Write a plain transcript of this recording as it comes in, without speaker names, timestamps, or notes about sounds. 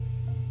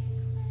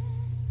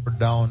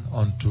down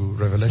onto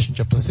Revelation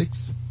chapter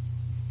 6.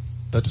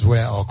 That is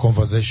where our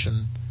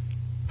conversation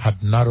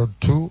had narrowed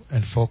to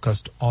and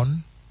focused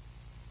on.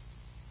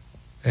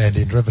 And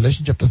in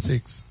Revelation chapter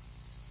 6,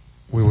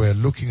 we were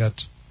looking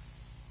at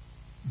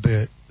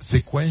the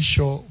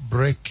sequential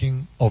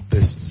breaking of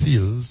the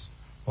seals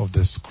of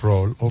the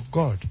scroll of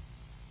God.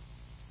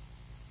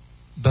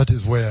 That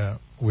is where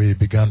we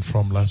began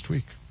from last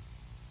week.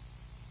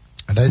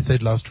 And I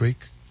said last week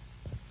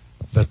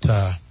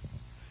that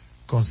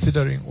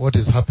considering what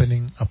is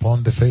happening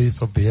upon the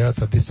face of the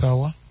earth at this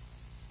hour,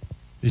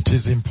 it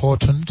is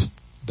important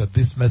that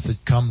this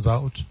message comes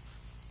out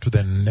to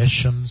the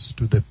nations,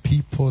 to the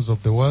peoples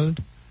of the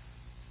world,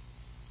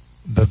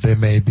 that they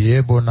may be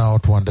able now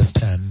to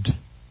understand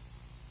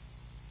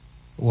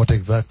what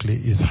exactly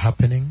is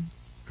happening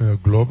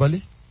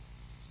globally,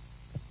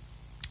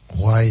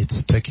 why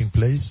it's taking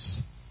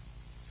place,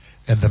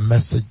 and the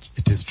message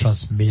it is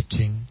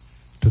transmitting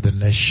to the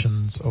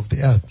nations of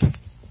the earth.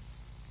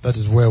 That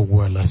is where we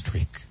were last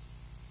week.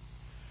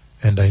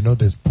 And I know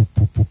there's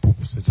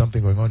there's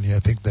something going on here. I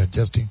think they're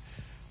adjusting,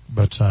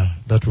 but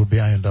that will be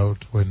ironed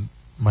out when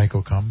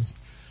Michael comes.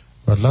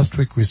 But last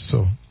week we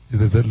saw,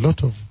 there's a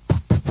lot of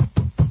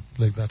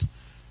like that.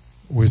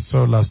 We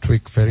saw last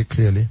week very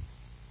clearly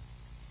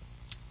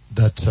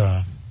that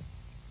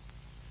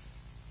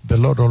the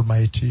Lord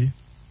Almighty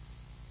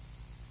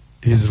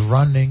is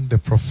running the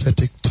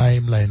prophetic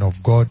timeline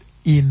of God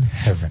in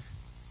heaven.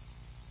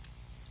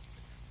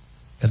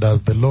 And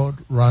as the Lord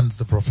runs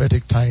the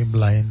prophetic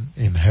timeline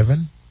in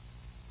heaven,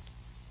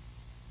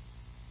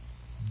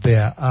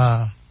 there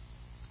are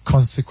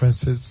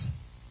consequences,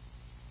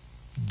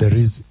 there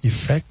is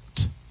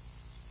effect,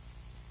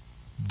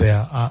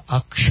 there are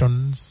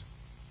actions,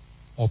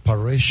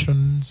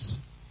 operations,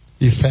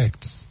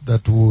 effects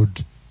that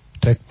would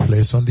take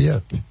place on the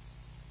earth.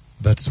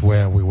 That's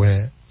where we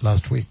were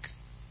last week.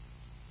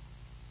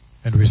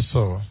 And we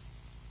saw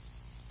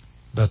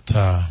that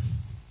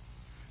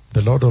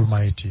the Lord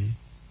Almighty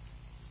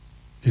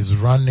is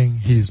running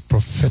his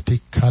prophetic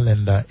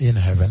calendar in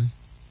heaven,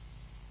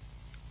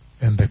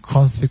 and the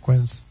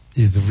consequence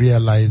is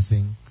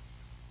realizing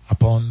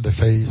upon the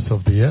face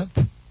of the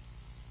earth,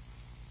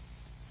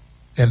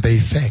 and the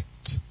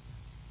effect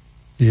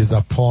is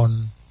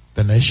upon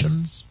the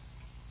nations,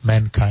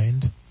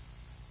 mankind,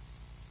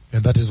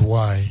 and that is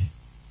why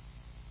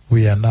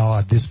we are now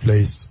at this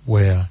place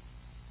where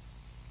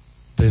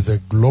there's a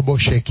global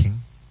shaking.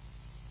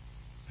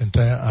 The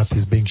entire earth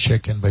is being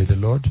shaken by the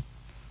Lord.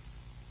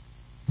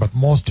 But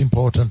most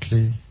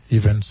importantly,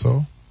 even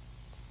so,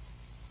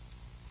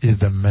 is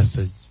the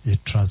message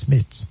it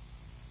transmits.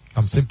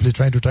 I'm simply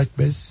trying to touch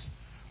base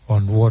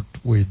on what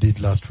we did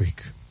last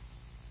week.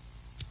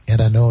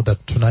 And I know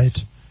that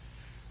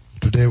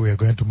today we are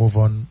going to move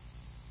on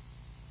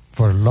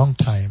for a long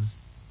time,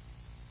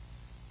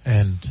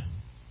 and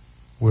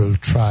we'll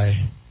try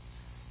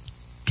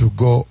to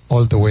go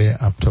all the way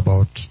up to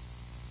about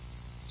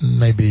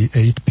maybe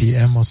 8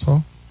 p.m. or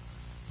so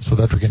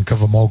that we can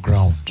cover more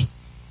ground.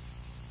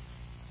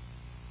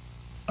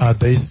 Are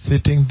they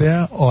sitting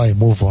there, or I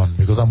move on?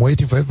 Because I'm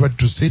waiting for everybody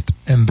to sit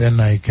and then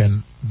I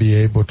can be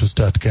able to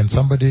start. Can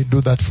somebody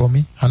do that for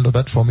me? Handle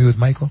that for me with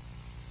Michael?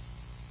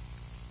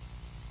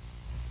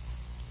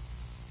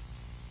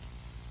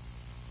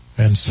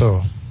 And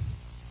so,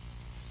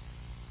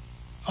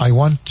 I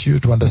want you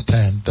to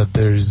understand that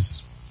there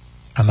is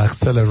an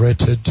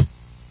accelerated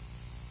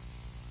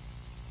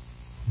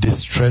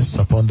distress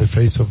upon the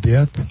face of the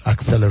earth,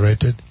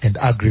 accelerated and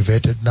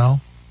aggravated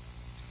now.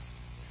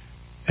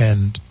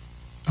 And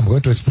I'm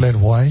going to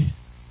explain why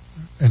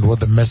and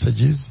what the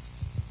message is.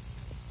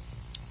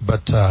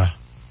 But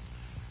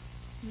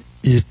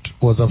it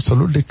was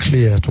absolutely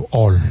clear to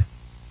all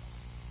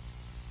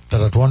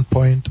that at one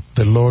point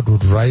the Lord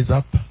would rise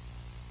up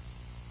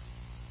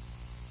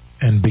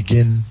and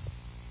begin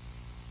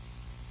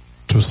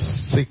to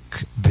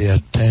seek the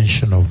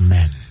attention of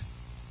men.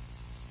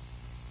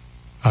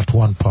 At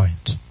one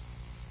point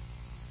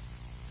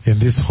in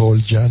this whole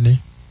journey,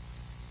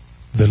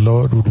 the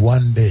Lord would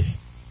one day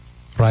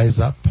rise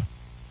up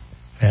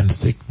and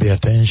seek the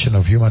attention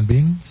of human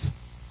beings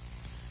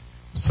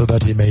so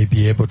that he may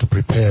be able to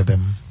prepare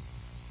them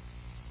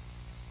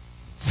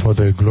for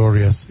the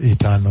glorious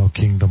eternal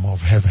kingdom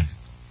of heaven.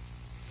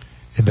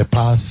 In the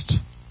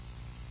past,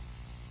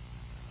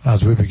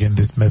 as we begin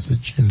this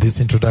message, in this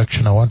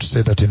introduction, I want to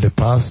say that in the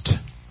past,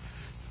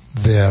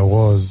 there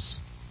was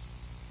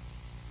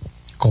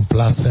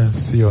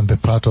complacency on the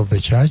part of the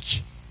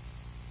church,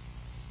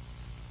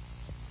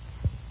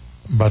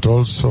 but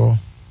also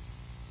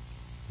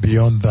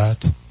beyond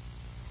that,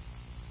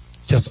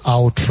 just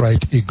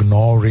outright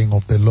ignoring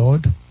of the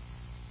Lord.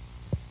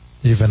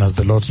 Even as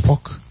the Lord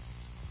spoke,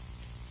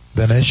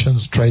 the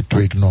nations tried to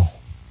ignore.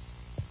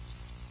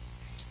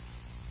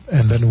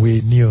 And then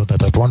we knew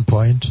that at one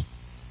point,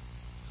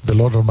 the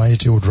Lord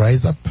Almighty would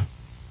rise up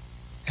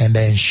and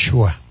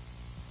ensure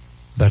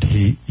that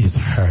he is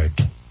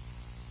heard.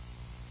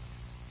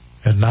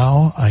 And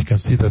now I can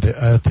see that the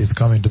earth is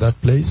coming to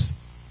that place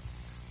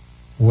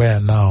where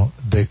now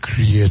the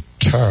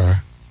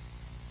Creator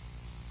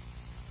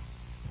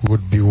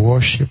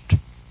worshipped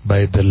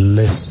by the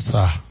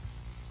lesser.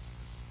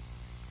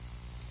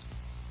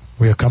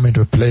 We are coming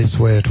to a place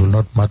where it will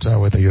not matter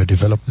whether you're a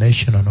developed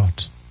nation or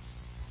not.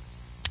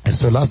 And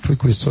so last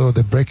week we saw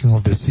the breaking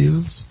of the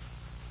seals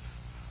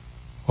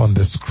on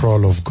the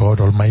scroll of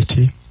God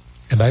Almighty.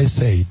 And I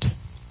said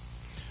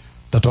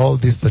that all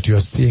this that you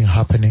are seeing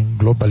happening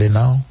globally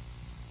now,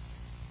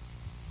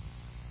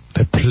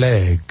 the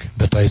plague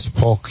that I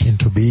spoke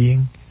into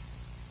being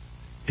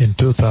in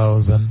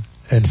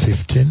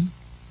 2015,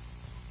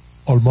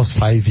 almost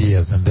 5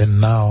 years, and then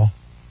now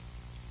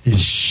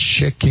is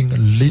shaking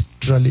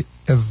literally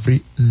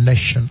every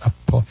nation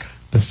upon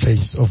the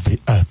face of the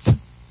earth.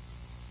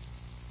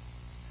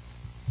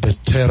 The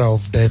terror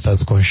of death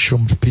has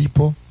consumed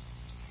people.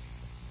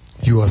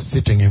 You are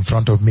sitting in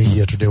front of me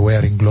here today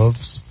wearing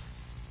gloves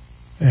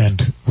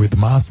and with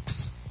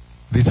masks.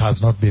 This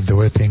has not been the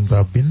way things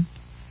have been.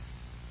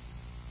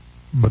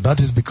 But that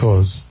is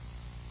because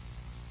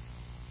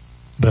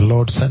the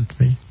Lord sent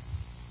me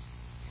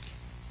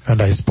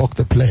and I spoke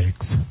the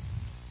plagues.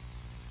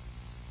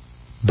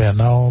 They are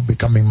now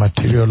becoming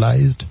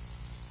materialized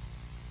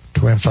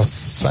to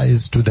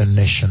emphasize to the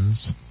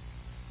nations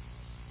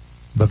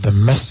that the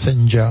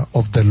messenger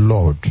of the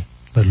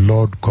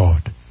Lord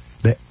God,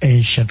 the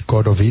ancient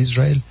God of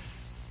Israel,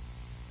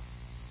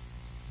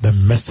 the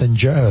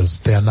messengers,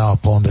 they are now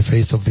upon the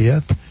face of the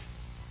earth,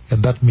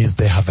 and that means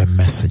they have a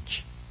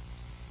message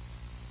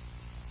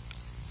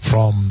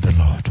from the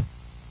Lord.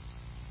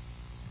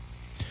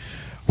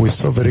 We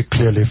saw very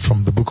clearly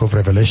from the book of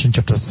Revelation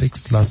chapter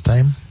 6 last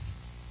time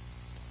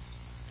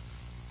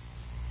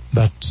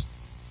that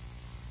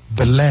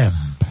the Lamb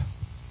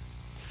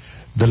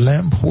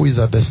who is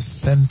at the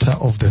center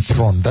of the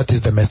throne, that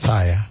is the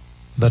Messiah,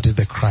 that is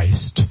the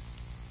Christ.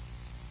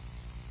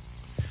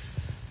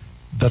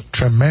 That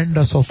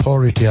tremendous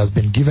authority has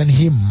been given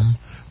him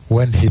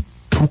when he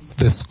took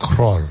the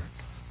scroll,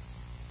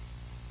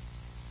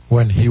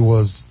 when he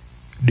was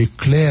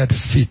declared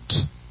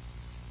fit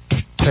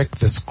to take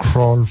the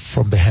scroll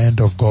from the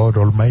hand of God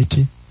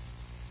Almighty,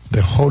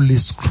 the holy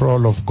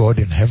scroll of God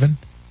in heaven,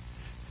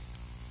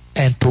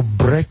 and to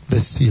break the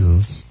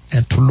seals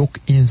and to look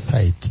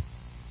inside,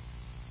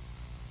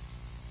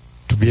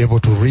 to be able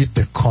to read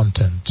the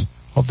content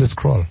of the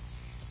scroll,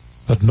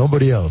 that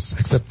nobody else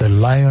except the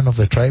Lion of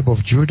the tribe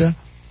of Judah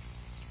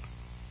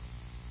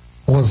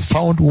was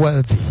found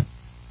worthy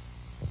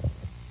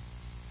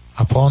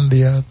upon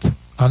the earth,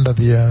 under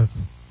the earth,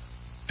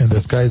 in the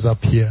skies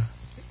up here,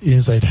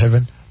 inside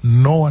heaven.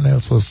 No one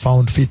else was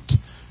found fit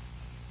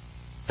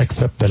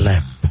except the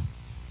Lamb.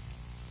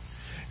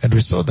 And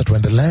we saw that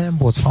when the Lamb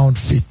was found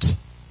fit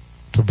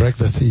to break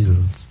the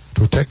seals,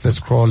 to take the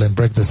scroll and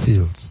break the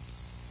seals,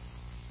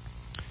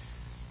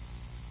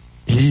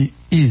 he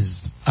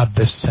is at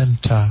the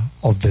center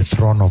of the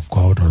throne of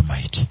God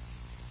Almighty.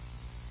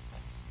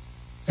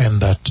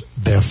 And that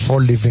there are 4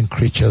 living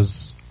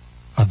creatures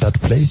at that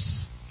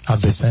place,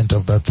 at the center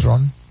of that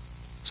throne,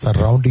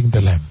 surrounding the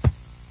Lamb.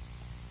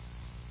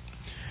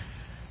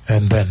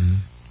 And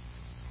then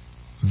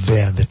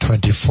there are the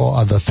 24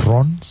 other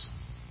thrones.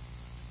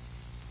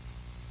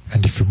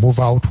 And if you move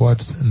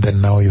outwards, and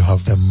then now you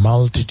have the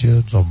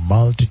multitudes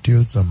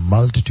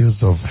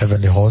of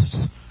heavenly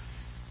hosts,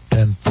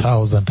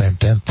 10,000 times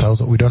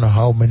 10,000. We don't know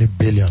how many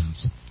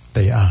billions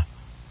they are.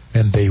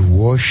 And they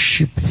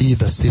worship he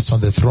that sits on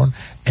the throne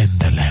and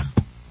the Lamb.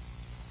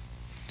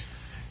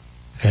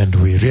 And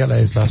we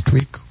realized last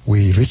week,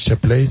 we reached a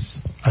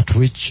place at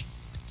which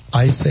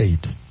I said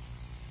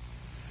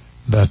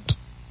that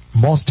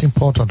most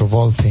important of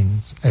all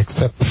things,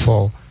 except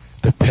for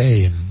the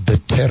pain, the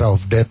terror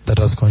of death that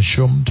has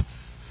consumed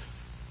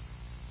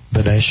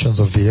the nations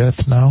of the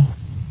earth now.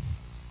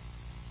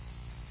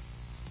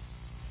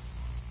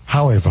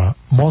 However,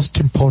 most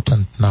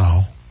important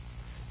now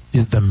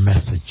is the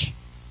message.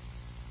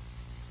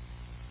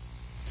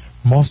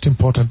 Most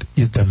important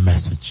is the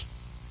message.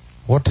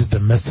 What is the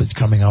message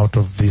coming out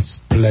of this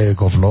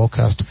plague of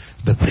locust,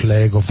 the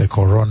plague of the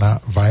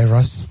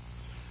coronavirus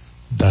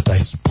that I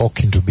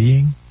spoke into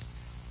being,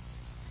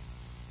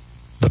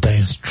 that I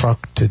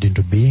instructed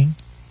into being?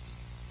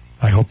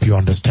 I hope you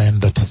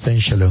understand that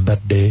essentially on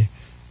that day,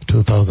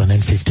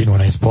 2015,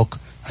 when I spoke,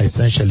 I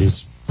essentially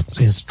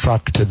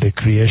instructed the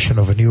creation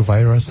of a new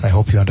virus. I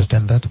hope you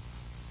understand that.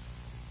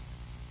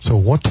 So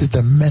what is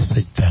the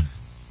message then?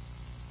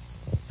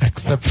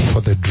 Except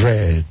for the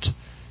dread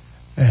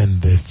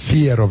and the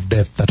fear of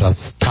death that has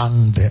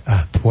stung the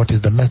earth. What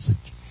is the message?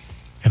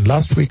 And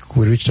last week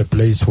we reached a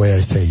place where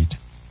I said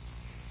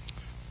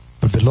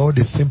that the Lord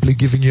is simply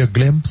giving you a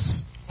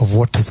glimpse of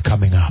what is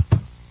coming up,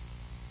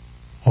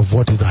 of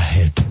what is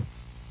ahead.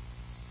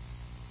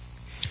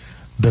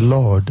 The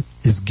Lord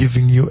is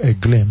giving you a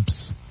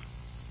glimpse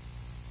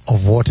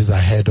of what is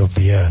ahead of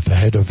the earth,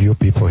 ahead of you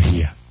people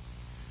here.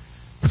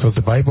 Because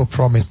the Bible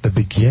promised the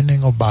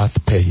beginning of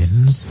birth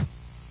pains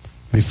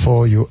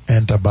before you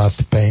enter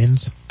birth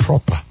pains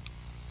proper.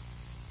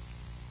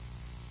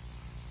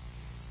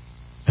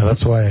 And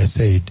that's why I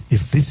said,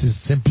 if this is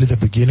simply the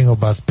beginning of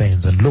birth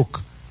pains, and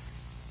look,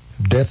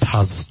 death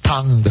has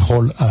stung the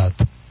whole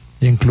earth,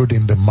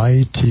 including the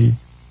mighty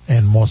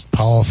and most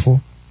powerful,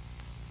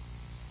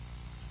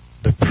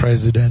 the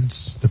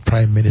presidents, the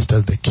prime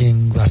ministers, the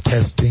kings are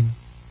testing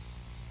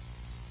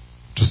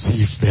to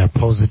see if they are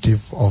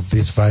positive of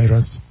this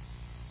virus.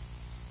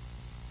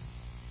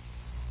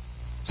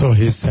 So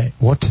he's saying,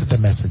 what is the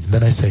message?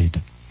 Then I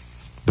said,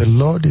 the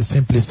Lord is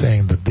simply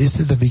saying that this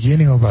is the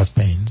beginning of birth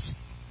pains,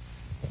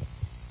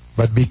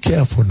 but be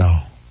careful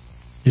now.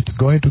 It's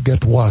going to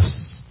get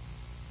worse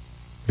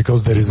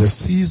because there is a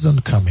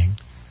season coming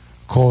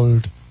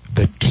called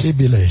the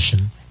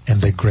tribulation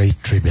and the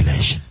great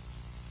tribulation.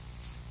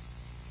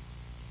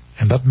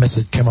 And that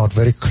message came out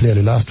very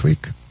clearly last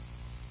week,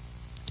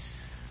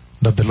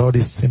 that the Lord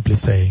is simply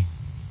saying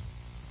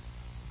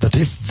that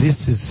if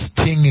this is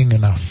stinging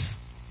enough,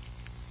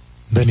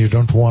 then you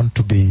don't want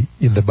to be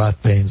in the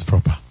birth pains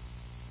proper.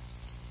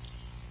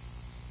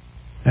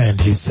 And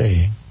he's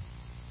saying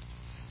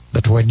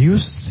that when you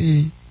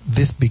see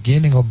this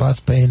beginning of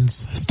birth pains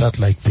start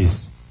like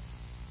this,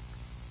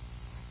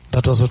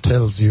 that also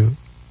tells you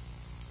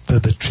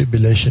that the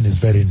tribulation is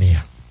very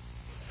near.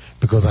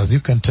 Because as you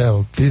can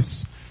tell,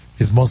 this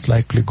is most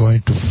likely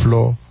going to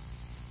flow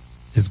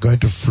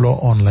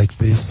on like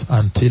this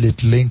until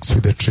it links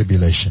with the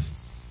tribulation.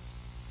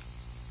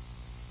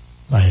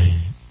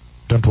 I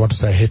don't want to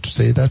say, I hate to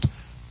say that,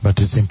 but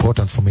it's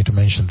important for me to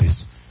mention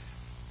this.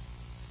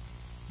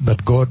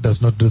 That God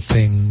does not do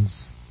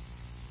things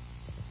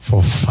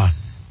for fun.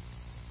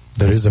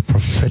 There is a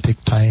prophetic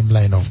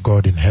timeline of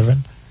God in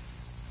heaven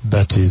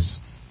that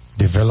is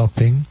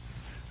developing,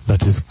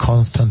 that is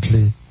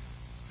constantly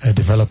a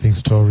developing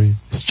story,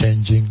 is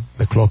changing,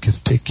 the clock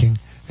is ticking,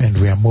 and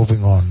we are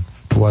moving on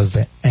towards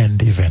the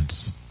end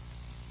events.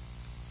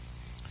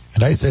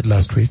 And I said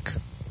last week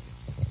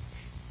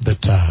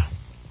that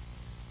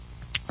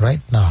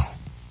right now,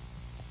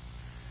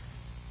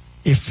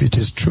 if it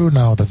is true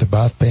now that the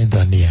birth pains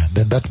are near,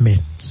 then that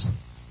means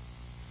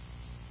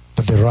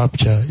that the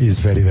rapture is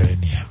very, very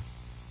near.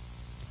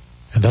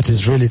 And that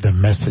is really the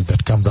message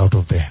that comes out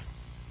of there.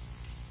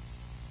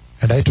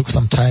 And I took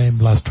some time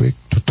last week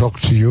to talk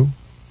to you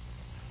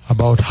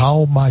about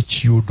how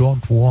much you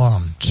don't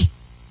want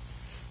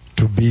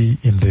to be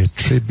in the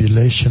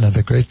tribulation and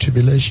the great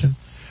tribulation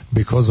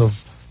because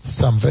of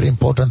some very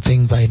important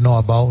things I know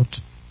about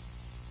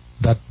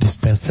that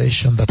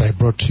dispensation that I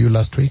brought to you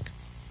last week.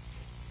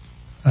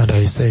 And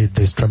I said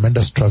there's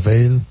tremendous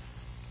travail,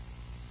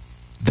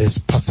 there's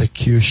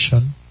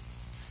persecution,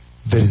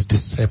 there is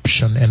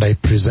deception, and I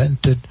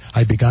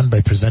began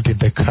by presenting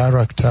the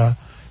character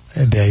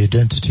and the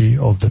identity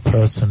of the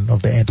person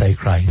of the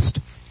Antichrist.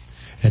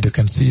 And you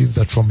can see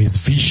that from his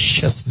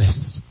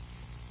viciousness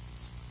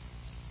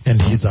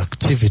and his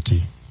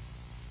activity,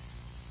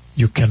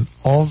 you can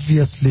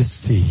obviously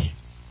see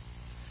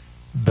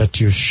that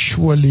you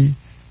surely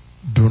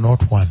do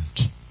not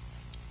want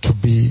to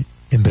be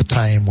in the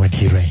time when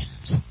he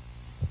reigns.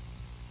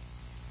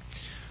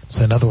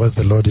 So in other words,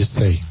 the Lord is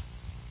saying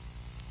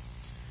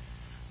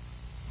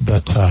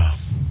that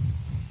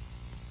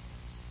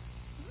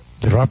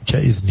the rapture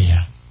is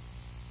near,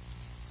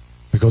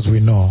 because we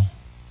know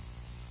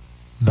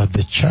that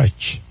the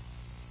church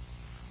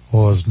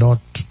was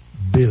not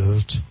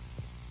built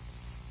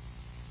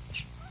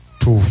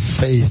to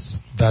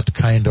face that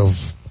kind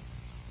of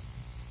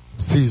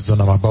season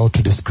I'm about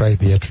to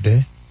describe here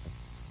today,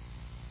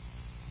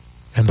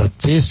 and that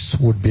this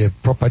would be a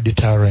proper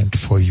deterrent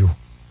for you.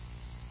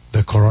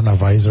 The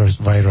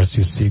coronavirus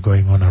you see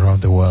going on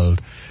around the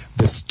world,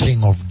 the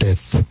sting of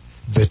death,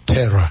 the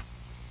terror,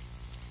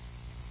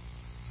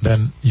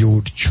 then you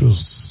would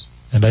choose.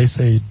 And I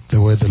say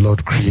the way the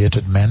Lord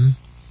created men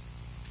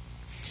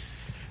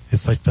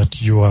is such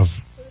that you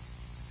have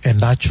a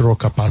natural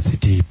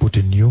capacity put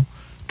in you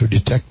to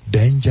detect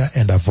danger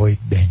and avoid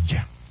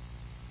danger.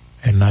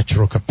 A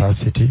natural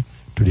capacity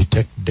to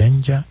detect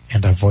danger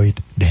and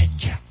avoid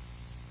danger.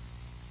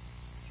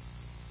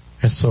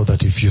 And so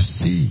that if you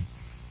see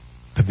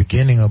the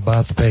beginning of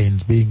birth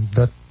pains being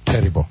that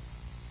terrible,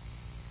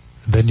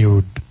 then you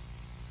would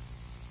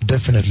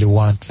definitely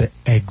want the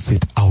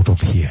exit out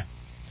of here.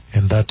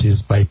 And that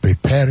is by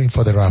preparing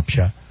for the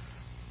rapture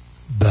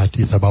that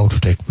is about to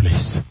take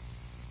place.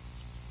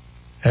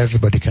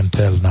 Everybody can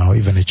tell now,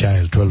 even a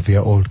child,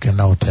 12-year-old can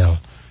now tell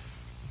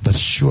that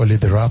surely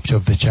the rapture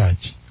of the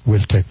church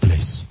will take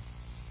place.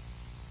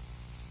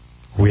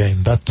 We are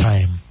in that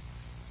time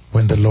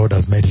when the Lord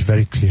has made it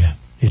very clear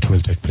it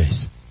will take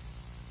place.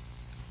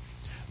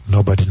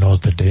 Nobody knows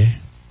the day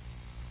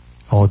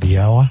or the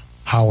hour.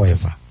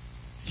 However,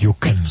 you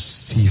can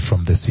see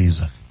from the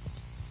season.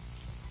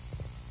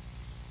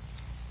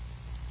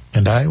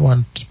 And I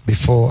want,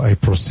 before I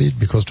proceed,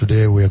 because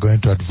today we are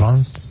going to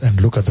advance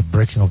and look at the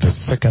breaking of the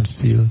second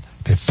seal,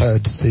 the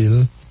third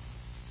seal,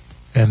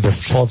 and the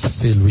fourth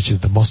seal, which is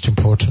the most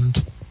important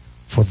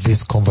for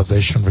this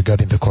conversation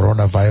regarding the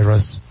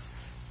coronavirus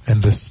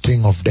and the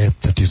sting of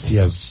death that you see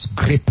has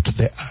gripped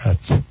the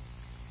earth.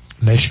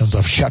 Nations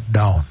have shut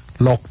down,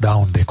 locked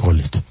down they call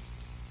it.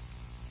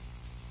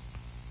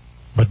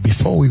 But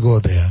before we go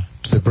there,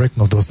 to the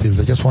breaking of those seals,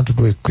 I just want to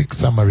do a quick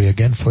summary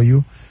again for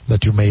you,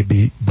 that you may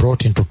be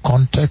brought into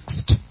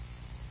context.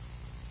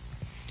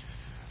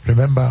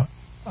 Remember,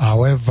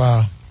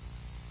 however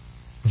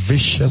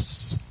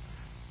vicious,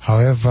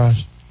 however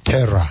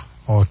terror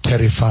or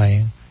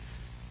terrifying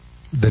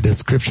the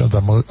descriptions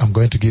I'm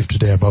going to give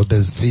today about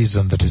the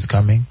season that is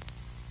coming,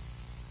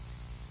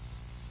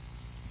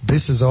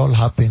 this is all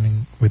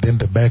happening within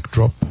the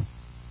backdrop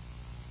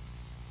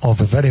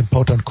of a very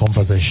important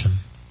conversation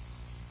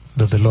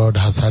that the Lord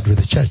has had with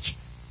the church.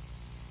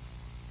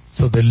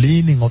 So the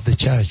leaning of the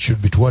church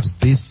should be towards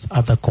this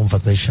other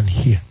conversation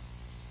here.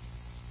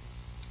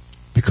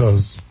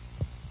 Because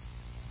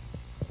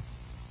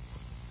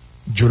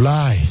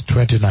July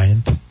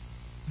 29th,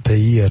 the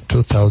year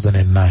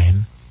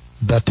 2009,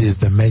 that is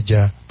the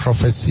major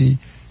prophecy,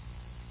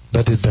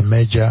 that is the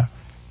major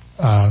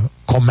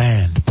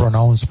command,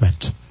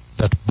 pronouncement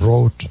that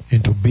brought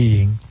into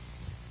being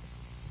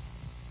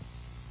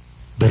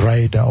the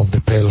rider of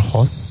the pale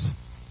horse,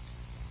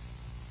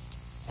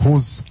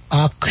 whose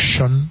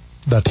action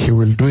that he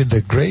will do in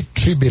the great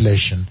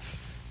tribulation,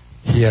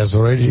 he has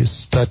already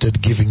started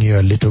giving you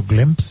a little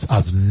glimpse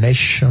as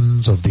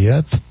nations of the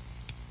earth,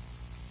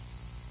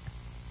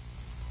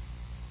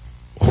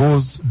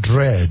 whose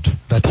dread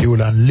that he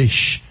will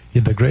unleash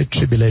in the great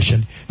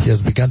tribulation, he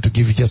has begun to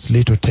give you just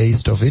little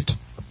taste of it.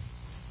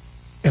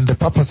 And the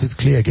purpose is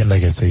clear again,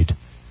 like I said,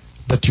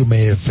 that you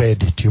may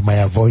evade it, you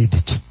may avoid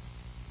it.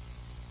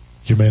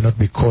 You may not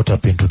be caught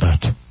up into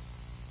that.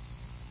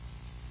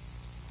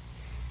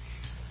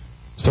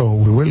 So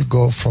we will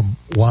go from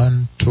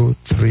 1, 2,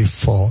 3,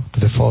 4 to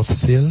the fourth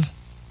seal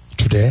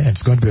today, and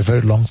it's going to be a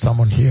very long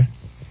sermon here.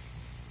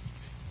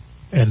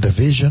 And the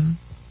vision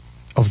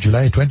of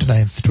July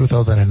 29th,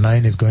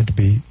 2009 is going to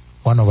be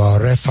one of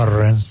our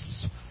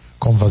reference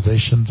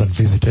conversations and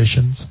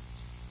visitations.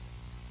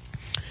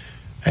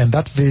 And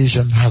that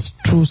vision has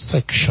 2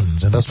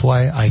 sections, and that's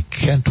why I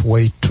can't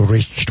wait to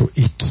reach to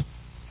it.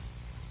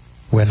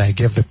 When I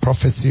gave the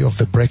prophecy of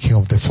the breaking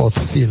of the fourth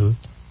seal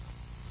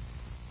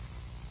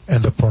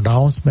and the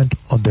pronouncement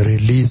on the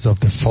release of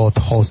the fourth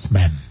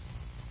horseman.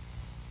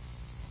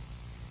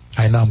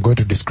 I know I'm going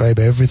to describe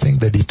everything,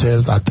 the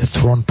details at the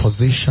throne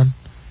position,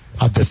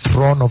 at the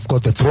throne of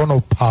God, the throne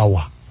of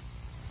power.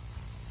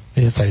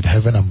 Inside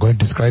heaven, I'm going to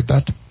describe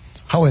that.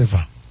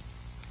 However,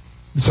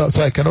 so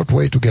I cannot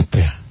wait to get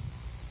there.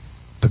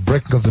 The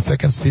breaking of the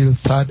second seal,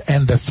 third,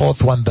 and the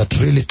fourth one that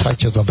really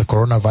touches on the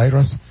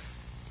coronavirus.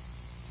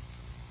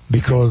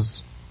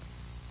 Because,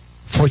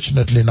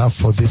 fortunately enough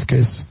for this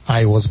case,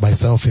 I was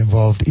myself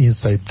involved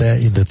inside there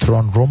in the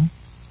throne room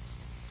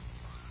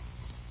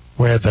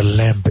where the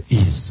Lamb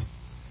is.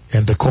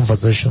 And the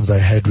conversations I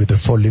had with the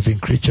 4 living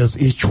creatures,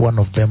 each one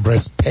of them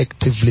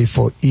respectively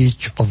for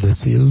each of the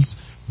seals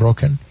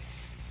broken.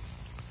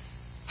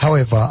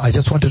 However, I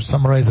just wanted to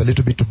summarize a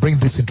little bit to bring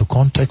this into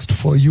context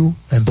for you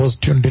and those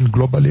tuned in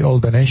globally, all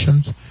the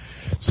nations,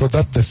 so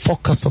that the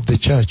focus of the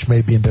church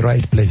may be in the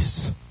right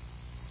place.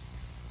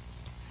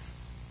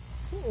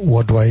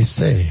 What do I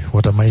say?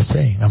 What am I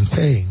saying? I'm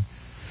saying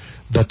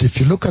that if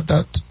you look at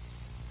that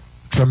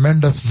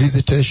tremendous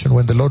visitation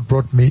when the Lord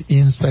brought me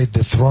inside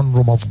the throne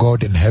room of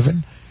God in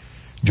heaven,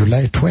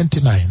 July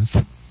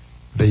 29th,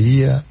 the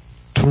year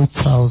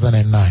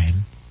 2009,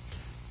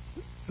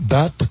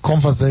 that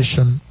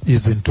conversation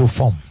is in 2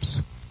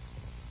 forms.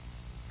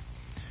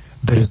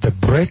 There is the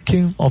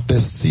breaking of the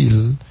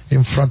seal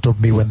in front of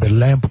me when the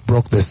Lamb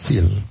broke the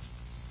seal,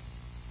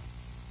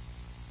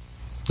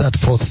 that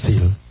fourth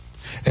seal,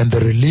 and the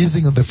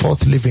releasing of the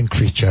fourth living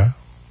creature,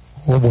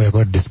 whom we are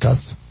going to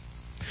discuss,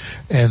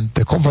 and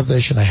the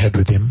conversation I had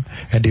with him,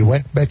 and he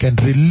went back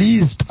and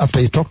released, after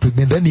he talked with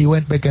me, then he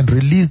went back and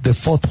released the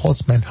fourth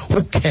horseman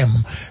who came,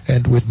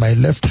 and with my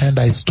left hand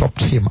I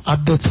stopped him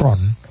at the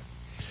throne,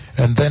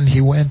 and then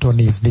he went on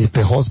his knees,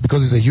 the horse,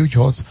 because it's a huge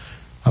horse.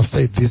 I've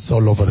said this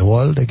all over the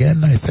world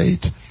again, I say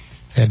it,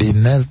 and he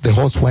knelt, the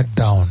horse went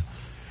down,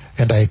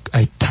 and I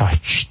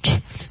touched.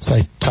 So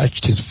I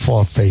touched his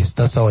foreface.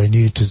 That's how I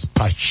knew it is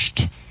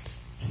patched.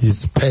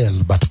 He's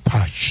pale but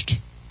patched.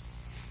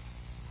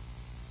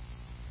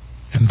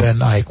 And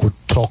then I could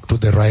talk to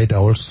the rider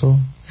also,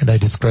 and I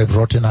described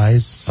rotten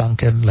eyes,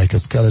 sunken like a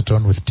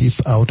skeleton with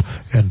teeth out,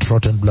 and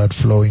rotten blood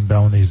flowing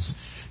down his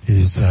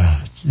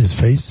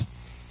face.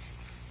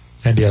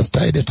 And he has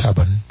tied a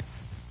turban.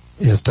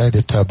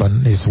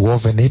 He's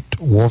woven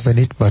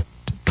it, but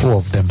 2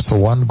 of them. So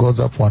one goes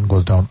up, one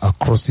goes down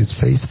across his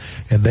face,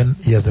 and then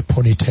he has a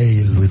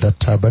ponytail with that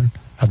turban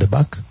at the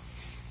back.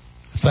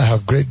 So I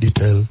have great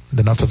detail.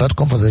 Then after that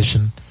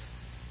conversation,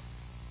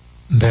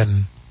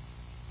 then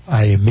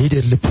I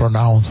immediately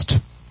pronounced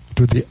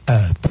to the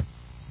earth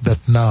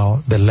that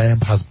now the Lamb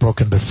has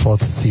broken the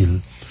fourth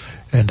seal,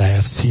 and I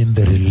have seen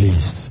the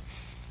release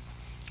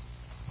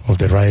of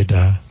the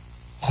rider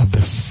of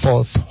the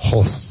fourth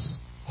horse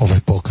of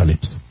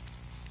Apocalypse.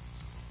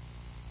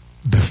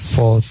 The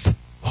fourth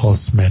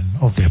horseman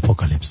of the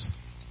Apocalypse.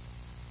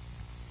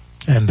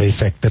 And the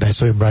effect that I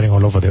saw him running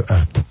all over the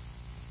earth.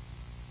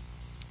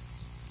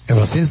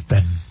 Ever since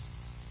then,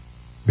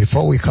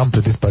 before we come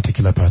to this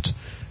particular part,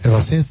 ever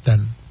since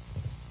then,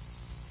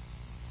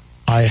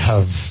 I I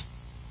have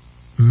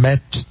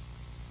met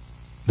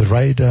the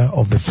rider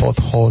of the fourth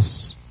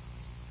horse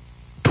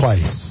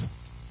twice.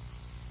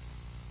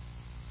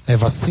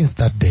 Ever since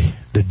that day,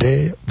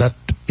 that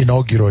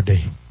inaugural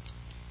day,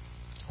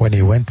 when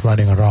he went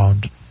running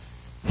around,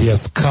 he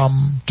has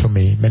come to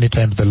me. Many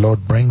times the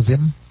Lord brings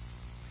him.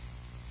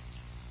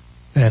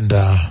 And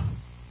I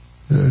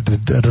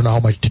don't know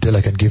how much detail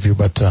I can give you,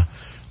 but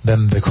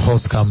then the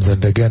horse comes,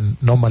 and again,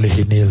 normally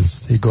he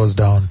kneels. He goes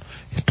down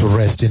to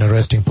rest. In a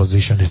resting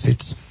position, he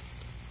sits.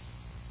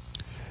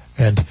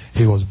 And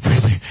he was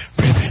breathing.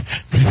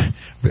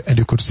 And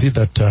you could see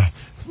that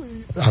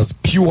as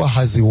pure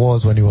as he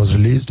was when he was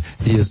released,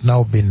 he has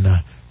now been,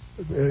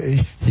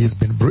 he's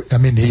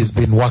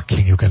been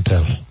working, you can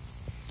tell.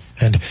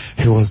 And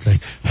he was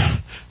like,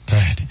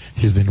 tired.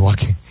 He's been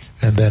working.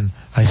 And then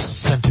I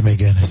sent him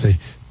again. I say,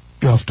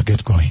 you have to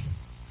get going.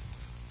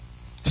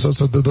 So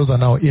those are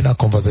now inner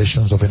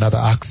conversations of another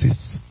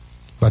axis.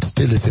 But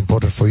still it's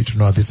important for you to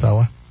know at this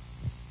hour.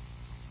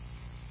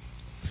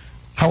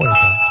 However,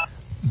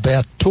 there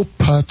are two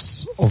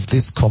parts of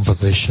this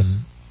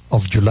conversation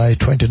of July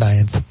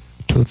 29th,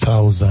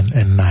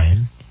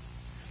 2009.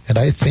 And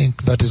I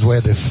think that is where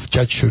the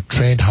church should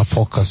train her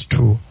focus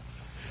to.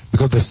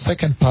 Because the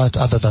second part,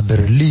 other than the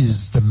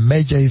release, the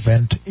major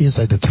event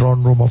inside the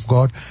throne room of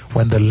God,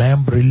 when the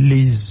Lamb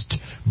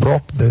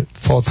broke the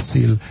fourth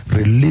seal,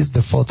 released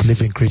the fourth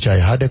living creature. I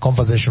had a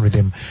conversation with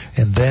him,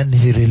 and then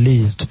he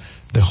released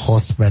the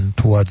horseman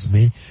towards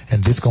me,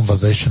 and this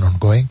conversation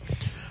ongoing.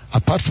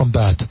 Apart from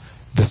that,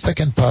 the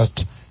second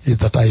part is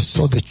that I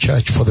saw the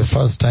church for the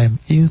first time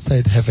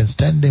inside heaven,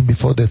 standing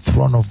before the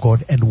throne of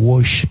God and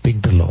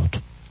worshiping the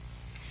Lord.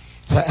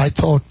 So I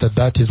thought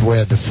that is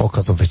where the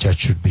focus of the church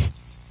should be.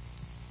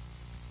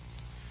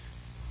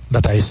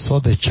 That I saw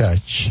the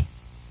church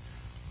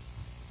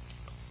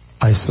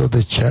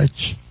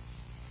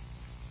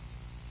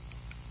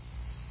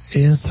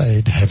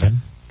inside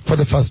heaven for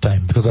the first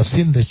time, because I've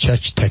seen the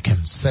church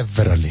taken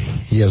severally.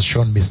 He has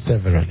shown me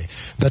severally.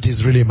 That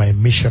is really my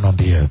mission on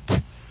the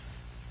earth,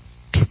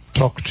 to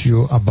talk to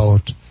you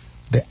about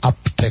the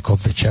uptake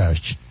of the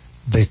church,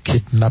 the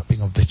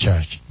kidnapping of the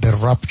church, the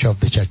rapture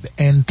of the church, the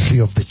entry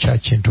of the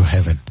church into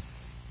heaven.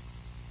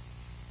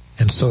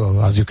 And so,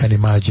 as you can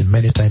imagine,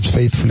 many times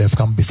faithfully have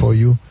come before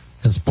you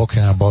and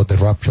spoken about the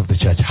rapture of the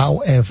church.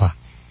 However,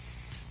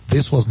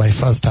 this was my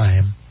first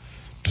time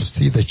to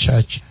see the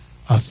church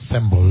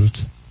assembled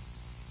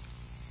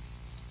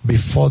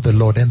before the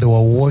Lord, and they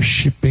were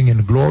worshipping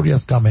in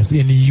glorious garments,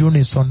 in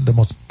unison, the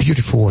most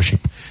beautiful worship.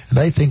 And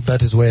I think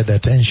that is where the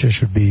attention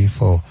should be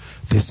for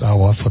this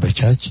hour for the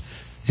church,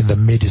 in the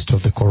midst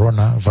of the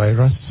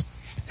coronavirus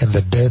and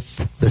the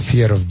death, the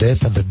fear of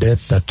death, and the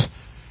death that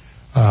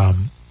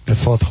the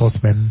fourth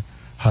horseman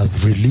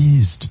has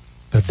released,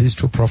 that these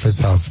two prophets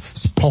have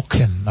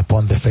spoken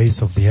upon the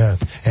face of the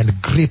earth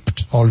and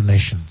gripped all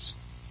nations,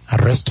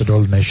 arrested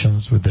all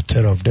nations with the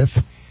terror of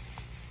death.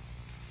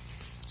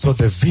 So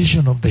the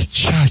vision of the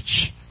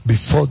church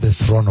before the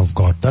throne of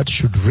God, that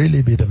should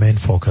really be the main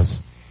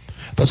focus.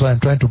 That's why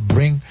I'm trying to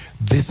bring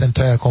this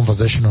entire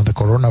conversation on the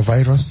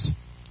coronavirus,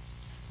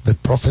 the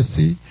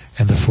prophecy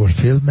and the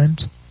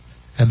fulfillment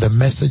and the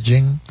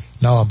messaging.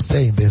 Now I'm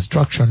saying the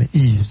instruction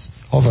is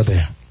over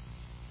there,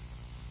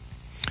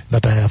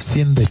 that I have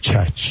seen the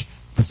church.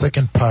 The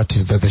second part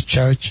is that the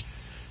church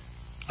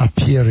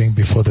appearing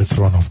before the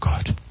throne of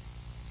God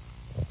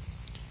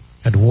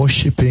and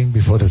worshipping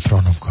before the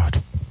throne of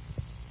God.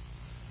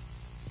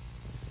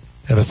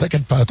 And the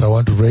second part I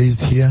want to raise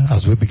here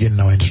as we begin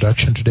our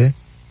introduction today,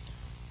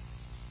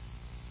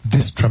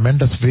 this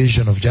tremendous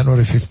vision of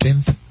January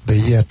 15th, the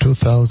year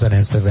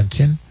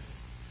 2017,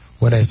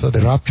 when I saw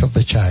the rapture of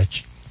the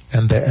church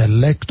and the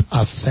elect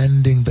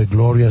ascending the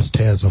glorious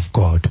stairs of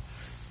God.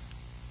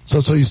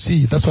 So you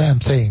see, that's why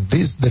I'm saying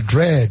this, the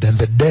dread and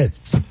the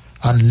death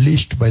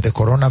unleashed by the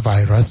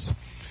coronavirus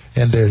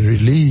and the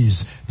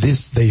release,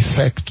 the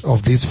effect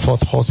of these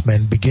fourth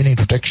horsemen beginning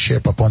to take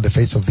shape upon the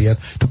face of the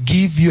earth, to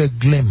give you a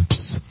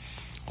glimpse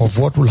of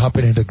what will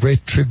happen in the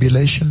great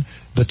tribulation,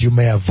 that you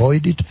may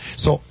avoid it.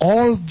 So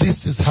all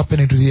this is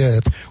happening to the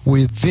earth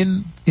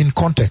in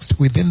context,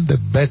 within the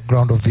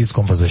background of these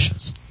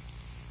conversations.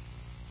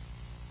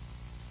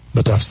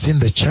 That I've seen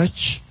the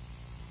church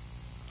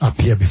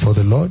appear before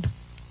the Lord.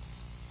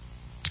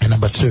 And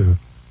number two,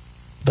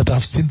 that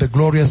I've seen the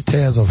glorious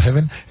stairs of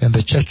heaven and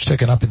the church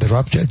taken up in the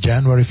rapture,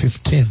 January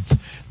 15th,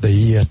 the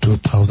year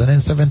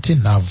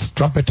 2017. I've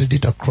trumpeted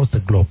it across the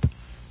globe.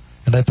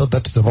 And I thought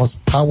that's the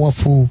most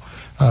powerful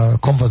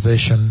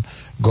conversation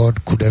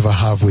God could ever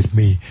have with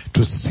me,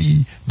 to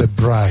see the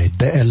bride,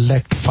 the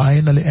elect,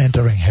 finally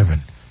entering heaven.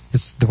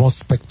 It's the most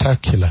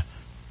spectacular,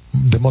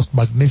 the most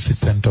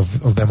magnificent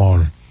of them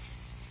all.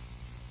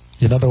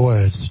 In other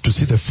words, to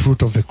see the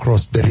fruit of the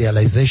cross, the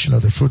realization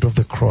of the fruit of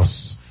the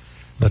cross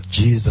that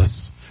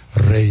Jesus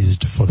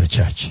raised for the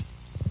church.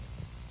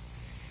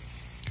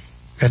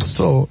 And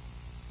so,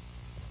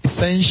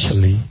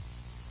 essentially,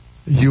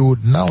 you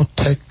would now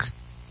take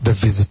the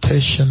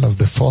visitation of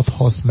the fourth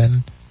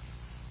horseman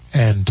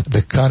and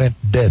the current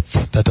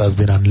death that has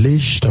been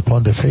unleashed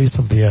upon the face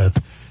of the earth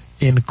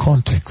in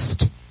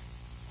context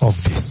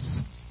of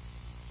this.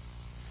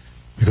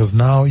 Because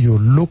now you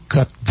look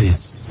at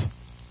this,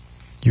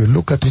 you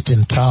look at it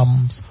in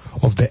terms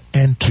of the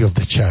entry of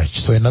the church.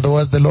 So in other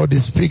words, the Lord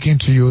is speaking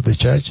to you, the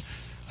church,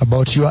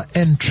 about your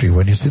entry.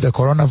 When you see the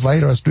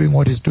coronavirus doing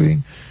what it's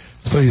doing,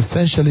 so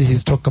essentially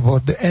he's talking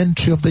about the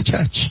entry of the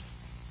church.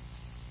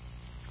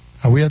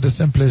 Are we at the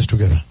same place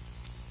together?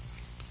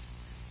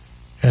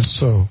 And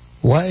so,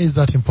 why is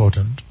that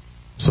important?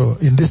 So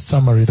in this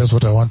summary, that's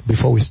what I want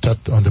before we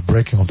start on the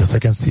breaking of the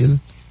second seal.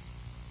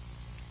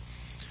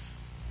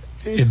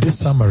 In this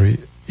summary,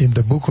 in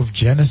the book of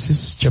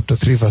Genesis, chapter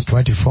 3, verse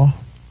 24,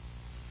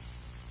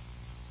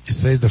 it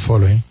says the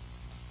following.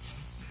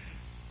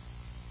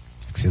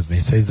 It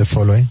says the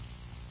following.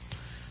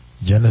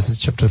 Genesis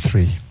chapter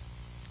 3,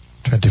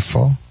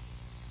 24,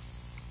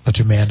 that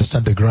you may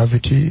understand the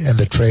gravity and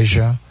the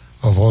treasure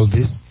of all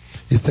this.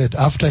 He said,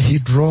 after he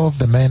drove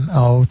the men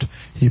out,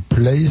 he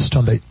placed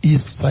on the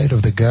east side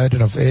of the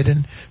Garden of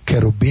Eden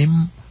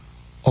cherubim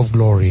of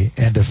glory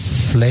and a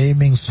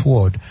flaming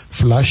sword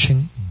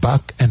flashing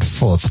back and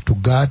forth to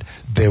guard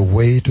their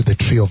way to the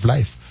tree of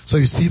life. So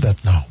you see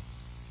that now.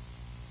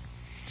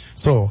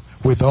 So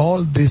with all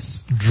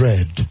this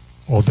dread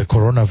of the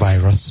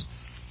coronavirus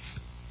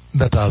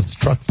that has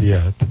struck the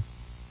earth,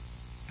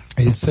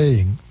 he's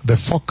saying the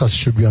focus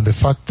should be on the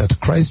fact that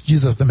Christ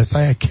Jesus, the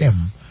Messiah,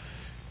 came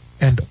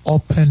and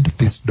opened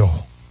this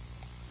door.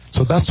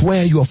 So that's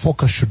where your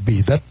focus should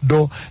be. That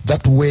door,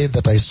 that way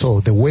that I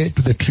saw, the way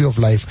to the tree of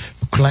life,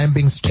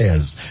 climbing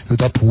stairs,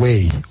 that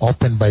way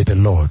opened by the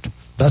Lord.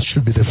 That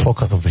should be the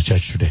focus of the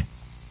church today.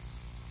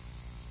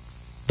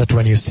 That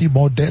when you see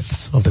more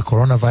deaths of the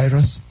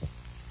coronavirus,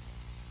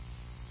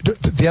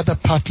 the other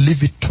part,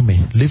 leave it to me.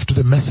 Leave to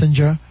the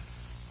messenger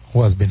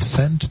who has been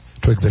sent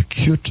to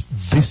execute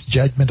this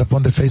judgment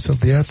upon the face of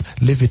the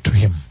earth. Leave it to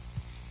him.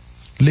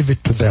 Leave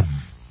it to them.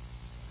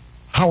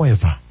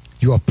 However,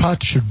 your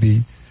part should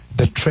be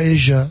the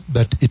treasure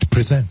that it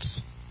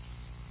presents.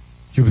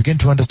 You begin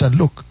to understand,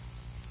 look,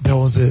 there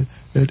was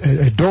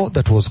a door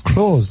that was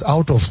closed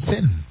out of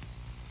sin.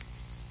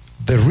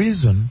 The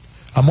reason,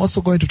 I'm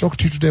also going to talk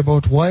to you today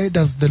about why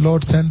does the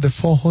Lord send the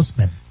 4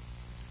 horsemen.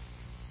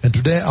 And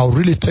today I'll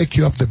really take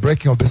you up the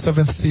breaking of the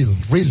 7th seal,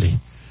 really.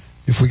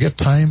 If we get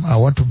time, I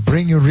want to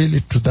bring you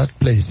really to that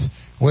place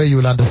where you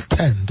will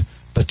understand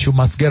that you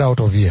must get out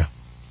of here.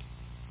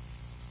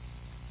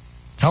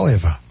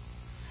 However,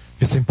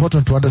 it's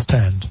important to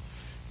understand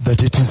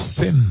that it is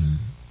sin,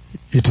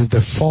 it is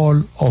the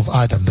fall of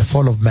Adam, the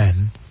fall of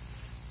man,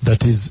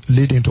 that is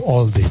leading to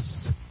all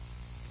this.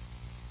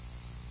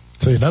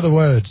 So in other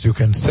words, you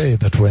can say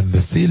that when the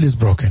seal is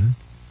broken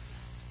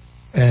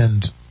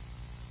and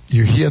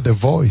you hear the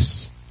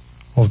voice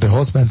of the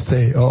husband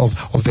say, of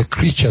the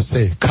creature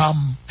say,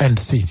 come and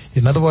see.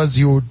 In other words,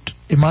 you would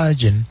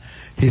imagine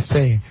he's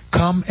saying,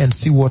 come and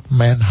see what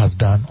man has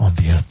done on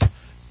the earth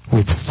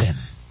with sin.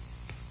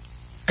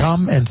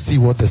 Come and see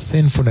what the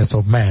sinfulness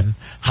of man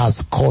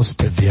has caused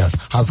to the earth,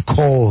 has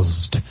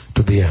caused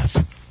to the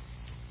earth.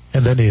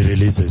 And then he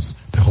releases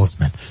the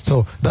horsemen.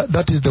 So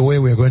that is the way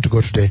we are going to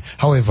go today.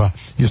 However,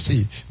 you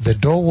see, the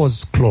door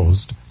was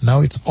closed.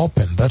 Now it's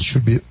open. That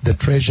should be the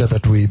treasure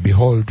that we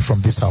behold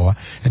from this hour.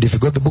 And if you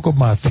go to the book of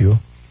Matthew,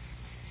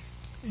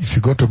 if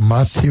you go to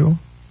Matthew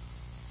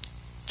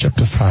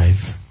chapter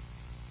 5,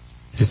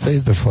 it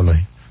says the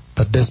following,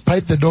 that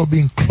despite the door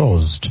being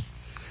closed,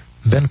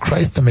 then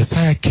Christ the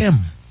Messiah came.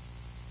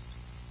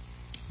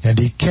 And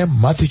he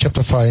came, Matthew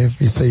chapter 5,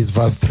 it says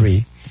verse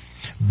 3,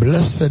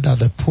 blessed are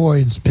the poor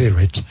in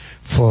spirit,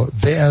 for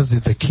theirs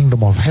is the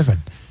kingdom of heaven.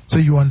 So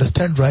you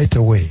understand right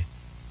away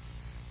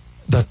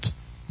that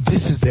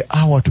this is the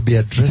hour to be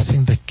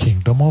addressing the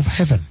kingdom of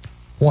heaven.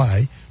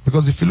 Why?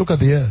 Because if you look at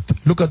the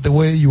earth, look at the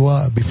way you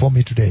are before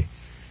me today.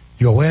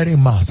 You're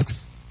wearing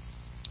masks.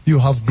 You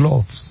have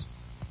gloves.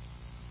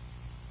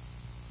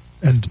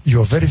 And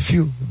you are very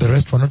few. The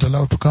rest were not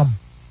allowed to come.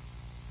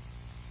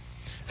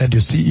 And you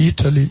see,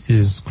 Italy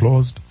is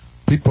closed.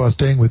 People are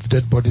staying with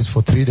dead bodies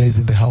for 3 days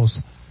in the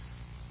house.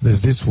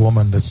 There's this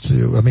woman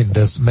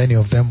there's many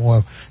of them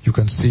who you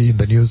can see in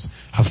the news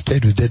have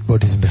stayed with dead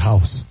bodies in the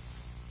house.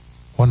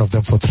 One of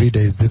them for 3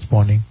 days this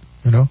morning,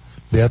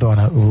 The other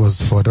one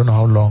was for I don't know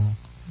how long,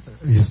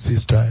 his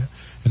sister,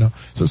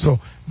 So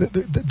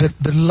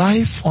the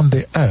life on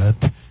the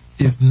earth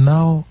is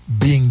now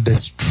being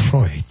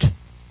destroyed.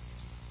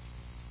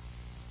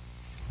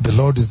 The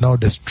Lord is now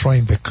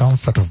destroying the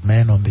comfort of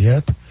man on the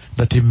earth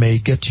that he may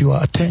get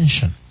your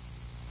attention.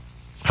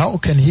 How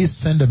can he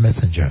send a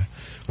messenger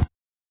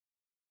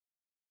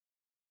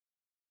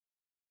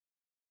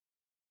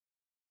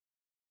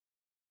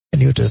in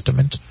the New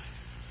Testament,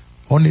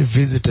 only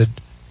visited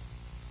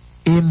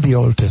in the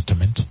Old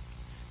Testament,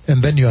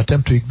 and then you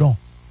attempt to ignore?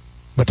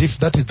 But if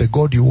that is the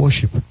God you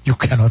worship, you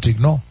cannot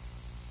ignore.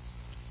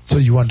 So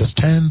you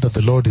understand that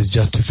the Lord is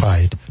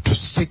justified to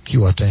seek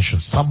your attention,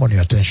 summon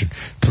your attention,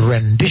 to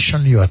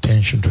rendition your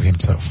attention to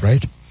himself,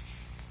 right?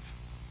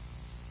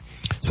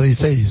 So he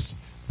says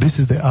This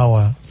is the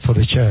hour for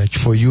the church,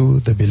 for you,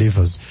 the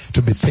believers,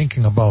 to be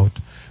thinking about,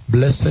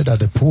 blessed are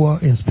the poor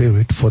in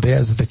spirit, for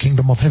theirs is the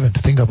kingdom of heaven. To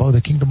think about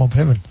the kingdom of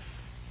heaven.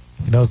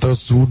 You know,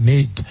 those who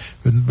need.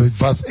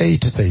 Verse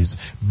 8 says,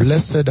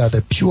 blessed are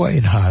the pure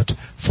in heart,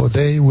 for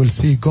they will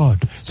see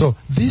God. So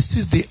this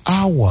is the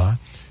hour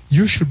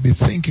you should be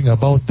thinking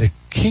about the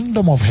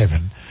kingdom of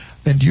heaven,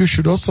 and you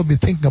should also be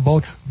thinking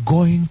about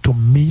going to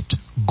meet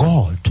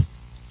God.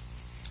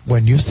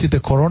 When you see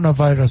the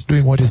coronavirus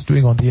doing what it's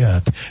doing on the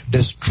earth,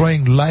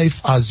 destroying life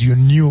as you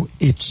knew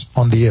it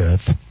on the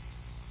earth,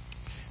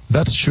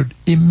 that should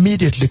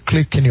immediately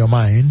click in your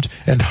mind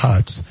and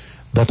hearts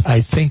that I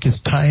think it's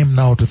time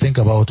now to think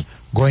about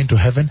going to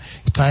heaven.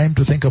 It's time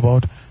to think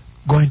about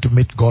going to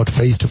meet God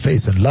face to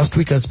face. And last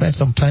week I spent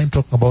some time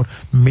talking about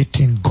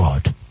meeting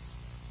God.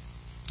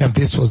 And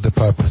this was the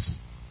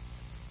purpose.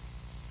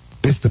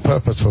 This is the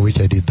purpose for which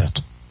I did that.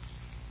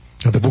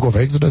 In the book of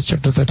Exodus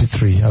chapter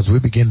 33, as we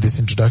begin this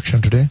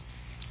introduction today,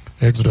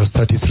 Exodus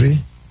 33.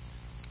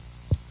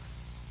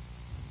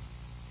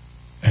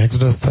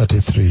 Exodus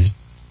 33.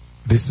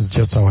 This is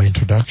just our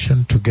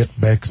introduction to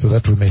get back so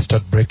that we may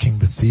start breaking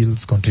the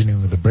seals,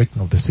 continuing with the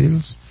breaking of the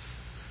seals.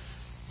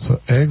 So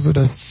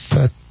Exodus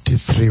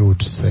 33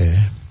 would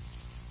say,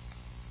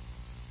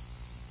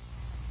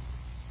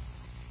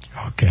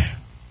 okay,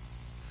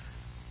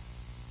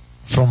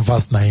 from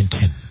verse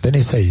 19. Then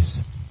he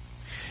says,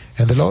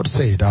 and the Lord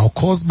said, I'll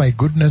cause my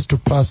goodness to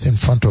pass in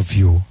front of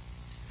you,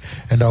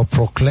 and I'll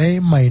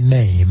proclaim my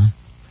name,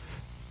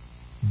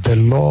 the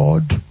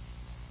Lord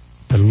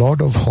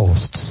of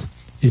hosts,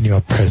 in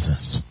your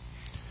presence.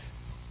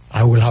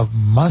 I will have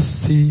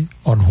mercy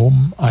on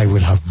whom I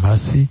will have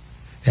mercy,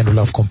 and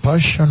will have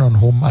compassion on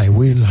whom I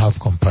will have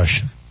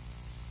compassion.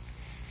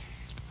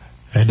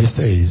 And he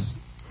says,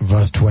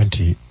 verse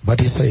 20, but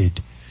he said,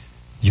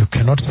 you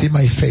cannot see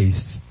my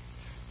face,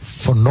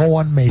 for no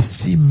one may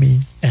see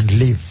me and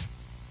live.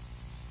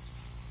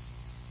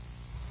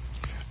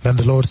 Then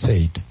the Lord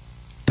said,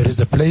 there is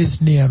a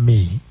place near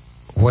me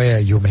where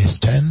you may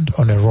stand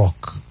on a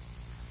rock.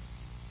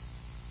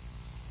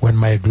 When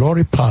my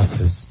glory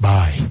passes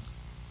by,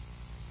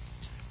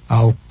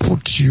 I'll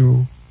put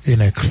you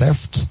in a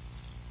cleft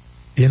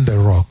in the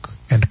rock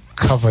and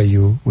cover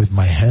you with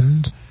my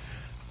hand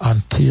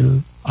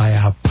until I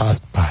have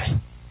passed by.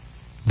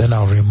 Then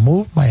I'll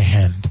remove my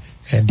hand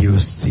and you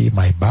see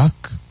my back,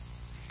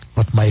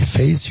 but my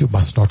face you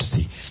must not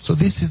see. So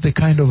this is the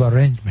kind of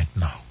arrangement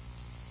now.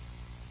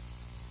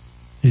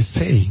 He's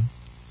saying,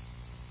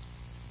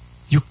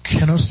 you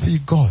cannot see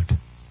God,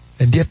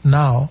 and yet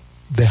now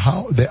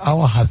the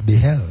hour has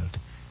beheld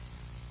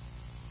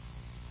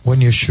when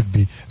you should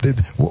be.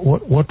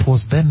 What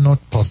was then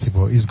not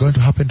possible is going to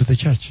happen to the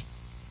church.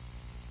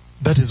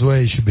 That is where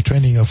you should be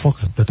training your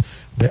focus, that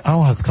the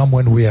hour has come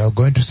when we are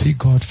going to see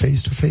God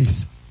face to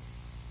face.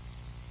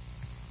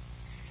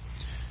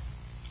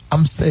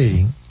 I'm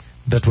saying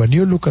that when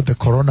you look at the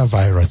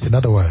coronavirus, in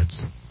other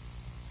words,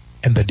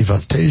 and the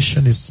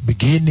devastation is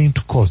beginning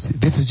to cause,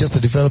 this is just a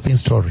developing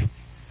story.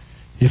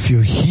 If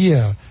you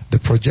hear the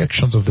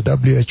projections of the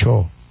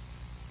WHO,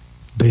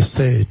 they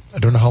say, I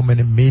don't know how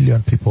many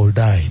million people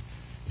die.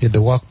 In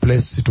the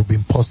workplace, it will be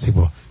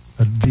impossible.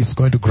 And this is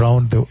going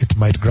to it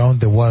might ground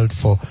the world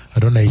for, I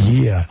don't know, a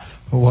year.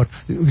 Or what?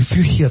 If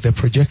you hear the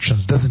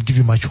projections, it doesn't give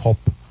you much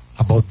hope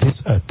about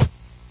this earth.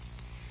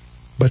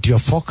 But your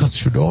focus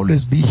should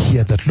always be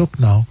here that, look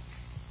now,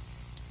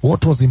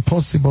 what was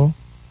impossible,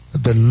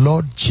 the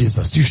Lord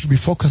Jesus. You should be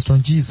focused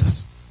on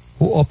Jesus,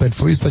 who opened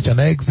for you such an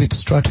exit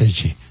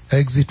strategy,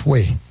 exit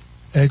way,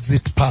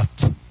 exit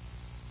path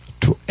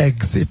to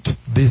exit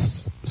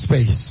this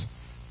space.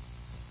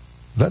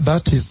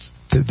 That is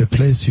the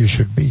place you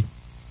should be.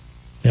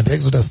 And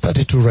Exodus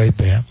 32 right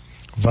there,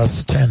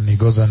 verse 10, he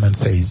goes on and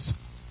says,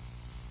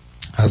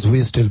 as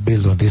we still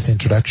build on this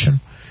introduction,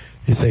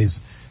 he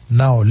says,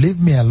 now leave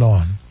me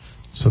alone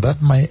so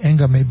that my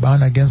anger may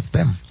burn against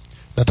them,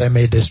 that I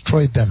may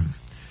destroy them.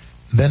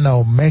 Then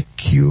I'll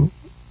make you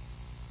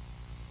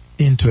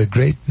into a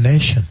great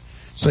nation.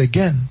 So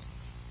again,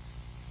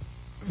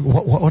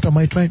 what am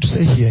I trying to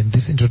say here in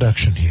this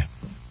introduction here?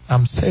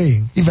 I'm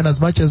saying, even as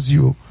much as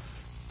you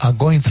are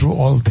going through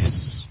all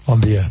this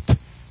on the earth,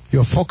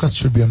 your focus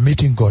should be on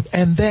meeting God.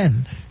 And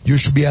then you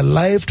should be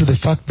alive to the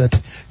fact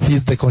that He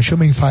is the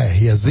consuming fire.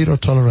 He has zero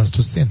tolerance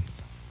to sin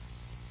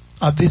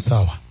at this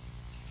hour.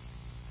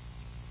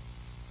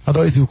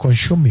 Otherwise He will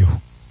consume you.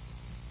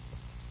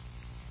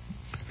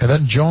 And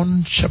then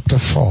John chapter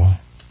 4,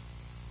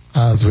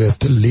 as we are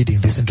still leading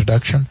this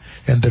introduction.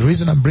 And the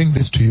reason I'm bringing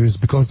this to you is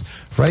because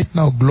right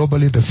now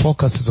globally the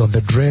focus is on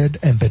the dread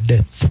and the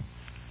death.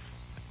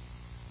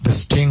 The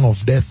sting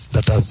of death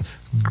that has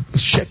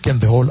shaken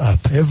the whole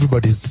earth.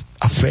 Everybody's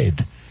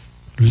afraid.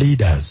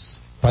 Leaders,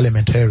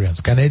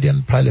 parliamentarians.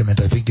 Canadian parliament,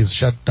 I think, is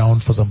shut down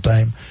for some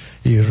time.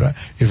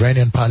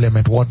 Iranian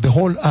parliament, the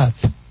whole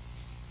earth.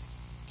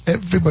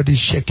 Everybody's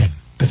shaken.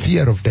 The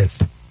fear of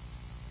death.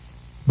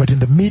 But in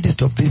the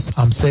midst of this,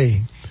 I'm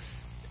saying,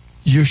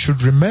 you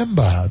should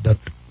remember that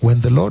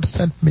when the Lord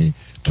sent me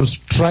to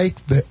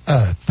strike the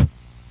earth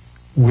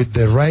with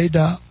the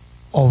rider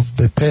of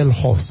the pale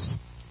horse.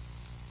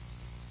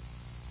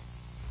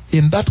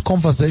 In that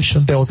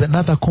conversation, there was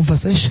another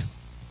conversation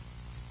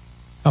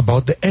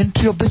about the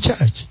entry of the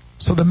church.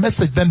 So the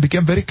message then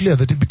became very clear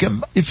that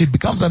if it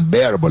becomes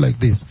unbearable like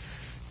this,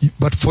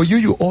 but for you,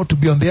 you ought to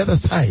be on the other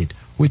side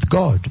with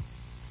God.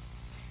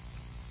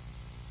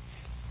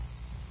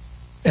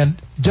 And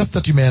just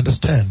that you may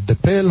understand, the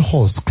pale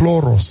horse,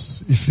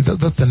 Chloros,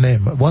 that's the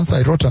name. Once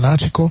I wrote an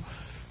article,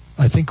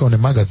 I think on a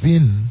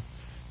magazine,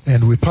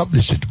 and we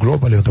published it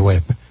globally on the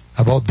web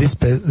about this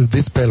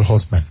pale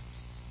horseman.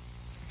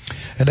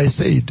 And I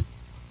said,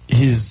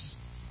 his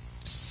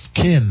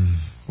skin,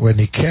 when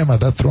he came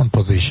at that throne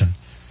position,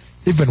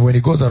 even when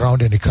he goes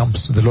around and he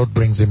comes, the Lord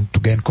brings him to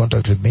gain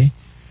contact with me.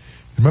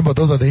 Remember,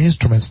 those are the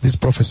instruments these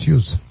prophets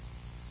use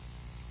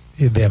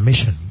in their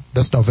mission.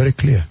 That's now very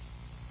clear.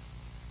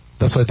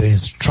 That's why they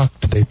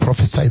instruct, they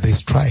prophesy, they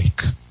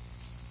strike.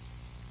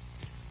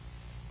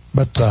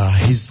 But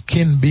his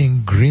skin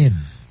being green,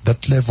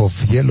 that level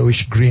of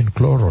yellowish green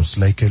chloros,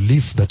 like a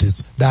leaf that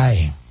is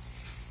dying.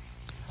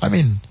 I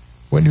mean,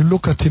 when you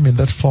look at him in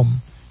that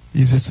form,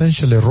 he's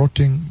essentially a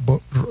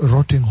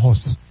rotting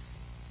horse.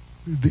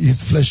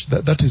 His flesh,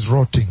 that is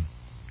rotting.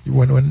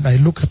 When I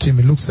look at him,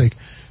 it looks like,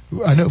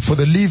 I know for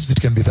the leaves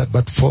it can be that,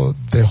 but for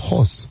the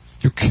horse,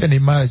 you can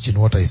imagine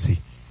what I see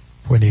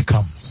when he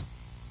comes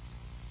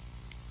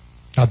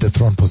at the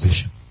throne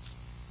position.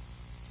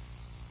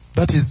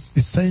 That is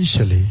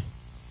essentially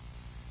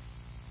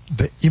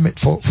the image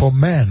for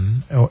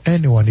man or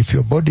anyone. If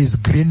your body is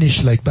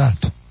greenish like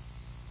that,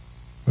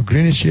 a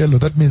greenish yellow,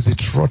 that means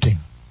it's rotting.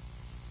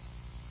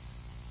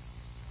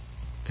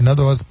 In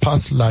other words,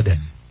 past laden.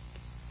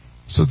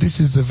 So this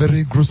is a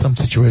very gruesome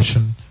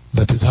situation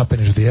that is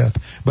happening to the earth.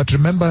 But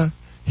remember,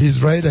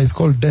 his rider is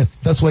called death.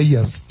 That's why he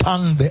has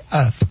stung the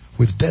earth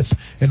with death.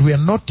 And we are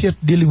not yet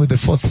dealing with the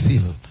fourth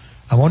seal.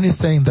 I'm only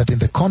saying that in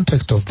the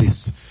context of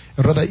this,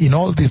 rather in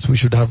all this, we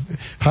should have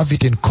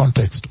it in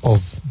context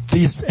of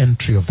this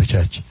entry of the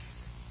church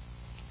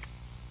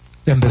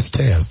and the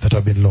stairs that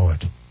have been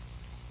lowered.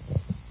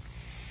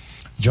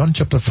 John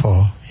chapter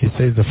 4, he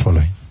says the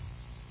following.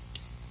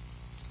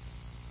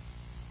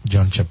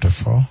 John chapter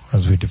 4,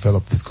 as we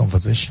develop this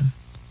conversation.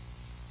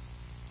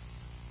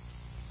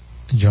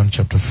 John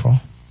chapter 4,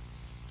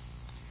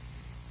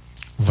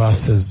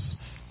 verses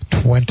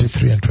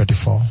 23 and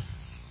 24.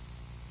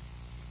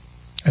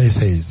 And he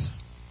says,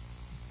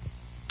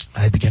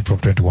 I begin from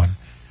 21.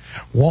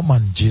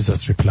 Woman,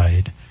 Jesus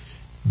replied,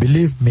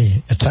 believe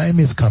me, a time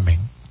is coming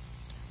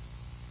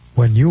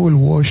when you will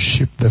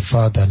worship the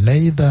Father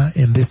neither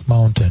in this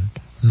mountain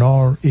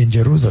nor in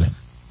Jerusalem.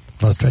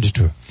 Verse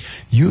 22.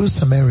 You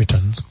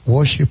Samaritans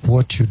worship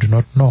what you do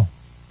not know.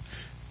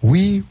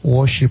 We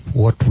worship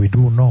what we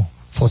do know,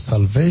 for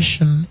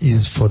salvation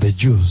is for the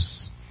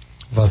Jews.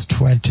 Verse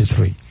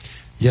 23.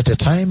 Yet a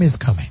time is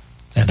coming,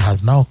 and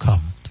has now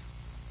come,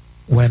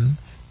 when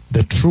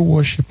the true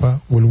worshipper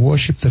will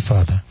worship the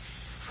Father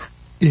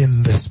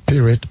in the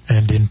Spirit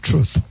and in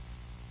truth.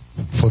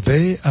 For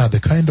they are the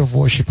kind of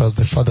worshippers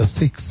the Father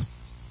seeks.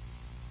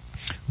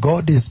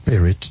 God is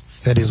Spirit,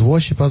 and His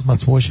worshippers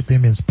must worship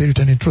Him in spirit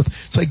and in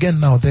truth. So again,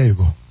 now there you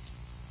go.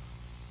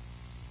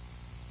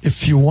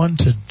 If you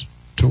wanted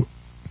to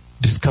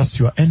discuss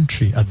your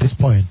entry at this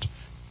point,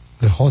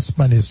 the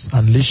horseman is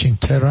unleashing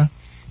terror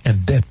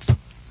and death.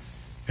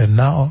 And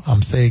now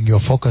I'm saying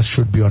your focus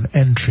should be on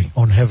entry,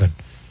 on heaven.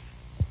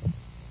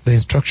 The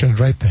instruction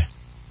right there.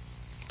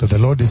 That the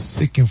Lord is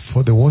seeking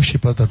for the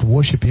worshippers that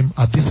worship Him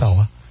at this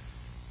hour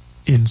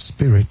in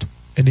spirit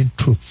and in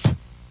truth.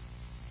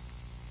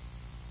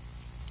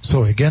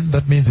 So again,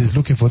 that means He's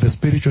looking for the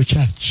spiritual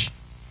church,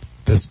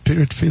 the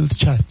Spirit-filled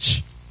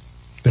church,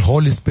 the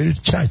Holy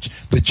Spirit church,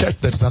 the church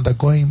that's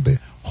undergoing the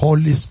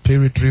Holy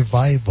Spirit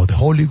revival, the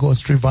Holy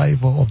Ghost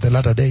revival of the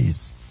latter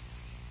days.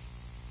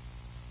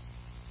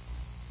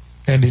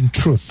 And in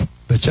truth,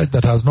 the church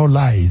that has no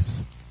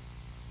lies.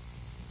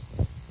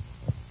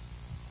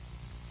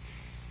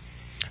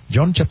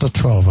 John chapter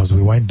 12, as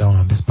we wind down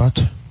on this part.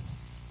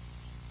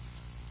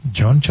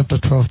 John chapter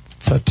 12,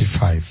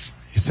 35.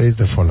 He says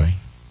the following.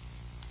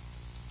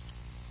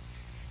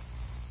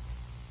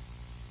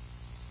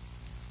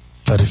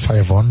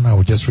 On, I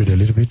will just read a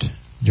little bit.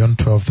 John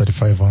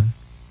 12:35 on.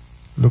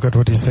 Look at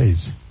what he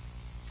says.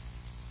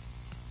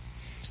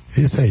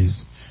 He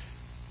says,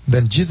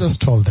 then Jesus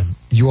told them,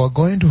 you are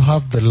going to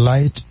have the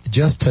light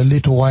just a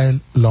little while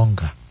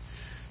longer.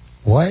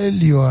 While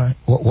you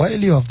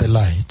have the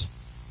light,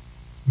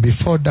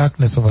 before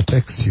darkness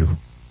overtakes you,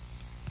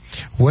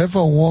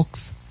 whoever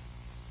walks.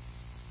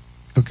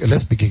 Okay,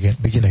 let's begin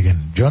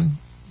again. John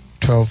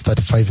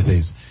 12:35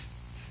 says,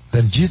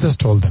 then Jesus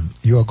told them,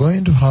 you are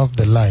going to have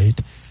the light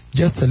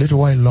just a little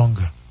while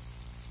longer.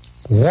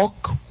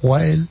 Walk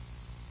while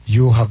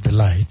you have the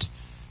light,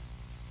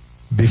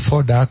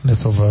 before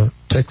darkness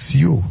overtakes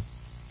you.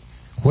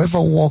 Whoever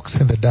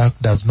walks in the dark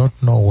does not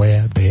know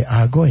where they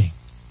are going.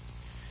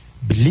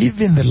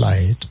 Believe in the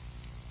light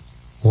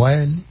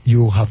while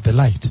you have the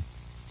light,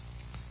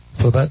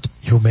 so that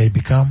you may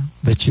become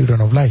the children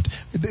of light.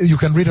 You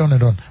can read on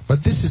and on.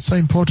 But this is so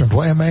important.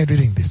 Why am I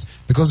reading this?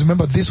 Because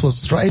remember, this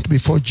was right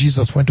before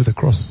Jesus went to the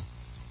cross.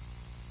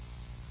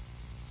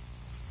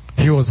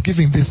 He was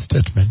giving this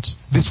statement,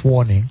 this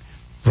warning,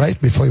 right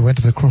before he went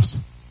to the cross.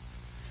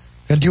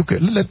 And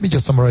let me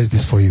just summarize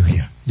this for you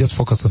here. Just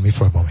focus on me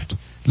for a moment.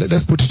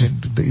 Let's put it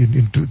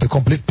into the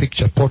complete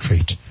picture,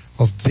 portrait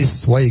of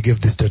this, why he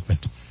gave this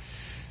statement.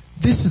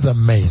 This is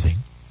amazing.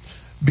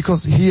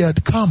 Because he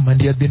had come and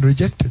he had been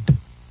rejected.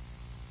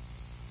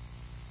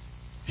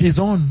 His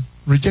own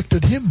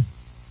rejected him.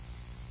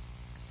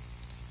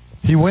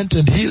 He went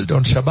and healed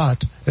on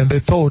Shabbat, and they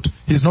thought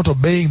he's not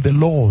obeying the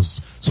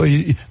laws. So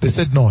they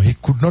said no, he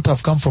could not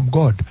have come from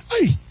God.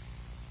 Aye.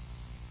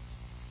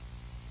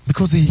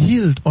 Because he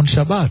healed on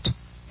Shabbat.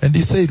 And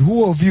he said,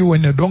 who of you,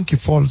 when a donkey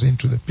falls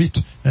into the pit,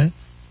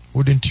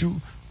 wouldn't you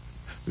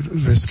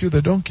rescue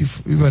the donkey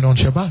even on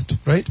Shabbat,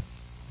 right?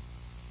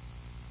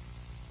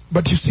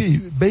 But you see,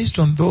 based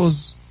on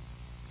those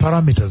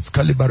parameters,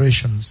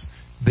 calibrations,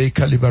 they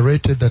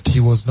calibrated that he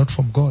was not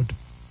from God.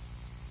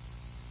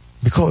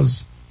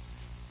 Because,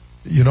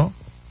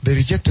 they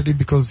rejected him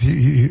because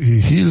he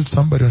healed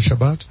somebody on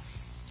Shabbat.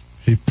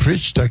 He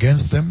preached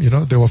against them.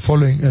 They were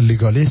following a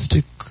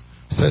legalistic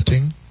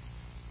setting,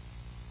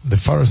 the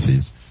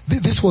Pharisees.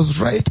 This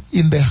was right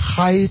in the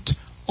height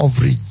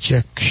of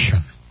rejection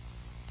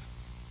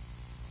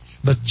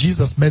that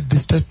Jesus made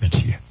this statement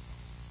here.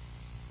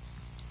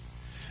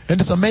 And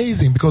it's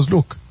amazing because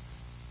look,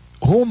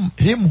 whom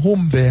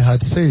they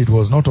had said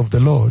was not of the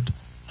Lord,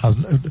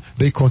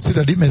 they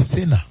considered him a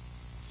sinner.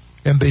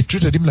 And they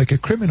treated him like a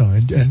criminal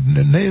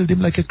and nailed him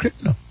like a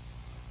criminal.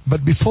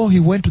 But before he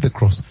went to the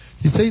cross,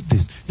 he said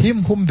this,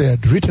 him whom they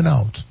had written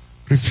out,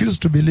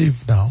 refused to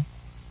believe now,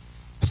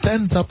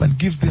 stands up and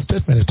gives this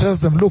statement. It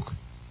tells them, look,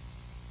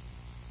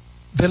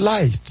 the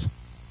light,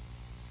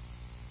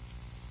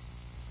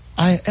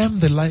 I am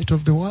the light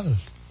of the world.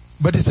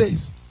 But he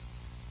says,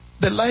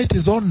 the light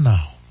is on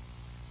now.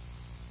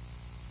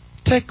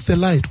 Take the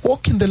light.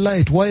 Walk in the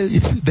light while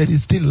there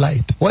is still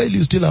light. While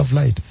you still have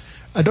light.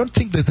 I don't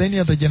think there's any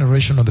other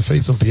generation on the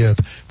face of the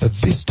earth that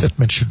this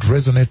statement should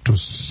resonate to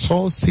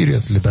so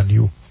seriously than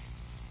you.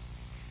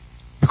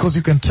 Because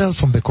you can tell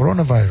from the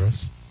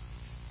coronavirus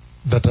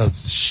that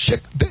has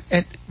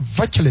shaken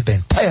virtually the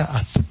entire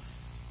earth,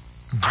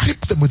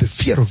 gripped them with the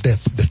fear of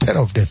death, the terror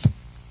of death.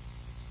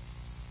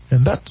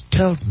 And that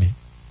tells me,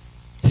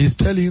 he's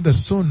telling you that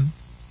soon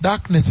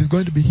darkness is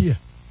going to be here.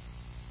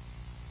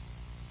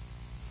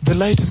 The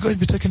light is going to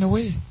be taken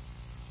away.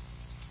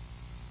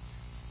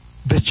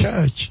 The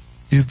church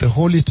is the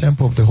holy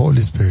temple of the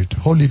Holy Spirit,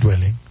 holy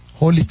dwelling,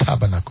 holy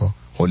tabernacle,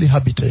 holy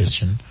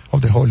habitation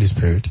of the Holy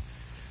Spirit.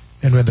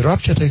 And when the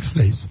rapture takes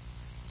place,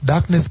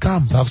 darkness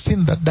comes. I've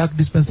seen that dark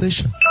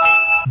dispensation.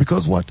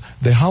 Because what?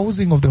 The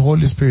housing of the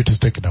Holy Spirit is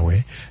taken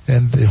away,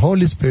 and the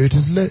Holy Spirit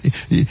is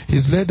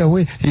led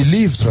away. He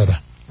leaves, rather.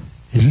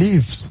 He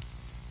leaves.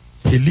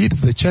 He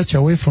leads the church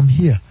away from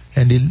here,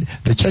 and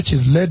the church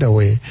is led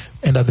away,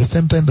 and at the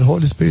same time the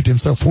Holy Spirit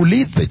himself, who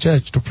leads the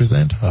church to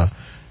present her,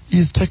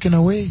 is taken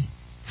away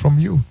from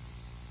you.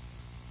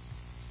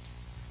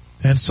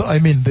 And so,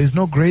 there's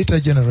no greater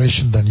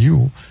generation than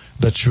you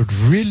that should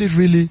really,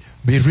 really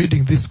be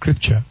reading this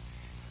scripture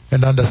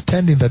and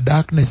understanding that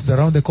darkness is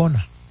around the corner.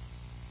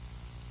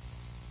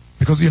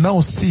 Because you now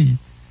see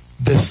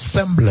the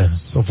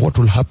semblance of what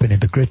will happen in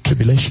the Great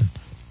Tribulation.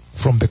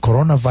 From the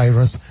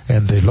coronavirus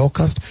and the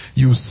locust,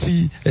 you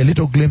see a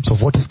little glimpse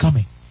of what is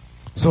coming.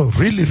 So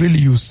really, really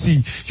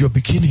you're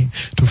beginning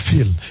to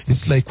feel,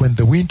 it's like when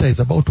the winter is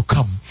about to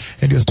come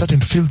and you're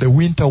starting to feel the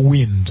winter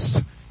winds.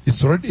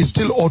 It's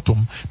still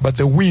autumn, but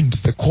the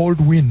winds, the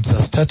cold winds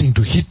are starting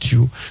to hit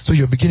you. So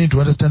you're beginning to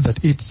understand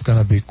that it's going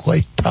to be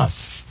quite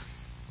tough.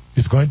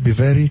 It's going to be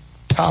very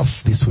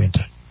tough this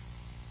winter.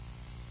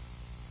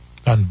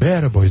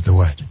 Unbearable is the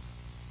word.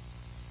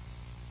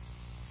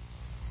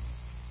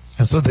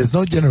 And so there's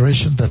no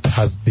generation that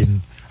has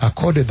been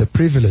accorded the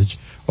privilege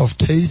of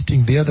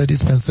tasting the other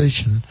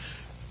dispensation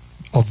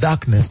of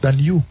darkness than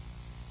you.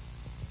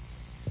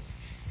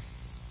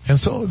 And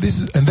so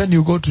and then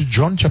you go to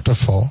John chapter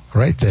 4,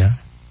 right there,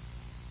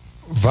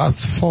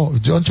 verse 4,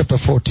 John chapter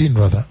 14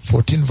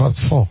 verse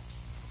 4.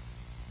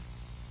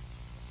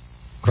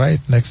 Right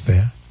next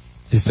there,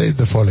 he says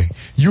the following,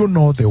 you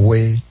know the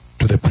way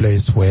to the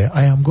place where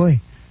I am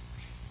going.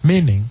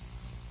 Meaning,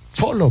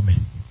 follow me.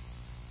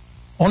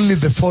 Only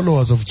the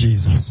followers of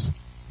Jesus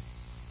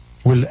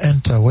will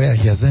enter where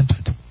he has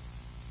entered.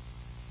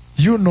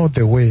 You know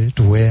the way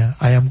to where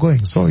I am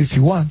going. So if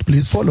you want,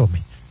 please follow me.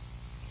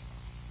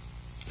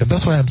 And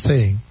that's why I'm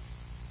saying,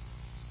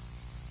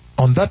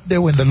 on that day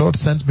when the Lord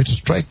sends me to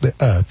strike the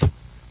earth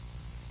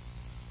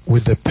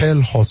with the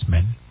pale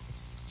horsemen,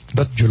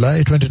 that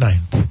July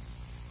 29th,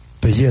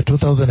 the year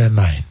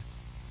 2009,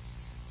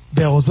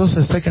 there was also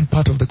a second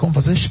part of the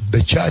conversation,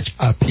 the church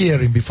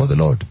appearing before the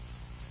Lord.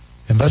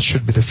 And that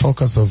should be the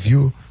focus of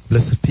you,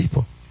 blessed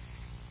people.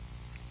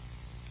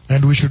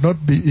 And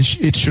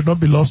it should not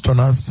be lost on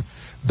us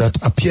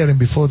that appearing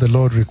before the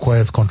Lord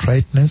requires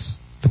contriteness,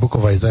 the book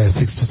of Isaiah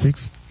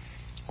 66,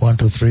 1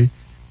 to 3.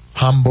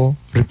 Humble,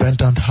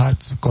 repentant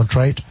hearts,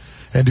 contrite.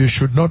 And you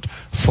should not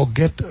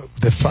forget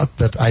the fact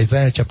that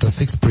Isaiah chapter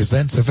 6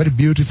 presents a very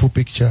beautiful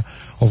picture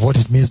of what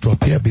it means to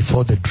appear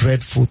before the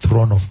dreadful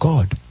throne of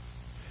God.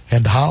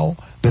 And how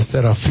the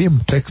seraphim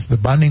takes the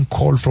burning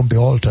coal from the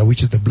altar,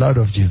 which is the blood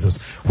of Jesus,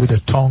 with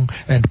a tongue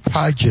and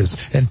purges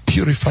and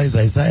purifies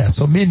Isaiah.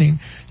 So meaning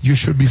you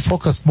should be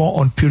focused more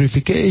on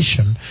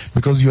purification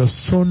because you are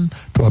soon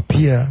to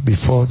appear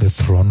before the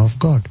throne of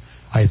God.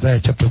 Isaiah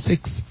chapter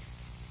 6,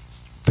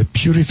 the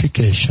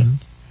purification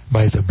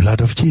by the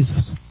blood of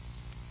Jesus.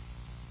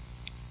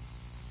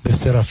 The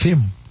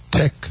seraphim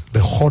take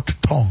the hot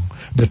tongue,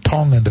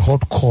 and the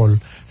hot coal,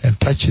 and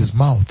touch his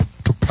mouth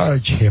to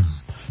purge him,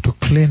 to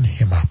clean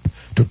him up,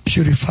 to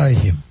purify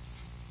him,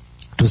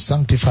 to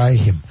sanctify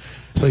him.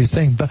 So he's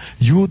saying that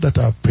you that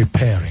are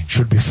preparing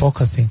should be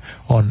focusing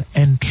on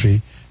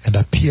entry and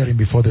appearing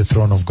before the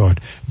throne of God.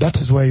 That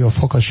is where your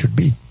focus should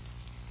be.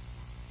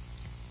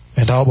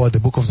 And how about the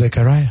book of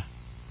Zechariah?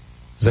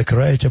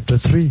 Zechariah chapter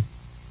 3.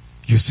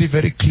 You see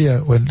very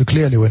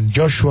clearly when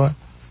Joshua,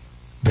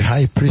 the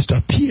high priest,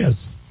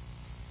 appears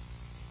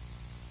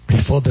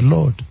before the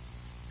Lord.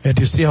 And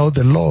you see how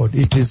the Lord,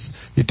 it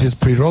is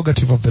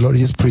prerogative of the Lord,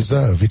 His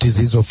preserve. It is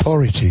His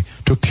authority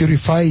to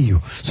purify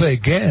you. So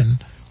again,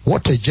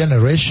 what a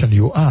generation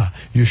you are.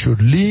 You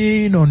should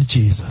lean on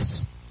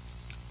Jesus.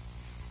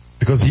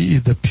 Because He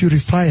is the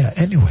purifier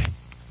anyway.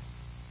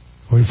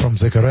 We're from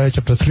Zechariah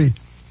chapter 3.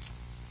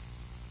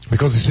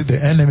 Because you see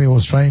the enemy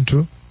was trying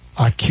to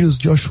accuse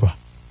Joshua,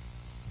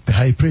 the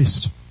high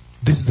priest.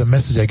 This is the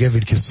message I gave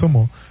in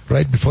Kisumu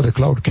right before the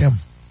cloud came.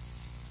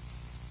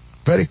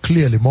 Very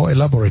clearly, more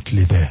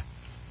elaborately there.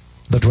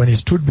 That when he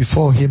stood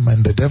before him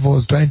and the devil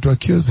was trying to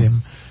accuse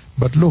him,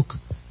 but look,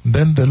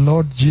 then the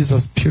Lord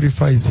Jesus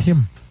purifies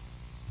him.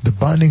 The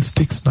burning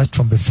stick snatched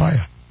from the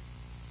fire.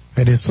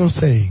 And in so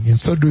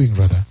doing,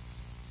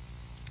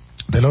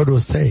 the Lord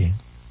was saying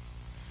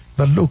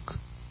that look,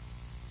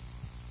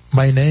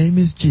 my name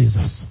is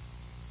Jesus.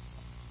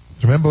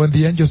 Remember when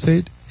the angel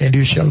said, and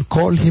you shall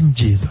call him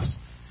Jesus,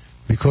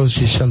 because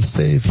he shall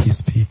save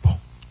his people.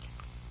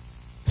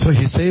 So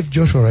he saved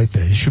Joshua right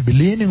there. He should be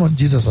leaning on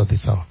Jesus at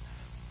this hour,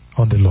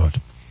 on the Lord.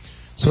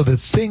 So the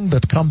thing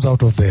that comes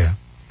out of there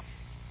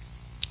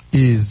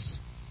is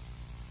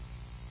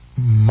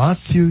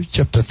Matthew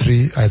chapter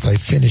 3, as I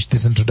finish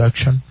this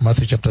introduction,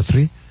 Matthew chapter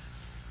 3.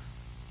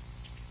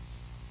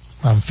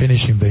 I'm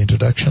finishing the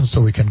introduction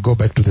so we can go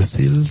back to the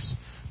seals.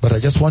 But I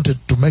just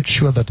wanted to make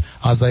sure that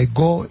as I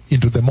go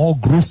into the more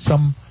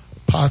gruesome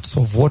parts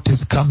of what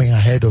is coming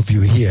ahead of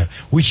you here,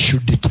 which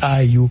should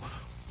deter you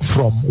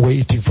from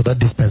waiting for that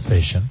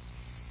dispensation,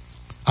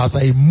 as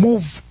I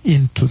move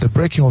into the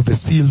breaking of the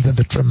seals and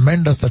the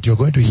tremendous that you're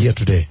going to hear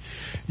today,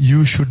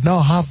 you should now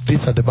have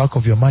this at the back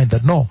of your mind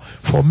that no,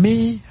 for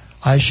me,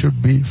 I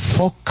should be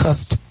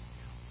focused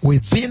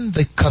within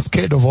the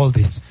cascade of all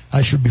this.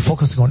 I should be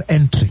focusing on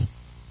entry,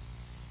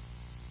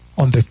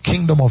 on the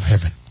kingdom of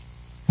heaven,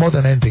 more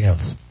than anything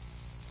else.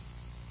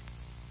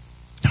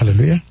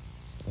 Hallelujah.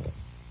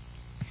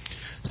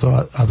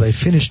 So as I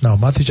finish now,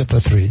 Matthew chapter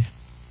 3,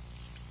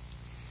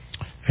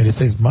 and it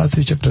says,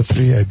 Matthew chapter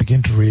 3, I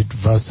begin to read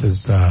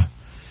verses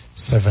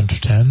 7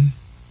 to 10.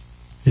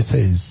 It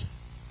says,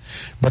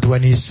 but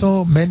when he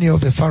saw many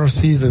of the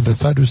Pharisees and the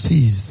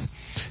Sadducees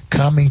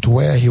coming to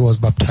where he was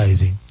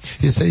baptizing,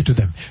 he said to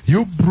them,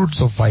 you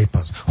broods of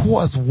vipers, who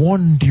has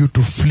warned you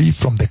to flee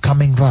from the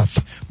coming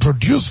wrath?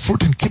 Produce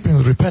fruit in keeping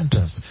with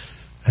repentance,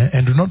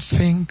 and do not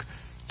think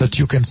that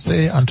you can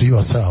say unto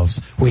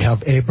yourselves, we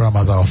have Abraham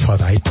as our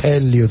father. I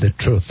tell you the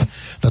truth,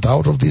 that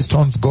out of these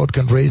stones God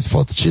can raise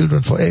forth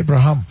children for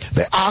Abraham.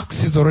 The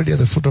axe is already at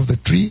the foot of the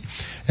tree,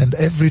 and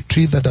every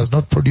tree that does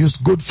not produce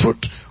good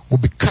fruit will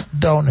be cut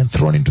down and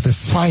thrown into the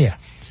fire.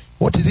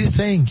 What is he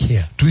saying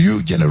here? To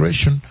you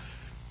generation,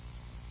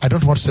 I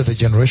don't want to say the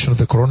generation of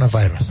the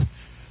coronavirus.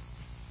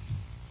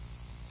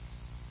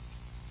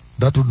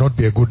 That would not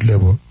be a good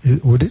label,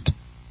 would it?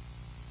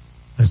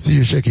 I see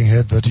you shaking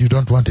head that you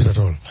don't want it at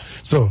all.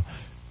 So,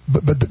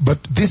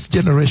 but this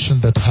generation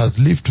that has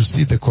lived to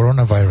see the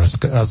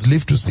coronavirus, has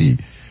lived to see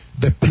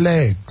the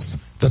plagues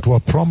that were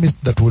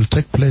promised that will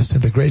take place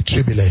in the Great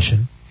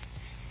Tribulation,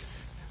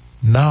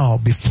 now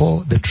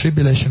before the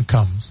tribulation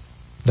comes,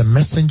 the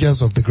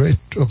messengers of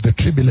the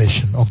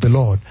tribulation of the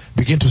Lord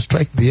begin to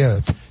strike the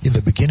earth in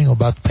the beginning of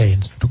birth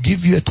pains to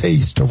give you a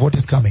taste of what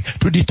is coming,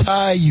 to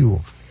deter you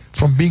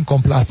from being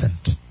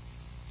complacent,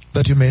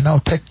 that you may now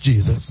take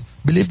Jesus,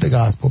 believe the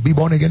gospel, be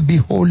born again, be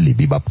holy,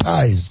 be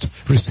baptized,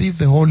 receive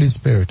the Holy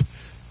Spirit,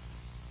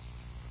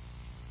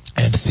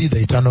 and see the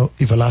eternal,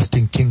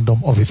 everlasting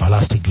kingdom of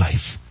everlasting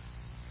life.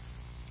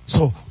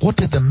 So,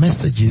 what is the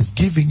message he's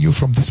giving you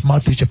from this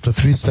Matthew chapter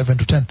 3, 7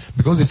 to 10?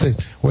 Because he says,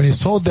 when he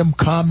saw them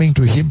coming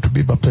to him to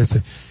be baptized,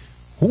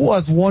 who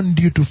has warned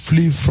you to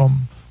flee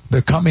from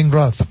the coming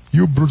wrath?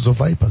 You broods of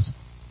vipers.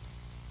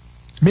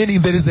 Meaning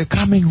there is a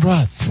coming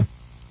wrath.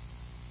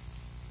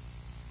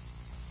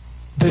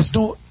 There's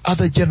no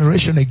other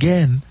generation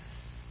again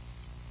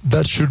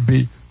that should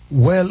be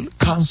well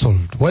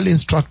counseled, well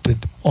instructed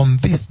on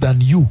this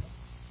than you.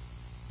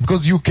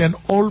 Because you can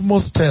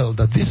almost tell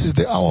that this is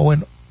the hour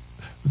when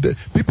the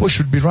people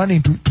should be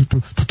running to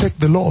take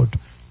the Lord.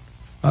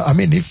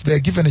 If they're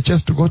given a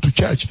chance to go to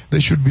church, they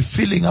should be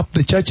filling up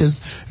the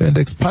churches and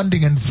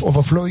expanding and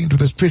overflowing to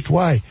the street.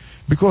 Why?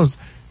 Because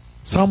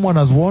someone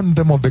has warned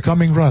them of the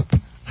coming wrath.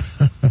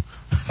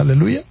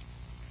 Hallelujah.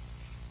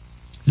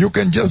 You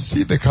can just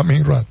see the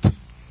coming wrath.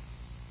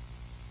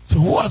 So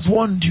who has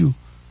warned you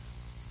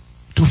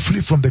to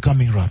flee from the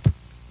coming wrath?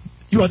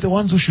 You are the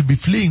ones who should be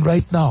fleeing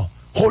right now,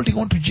 holding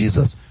on to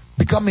Jesus,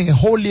 becoming a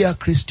holier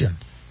Christian,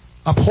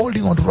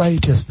 upholding on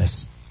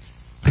righteousness,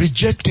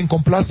 rejecting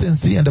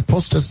complacency and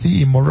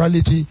apostasy,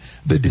 immorality,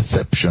 the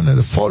deception and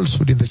the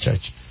falsehood in the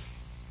church.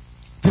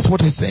 This is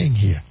what he's saying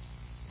here.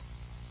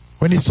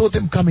 When he saw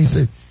them coming, he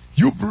said,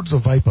 you broods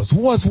of vipers,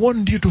 who has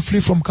warned you to flee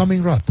from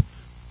coming wrath?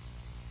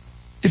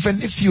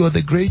 Even if you are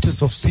the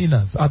greatest of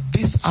sinners, at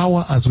this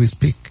hour as we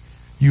speak,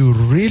 you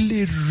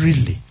really,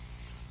 really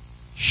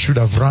should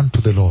have run to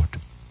the Lord.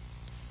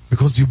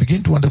 Because you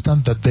begin to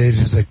understand that there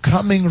is a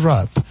coming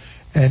wrath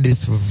and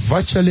it's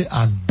virtually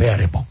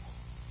unbearable.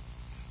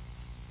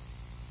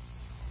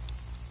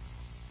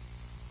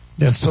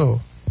 And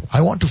so,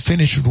 I want to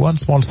finish with one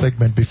small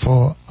segment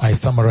before I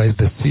summarize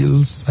the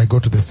seals. I go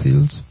to the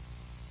seals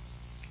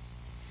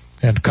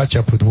and catch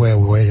up with where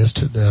we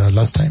were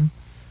last time.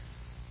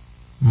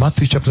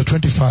 Matthew chapter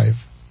 25,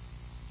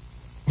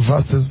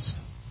 verses,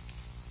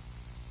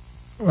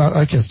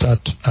 I can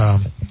start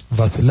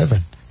verse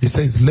 11. He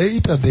says,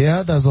 later the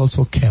others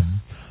also came.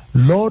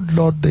 Lord,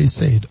 Lord, they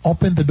said,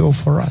 open the door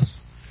for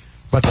us.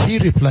 But he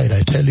replied,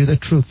 I tell you the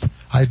truth,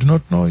 I do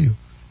not know you.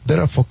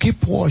 Therefore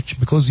keep watch,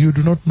 because you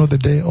do not know the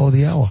day or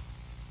the hour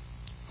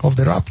of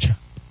the rapture,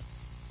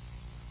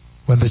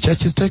 when the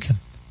church is taken.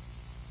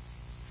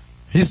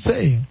 He's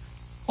saying,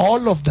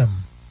 all of them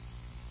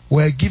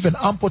were given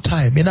ample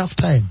time, enough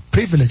time,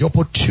 privilege,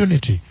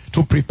 opportunity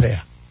to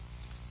prepare.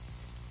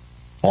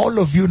 All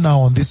of you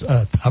now on this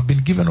earth have been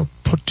given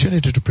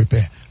opportunity to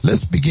prepare.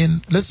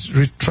 Let's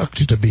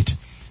retract it a bit.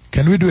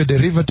 Can we do a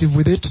derivative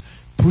with it?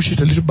 Push it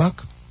a little back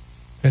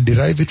and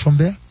derive it from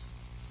there?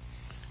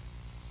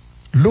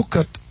 Look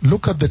at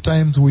the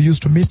times we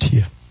used to meet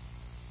here.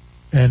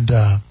 And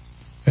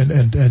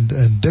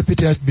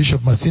Deputy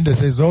Archbishop Masinde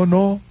says, oh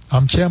no,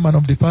 I'm chairman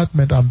of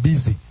department, I'm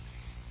busy.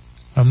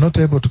 I'm not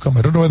able to come.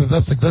 I don't know whether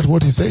that's exactly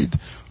what he said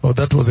or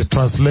that was a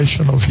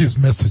translation of his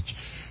message.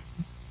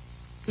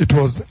 It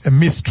was a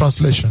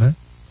mistranslation,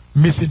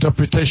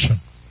 misinterpretation.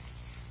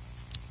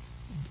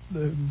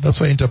 That's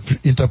why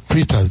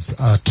interpreters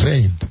are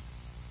trained.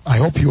 I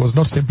hope he was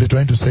not simply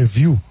trying to save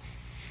you.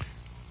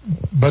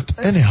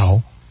 But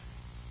anyhow,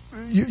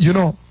 you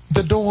know,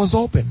 the door was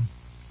open.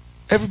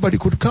 Everybody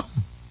could come.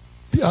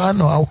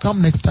 No, I'll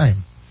come next time.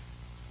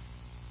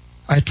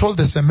 I told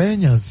the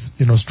Semenians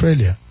in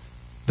Australia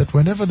that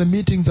whenever the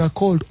meetings are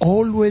called,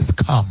 always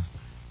come.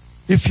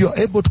 If you're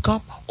able to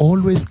come,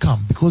 always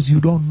come, because you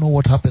don't know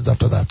what happens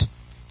after that.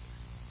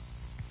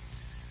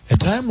 A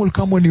time will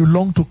come when you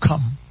long to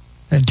come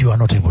and you are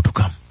not able to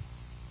come.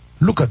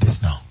 Look at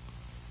this now.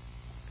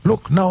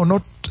 Look, now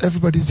not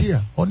everybody's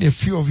here. Only a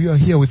few of you are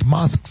here with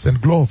masks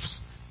and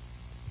gloves.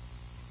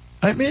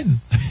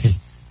 And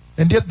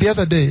yet the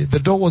other day, the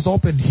door was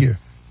open here.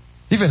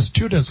 Even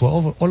students were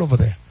all over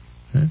there.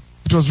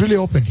 It was really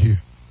open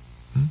here.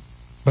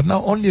 But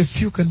now only a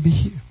few can be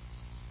here.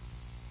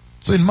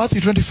 So in Matthew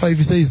 25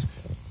 he says,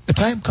 a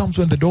time comes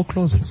when the door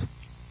closes.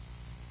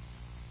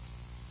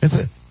 It's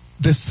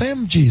the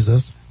same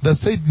Jesus that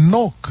said,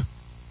 knock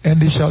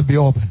and it shall be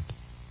opened.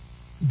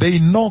 They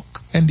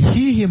knock and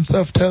he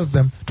himself tells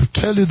them, to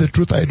tell you the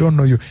truth, I don't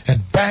know you. And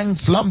bang,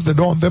 slams the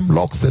door on them,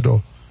 locks the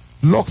door.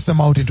 Locks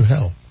them out into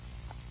hell.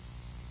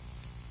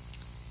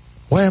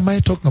 Why am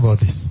I talking about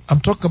this? I'm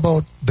talking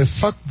about the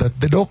fact that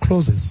the door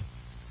closes.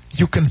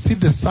 You can see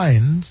the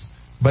signs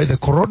by the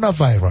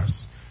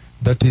coronavirus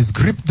that is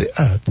gripped the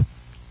earth.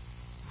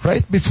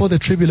 Right before the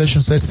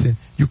tribulation sets in,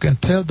 you can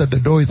tell that the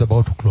door is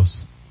about to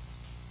close.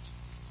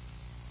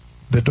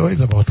 The door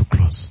is about to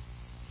close.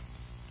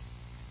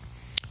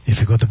 If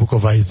you go to the book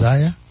of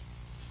Isaiah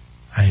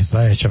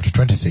chapter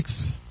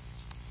 26,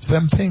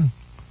 same thing.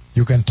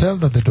 You can tell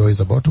that the door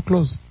is about to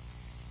close.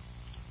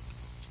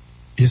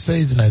 He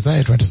says in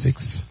Isaiah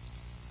 26,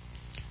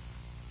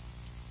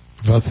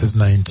 verses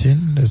 19,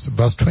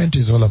 verse 20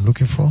 is all I'm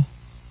looking for.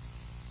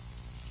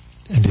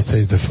 And he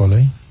says the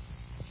following.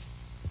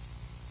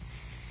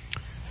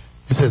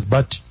 He says,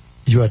 but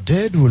your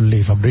dead will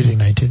live. I'm reading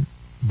 19.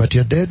 But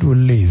your dead will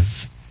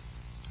live,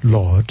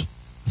 Lord.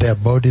 Their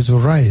bodies will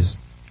rise.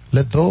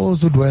 Let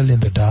those who dwell in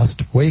the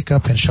dust wake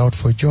up and shout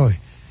for joy.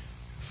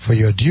 For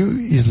your dew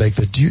is like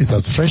the dew, is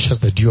as fresh as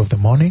the dew of the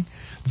morning.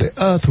 The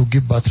earth will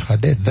give birth to her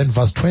dead. Then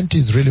verse 20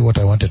 is really what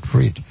I wanted to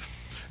read.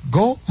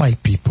 Go, my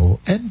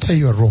people, enter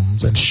your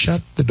rooms and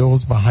shut the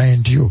doors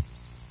behind you.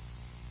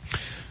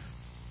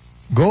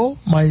 Go,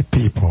 my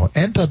people,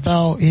 enter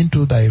thou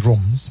into thy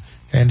rooms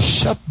and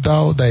shut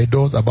thou thy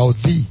doors about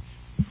thee.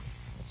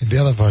 In the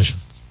other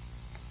versions.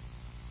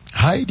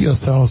 Hide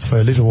yourselves for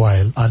a little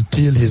while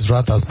until his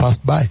wrath has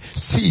passed by.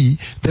 See,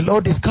 the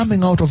Lord is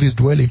coming out of his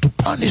dwelling to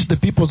punish the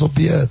peoples of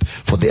the earth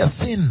for their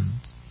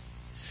sins.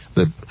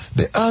 The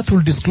earth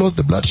will disclose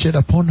the bloodshed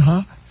upon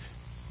her.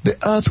 The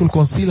earth will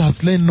conceal her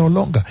slain no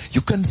longer.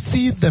 You can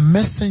see the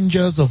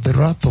messengers of the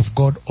wrath of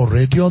God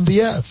already on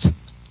the earth.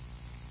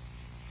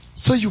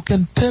 So you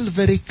can tell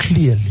very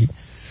clearly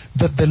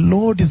that the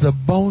Lord is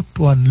about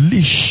to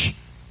unleash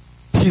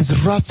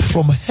his wrath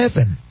from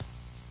heaven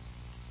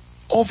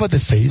over the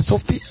face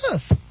of the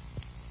earth.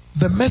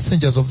 The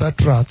messengers of that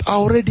wrath are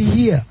already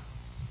here.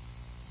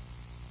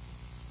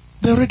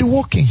 They're already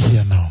walking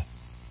here now.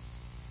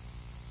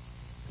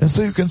 And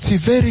so you can see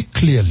very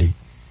clearly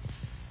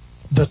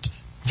that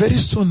very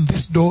soon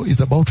this door is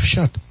about to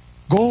shut.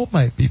 Go,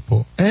 my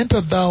people,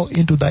 enter thou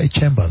into thy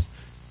chambers.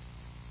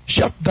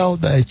 Shut thou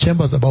thy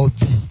chambers about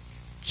thee.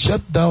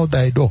 Shut thou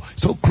thy door.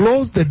 So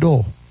close the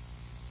door.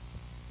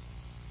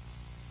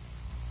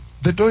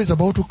 The door is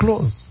about to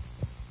close.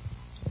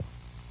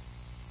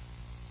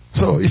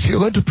 So if you're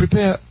going to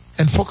prepare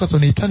and focus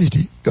on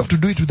eternity, you have to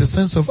do it with a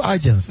sense of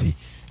urgency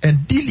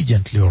and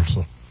diligently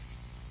also.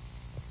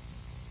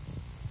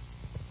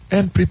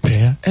 And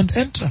prepare and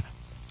enter.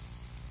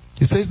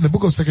 He says in the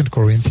book of 2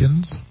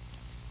 Corinthians,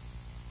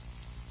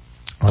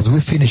 as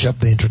we finish up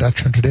the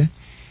introduction today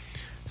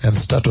and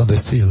start on the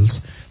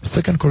seals,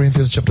 2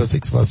 Corinthians chapter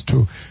 6 verse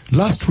 2.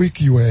 Last week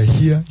you were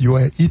here, you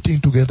were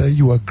eating together,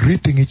 you were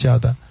greeting each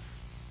other,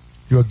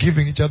 you were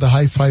giving each other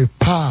high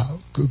five,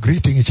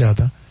 greeting each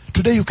other.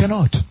 Today you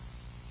cannot.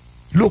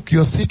 Look,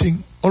 you're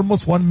sitting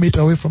almost 1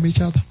 meter away from each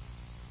other.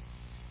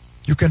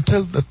 You can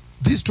tell that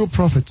these two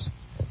prophets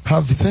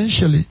have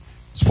essentially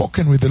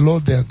spoken with the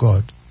Lord their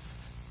God,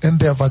 and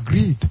they have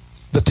agreed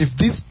that if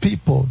these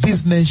people,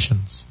 these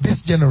nations,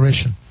 this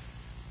generation,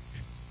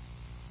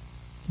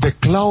 the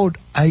cloud,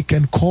 I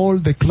can call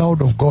the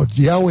cloud of God,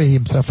 Yahweh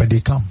himself, and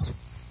he comes.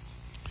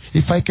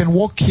 If I can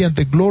walk here and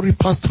the glory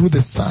pass through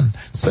the sun,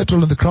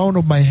 settle on the crown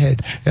of my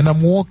head, and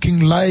I'm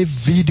walking live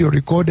video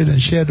recorded and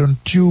shared on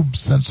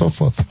tubes and so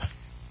forth,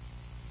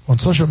 on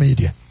social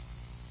media.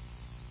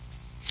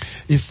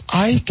 If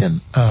I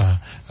can,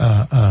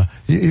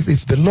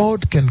 if the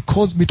Lord can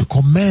cause me to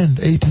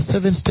command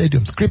 87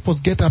 stadiums,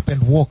 cripples get up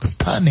and walk,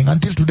 standing,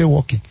 until today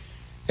walking.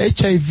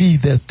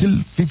 HIV, they're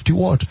still 50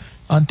 watt.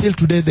 Until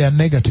today they are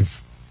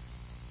negative.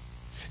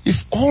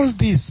 If all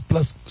this,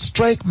 plus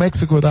strike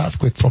Mexico with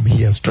earthquake from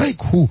here,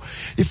 strike who?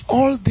 If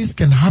all this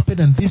can happen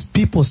and these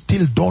people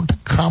still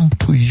don't come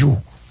to you,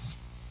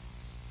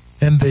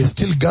 and they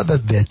still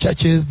gathered their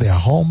churches, their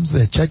homes,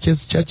 their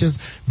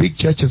churches, big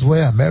churches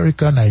where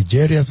America,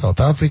 Nigeria, South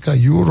Africa,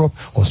 Europe,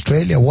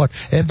 Australia, what?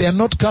 And they are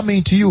not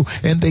coming to you,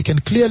 and they can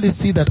clearly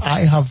see that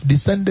I have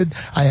descended,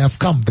 I have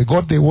come. The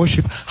God they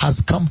worship has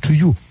come to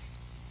you.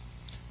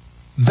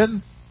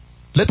 Then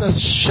let us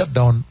shut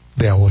down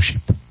their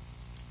worship.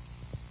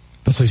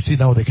 That's why you see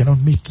now they cannot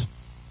meet.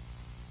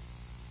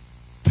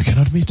 They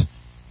cannot meet.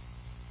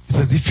 He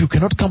says, if you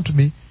cannot come to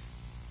me,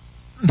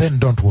 then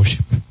don't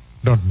worship.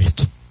 Don't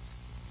meet.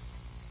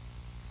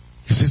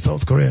 You see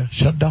South Korea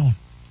shut down.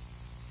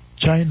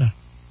 China.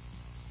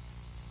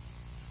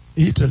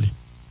 Italy.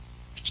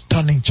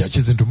 Turning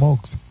churches into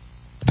mosques.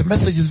 The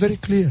message is very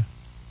clear.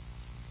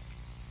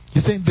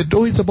 He's saying the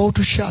door is about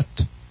to shut.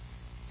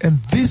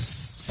 And this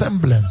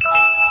semblance,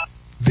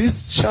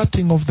 this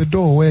shutting of the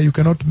door where you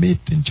cannot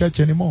meet in church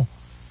anymore.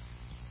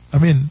 I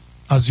mean,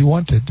 as you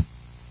wanted,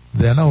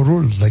 there are now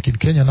rules. Like in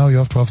Kenya now you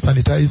have to have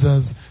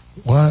sanitizers,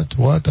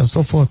 what, and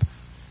so forth.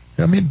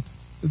 I mean,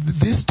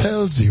 this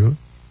tells you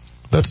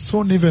that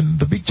soon even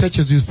the big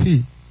churches you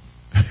see,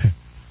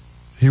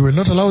 he will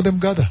not allow them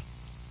gather.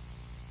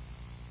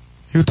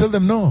 He will tell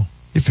them, no,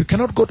 if you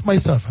cannot go to my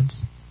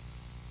servants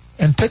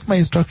and take my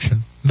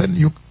instruction, then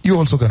you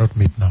also cannot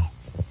meet now.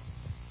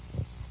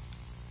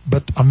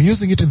 But I'm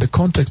using it in the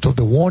context of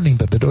the warning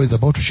that the door is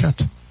about to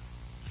shut.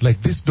 Like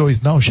this door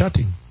is now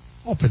shutting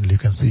openly, you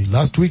can see.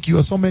 Last week you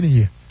were so many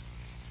here.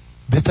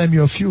 This time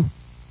you are few.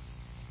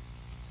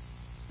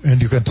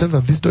 And you can tell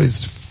that this door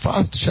is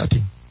fast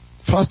shutting,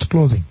 fast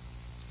closing.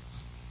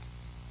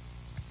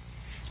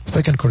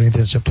 2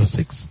 Corinthians chapter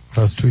 6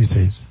 verse 2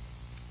 says,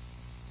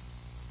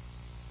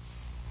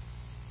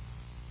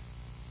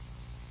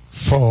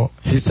 for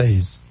he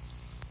says,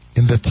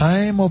 in the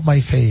time of my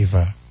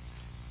favor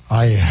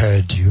I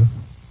heard you,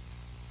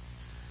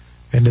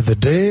 and in the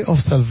day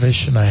of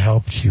salvation I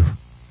helped you.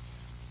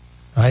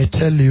 I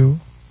tell you,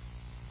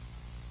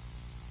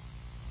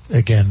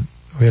 again,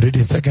 we're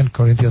reading 2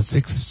 Corinthians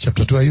 6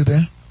 chapter 2. Are you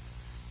there?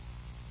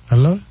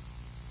 Hello?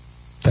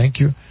 Thank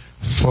you.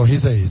 For he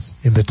says,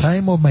 in the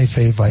time of my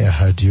favor I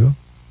heard you,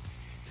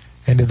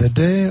 and in the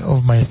day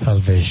of my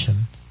salvation,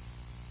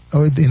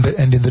 in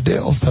the day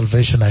of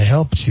salvation I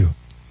helped you.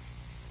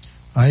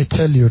 I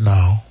tell you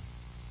now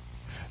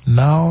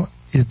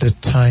is the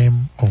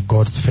time of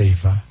God's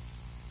favor.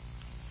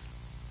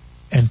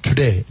 And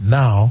today,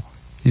 now,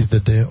 is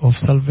the day of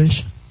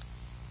salvation.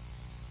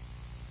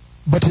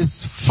 But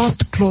it's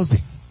fast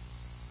closing.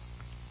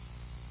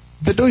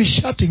 The door is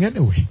shutting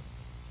anyway.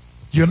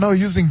 You're now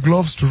using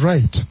gloves to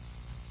write.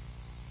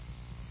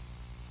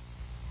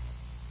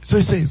 So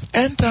he says,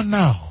 enter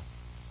now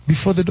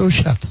before the door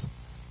shuts.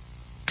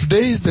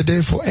 Today is the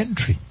day for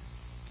entry.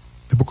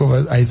 The book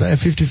of Isaiah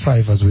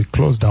 55, as we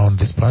close down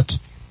this part,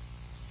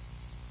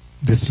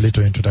 this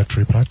little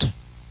introductory part.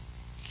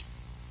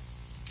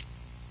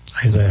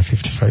 Isaiah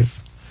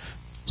 55.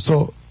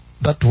 So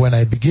that when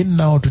I begin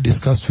now to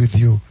discuss with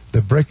you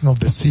the breaking of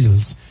the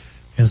seals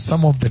and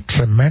some of the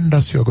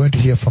tremendous you're going to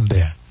hear from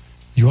there,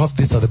 you have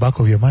this at the back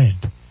of your mind.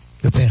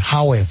 You're saying,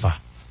 however.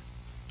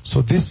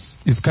 So this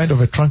is kind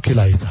of a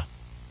tranquilizer.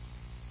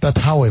 That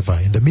however,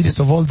 in the midst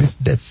of all this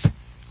death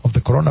of the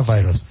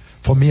coronavirus,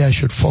 for me I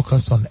should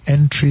focus on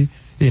entry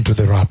into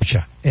the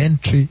rapture,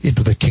 entry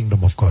into the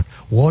kingdom of God.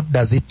 What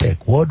does it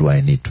take? What do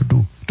I need to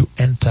do to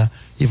enter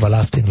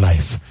everlasting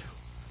life?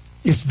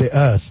 If the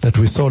earth that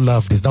we so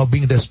loved is now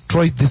being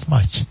destroyed this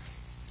much,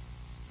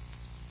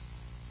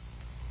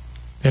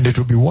 and it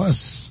will be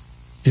worse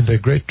in the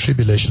great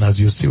tribulation, as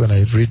you see when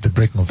I read the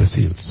breaking of the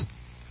seals.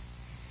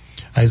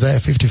 Isaiah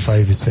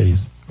 55, it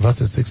says,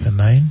 verses 6 and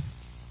 9,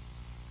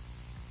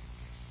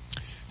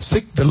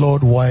 seek the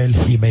Lord while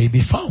he may be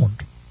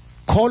found.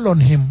 Call on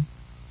him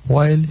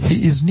while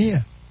he is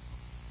near.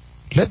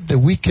 Let the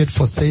wicked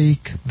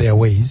forsake their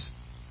ways,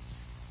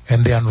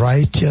 and the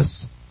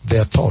unrighteous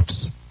their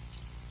thoughts.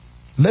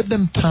 Let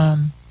them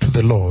turn to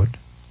the Lord,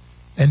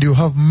 and you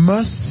have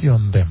mercy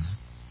on them,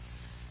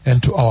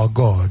 and to our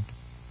God,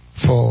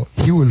 for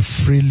he will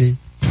freely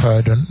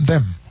pardon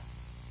them.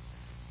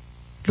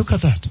 Look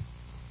at that.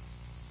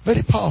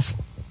 Very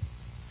powerful.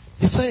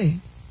 He's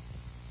saying,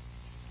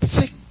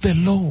 seek the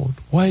Lord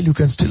while you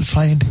can still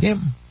find him.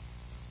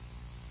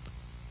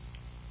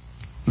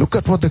 Look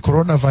at what the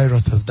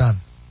coronavirus has done.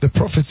 The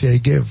prophecy I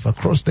gave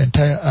across the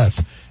entire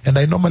earth. And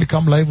I normally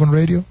come live on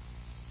radio.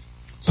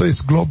 So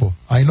it's global.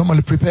 I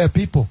normally prepare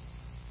people.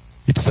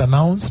 It's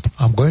announced,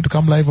 I'm going to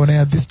come live on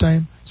air this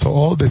time. So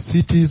all the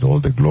cities, all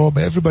the globe,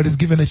 everybody's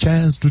given a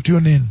chance to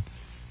tune in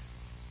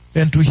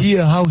and to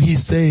hear how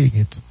he's saying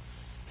it.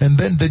 And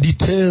then the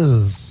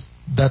details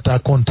that are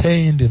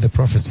contained in the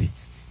prophecy.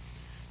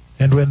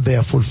 And when they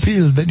are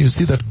fulfilled, then you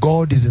see that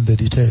God is in the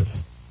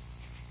details.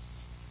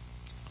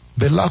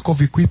 The lack of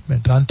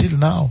equipment, until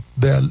now,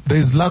 there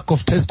is lack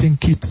of testing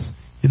kits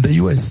in the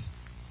U.S.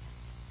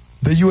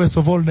 The U.S.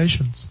 of all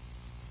nations.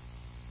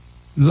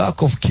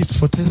 Lack of kits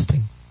for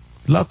testing.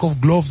 Lack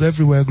of gloves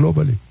everywhere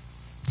globally.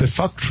 The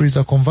factories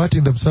are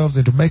converting themselves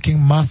into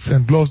making masks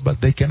and gloves, but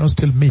they cannot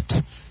still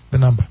meet the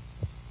number.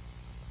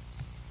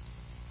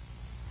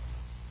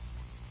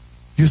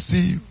 You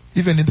see,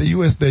 even in the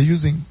U.S., they're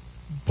using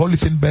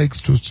polythene bags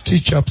to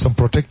stitch up some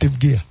protective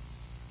gear.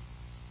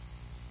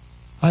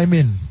 I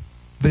mean,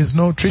 there's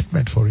no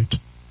treatment for it.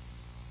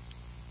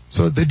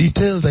 So the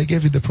details I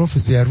gave in the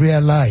prophecy are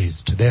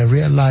realized. They are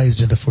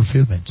realized in the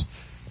fulfillment.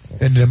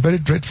 And in a very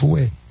dreadful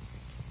way.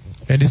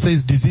 And it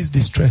says disease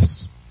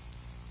distress.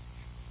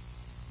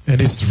 And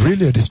it's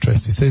really a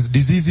distress. It says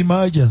disease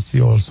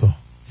emergency also.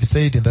 He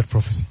said in that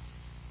prophecy.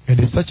 And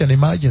it's such an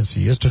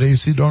emergency. Yesterday you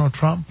see Donald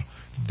Trump,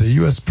 the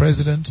U.S.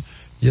 president,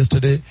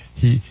 yesterday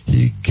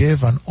he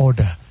gave an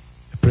order,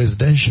 a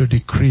presidential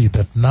decree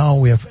that now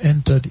we have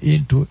entered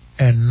into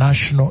a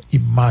national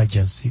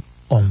emergency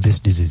on this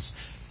disease.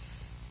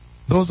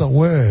 Those are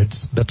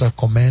words that are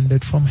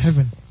commanded from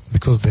heaven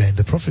because they're in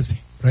the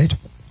prophecy, right?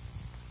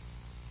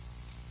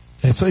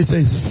 And so he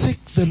says,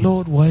 seek the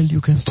Lord while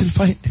you can still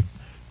find him.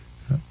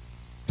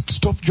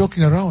 Stop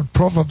joking around.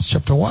 Proverbs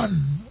chapter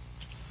 1.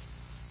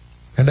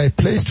 And I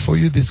placed for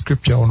you this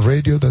scripture on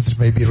radio that it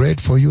may be read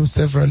for you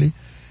severally,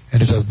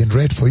 and it has been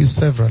read for you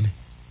severally.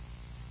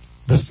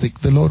 But seek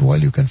the Lord while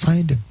you can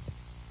find him.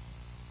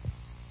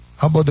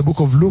 How about the book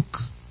of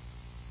Luke?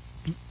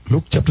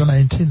 Luke chapter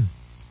 19.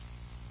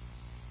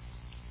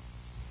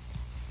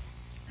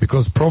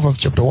 Because Proverbs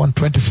chapter 1,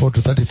 24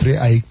 to 33,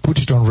 I put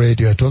it on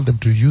radio. I told them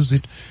to use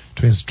it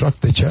to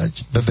instruct the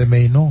church that they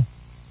may know.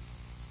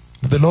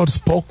 The Lord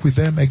spoke with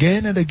them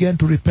again and again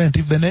to repent.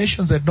 If the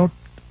nations had not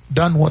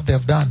done what they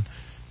have done,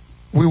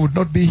 we would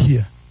not be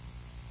here.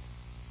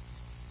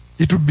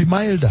 It would be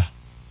milder.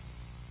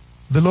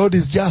 The Lord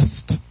is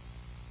just.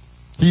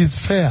 He is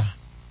fair.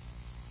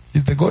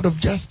 He's the God of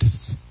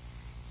justice.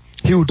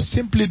 He would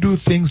simply do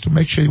things to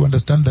make sure you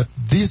understand that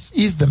this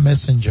is the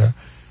messenger.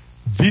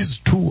 These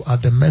two are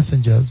the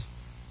messengers.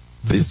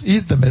 This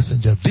is the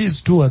messenger.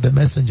 These two are the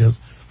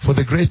messengers for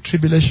the great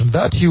tribulation.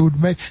 That he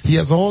would make. He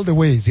has all the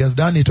ways. He has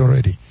done it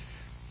already.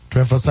 To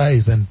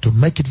emphasize and to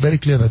make it very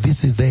clear that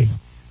this is they.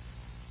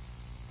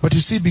 But you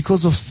see,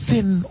 because of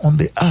sin on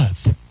the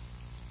earth,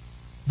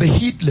 the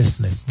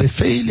heedlessness, the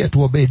failure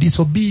to obey,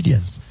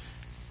 disobedience,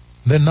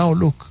 then now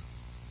look,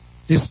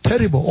 it's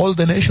terrible. All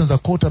the nations are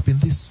caught up in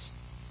this.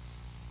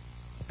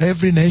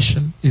 Every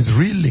nation is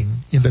reeling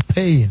in the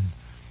pain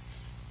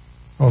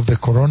of the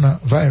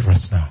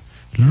coronavirus now.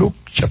 Luke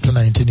chapter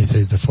 19, he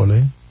says the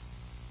following.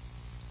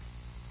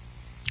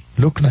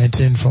 Luke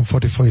 19 from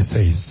 44, he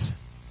says,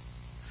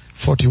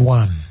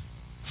 41,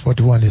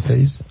 he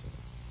says,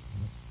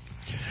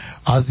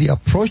 as he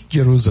approached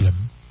Jerusalem,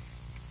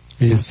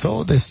 he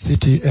saw the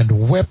city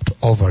and wept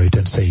over it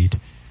and said,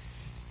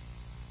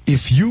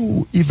 if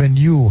you, even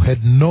you,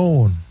 had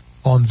known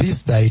on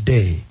this thy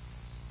day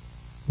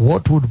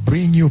what would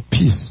bring you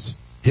peace,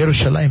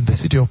 Jerusalem, the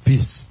city of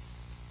peace.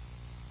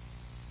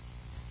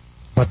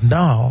 But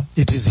now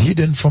it is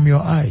hidden from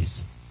your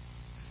eyes.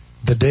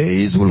 The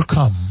days will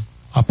come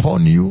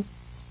upon you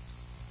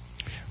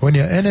when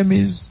your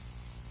enemies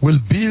will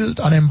build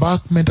an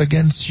embankment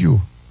against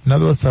you, in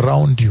other words,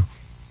 surround you,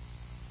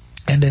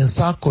 and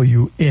encircle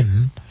you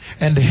in,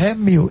 and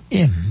hem you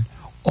in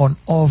on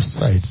all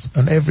sides,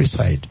 on every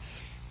side.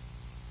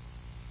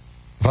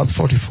 Verse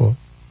 44.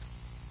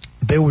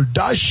 They will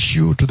dash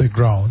you to the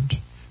ground,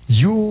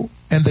 you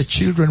and the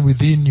children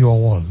within your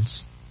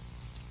walls.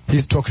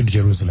 He's talking to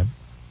Jerusalem.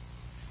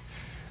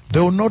 They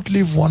will not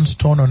leave one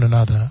stone on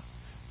another,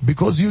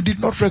 because you did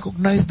not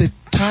recognize the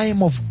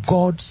time of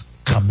God's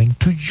coming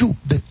to you,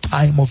 the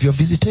time of your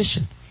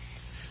visitation.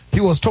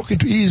 He was talking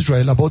to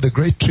Israel about the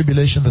great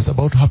tribulation that's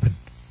about to happen,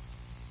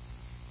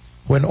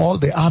 when all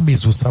the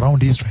armies will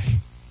surround Israel.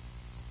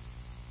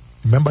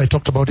 Remember I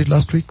talked about it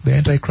last week, the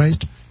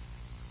Antichrist?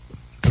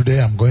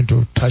 Today I'm going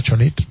to touch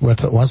on it.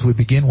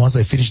 Once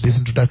I finish this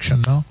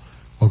introduction now,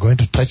 we're going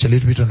to touch a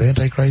little bit on the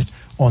Antichrist,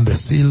 on the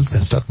seals,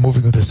 and start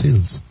moving with the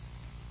seals.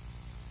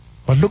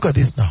 But look at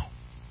this now.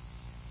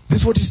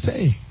 This is what he's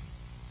saying.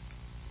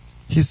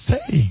 He's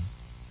saying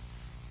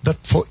that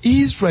for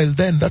Israel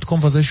then, that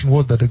conversation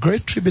was that the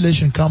great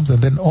tribulation comes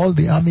and then all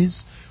the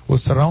armies will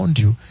surround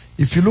you.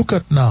 If you look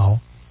at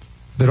now,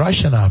 the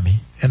Russian army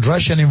and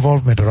Russian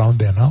involvement around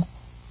there now,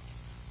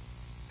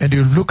 and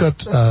you look at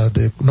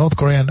the North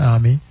Korean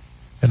army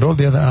and all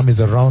the other armies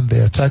around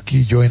there,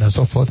 Turkey, join and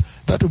so forth,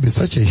 that would be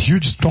such a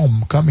huge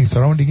storm coming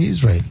surrounding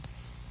Israel.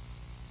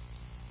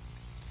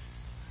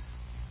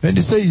 And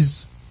he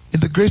says, in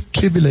the great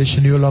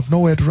tribulation you will have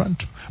nowhere to run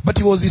to. But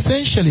he was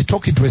essentially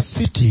talking to a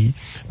city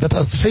that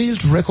has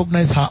failed to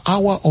recognize her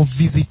hour of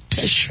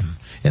visitation.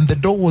 And the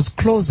door was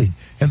closing.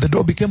 And the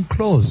door became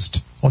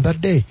closed on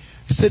that day.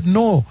 He said,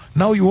 no,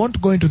 now you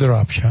won't go into the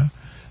rapture.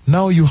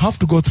 Now you have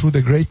to go through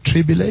the great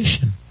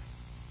tribulation.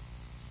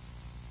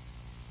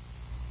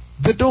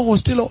 The door was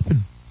still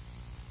open.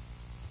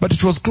 But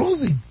it was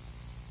closing.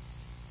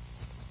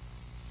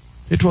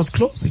 It was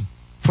closing.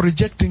 For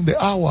rejecting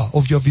the hour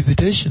of your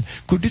visitation.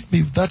 Could it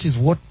be that is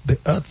what the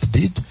earth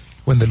did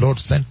when the Lord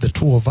sent the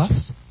two of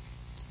us?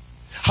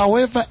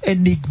 However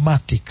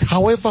enigmatic,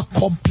 however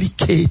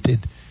complicated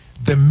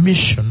the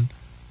mission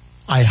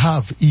I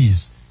have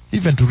is,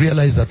 even to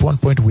realize at one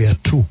point we are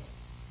two.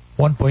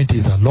 One point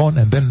is alone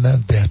and then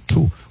there are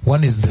two.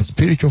 One is the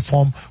spiritual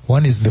form,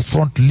 one is the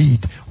front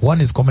lead,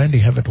 one is commanding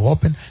heaven to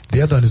open,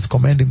 the other one is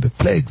commanding the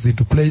plagues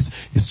into place,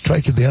 is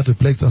striking the other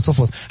plagues and so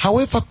forth.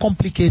 However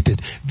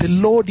complicated, the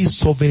Lord is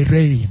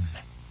sovereign.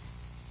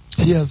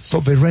 He has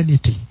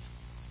sovereignty.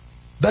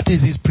 That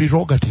is his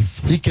prerogative.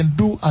 He can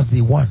do as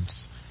he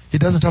wants. He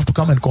doesn't have to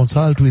come and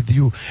consult with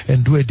you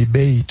and do a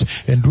debate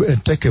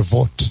and take a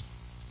vote.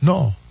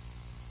 No,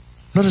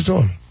 not at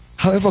all.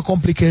 However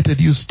complicated,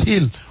 you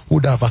still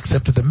would have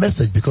accepted the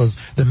message because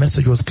the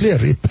message was clear.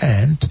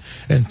 Repent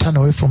and turn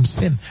away from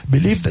sin.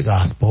 Believe the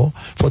gospel,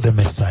 for the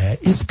Messiah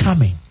is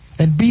coming.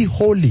 And be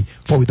holy,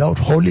 for without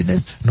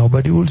holiness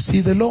nobody will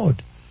see the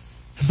Lord.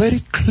 A very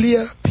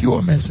clear,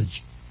 pure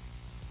message.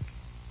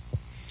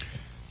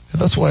 And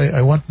that's why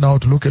I want now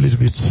to look a little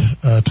bit,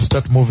 to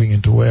start moving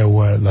into where we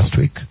were last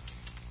week.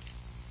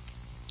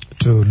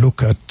 To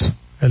look at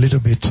a little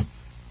bit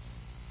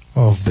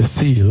of the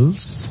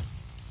seals.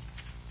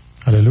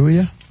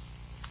 Hallelujah.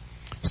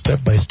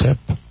 Step by step,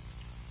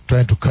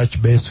 trying to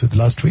catch base with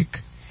last week.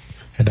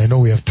 And I know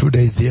we have 2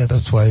 days here,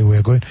 that's why we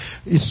are going.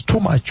 It's too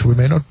much, we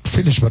may not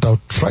finish, but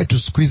I'll try to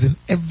squeeze in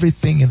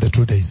everything in the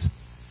 2 days.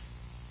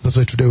 That's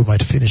why today we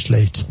might finish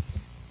late.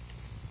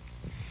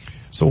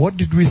 So what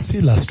did we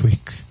see last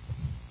week?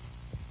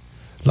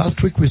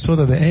 Last week we saw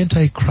that the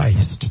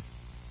Antichrist,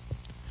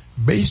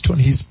 based on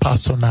his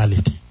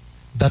personality,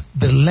 that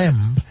the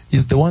Lamb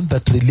is the one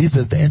that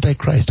releases the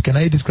Antichrist. Can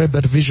I describe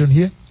that vision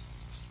here?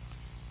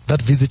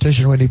 That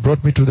visitation when he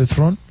brought me to the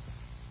throne,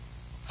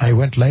 I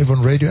went live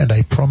on radio and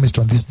I promised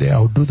on this day I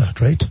would do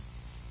that, right?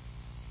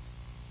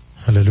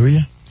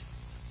 Hallelujah.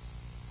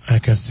 I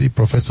can see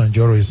Professor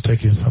Njoro is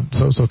taking some.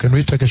 So can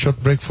we take a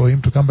short break for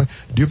him to come back?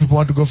 Do you people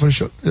want to go for a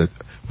short?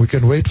 We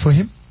can wait for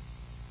him.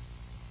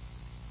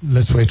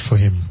 Let's wait for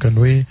him. Can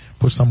we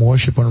put some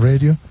worship on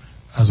radio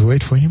as we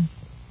wait for him?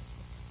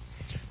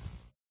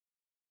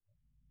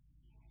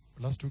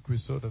 Last week we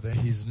saw that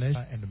his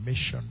nature and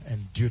mission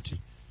and duty.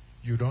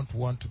 You don't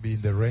want to be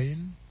in the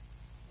reign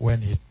when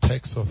he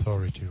takes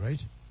authority,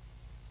 right?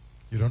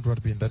 You don't want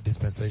to be in that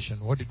dispensation.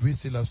 What did we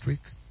see last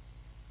week?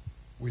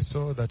 We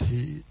saw that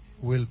he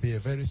will be a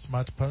very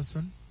smart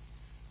person,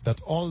 that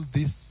all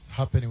this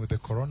happening with the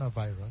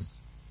coronavirus,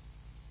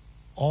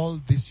 all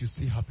this you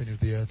see happening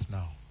to the earth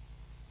now,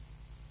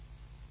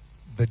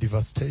 the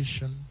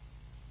devastation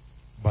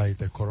by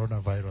the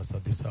coronavirus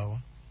at this hour,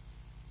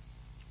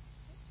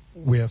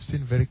 we have seen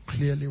very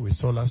clearly, we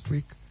saw last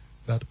week,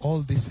 that all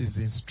this is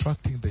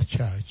instructing the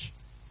church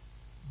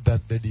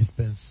that the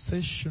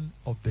dispensation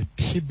of the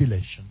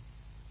tribulation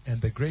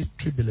and the great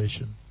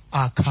tribulation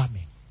are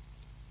coming.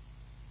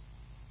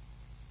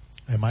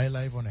 Am I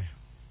live on air?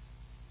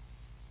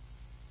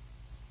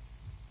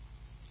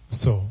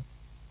 So,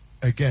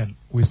 again,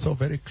 we saw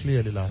very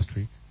clearly last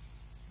week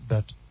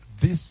that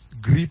this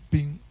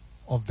gripping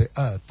of the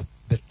earth,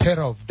 the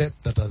terror of death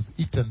that has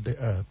eaten the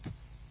earth,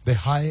 the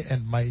high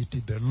and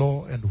mighty, the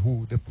low and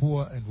who, the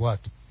poor and what,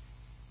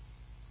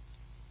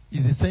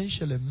 is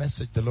essentially a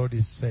message the Lord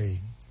is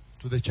saying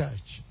to the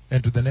church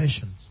and to the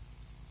nations.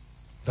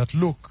 That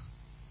look,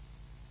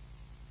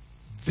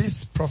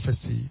 this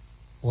prophecy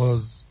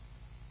was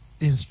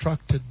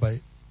instructed by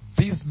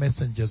these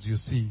messengers you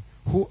see,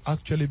 who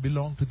actually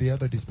belong to the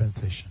other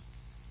dispensation.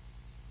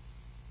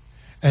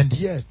 And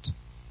yet,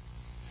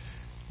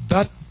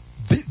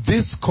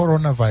 this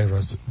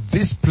coronavirus,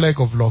 this plague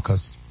of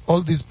locusts,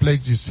 all these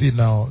plagues you see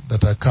now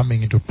that are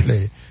coming into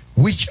play,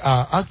 which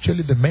are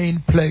actually the main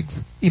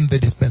plagues in the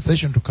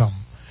dispensation to come,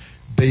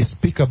 they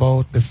speak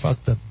about the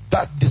fact that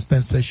that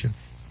dispensation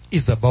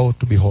is about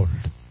to be held.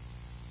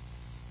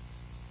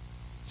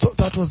 So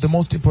that was the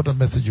most important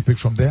message you picked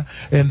from there.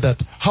 And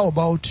that, how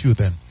about you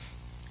then?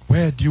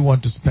 Where do you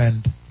want to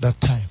spend that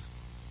time?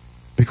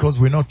 Because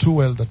we know too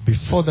well that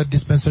before that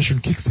dispensation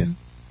kicks in,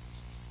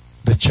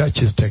 the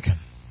church is taken.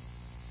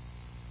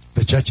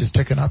 The church is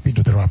taken up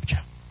into the rapture.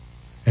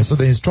 And so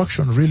the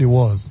instruction really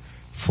was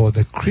for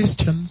the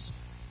Christians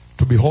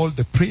to behold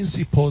the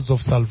principles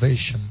of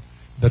salvation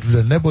that would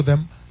enable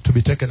them to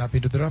be taken up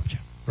into the rapture.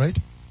 Right?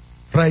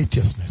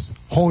 Righteousness,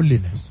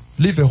 holiness,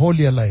 live a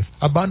holier life,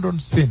 abandon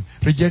sin,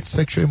 reject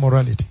sexual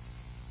immorality.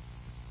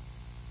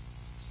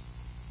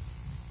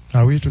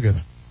 Are we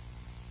together?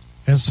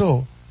 And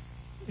so,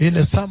 in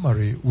a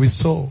summary, we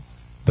saw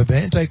that the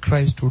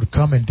Antichrist would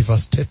come and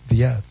devastate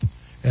the earth.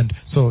 And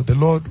so the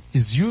Lord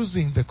is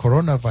using the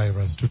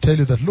coronavirus to tell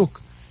you that,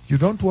 look, you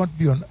don't want to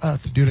be on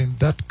earth during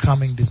that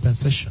coming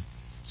dispensation.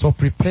 So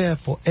prepare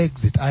for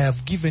exit. I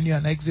have given you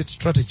an exit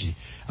strategy,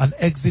 an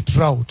exit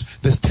route.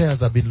 The stairs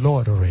have been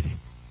lowered already.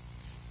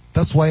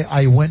 That's why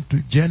I went to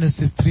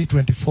Genesis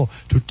 3:24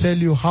 to tell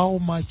you how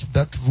much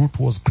that route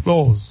was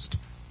closed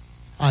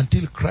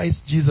until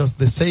Christ Jesus,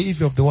 the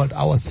Savior of the world,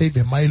 our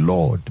Savior, my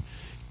Lord,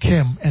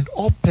 came and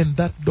opened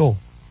that door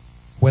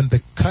when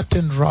the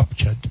curtain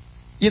ruptured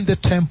in the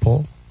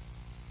temple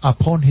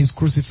upon his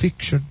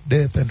crucifixion,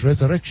 death, and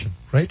resurrection,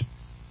 right?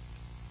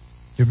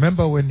 You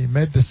remember when he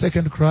made the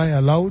second cry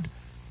aloud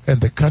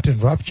and the curtain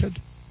ruptured?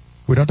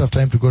 We don't have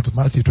time to go to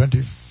Matthew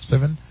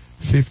 27,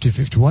 50,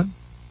 51.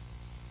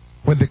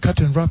 When the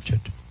curtain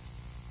ruptured,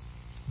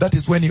 that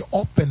is when he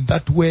opened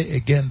that way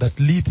again that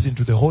leads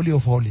into the Holy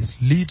of Holies,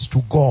 leads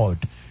to God.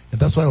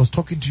 And that's why I was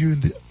talking to you in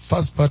the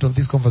first part of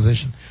this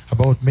conversation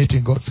about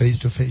meeting God face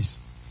to face.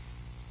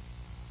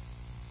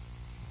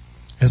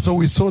 And so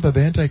we saw that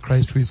the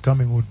Antichrist who is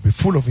coming would be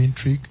full of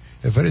intrigue,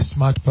 a very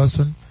smart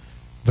person,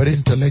 very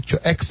intellectual,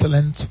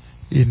 excellent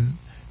in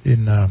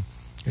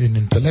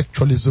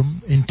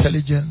intellectualism,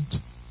 intelligent.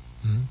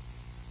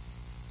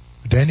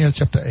 Daniel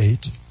chapter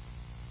 8.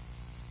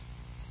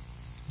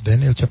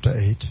 Daniel chapter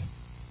 8.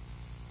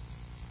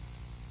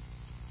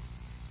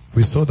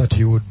 We saw that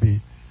he would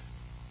be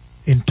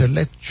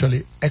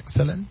intellectually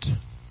excellent.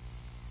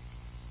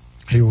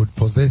 He would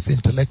possess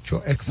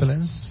intellectual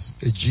excellence,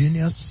 a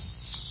genius,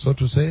 so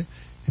to say,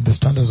 in the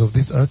standards of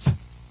this earth.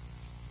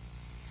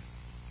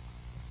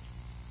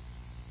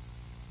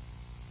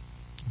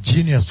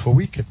 Genius for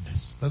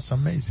wickedness. That's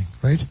amazing,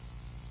 right?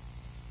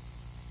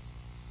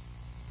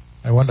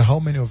 I wonder how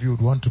many of you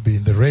would want to be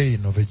in the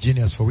reign of a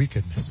genius for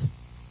wickedness.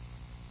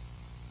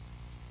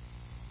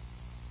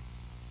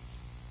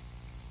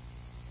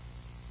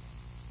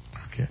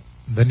 Okay.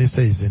 Then he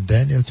says in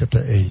Daniel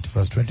chapter 8,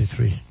 verse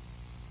 23,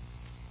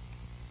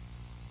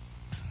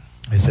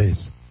 he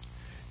says,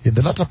 in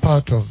the latter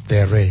part of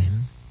their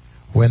reign,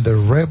 when the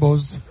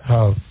rebels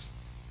have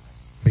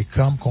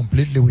become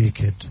completely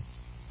wicked,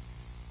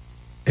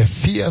 a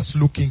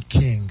fierce-looking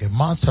king, a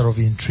master of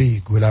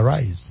intrigue, will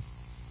arise.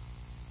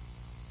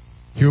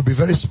 He will be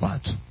very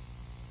smart.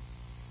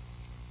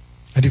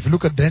 And if you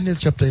look at Daniel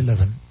chapter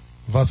 11,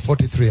 verse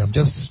 43, I'm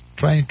just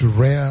trying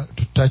to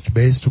touch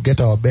base to get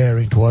our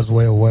bearing towards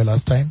where we were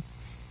last time.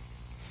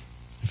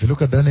 If you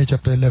look at Daniel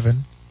chapter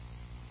 11,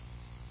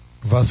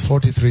 verse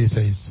 43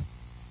 says,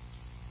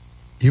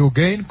 he will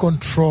gain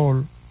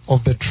control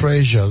of the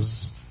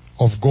treasures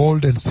of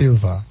gold and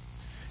silver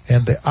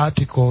and the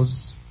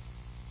articles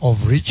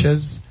of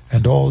riches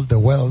and all the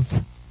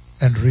wealth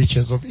and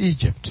riches of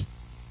Egypt.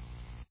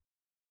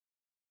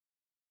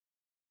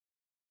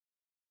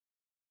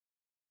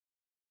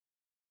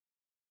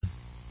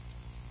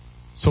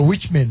 So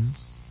which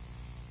means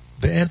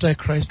the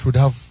Antichrist would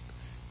have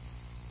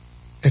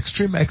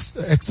extreme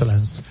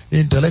excellence,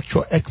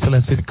 intellectual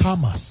excellence in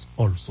commerce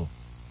also.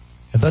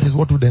 And that is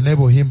what would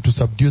enable him to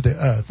subdue the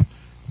earth,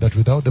 that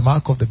without the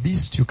mark of the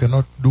beast you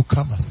cannot do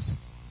commerce.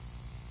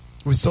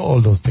 We saw all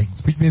those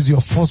things, which means you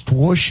are forced to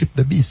worship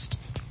the beast.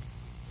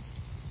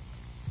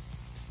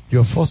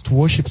 You are forced to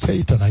worship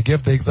Satan. I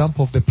gave the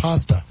example of the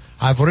pastor.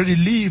 I've already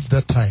lived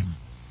that time.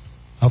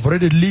 I've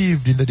already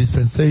lived in the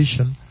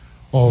dispensation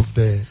of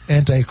the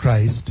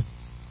Antichrist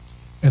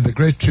and the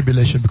Great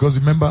Tribulation. Because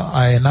remember,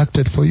 I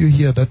enacted for you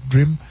here that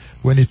dream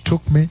when it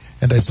took me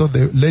and I saw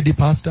the lady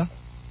pastor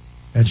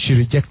and she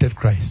rejected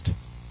Christ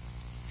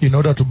in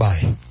order to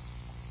buy.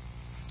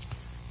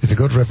 If you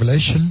go to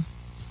Revelation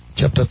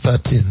chapter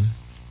 13,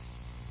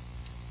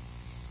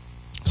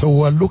 so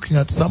we're looking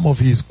at some of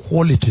his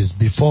qualities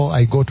before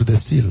I go to the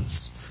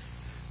seals.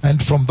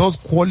 And from those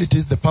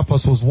qualities, the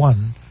purpose was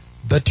one,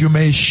 that you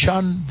may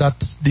shun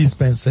that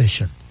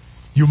dispensation.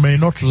 You may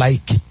not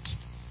like it,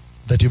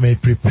 that you may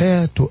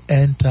prepare to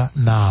enter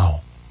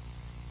now.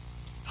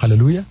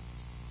 Hallelujah.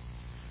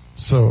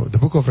 So the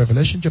book of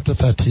Revelation chapter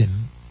 13,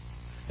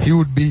 he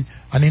would be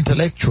an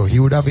intellectual. He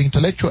would have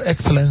intellectual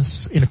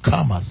excellence in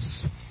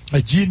commerce,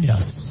 a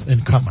genius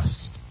in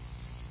commerce.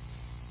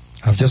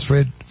 I've just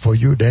read for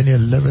you Daniel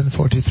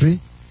 11:43.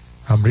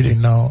 I'm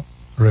reading now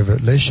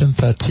Revelation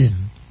 13,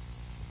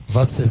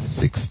 verses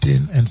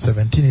 16 and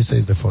 17. He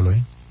says the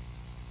following.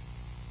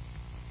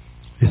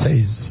 He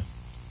says,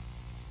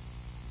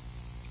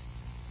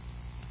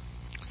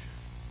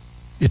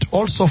 it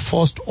also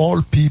forced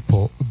all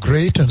people,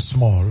 great and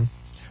small,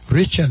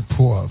 rich and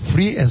poor,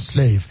 free and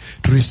slave,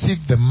 to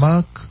receive the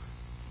mark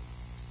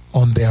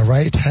on their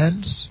right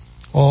hands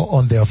or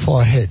on their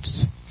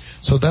foreheads,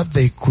 so that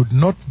they could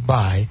not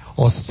buy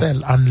or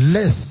sell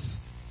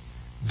unless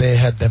they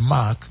had the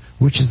mark,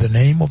 which is the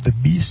name of the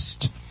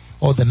beast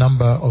or the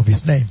number of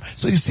his name.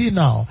 So you see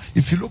now,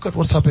 if you look at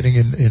what's happening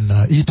in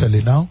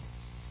Italy now,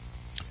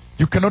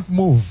 you cannot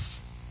move.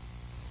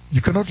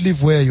 You cannot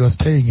live where you are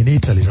staying in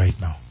Italy right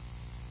now.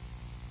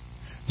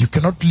 You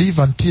cannot leave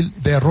until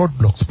there are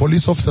roadblocks.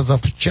 Police officers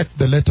have to check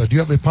the letter. Do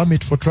you have a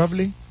permit for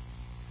traveling?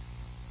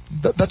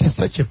 That is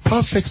such a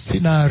perfect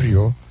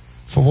scenario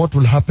for what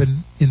will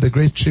happen in the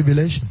Great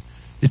Tribulation.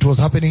 It was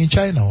happening in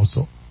China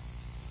also.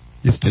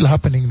 It's still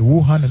happening in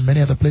Wuhan and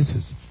many other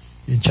places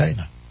in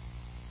China.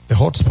 The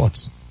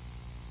hotspots.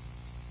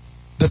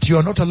 That you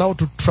are not allowed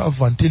to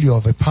travel until you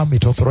have a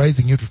permit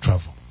authorizing you to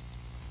travel.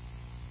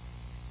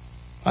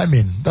 I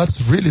mean,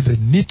 that's really the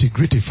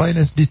nitty-gritty,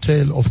 finest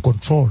detail of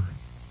control.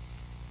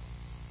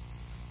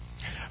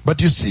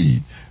 But you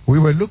see, we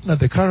were looking at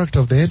the character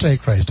of the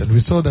Antichrist and we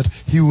saw that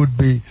he would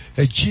be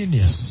a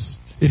genius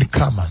in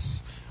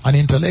commerce, an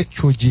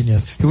intellectual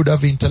genius. He would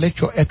have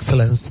intellectual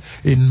excellence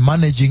in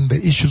managing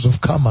the issues of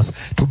commerce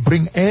to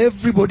bring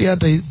everybody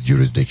under his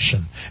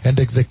jurisdiction and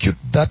execute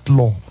that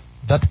law,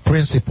 that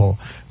principle,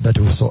 that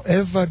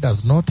whosoever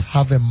does not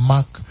have a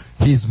mark,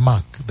 his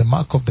mark, the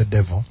mark of the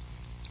devil,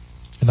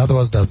 in other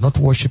words, does not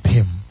worship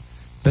him,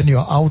 then you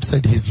are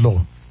outside his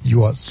law.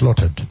 You are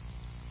slaughtered,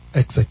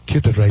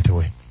 executed right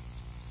away.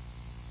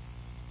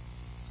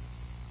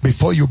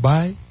 Before you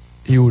buy,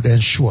 he would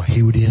ensure,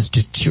 he would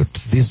institute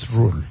this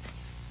rule.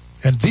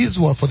 And these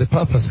were for the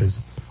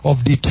purposes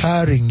of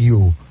deterring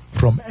you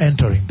from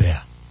entering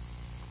there.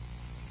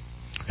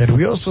 And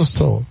we also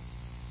saw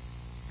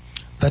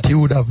that he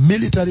would have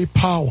military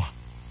power,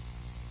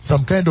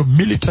 some kind of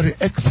military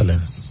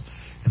excellence.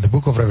 In the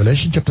book of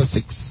Revelation chapter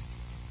 6,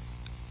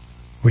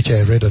 which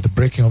I read at the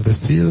breaking of the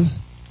seal,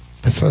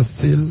 the first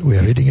seal, we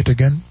are reading it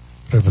again.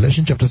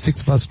 Revelation chapter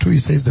 6 verse 2, he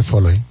says the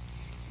following.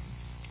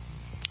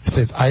 He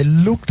says, I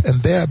looked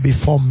and there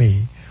before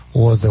me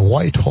was a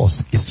white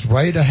horse. Its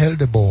rider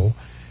held a bow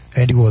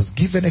and he was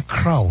given a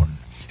crown.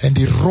 And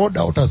he rode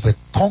out as a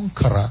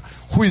conqueror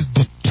who is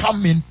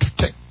determined to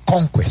take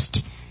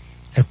conquest.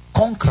 A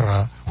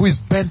conqueror who is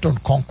bent on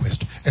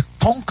conquest. A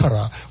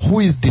conqueror who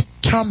is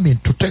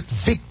determined to take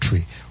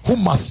victory, who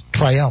must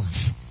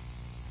triumph.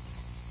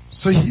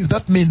 So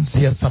that means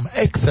he has some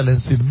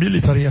excellence in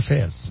military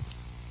affairs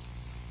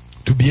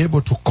to be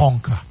able to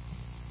conquer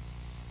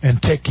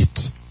and take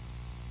it.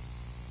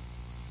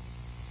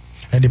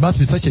 And he must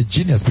be such a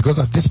genius because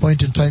at this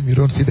point in time you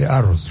don't see the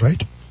arrows,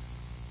 right?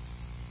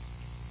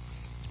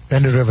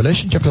 And in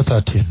Revelation chapter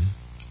 13,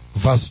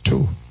 verse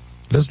 2,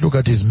 let's look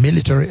at his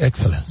military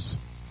excellence.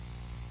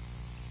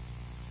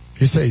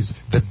 He says,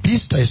 the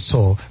beast I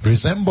saw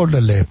resembled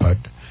a leopard,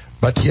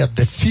 but he had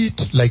the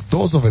feet like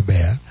those of a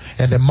bear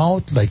and a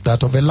mouth like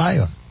that of a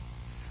lion.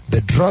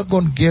 The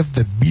dragon gave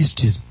the beast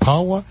his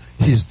power,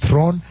 his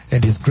throne,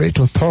 and his great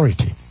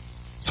authority.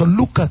 So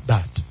look at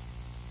that.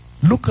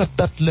 Look at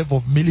that level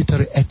of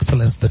military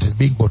excellence that is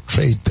being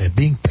portrayed there,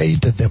 being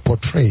painted there,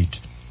 portrayed.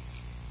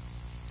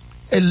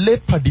 A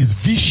leopard is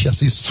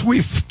vicious, is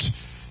swift,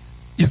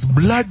 is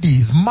bloody,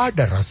 is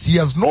murderous. He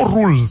has no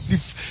rules.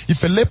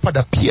 If a leopard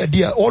appeared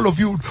here, all of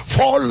you would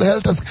fall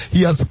helters.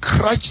 He has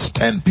crushed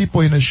 10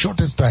 people in a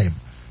shortest time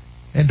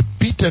and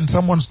beaten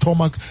someone's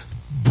stomach,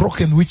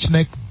 broken which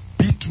neck,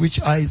 beat which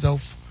eyes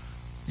off.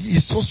 He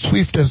is so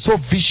swift and so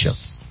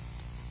vicious.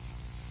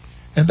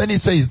 And then he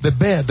says, the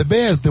bear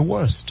is the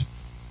worst.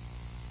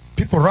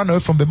 People run away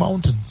from the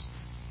mountains.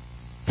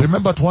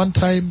 Remember at one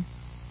time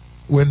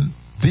when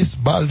this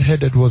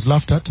bald-headed was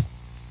laughed at?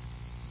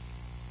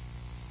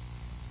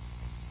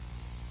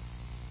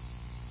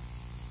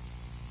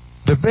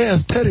 The bear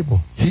is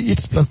terrible. He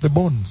eats plus the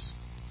bones.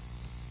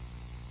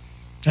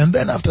 And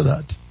then after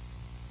that,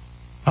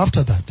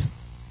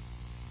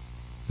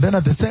 Then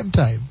at the same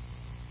time,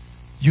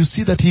 you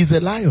see that he is a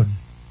lion.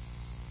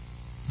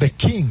 The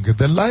king,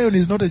 the lion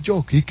is not a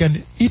joke. He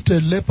can eat a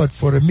leopard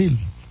for a meal.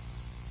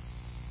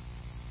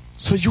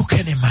 So you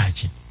can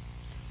imagine,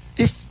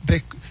 if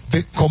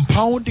the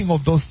compounding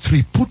of those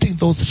three, putting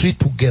those three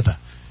together,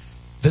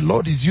 the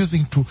Lord is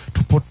using to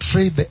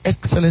portray the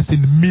excellence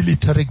in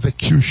military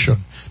execution,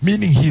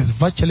 meaning he is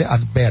virtually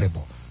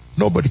unbearable.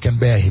 Nobody can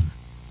bear him.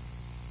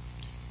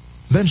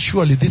 Then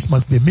surely this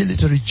must be a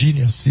military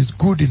genius. He's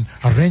good in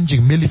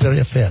arranging military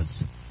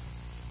affairs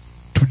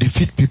to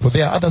defeat people.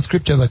 There are other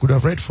scriptures I could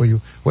have read for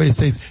you where it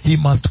says he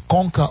must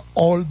conquer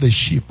all the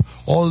sheep,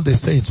 all the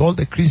saints, all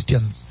the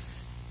Christians.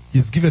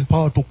 He's given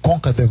power to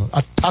conquer them,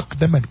 attack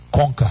them and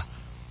conquer.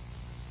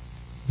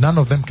 None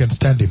of them can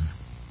stand him.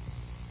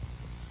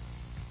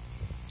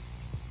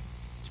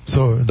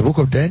 So in the book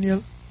of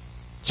Daniel,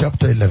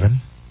 chapter 11,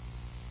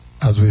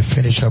 as we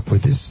finish up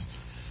with this,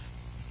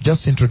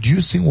 just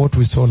introducing what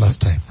we saw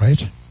last time,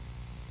 right?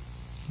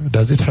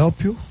 Does it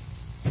help you?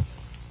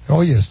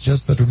 Oh yes,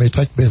 just that we may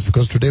touch base,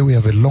 because today we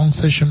have a long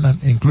session,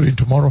 and including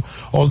tomorrow,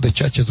 all the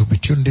churches will be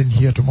tuned in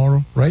here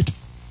tomorrow, right?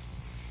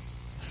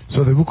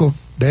 So the book of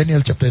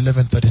Daniel chapter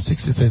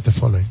 11:36, it says the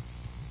following.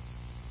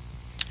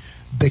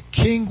 The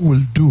king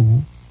will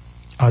do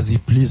as he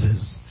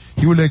pleases.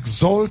 He will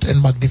exalt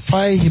and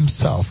magnify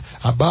himself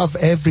above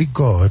every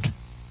god,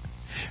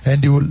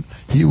 and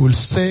he will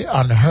say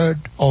unheard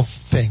of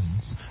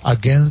things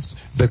against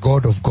the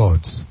God of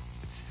gods.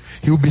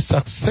 He will be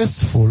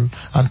successful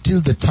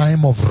until the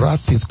time of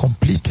wrath is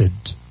completed,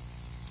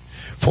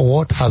 for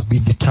what has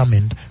been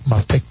determined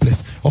must take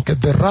place. Okay,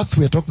 the wrath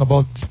we are talking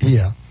about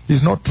here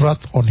is not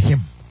wrath on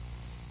him.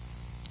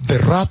 The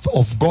wrath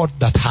of God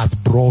that has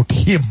brought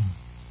him.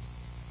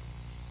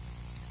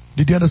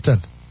 Did you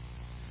understand?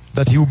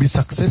 That he will be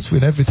successful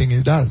in everything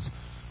he does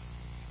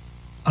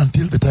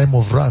until the time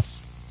of wrath.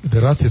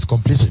 The wrath is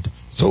completed.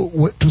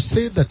 So to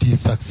say that he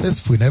is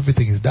successful in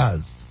everything he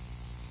does,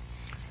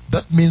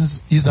 that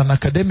means he's an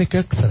academic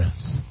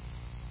excellence.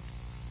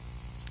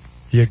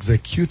 He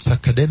executes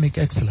academic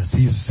excellence.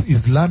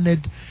 He's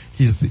learned.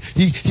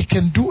 He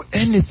can do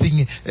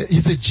anything.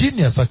 He's a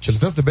genius, actually.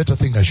 That's the better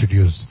thing I should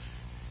use.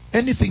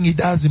 Anything he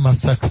does, he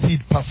must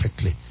succeed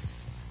perfectly.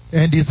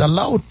 And he's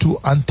allowed to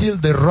until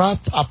the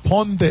wrath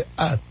upon the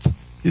earth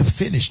is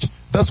finished.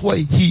 That's why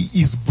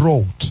he is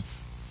brought.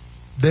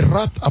 The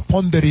wrath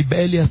upon the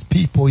rebellious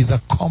people is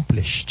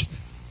accomplished.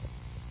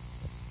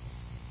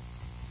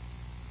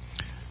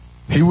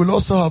 He will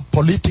also have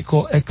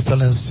political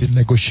excellence in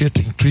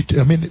negotiating treaty.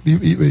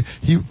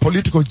 He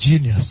political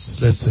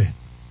genius, let's say.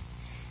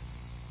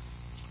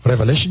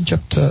 Revelation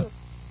chapter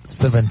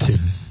 17.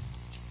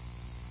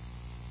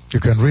 You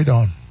can read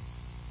on.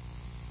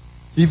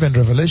 Even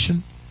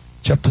Revelation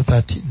chapter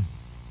 13.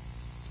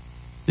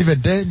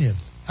 Even Daniel.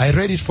 I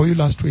read it for you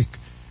last week.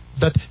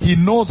 That he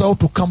knows how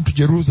to come to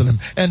Jerusalem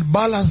and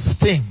balance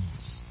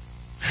things.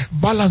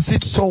 Balance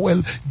it so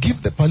well. Give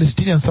the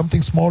Palestinians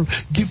something small.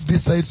 Give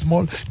this side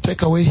small.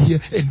 Take away here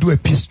and do a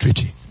peace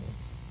treaty.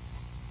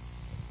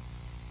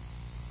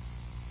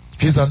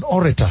 He's an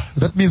orator.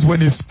 That means when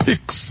he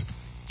speaks,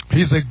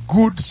 he's a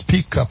good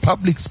speaker,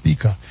 public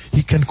speaker.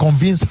 He can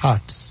convince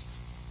hearts.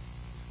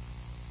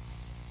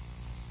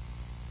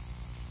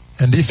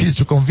 And if he's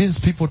to convince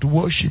people to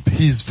worship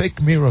his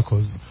fake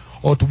miracles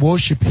or to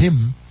worship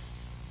him,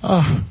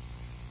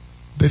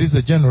 there is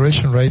a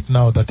generation right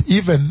now that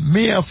even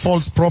mere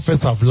false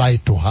prophets have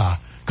lied to her.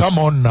 Come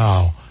on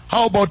now.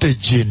 How about a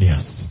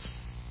genius?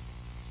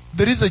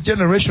 There is a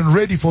generation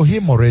ready for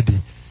him already.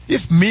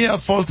 If mere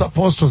false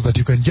apostles that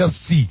you can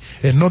just see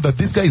and know that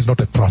this guy is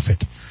not a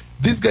prophet.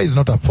 This guy is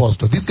not an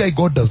apostle. This guy,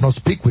 God does not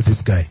speak with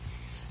this guy.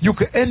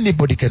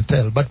 Anybody can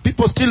tell, but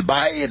people still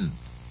buy in.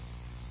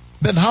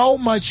 Then how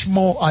much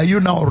more are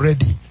you now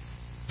ready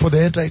for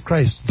the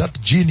Antichrist,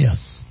 that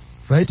genius,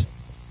 right?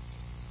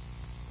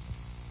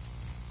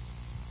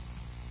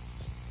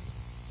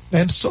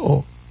 And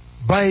so,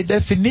 by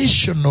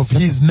definition of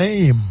his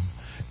name,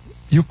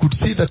 you could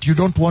see that you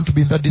don't want to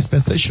be in that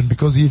dispensation,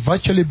 because he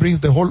virtually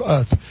brings the whole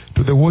earth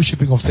to the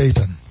worshipping of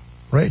Satan,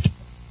 right?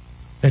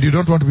 And you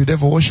don't want to be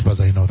devil worshippers,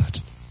 I know that.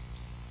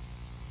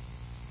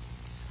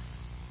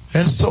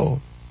 And so,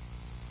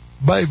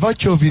 by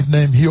virtue of his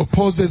name, he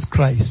opposes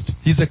Christ.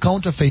 He's a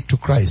counterfeit to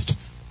Christ.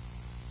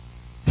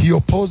 He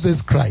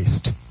opposes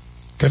Christ.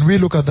 Can we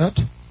look at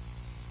that?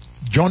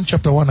 John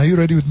chapter 1, are you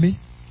ready with me?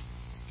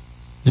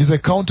 He's a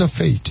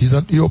counterfeit. He's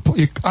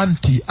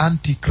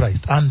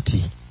anti-Christ.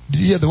 Anti. Did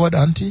you hear the word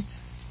anti?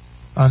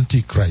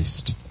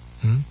 Antichrist.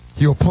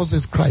 He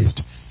opposes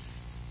Christ.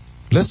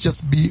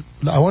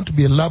 I want to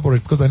be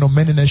elaborate, because I know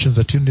many nations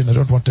are tuned in. I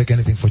don't want to take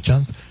anything for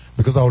chance,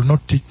 because I will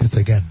not teach this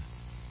again.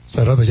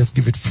 So I'd rather just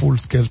give it full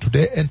scale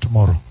today and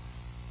tomorrow.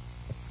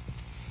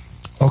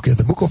 Okay,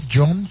 the book of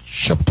John,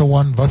 chapter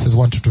 1, verses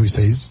 1 to 2, it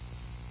says,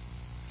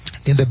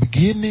 in the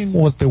beginning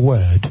was the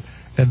Word,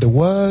 and the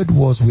Word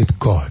was with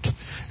God,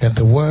 and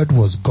the Word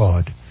was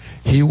God.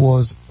 He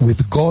was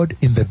with God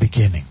in the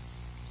beginning.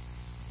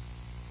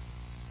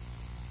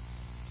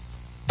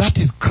 That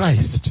is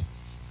Christ.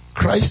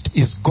 Christ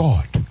is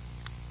God.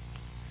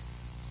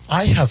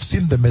 I have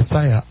seen the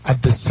Messiah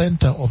at the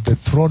center of the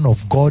throne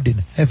of God in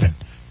heaven.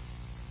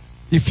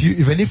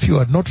 Even if you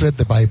had not read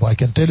the Bible, I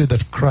can tell you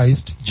that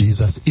Christ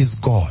Jesus is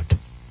God.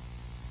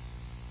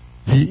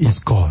 He is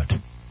God.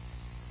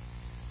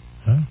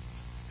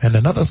 And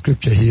another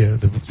scripture here,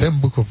 the same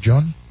book of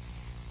John,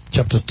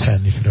 chapter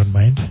 10, if you don't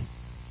mind.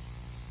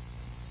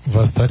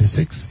 Verse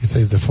 36, he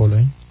says the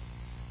following.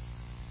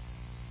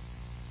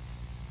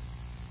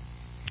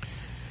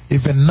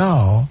 Even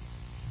now,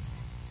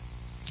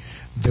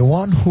 the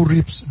one who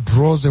reaps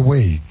draws a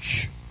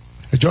wage.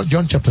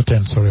 John chapter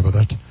 10, sorry about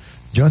that.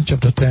 John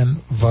chapter 10,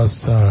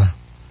 verse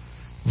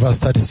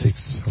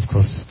 36, of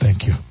course,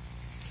 thank you.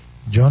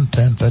 John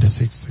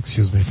 10:36,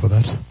 excuse me for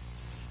that.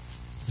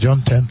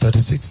 John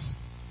 10:36,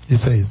 he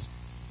says,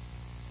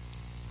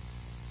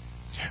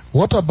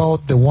 what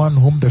about the one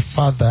whom the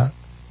Father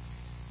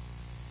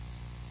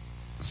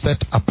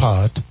set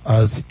apart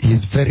as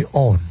his very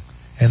own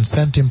and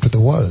sent him to the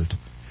world?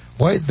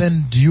 Why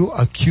then do you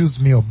accuse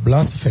me of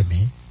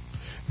blasphemy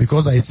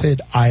because I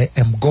said I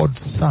am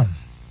God's son?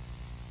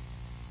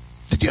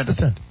 Did you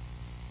understand?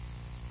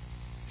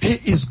 He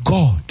is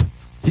God.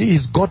 He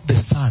is God the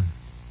Son.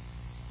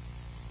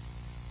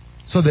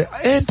 So the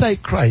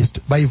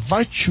Antichrist, by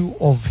virtue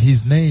of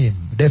his name,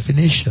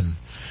 definition,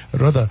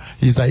 rather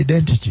his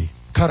identity,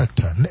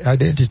 character,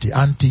 identity,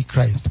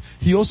 Antichrist,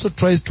 he also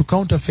tries to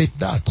counterfeit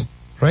that,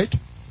 right?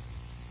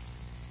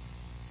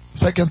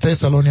 2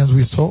 Thessalonians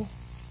we saw.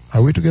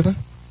 Are we together?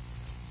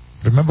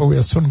 Remember, we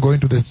are soon going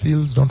to the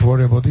seals. Don't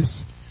worry about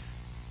this.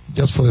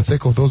 Just for the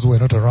sake of those who were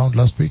not around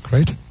last week,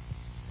 right?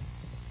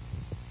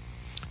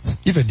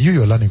 Even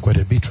you are learning quite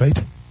a bit, right?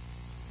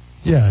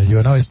 Yeah, you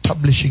are now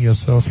establishing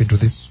yourself into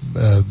this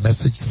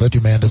message so that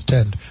you may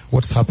understand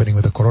what's happening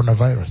with the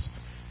coronavirus.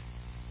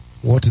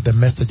 What is the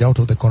message out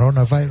of the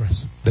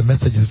coronavirus? The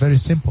message is very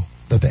simple,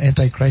 that the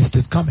Antichrist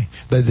is coming,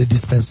 that the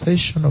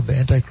dispensation of the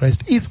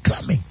Antichrist is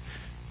coming,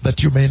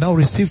 that you may now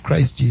receive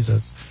Christ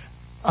Jesus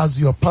as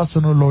your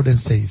personal Lord and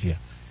Savior.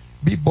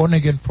 Be born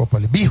again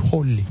properly, be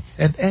holy,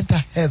 and enter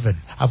heaven.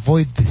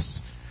 Avoid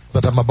this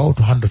that I'm about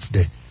to handle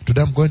today.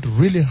 Today I'm going to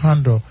really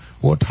handle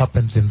what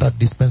happens in that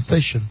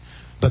dispensation,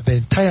 that the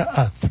entire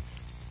earth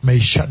may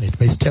shun it,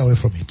 may stay away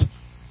from it.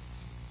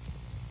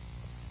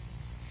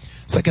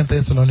 2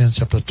 Thessalonians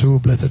chapter 2,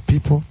 blessed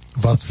people,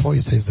 verse 4, he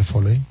says the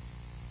following.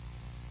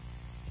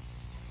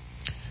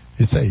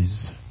 He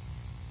says,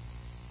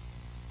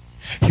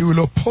 he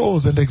will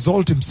oppose and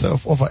exalt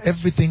himself over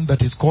everything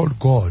that is called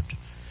God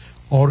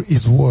or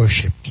is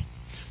worshipped,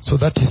 so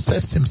that he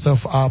sets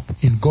himself up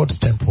in God's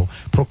temple,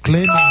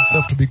 proclaiming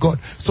himself to be God.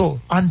 So,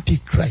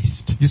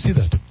 Antichrist, you see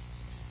that?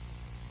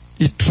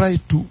 He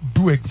tried to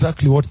do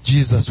exactly what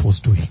Jesus was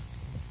doing.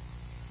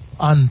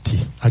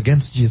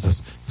 Against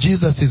Jesus.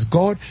 Jesus is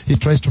God, he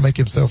tries to make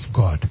himself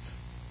God.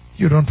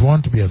 You don't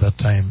want to be at that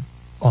time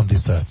on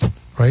this earth,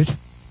 right?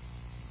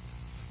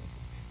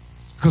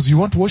 Because you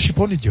want to worship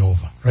only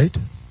Jehovah, right?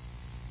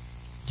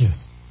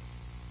 Yes.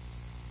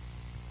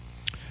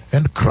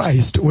 And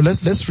Christ, well,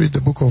 let's read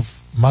the book of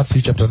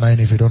Matthew chapter 9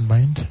 if you don't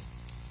mind.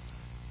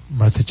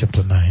 Matthew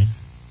chapter 9.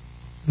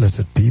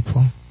 Blessed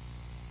people.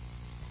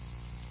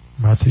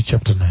 Matthew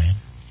chapter 9.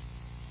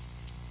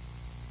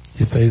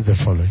 He says the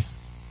following.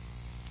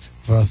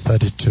 Verse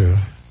 32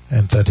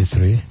 and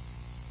 33.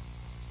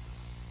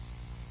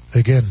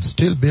 Again,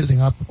 still building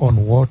up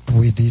on what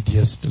we did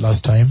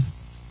last time.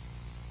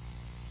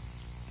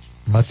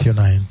 Matthew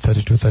 9,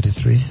 32,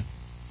 33.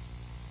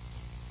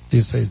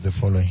 He says the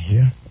following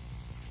here.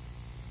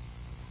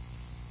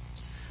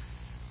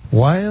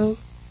 While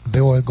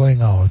they were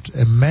going out,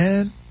 a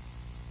man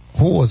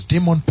who was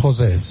demon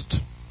possessed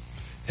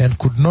and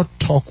could not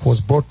talk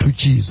was brought to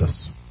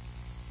Jesus.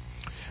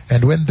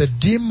 And when the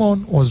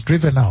demon was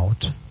driven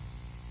out,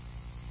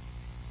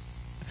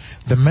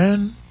 the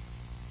man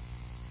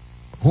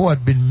who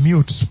had been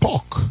mute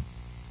spoke,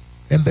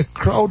 and the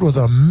crowd was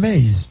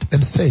amazed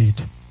and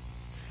said,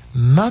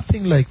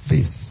 nothing like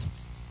this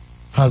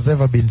has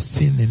ever been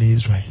seen in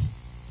Israel.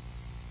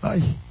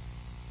 Aye.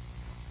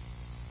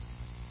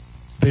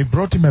 They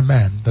brought him a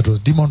man that was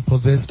demon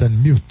possessed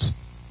and mute,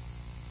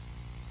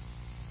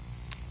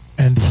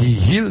 and he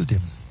healed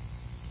him.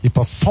 He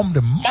performed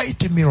a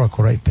mighty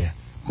miracle right there.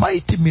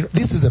 Mighty miracle.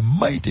 This is a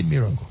mighty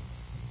miracle.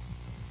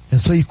 And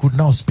so he could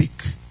now speak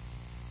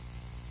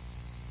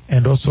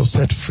and also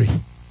set free.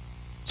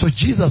 So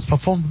Jesus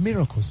performed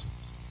miracles.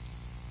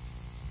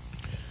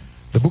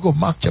 The book of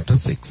Mark chapter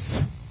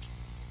 6,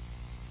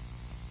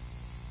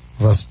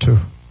 verse 2.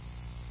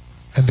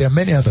 And there are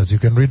many others. You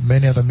can read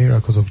many other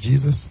miracles of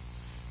Jesus.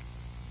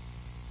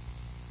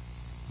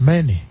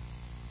 Many.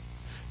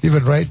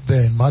 Even right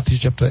there in Matthew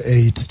chapter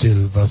 8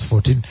 still, verse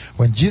 14.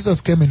 When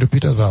Jesus came into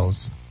Peter's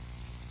house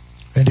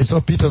and he saw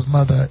Peter's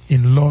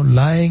mother-in-law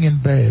lying in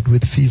bed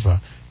with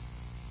fever,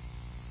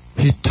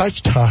 he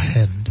touched her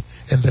hand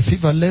and the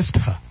fever left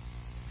her.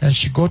 And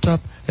she got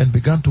up and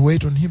began to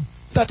wait on him.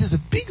 That is a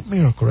big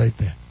miracle right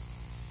there.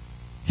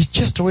 He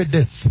chased away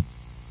death.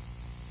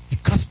 He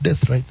cast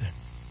death right there.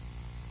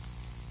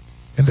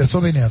 And there's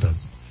so many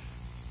others.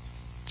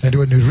 And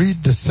when you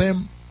read the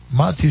same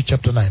Matthew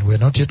chapter 9, we're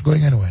not yet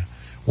going anywhere.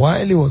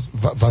 While he was,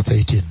 verse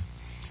 18,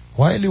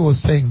 while he was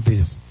saying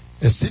this,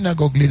 a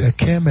synagogue leader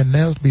came and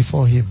knelt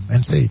before him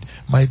and said,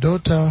 "My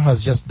daughter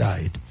has just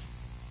died.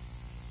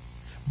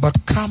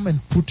 But come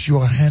and put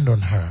your hand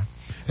on her,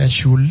 and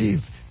she will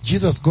live."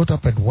 Jesus got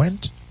up and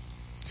went,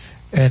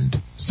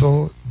 and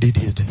so did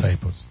his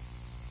disciples.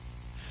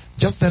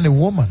 Just then a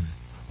woman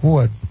who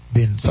had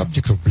been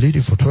subject of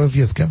bleeding for 12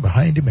 years came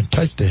behind him and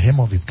touched the hem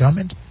of his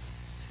garment.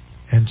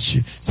 And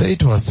she said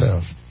to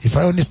herself, "If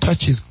I only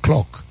touch his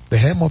cloak, the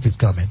hem of his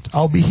garment,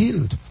 I'll be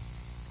healed."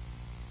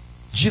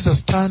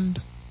 Jesus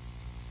turned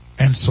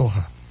and saw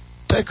her.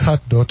 "Take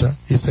heart, daughter,"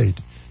 he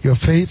said. "Your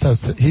faith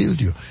has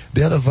healed you."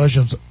 The other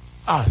versions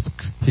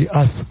he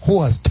asked,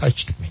 "Who has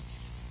touched me?"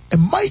 A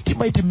mighty,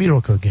 mighty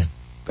miracle again.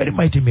 Very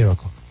mighty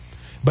miracle.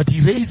 But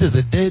he raises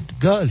a dead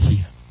girl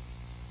here.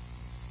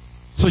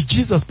 So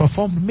Jesus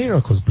performed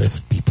miracles,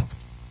 blessed people.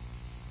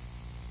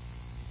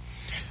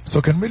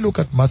 So can we look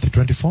at Matthew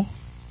 24?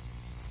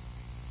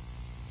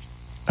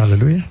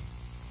 Hallelujah.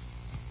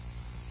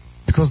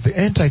 Because the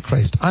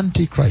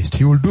Antichrist,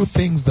 he will do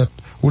things that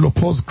will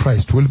oppose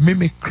Christ, will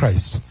mimic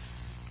Christ,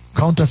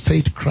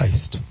 counterfeit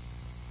Christ.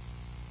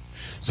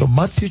 So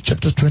Matthew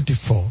chapter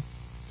 24,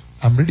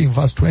 I'm reading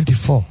verse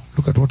 24.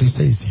 Look at what he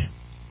says here.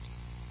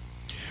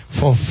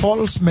 "For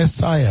false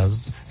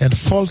messiahs and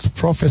false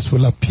prophets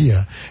will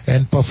appear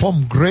and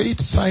perform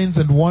great signs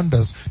and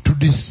wonders to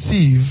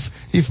deceive,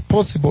 if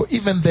possible,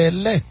 even the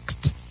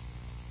elect.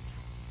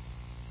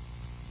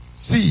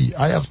 See,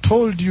 I have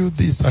told you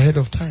this ahead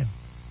of time."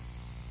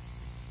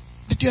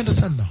 Did you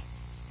understand now?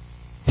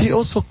 He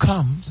also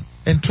comes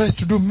and tries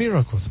to do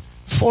miracles,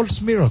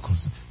 false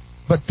miracles,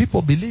 but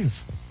people believe.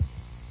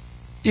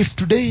 If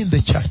today in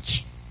the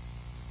church,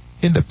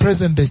 in the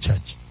present day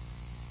church,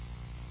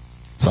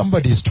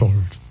 somebody is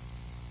told,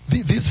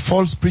 these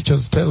false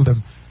preachers tell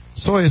them,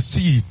 sow a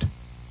seed,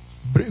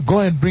 go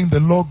and bring the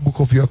logbook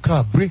of your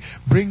car,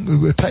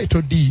 bring a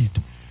title deed,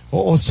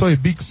 or sow a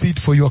big seed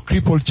for your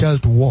crippled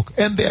child to walk,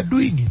 and they are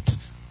doing it.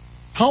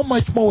 How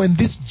much more when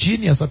this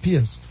genius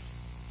appears,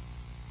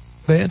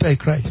 the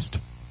Antichrist?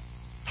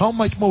 How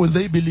much more will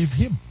they believe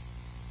him?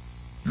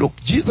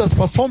 Look, Jesus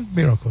performed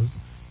miracles.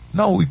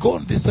 Now we go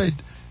on this side.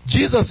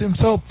 Jesus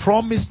himself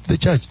promised the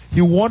church,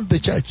 he warned the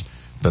church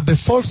that the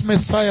false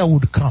Messiah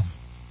would come.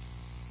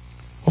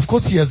 Of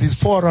course he has his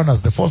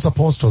forerunners, the false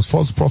apostles,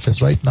 false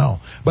prophets right now.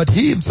 But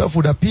he himself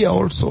would appear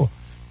also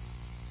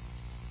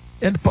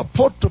and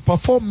purport to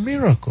perform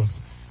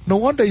miracles. No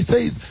wonder he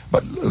says,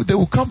 but they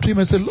will come to him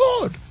and say,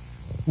 "Lord,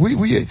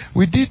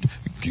 we did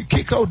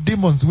kick out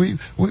demons. We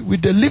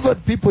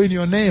delivered people in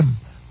your name.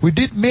 We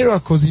did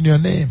miracles in your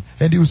name."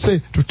 And he will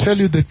say, "To tell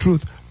you the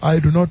truth, I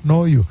do not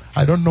know you.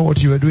 I don't know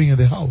what you are doing in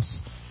the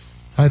house.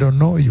 I don't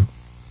know you."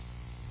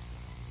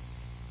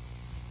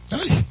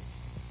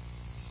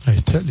 I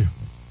tell you,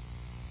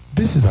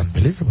 this is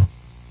unbelievable.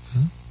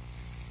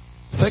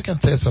 2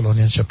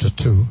 Thessalonians chapter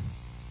 2.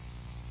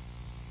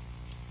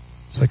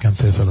 2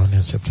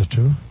 Thessalonians chapter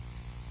 2.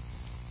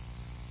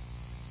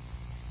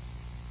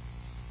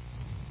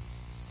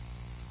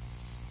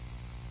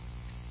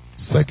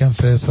 Second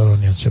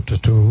Thessalonians chapter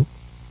 2,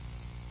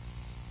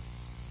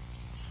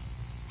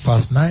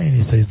 verse 9,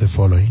 he says the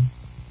following.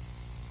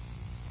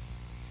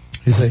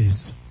 He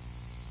says,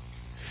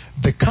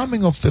 "The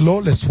coming of the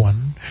lawless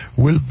one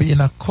will be in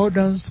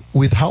accordance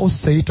with how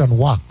Satan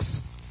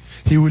works.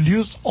 He will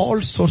use all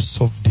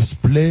sorts of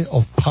display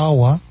of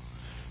power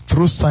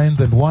through signs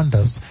and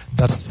wonders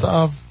that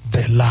serve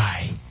the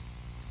lie,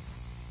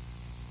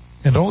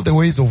 and all the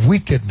ways of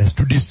wickedness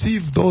to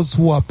deceive those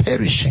who are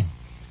perishing."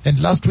 And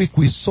last week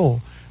we saw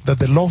that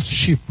the lost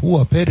sheep who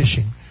are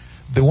perishing,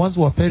 the ones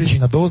who are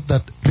perishing are those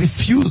that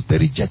refuse, they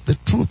reject the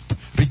truth,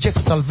 reject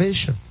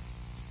salvation.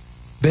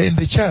 They're in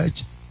the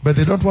church, but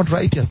they don't want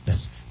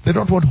righteousness. They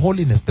don't want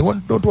holiness. They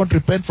don't want to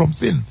repent from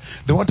sin.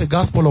 They want a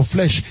gospel of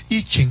flesh,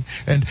 itching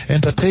and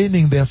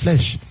entertaining their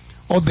flesh.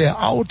 Or they are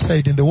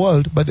outside in the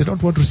world, but they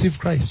don't want to receive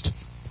Christ.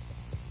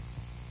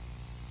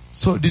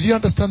 So did you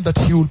understand that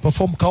he will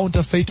perform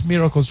counterfeit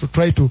miracles to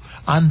try to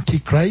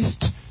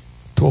anti-Christ,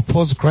 to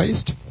oppose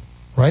Christ?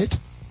 Right?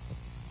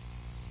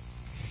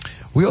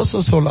 We also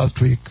saw last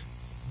week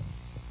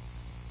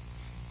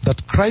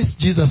that Christ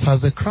Jesus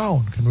has a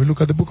crown. Can we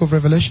look at the book of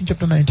Revelation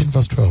chapter 19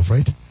 verse 12,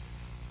 right?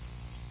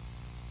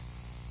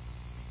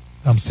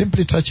 I'm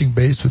simply touching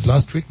base with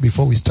last week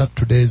before we start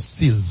today's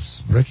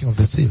seals, breaking of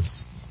the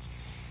seals.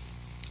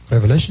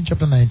 Revelation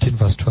chapter 19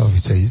 verse 12,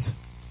 it says,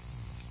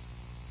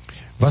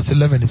 verse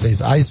 11 it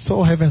says, "I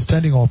saw heaven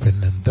standing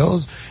open,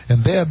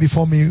 and there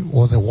before me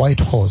was a white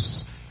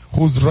horse,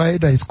 whose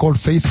rider is called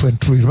Faithful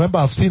and True." Remember,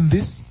 I've seen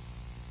this.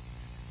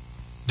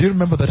 Do you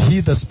remember that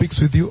he that speaks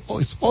with you? Oh,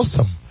 it's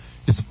awesome.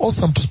 It's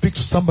awesome to speak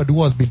to somebody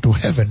who has been to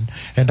heaven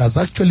and has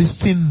actually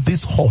seen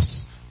this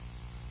horse.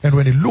 And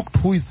when he looked,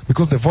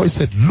 because the voice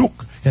said,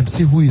 "Look and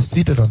see who is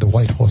seated on the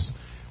white horse."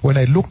 When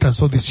I looked and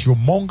saw this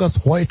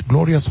humongous white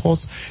glorious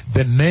horse,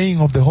 the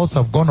neighing of the horse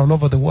have gone all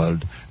over the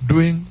world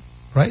doing,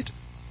 right?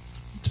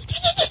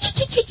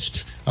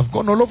 I've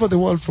gone all over the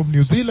world, from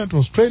New Zealand to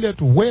Australia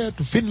to where,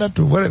 to Finland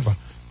to wherever.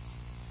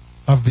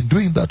 I've been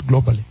doing that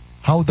globally.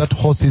 How that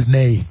horse is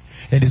neighing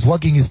and is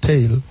wagging his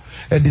tail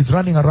and is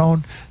running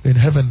around in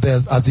heaven there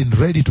as in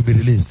ready to be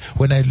released.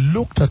 When I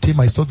looked at him,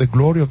 I saw the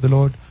glory of the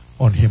Lord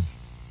on him.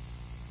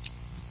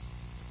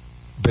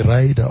 The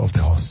rider of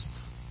the horse.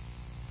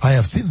 I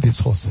have seen this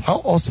horse. How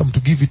awesome to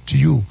give it to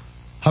you,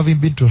 having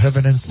been to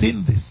heaven and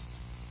seen this.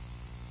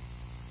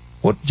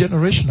 What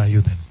generation are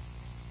you then?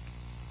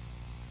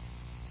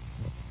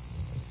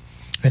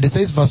 And it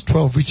says verse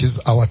 12, which is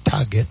our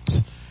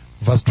target.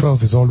 Verse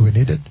 12 is all we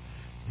needed.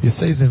 He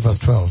says in verse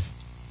 12,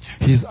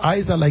 his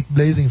eyes are like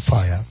blazing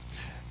fire,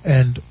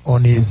 and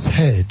on his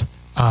head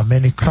are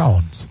many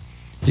crowns.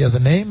 He has a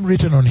name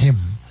written on him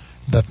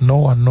that no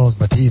one knows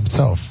but he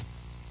himself.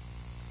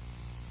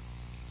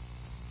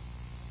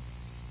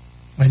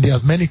 And he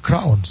has many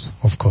crowns,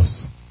 of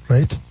course,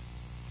 right?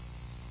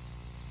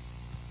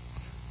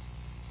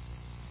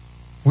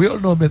 We all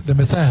know that the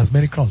Messiah has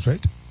many crowns,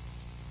 right?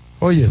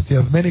 Oh yes, he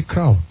has many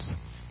crowns.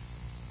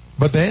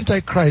 But the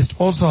Antichrist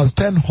also has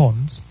 10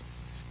 horns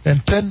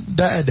and 10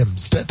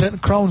 diadems, 10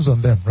 crowns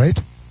on them, right?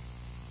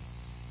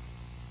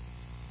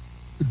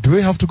 Do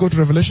we have to go to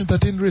Revelation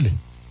 13 really?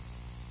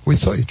 We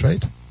saw it,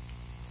 right?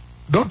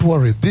 Don't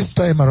worry, this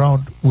time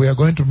around we are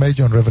going to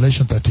major on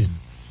Revelation 13.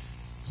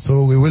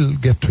 So we will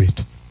get to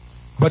it.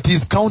 But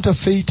he's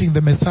counterfeiting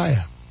the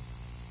Messiah.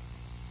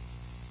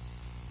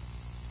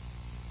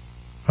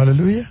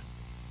 Hallelujah.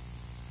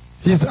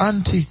 He's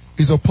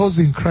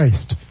opposing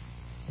Christ.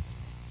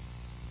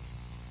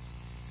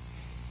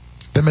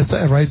 The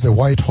Messiah rides a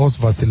white horse,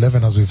 verse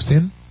 11, as we've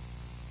seen.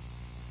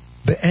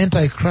 The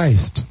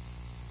Antichrist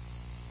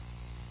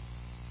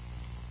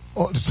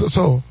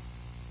also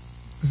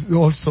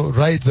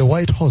rides a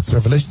white horse,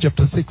 Revelation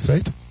chapter 6,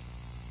 right?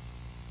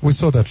 We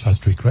saw that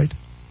last week, right?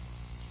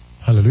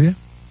 Hallelujah.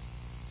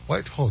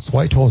 White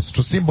horse,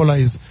 to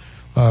symbolize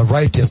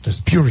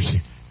righteousness,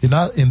 purity. In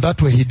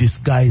that way he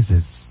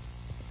disguises.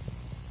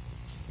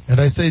 And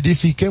I said,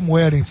 if he came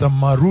wearing some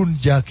maroon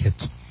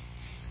jacket,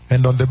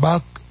 and on the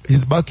back,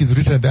 his back is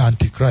written the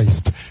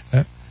Antichrist.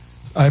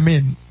 I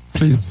mean,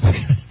 please.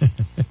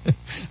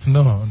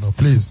 No,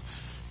 please.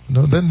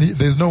 No, then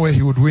there's no way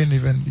he would win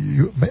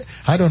even.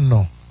 I don't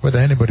know whether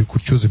anybody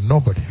could choose him.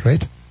 Nobody,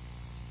 right?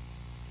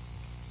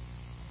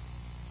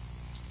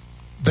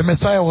 The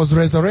Messiah was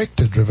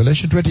resurrected,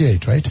 Revelation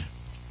 28, right?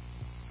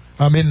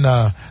 I mean,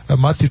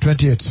 Matthew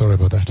 28, sorry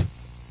about that.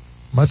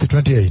 Matthew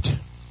 28.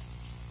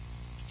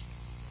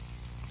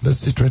 Let's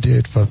see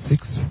 28 verse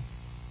 6.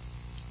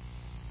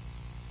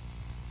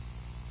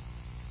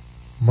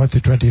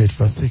 Matthew 28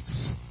 verse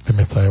 6. The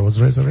Messiah was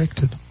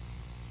resurrected.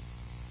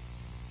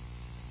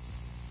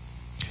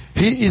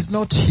 He is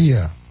not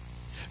here.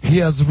 He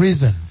has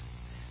risen.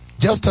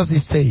 Just as he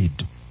said,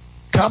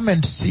 come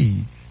and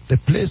see the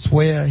place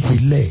where he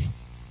lay.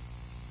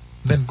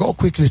 Then go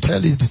quickly tell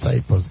his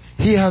disciples,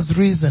 he has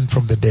risen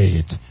from the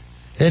dead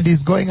and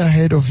is going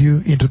ahead of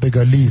you into the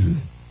Galilee.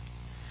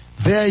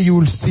 There you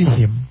will see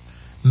him.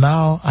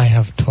 Now I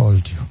have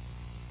told you.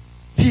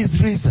 He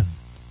is risen.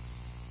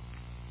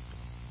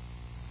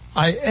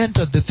 I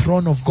entered the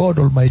throne of God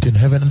Almighty in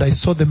heaven and I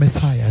saw the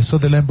Messiah. I saw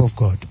the Lamb of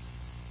God.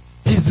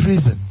 He is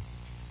risen.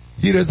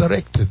 He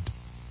resurrected.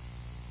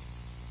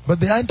 But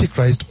the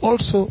Antichrist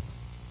also,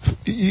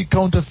 he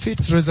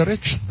counterfeits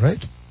resurrection,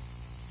 right?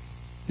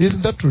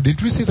 Isn't that true?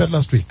 Did we see that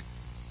last week?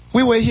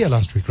 We were here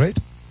last week, right?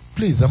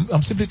 Please,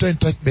 I'm simply trying to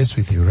touch base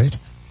with you, right?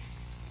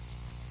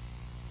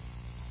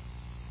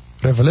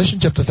 Revelation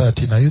chapter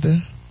 13, are you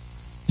there?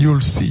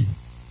 You'll see.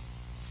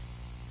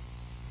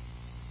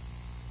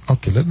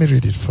 Okay, let me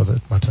read it for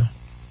that matter.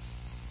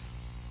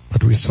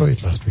 But we saw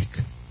it last week.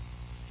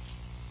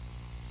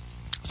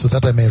 So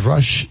that I may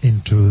rush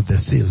into the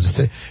seals.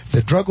 Say,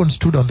 the dragon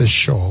stood on the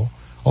shore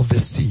of the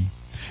sea,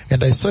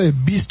 and I saw a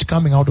beast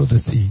coming out of the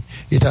sea.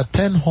 It had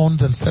 10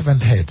 horns and 7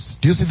 heads.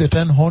 Do you see the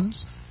 10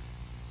 horns?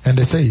 And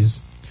it says,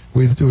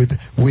 with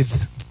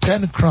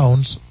 10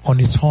 crowns on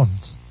its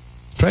horns.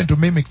 Trying to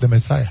mimic the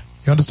Messiah.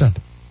 You understand?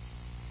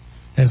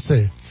 And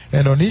say,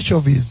 and on each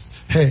of his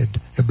head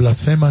a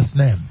blasphemous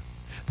name.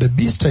 The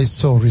beast I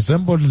saw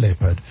resembled a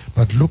leopard,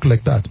 but looked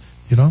like that,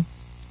 you know.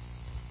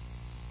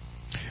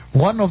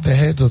 One of the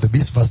heads of the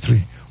beast, verse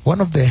 3,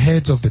 one of the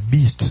heads of the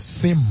beast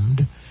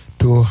seemed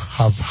to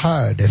have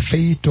had a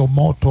fatal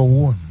mortal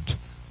wound.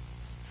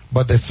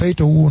 But the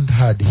fatal wound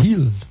had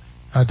healed,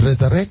 had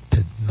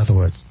resurrected, in other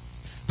words.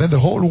 Then the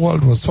whole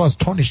world was so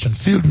astonished and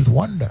filled with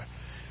wonder.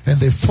 And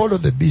they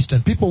followed the beast,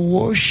 and people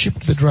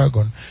worshipped the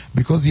dragon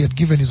because he had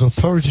given his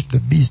authority to the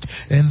beast.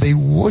 And they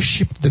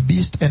worshipped the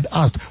beast and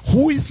asked,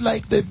 who is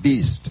like the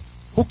beast?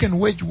 Who can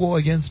wage war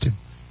against him?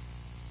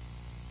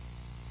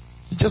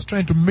 He's just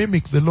trying to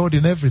mimic the Lord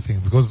in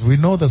everything, because we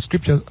know the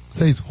scripture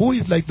says, who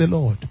is like the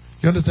Lord?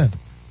 You understand?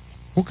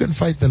 Who can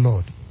fight the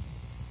Lord?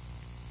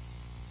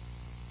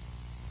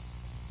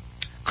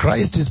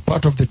 Christ is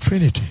part of the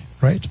Trinity,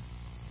 right?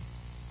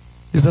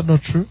 Is that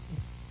not true?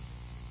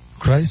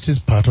 Christ is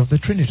part of the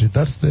Trinity.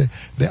 That's the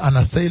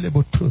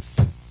unassailable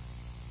truth.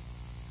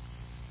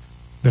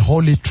 the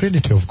Holy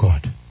Trinity of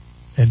God.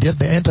 And yet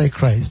the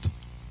Antichrist,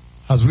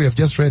 as we have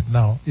just read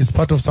now, is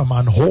part of some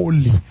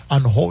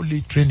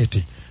unholy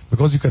Trinity.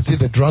 Because you can see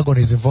the dragon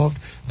is involved,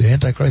 the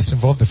Antichrist is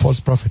involved, the false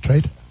prophet,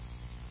 right?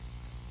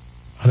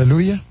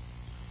 Hallelujah.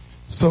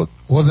 So,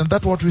 wasn't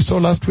that what we saw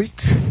last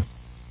week?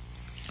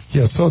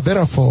 Yeah, so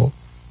therefore,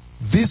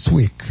 this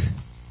week,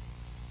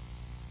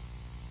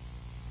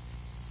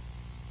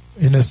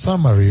 in a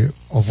summary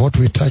of what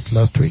we touched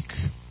last week,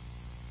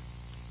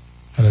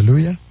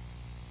 hallelujah,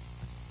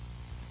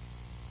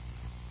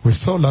 we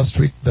saw last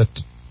week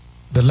that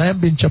the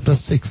Lamb in chapter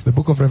 6, the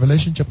book of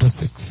Revelation chapter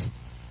 6,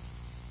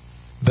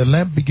 the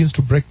Lamb begins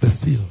to break the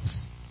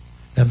seals.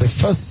 And the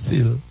first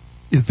seal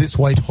is this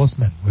white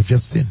horseman we've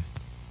just seen.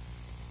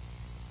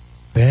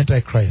 The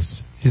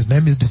Antichrist. His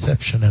name is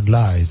deception and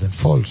lies and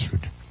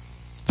falsehood.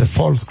 The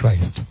false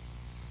Christ.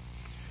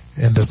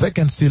 And the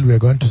second seal we are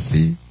going to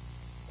see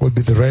will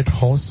be the red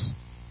horse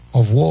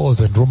of wars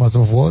and rumors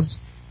of wars.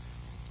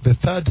 The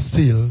third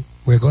seal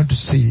we're going to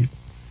see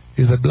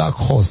is a black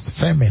horse,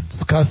 famine,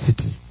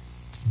 scarcity,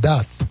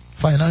 death,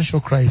 financial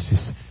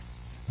crisis.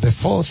 The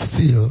fourth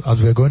seal,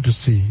 as we're going to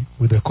see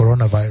with the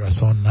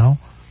coronavirus on now,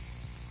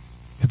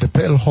 is the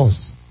pale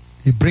horse.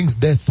 He brings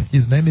death.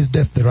 His name is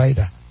Death, the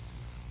rider.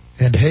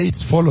 And hate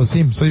follows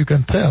him. So you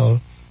can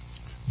tell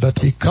that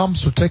he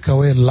comes to take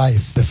away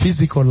life, the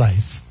physical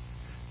life.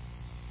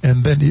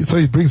 And then so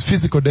he brings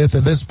physical death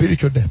and then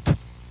spiritual death.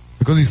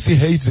 Because you see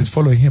hate is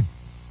following him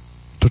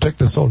to take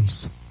the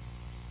souls.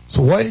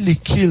 So while he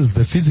kills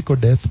the physical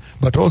death,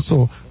 but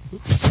also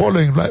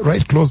following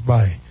right close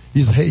by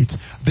is hate.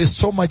 There's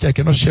so much I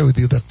cannot share with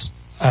you that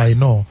I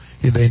know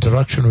in the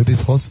interaction with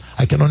this horse.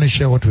 I can only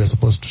share what we are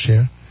supposed to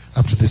share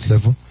up to this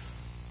level.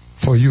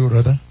 For you,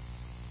 rather.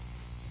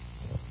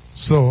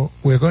 So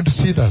we're going to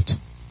see that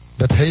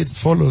hate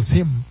follows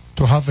him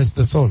to harvest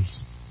the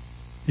souls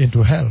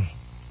into hell.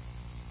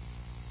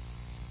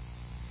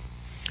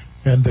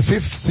 And the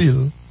fifth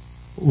seal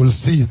we'll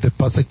see is the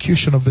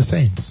persecution of the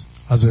saints.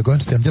 As we're going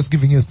to see, I'm just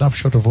giving you a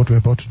snapshot of what we're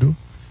about to do.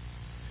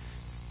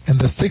 And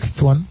the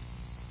sixth one,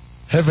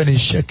 heaven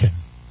is shaken.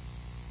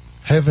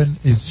 Heaven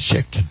is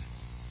shaken.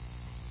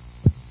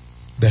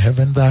 The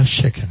heavens are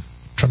shaken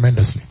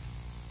tremendously.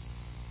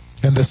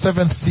 And the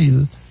seventh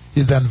seal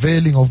is the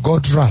unveiling of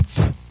God's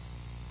wrath.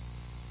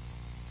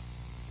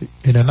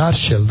 In a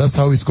nutshell, that's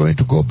how it's going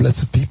to go,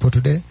 blessed people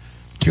today,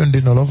 tuned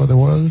in all over the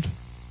world.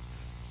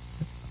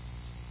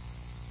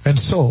 And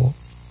so,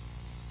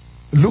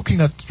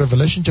 looking at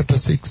Revelation chapter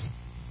 6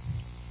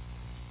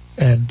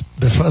 and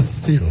the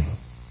first seal,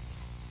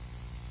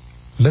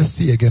 let's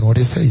see again what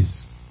it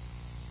says.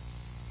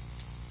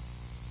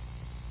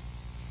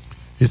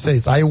 It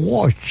says, I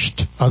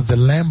watched as the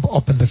Lamb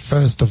opened the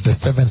first of the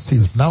 7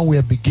 seals. Now we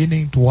are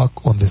beginning to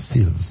work on the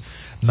seals.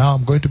 Now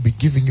I'm going to be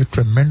giving you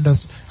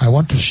I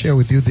want to share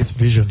with you this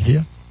vision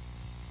here.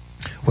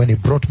 When he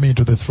brought me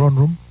into the throne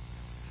room,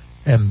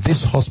 and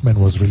this horseman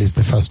was released,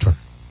 the first one.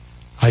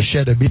 I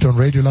shared a bit on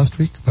radio last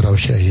week, but I'll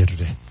share here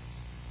today.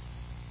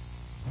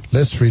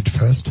 Let's read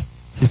first.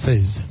 He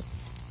says,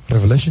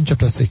 Revelation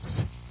chapter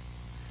 6.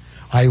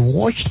 I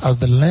watched as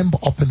the Lamb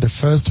opened the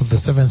first of the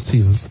 7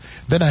 seals.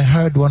 Then I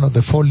heard one of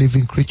the 4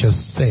 living creatures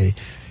say,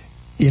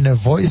 in a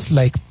voice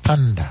like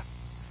thunder,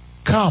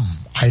 come.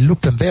 I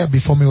looked, and there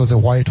before me was a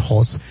white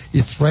horse.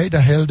 Its rider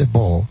held a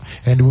bow,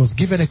 and he was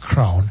given a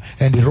crown,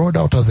 and he rode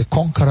out as a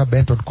conqueror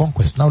bent on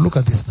conquest. Now look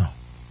at this now.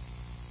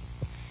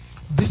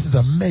 This is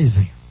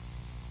amazing.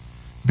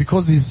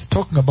 Because he's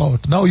talking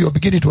about, now you're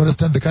beginning to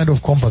understand the kind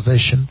of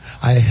conversation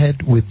I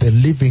had with the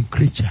living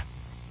creature.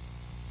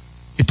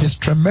 It is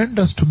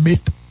tremendous to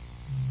meet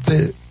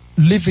the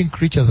living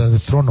creatures at the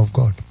throne of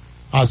God,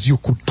 as you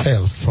could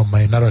tell from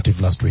my narrative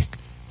last week,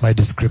 my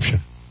description.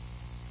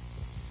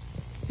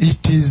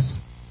 It is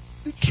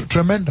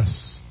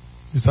tremendous.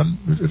 It's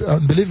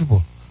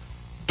unbelievable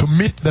to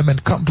meet them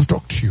and come to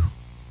talk to you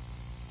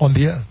on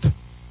the earth.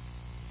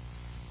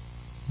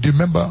 Do you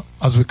remember,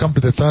 as we come to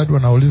the third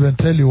one, I will even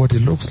tell you what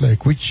it looks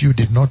like, which you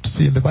did not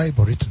see in the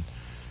Bible written.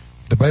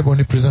 The Bible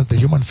only presents the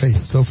human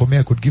face. So for me,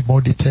 I could give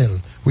more detail,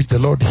 which the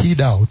Lord hid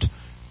out,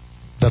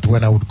 that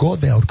when I would go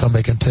there, I would come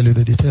back and tell you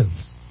the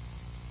details.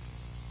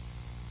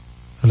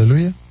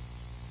 Hallelujah.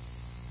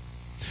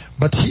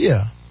 But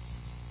here,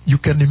 you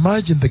can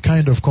imagine the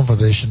kind of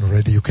conversation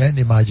already. You can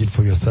imagine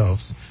for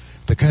yourselves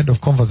the kind of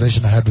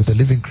conversation I had with the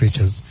living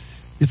creatures.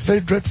 It's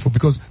very dreadful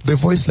because the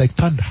voice like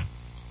thunder.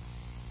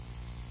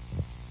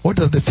 What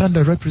does the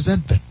thunder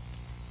represent then?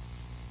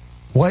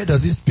 Why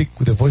does he speak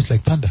with a voice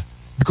like thunder?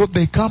 Because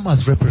they come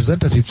as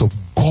representatives of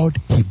God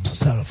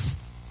himself.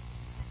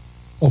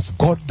 Of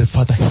God the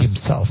Father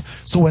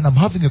himself. So when I'm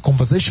having a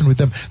conversation with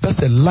them, that's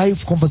a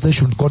live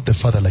conversation with God the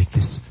Father like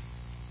this.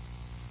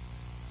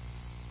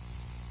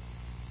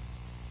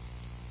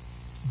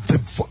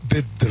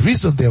 The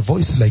reason their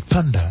voice is like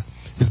thunder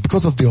is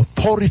because of the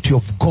authority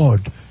of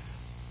God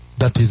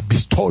that is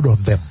bestowed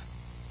on them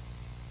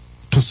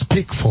to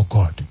speak for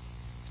God.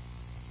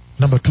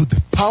 Number 2,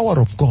 the power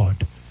of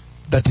God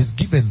that is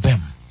given them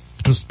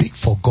to speak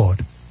for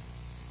God.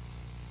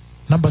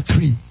 Number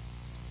 3,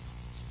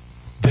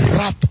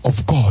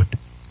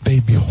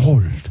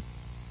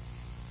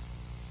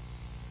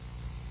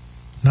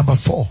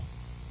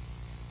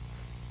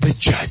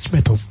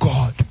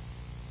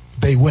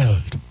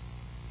 world.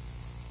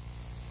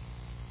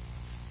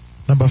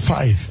 Number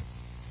 5,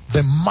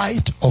 the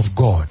might of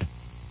God,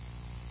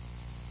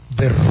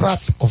 the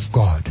wrath of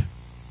God,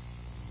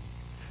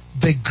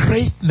 the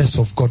greatness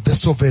of God, the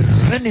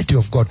sovereignty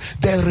of God.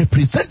 They are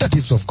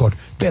representatives of God.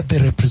 They are the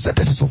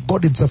representatives of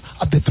God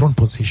himself at the throne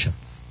position.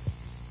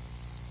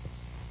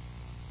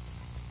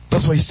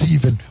 That's why you see,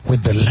 even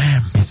when the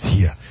Lamb is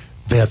here,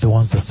 they are the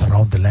ones that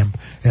surround the Lamb.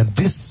 And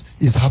this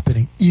is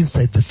happening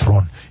inside the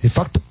throne. In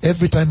fact,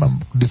 every time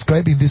I'm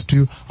describing this to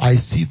you, I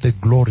see the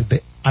glory,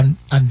 the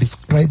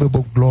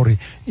undescribable glory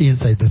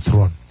inside the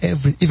throne.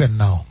 Even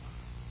now,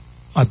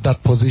 at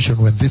that position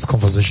when this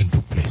conversation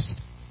took place.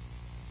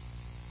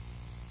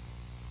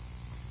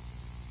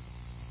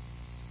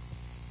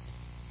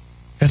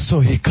 And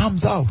so he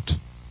comes out.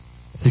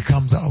 He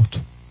comes out.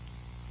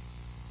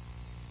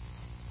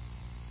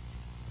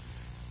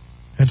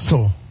 And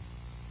so,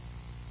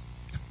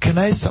 can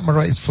I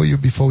summarize for you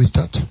before we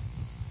start?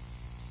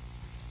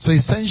 So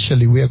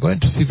essentially, we are going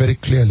to see very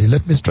clearly.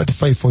 Let me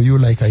stratify for you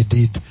like I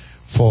did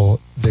for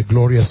the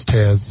glorious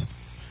stairs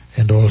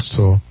and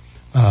also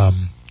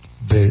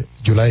the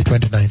July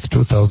 29th,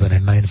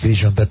 2009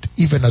 vision, that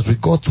even as we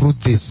go through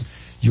this,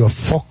 your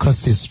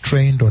focus is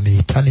trained on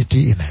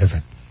eternity in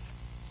heaven.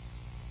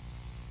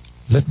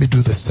 Let me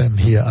do the same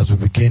here as we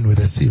begin with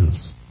the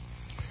seals.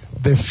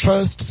 The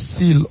first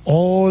seal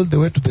all the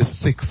way to the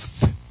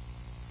 6th.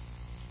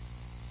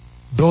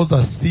 Those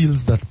are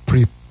seals that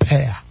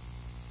prepare.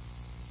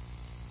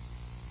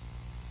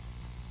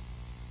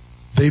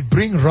 They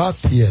bring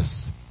wrath,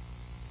 yes,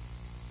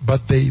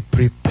 but they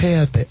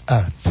prepare the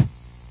earth.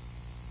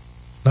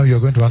 Now you're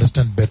going to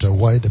understand better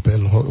why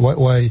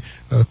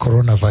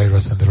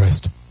coronavirus and the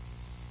rest.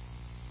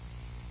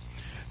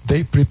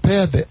 They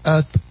prepare the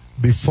earth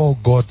before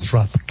God's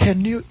wrath.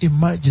 Can you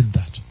imagine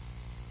that?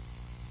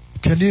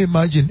 Can you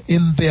imagine,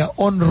 in their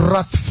own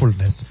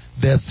wrathfulness,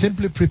 they are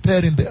simply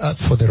preparing the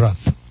earth for the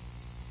wrath.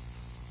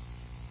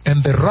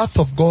 And the wrath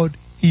of God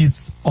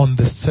is on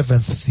the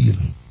 7th seal.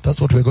 That's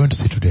what we're going to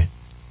see today.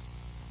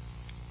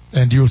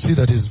 And you'll see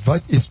that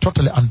it's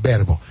totally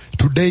unbearable.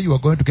 Today you are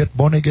going to get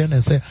born again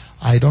and say,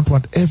 I don't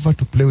want ever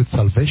to play with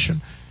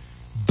salvation.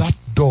 That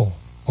door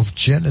of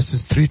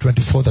Genesis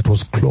 3:24 that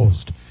was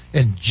closed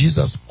and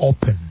Jesus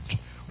opened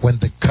when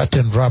the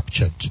curtain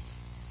ruptured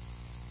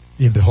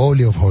in the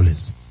Holy of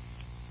Holies.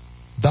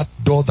 That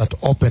door that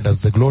opened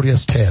as the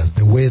glorious stairs,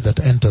 the way that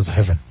enters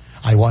heaven.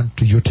 I want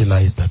to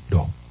utilize that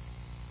door.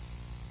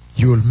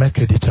 You will make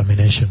a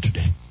determination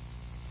today.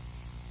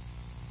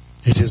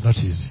 It is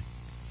not easy.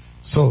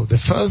 So the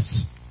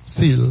first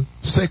seal,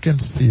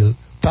 second seal,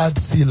 third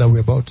seal are we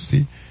about to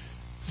see,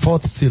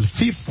 fourth seal,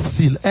 fifth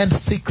seal, and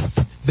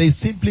 6th, they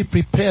simply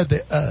prepare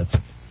the earth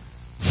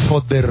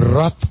for the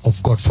wrath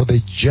of God, for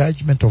the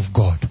judgment of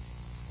God.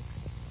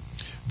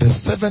 The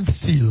 7th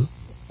seal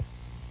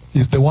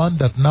is the one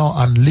that now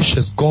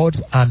unleashes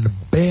God's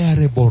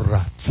unbearable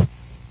wrath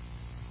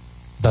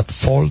that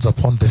falls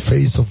upon the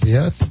face of the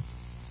earth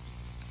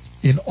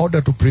in order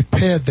to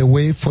prepare the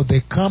way for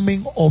the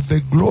coming of the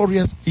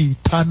glorious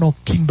eternal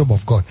kingdom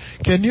of God.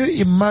 Can you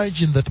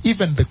imagine that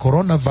even the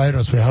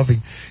coronavirus we're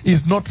having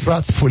is not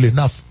wrathful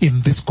enough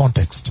in this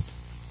context?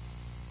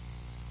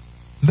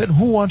 Then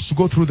who wants to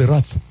go through the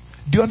wrath?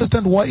 Do you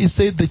understand why he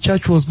said the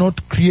church was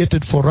not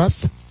created for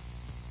wrath?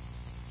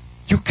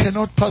 You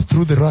cannot pass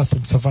through the wrath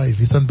and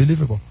survive. It's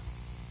unbelievable.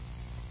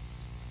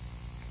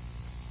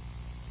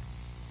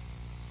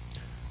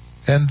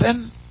 And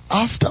then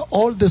after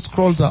all the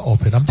scrolls are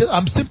open,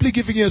 I'm simply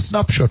giving you a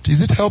snapshot.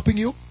 Is it helping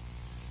you?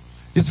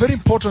 It's very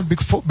important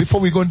before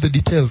we go into the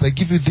details. I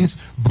give you this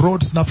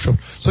broad snapshot.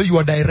 So you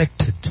are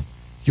directed.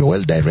 You're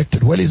well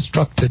directed, well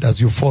instructed as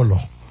you follow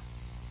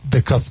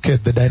the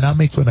cascade, the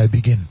dynamics when I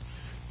begin.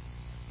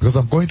 Because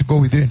I'm going to go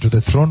with you into the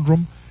throne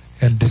room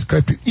and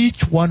describe to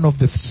each one of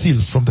the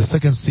seals from the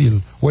 2nd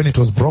seal, when it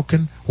was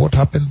broken, what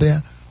happened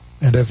there,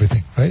 and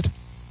everything, right?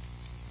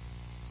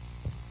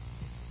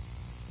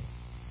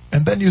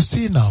 And then you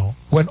see now,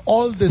 when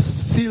all the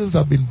seals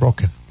have been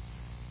broken,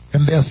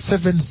 and there are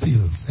 7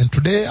 seals, and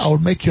today I will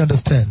make you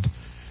understand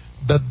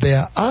that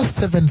there are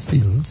 7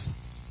 seals,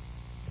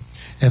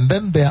 and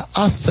then there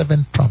are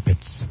 7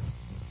 trumpets.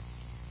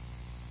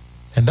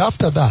 And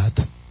after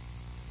that,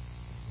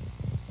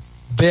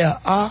 there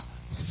are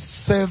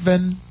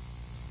 7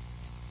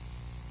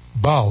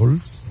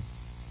 bowls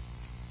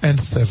and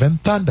 7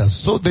 thunders.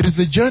 So there is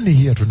a journey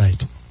here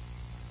tonight.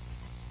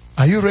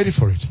 Are you ready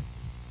for it?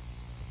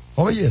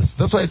 Oh yes,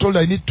 that's why I told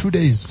you I need 2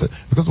 days,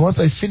 because once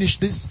I finish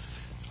this,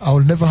 I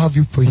will never have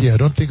you here. I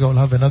don't think I will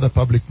have another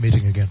public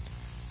meeting again.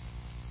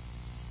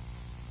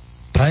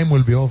 Time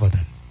will be over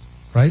then,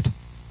 right?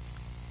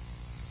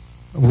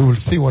 We will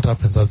see what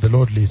happens as the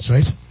Lord leads,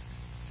 right?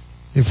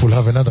 If we'll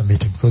have another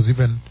meeting, because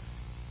even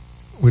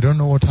we don't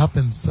know what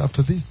happens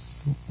after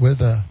this,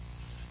 whether,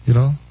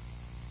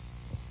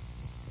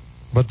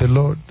 but the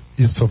Lord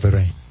is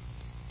sovereign.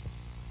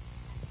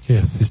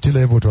 Yes, He's still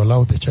able to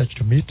allow the church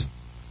to meet,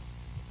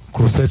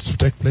 crusades to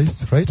take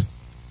place, right?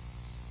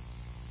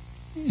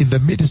 in the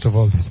midst of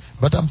all this.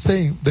 But I'm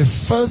saying the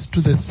first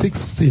to the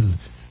sixth seal,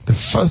 the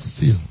first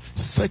seal,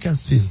 second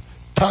seal,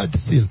 third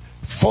seal,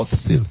 fourth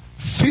seal,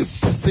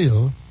 fifth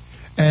seal,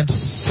 and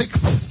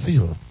sixth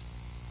seal,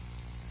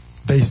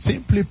 they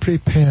simply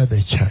prepare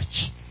the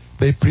church.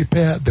 They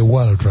prepare the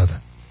world,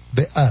 rather,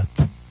 the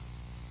earth,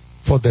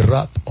 for the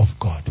wrath of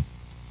God.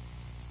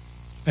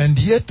 And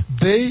yet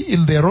they,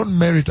 in their own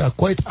merit, are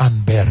quite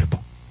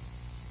unbearable.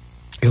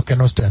 You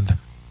cannot stand them.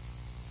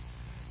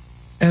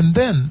 And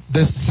then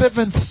the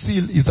seventh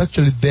seal is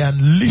actually the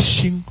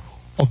unleashing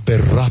of the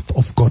wrath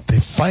of God.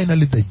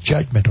 Finally, the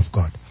judgment of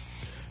God.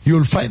 You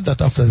will find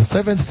that after the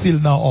seventh seal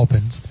now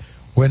opens,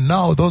 when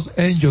now those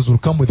angels will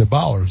come with the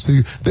bowls, so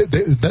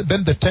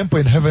then the temple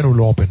in heaven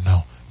will open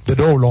now. The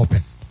door will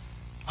open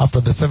after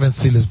the seventh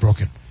seal is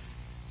broken.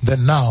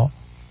 Then now,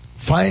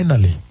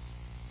 finally,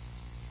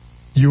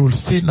 you will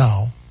see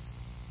now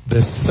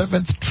the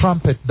seventh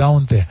trumpet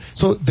down there.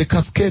 So the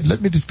cascade, let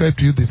me describe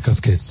to you these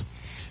cascades.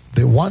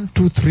 The 1,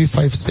 2, 3,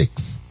 5,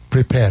 6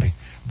 preparing.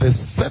 The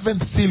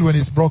seventh seal when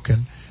it's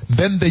broken,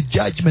 then the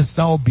judgments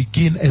now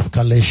begin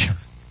escalation.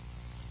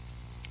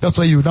 That's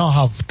why you now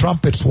have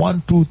trumpets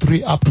 1, 2,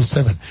 3 up to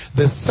 7.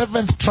 The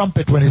seventh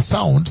trumpet when it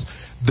sounds,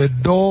 the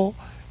door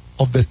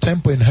of the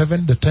temple in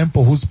heaven, the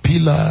temple whose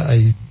pillar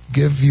I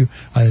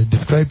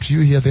described to you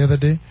here the other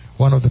day,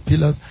 one of the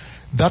pillars,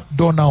 that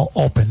door now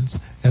opens,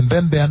 and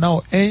then there are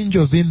now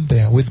angels in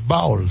there with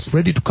bowls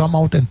ready to come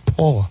out and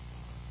pour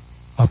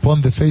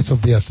upon the face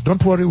of the earth.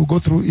 Don't worry, we'll go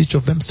through each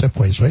of them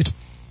stepwise, right?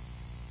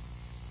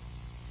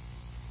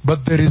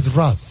 But there is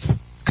wrath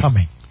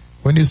coming.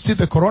 When you see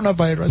the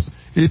coronavirus,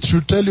 it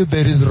should tell you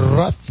there is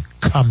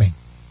wrath coming.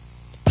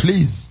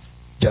 Please,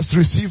 just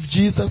receive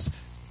Jesus,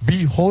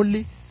 be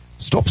holy,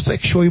 stop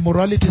sexual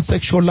immorality,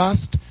 sexual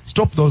lust,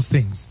 stop those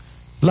things.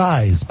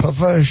 Lies,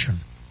 perversion,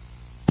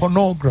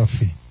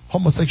 pornography,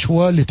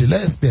 homosexuality,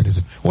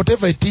 lesbianism,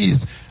 whatever it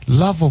is,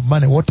 love of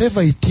money,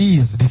 whatever it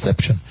is,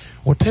 deception,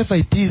 whatever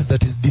it is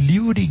that is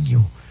deluding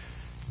you,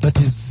 that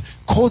is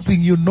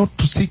causing you not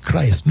to see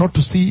Christ, not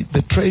to see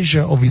the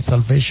treasure of His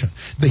salvation,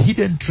 the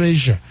hidden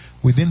treasure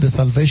within the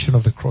salvation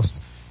of the cross,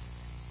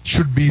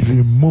 should be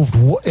removed,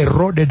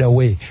 eroded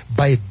away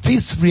by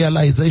this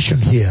realization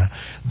here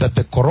that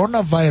the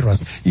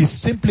coronavirus is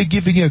simply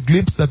giving you a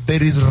glimpse that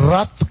there is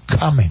wrath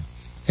coming,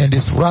 and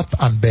it's wrath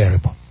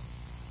unbearable.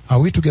 Are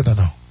we together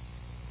now?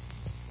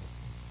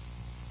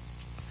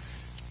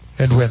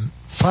 And when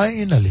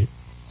finally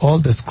all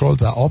the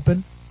scrolls are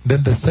open,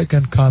 then the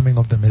second coming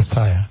of the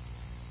Messiah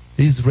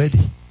is ready.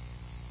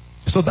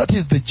 So that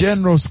is the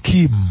general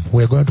scheme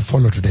we're going to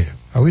follow today.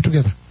 Are we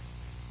together?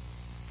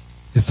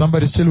 Is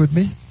somebody still with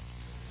me?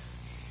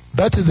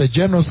 That is the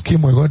general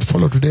scheme we're going to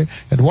follow today.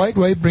 And why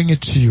do I bring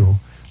it to you?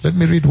 Let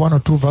me read 1 or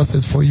 2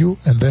 verses for you,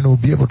 and then we'll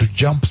be able to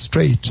jump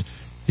straight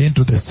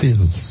into the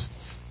seals.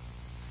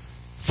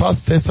 1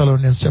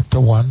 Thessalonians chapter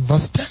 1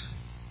 verse 10.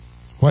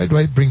 Why do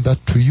I bring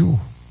that to you?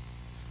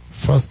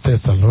 1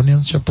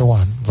 Thessalonians chapter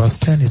 1 verse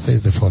 10, he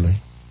says the following.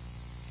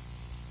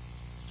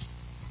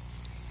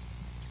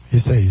 He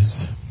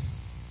says,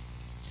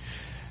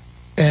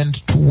 and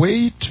to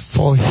wait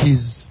for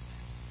his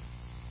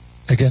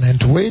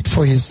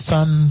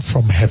Son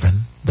from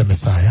heaven, the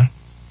Messiah,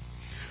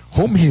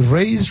 whom He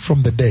raised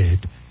from the dead,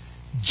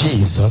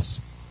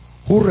 Jesus,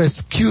 who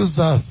rescues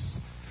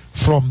us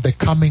from the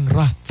coming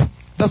wrath.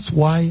 That's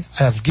why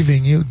I have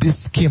given you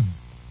this scheme.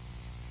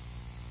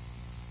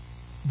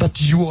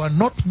 That you are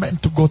not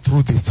meant to go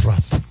through this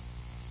wrath.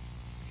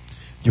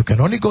 You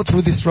can only go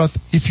through this wrath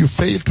if you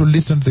fail to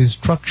listen to the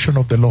instruction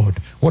of the Lord,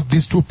 what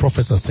these two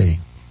prophets are saying.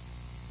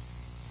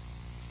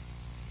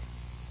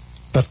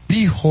 That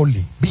be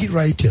holy, be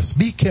righteous,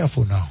 be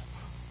careful now.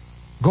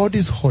 God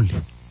is holy.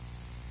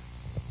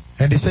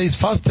 And he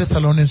says, 1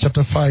 Thessalonians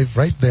chapter 5,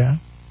 right there,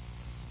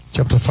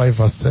 chapter 5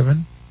 verse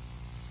 7,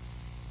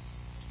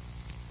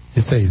 he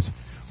says,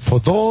 for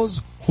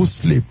those who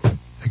sleep,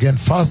 again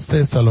 1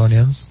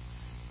 Thessalonians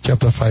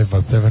chapter 5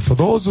 verse 7, for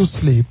those who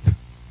sleep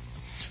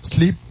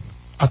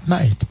at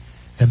night,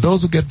 and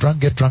those who get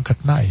drunk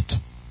at night.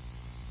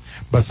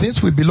 But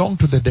since we belong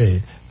to the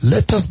day,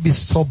 let us be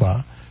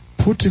sober,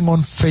 putting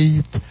on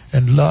faith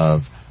and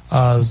love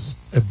as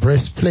a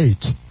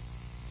breastplate,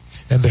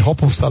 and the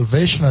hope of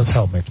salvation as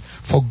helmet.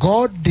 For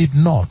God did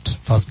not,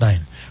 verse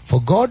 9,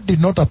 for God did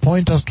not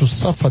appoint us to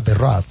suffer the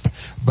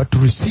wrath, but to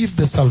receive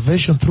the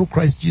salvation through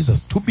Christ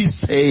Jesus, to be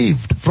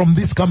saved from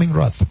this coming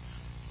wrath.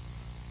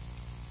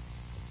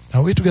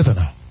 Are we together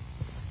now?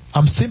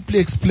 I'm simply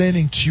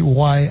explaining to you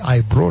why I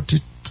brought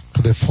it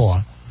to the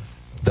fore,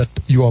 that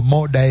you are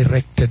more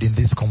directed in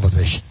this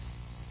conversation.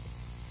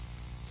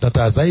 That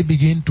as I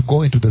begin to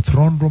go into the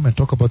throne room and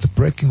talk about the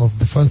breaking of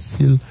the first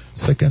seal,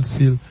 second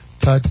seal,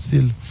 third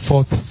seal,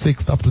 fourth,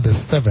 sixth, up to the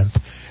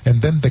seventh, and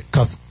then the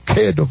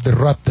cascade of the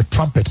wrath, the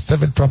trumpet,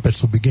 7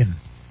 trumpets will begin.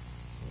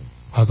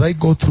 As I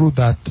go through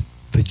that,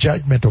 the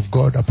judgment of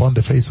God upon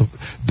the face of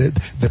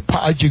the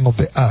purging of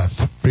the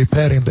earth,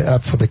 preparing the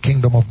earth for the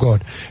kingdom of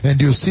God.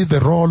 And you see the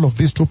role of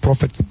these two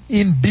prophets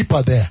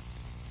deeper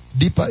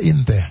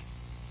in there.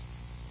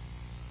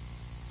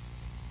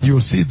 you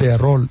will see their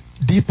role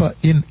deeper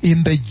in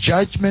the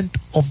judgment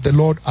of the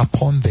Lord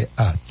upon the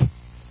earth.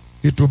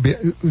 It will be,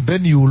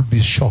 then you will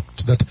be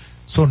shocked that,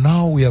 so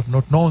now we have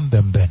not known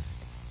them then.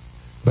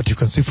 But you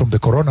can see from the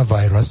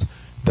coronavirus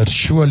that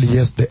surely,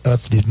 yes, the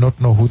earth did not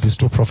know who these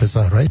two prophets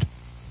are, right?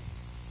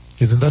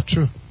 Isn't that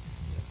true?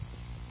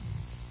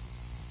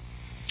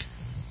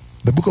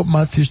 The book of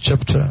Matthew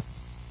chapter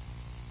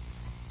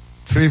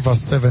 3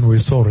 verse 7 we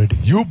saw already.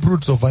 You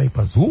broods of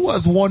vipers, who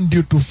has warned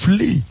you to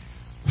flee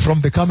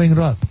from the coming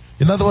wrath?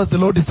 In other words, the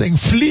Lord is saying,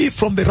 flee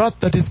from the wrath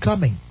that is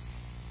coming.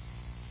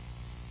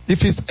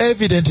 If it's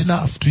evident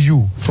enough to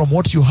you from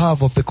what you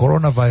have of the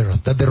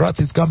coronavirus that the wrath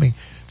is coming,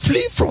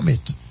 flee from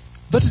it.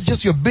 That is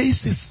just your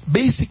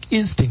basic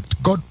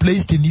instinct God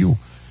placed in you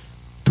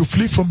to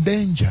flee from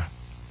danger.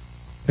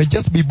 And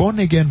just be born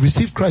again,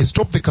 receive Christ.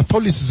 Stop the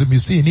Catholicism you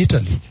see in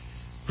Italy.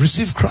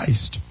 Receive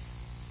Christ.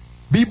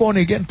 Be born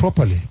again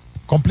properly.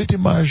 Complete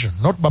immersion.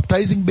 Not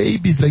baptizing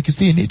babies like you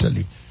see in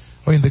Italy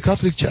or in the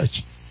Catholic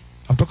Church.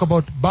 I'm talking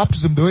about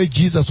baptism the way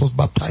Jesus was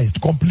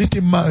baptized. Complete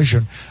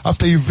immersion.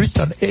 After you've reached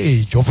an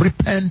age of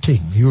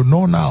repenting, you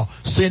know now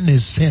sin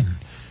is sin.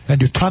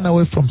 And you turn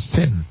away from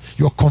sin.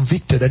 You are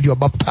convicted and you are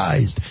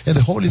baptized. And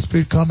the Holy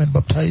Spirit come and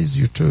baptize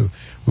you too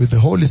with the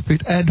Holy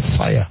Spirit and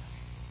fire.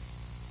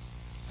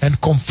 And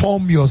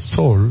conform your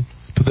soul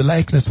to the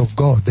likeness of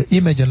God, the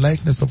image and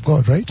likeness of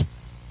God, right?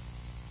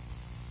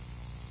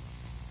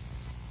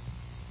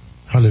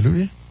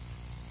 Hallelujah.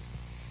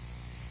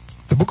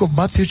 The book of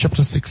Matthew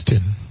chapter 16.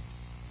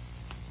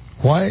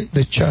 Why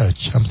the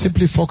church? I'm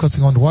simply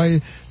focusing on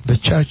why the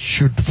church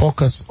should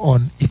focus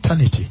on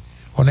eternity,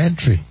 on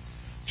entry.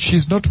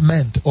 She's not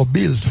meant or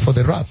built for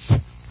the wrath,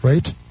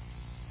 right?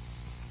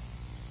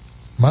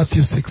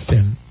 Matthew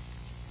 16,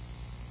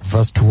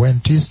 verse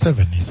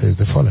 27, he says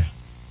the following.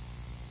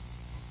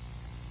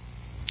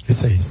 He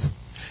says,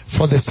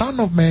 for the Son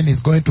of Man is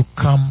going to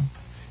come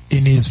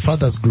in his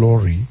Father's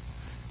glory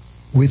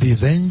with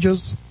his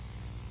angels,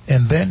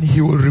 and then he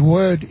will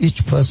reward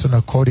each person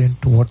according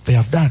to what they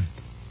have done.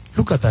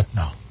 Look at that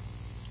now.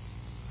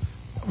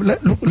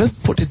 Let's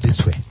put it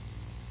this way.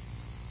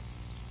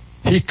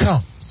 He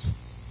comes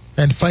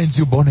and finds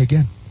you born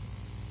again.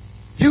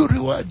 He will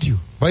reward you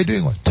by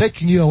doing what?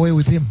 Taking you away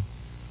with him,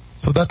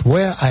 so that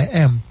where I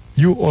am,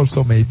 you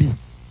also may be.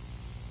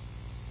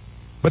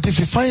 But if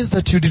he finds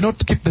that you did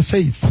not keep the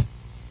faith,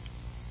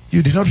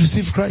 you did not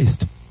receive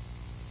Christ,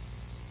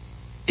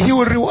 he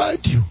will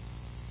reward you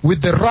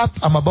with the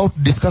wrath I'm about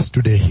to discuss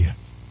today here.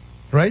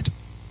 Right?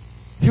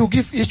 He will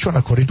give each one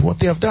according to what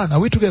they have done. Are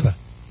we together?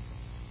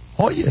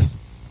 Oh yes.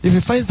 If he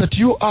finds that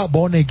you are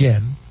born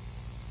again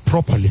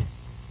properly,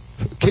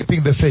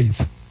 keeping the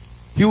faith,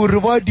 he will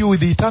reward you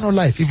with eternal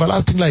life,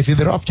 everlasting life in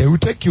the rapture. He will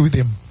take you with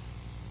him.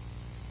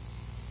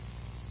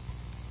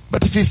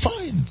 But if he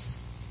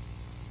finds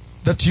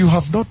that you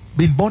have not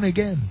been born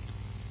again,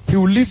 he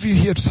will leave you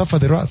here to suffer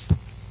the wrath.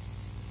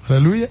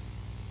 Hallelujah.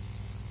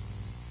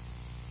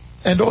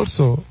 And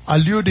also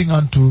alluding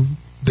unto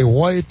the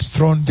white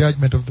throne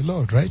judgment of the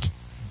Lord, right?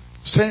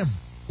 Same.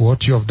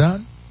 What you have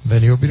done,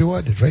 then you'll be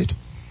rewarded, right?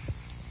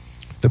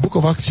 The book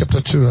of Acts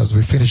chapter 2, as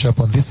we finish up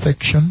on this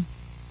section.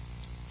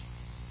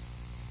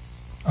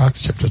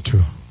 Acts chapter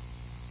 2.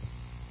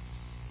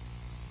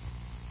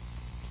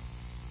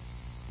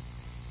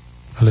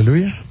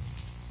 Hallelujah.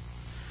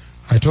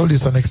 I told you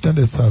it's an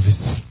extended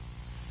service.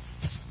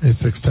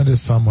 It's extended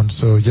sermon,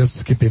 so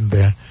just keep in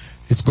there.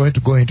 It's going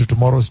to go into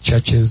tomorrow's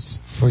churches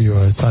for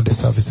your Sunday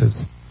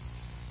services.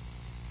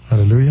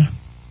 Hallelujah.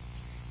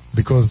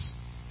 Because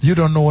you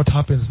don't know what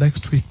happens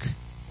next week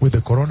with the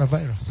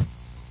coronavirus.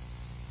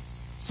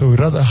 So we'd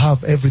rather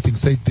have everything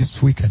said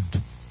this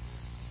weekend,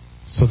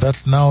 so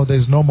that now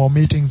there's no more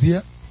meetings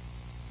here.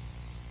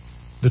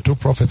 The two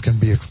prophets can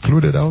be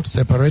excluded out,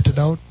 separated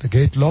out, the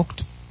gate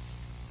locked,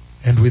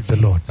 and with the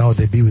Lord. Now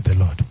they be with the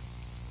Lord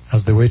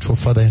as they wait for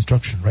further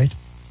instruction, right?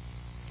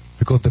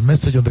 Because the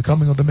message of the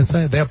coming of the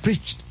Messiah, they are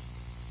preached.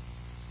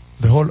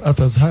 The whole earth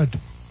has heard.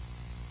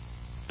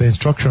 The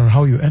instruction on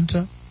how you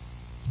enter,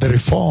 the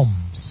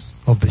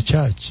reforms of the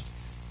church,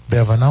 they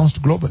have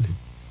announced globally.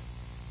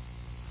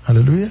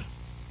 Hallelujah.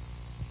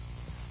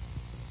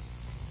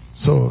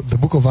 So the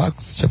book of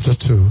Acts chapter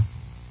 2,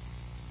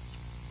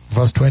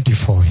 verse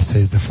 24, he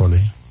says the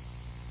following.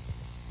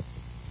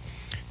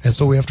 And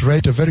so we have to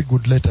write a very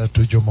good letter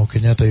to Jomo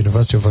Kenyatta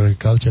University of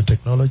Agriculture and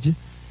Technology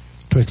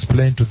to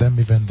explain to them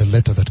even the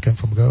letter that came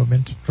from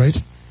government,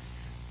 right?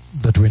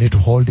 That we need to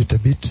hold it a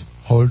bit,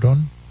 hold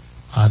on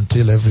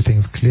until everything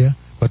is clear.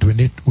 But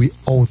we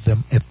owe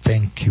them a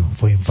thank you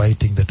for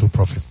inviting the two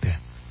prophets there.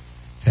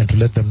 And to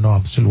let them know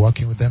I'm still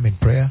working with them in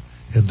prayer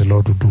and the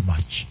Lord will do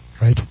much,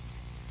 right?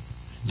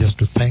 Just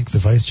to thank the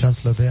Vice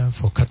Chancellor there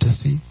for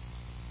courtesy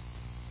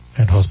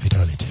and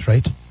hospitality,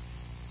 right?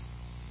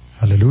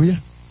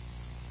 Hallelujah.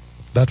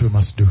 That we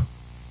must do.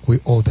 We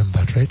owe them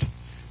that, right?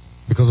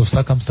 Because of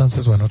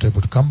circumstances we're not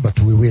able to come, but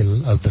we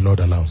will as the Lord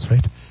allows,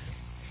 right?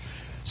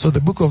 So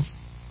the book of,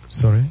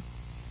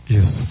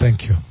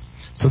 thank you.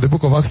 So the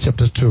book of Acts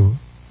chapter 2,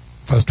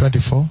 verse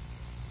 24,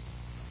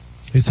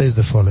 it says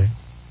the following.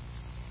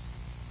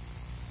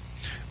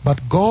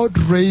 But God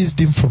raised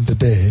him from the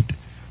dead,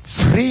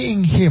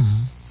 freeing him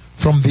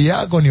from the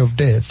agony of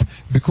death,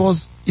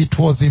 because it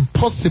was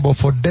impossible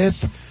for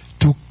death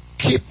to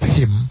keep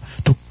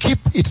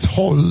its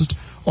hold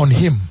on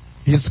him,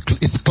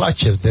 its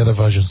clutches, the other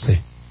versions say.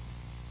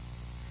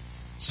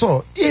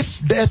 So,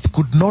 if death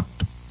could not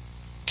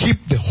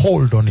keep the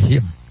hold on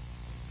him,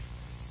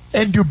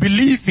 and you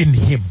believe in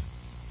him,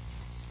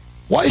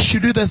 why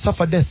should you then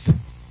suffer death?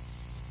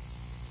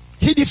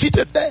 He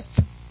defeated death.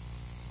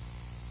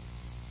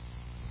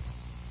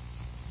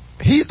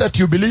 He that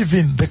you believe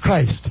in, the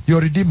Christ,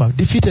 your Redeemer,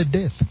 defeated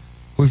death.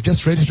 We've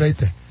just read it right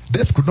there.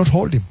 Death could not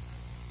hold him.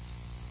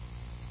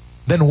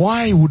 Then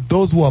why would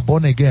those who are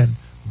born again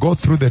go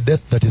through the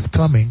death that is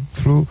coming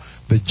through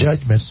the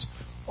judgments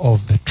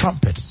of the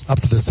trumpets up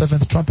to the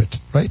seventh trumpet,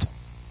 right?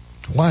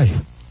 Why?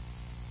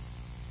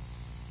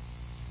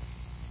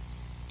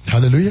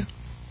 Hallelujah.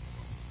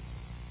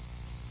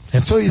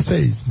 And so he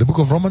says, the book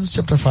of Romans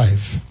chapter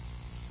 5.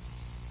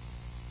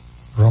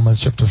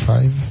 Romans chapter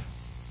 5.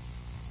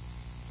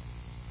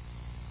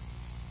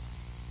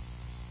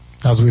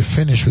 As we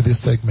finish with this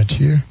segment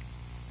here,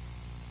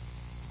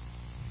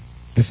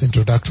 this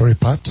introductory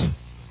part,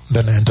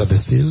 then enter the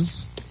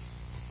seals.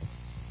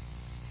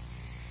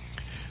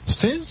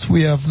 Since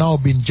we have now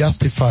been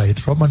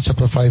justified, Romans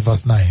chapter 5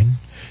 verse 9,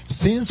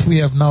 since we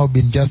have now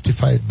been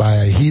justified by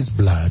his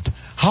blood,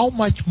 how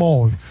much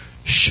more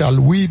shall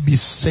we be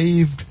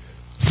saved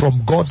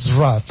from God's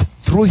wrath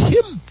through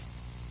him?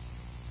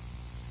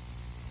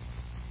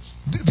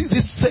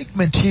 This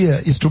segment here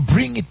is to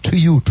bring it to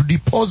you, to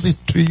deposit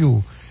to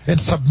you, and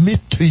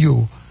submit to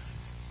you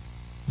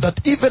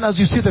that even as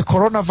you see the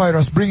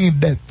coronavirus bringing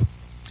death,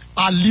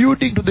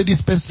 alluding to the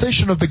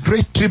dispensation of the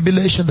great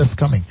tribulation that's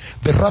coming,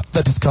 the wrath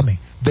that is coming,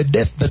 the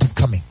death that is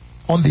coming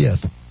on the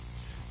earth.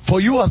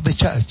 For you as the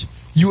church,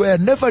 you were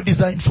never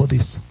designed for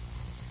this.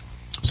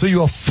 So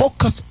your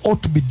focus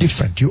ought to be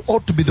different. You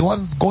ought to be the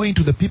ones going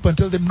to the people and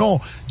tell them,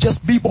 no,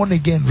 just be born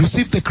again.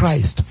 Receive the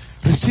Christ.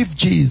 Receive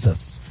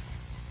Jesus.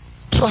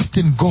 Trust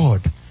in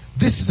God.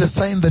 This is a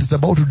sign that is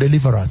about to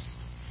deliver us.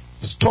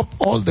 Stop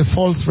all the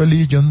false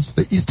religions,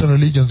 the Eastern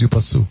religions you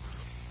pursue.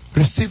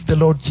 Receive the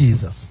Lord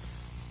Jesus.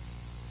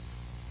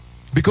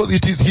 Because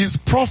it is his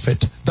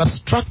prophet that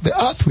struck the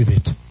earth with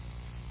it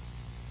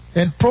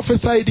and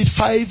prophesied it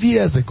 5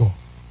 years ago.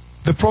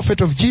 The prophet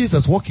of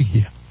Jesus walking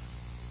here.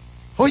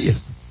 Oh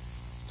yes.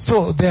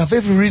 So they have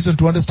every reason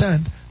to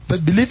understand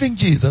that believing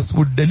Jesus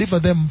would deliver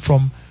them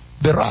from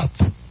the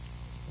wrath.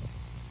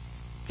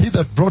 He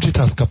that brought it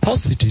has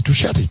capacity to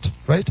shut it,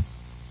 right?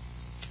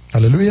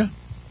 Hallelujah.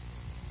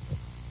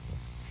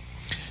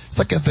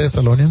 2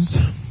 Thessalonians.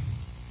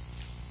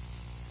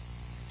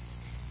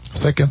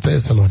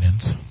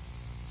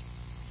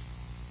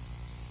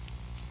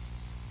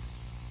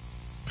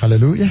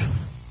 Hallelujah.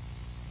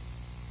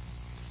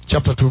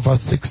 Chapter 2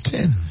 verse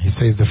 16. He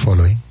says the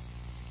following.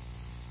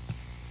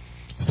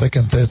 2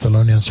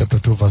 Thessalonians chapter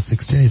 2 verse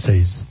 16 he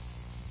says,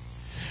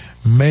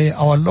 may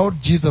our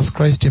Lord Jesus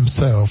Christ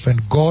himself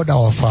and God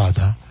our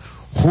Father,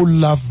 who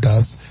loved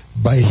us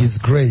by his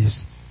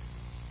grace,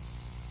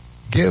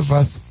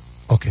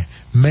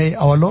 may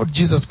our Lord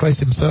Jesus Christ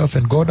himself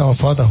and God our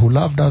Father, who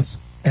loved us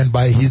and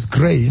by his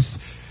grace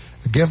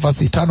gave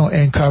us eternal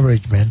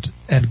encouragement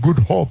and good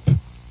hope,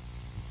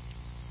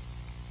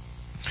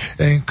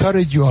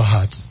 encourage your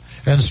hearts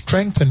and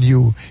strengthen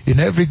you in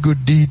every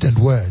good deed and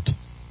word.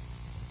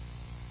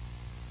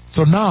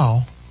 So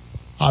now,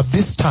 at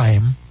this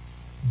time,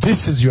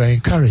 this is your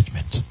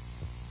encouragement.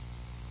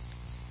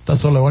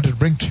 That's all I wanted to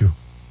bring to you.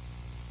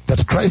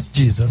 That Christ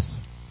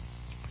Jesus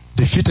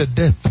defeated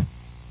death,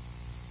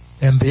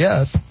 and the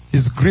earth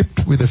is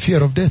gripped with the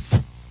fear of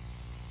death.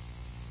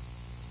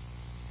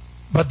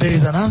 But there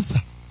is an answer.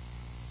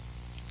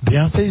 The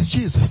answer is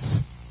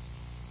Jesus.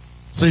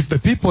 So if the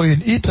people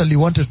in Italy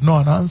wanted to know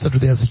an answer to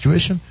their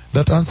situation,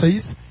 that answer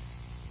is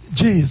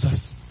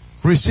Jesus.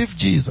 Receive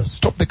Jesus.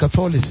 Stop the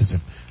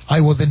Catholicism. I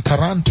was in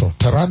Taranto.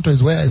 Taranto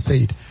is where I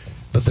said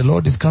that the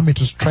Lord is coming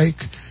to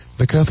strike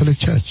the Catholic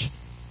Church.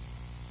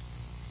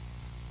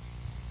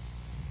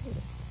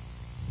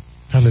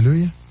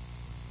 Hallelujah.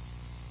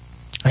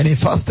 And in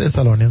 1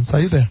 Thessalonians,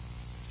 are you there?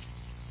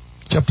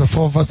 Chapter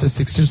 4 verses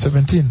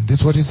 16-17. This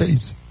is what he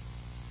says.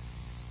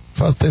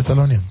 1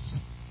 Thessalonians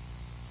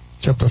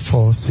chapter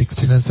 4,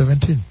 16 and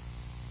 17.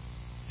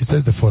 He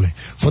says the following.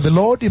 For the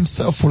Lord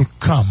himself will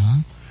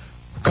come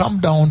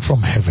down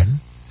from heaven.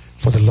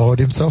 For the Lord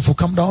himself will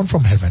come down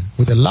from heaven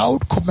with a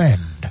loud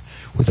command,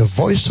 with the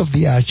voice of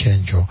the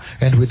archangel,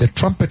 and with the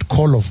trumpet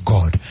call of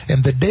God.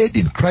 And the dead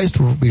in Christ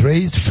will be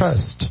raised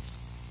first.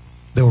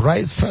 They will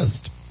rise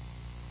first.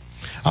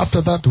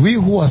 After that, we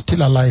who are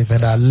still alive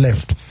and are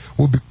left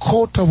will be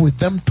caught up with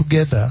them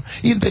together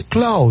in the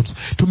clouds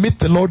to meet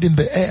the Lord in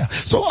the air.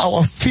 So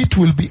our feet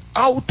will be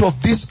out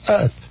of this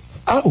earth.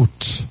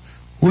 Out.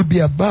 Will be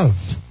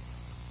above.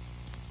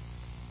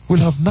 Will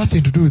have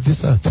nothing to do with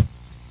this earth.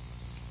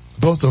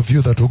 Those of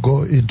you that will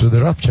go into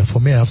the rapture, for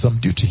me I have some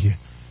duty here.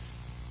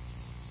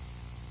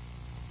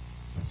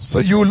 So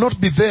you will not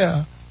be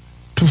there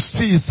to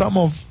see some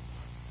of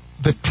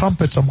the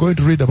trumpets I'm going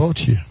to read about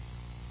here.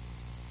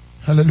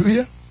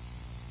 Hallelujah.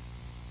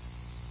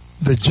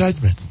 The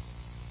judgment.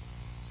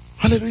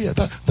 Hallelujah.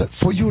 That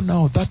for you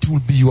now, that will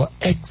be your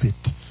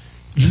exit.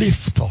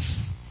 Lift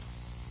off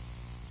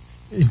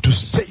into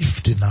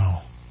safety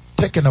now.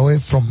 Taken away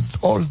from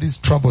all these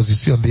troubles you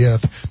see on the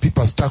earth.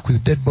 People are stuck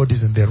with dead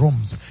bodies in their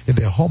rooms, in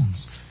their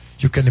homes.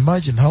 You can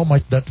imagine how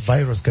much that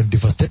virus can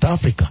devastate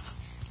Africa.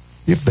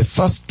 If the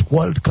first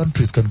world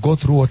countries can go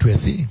through what we are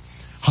seeing,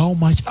 how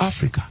much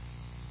Africa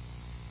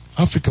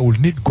will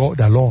need God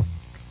alone.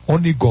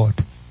 Only God.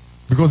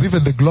 Because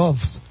even the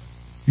gloves,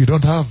 you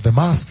don't have the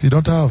masks, you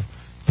don't have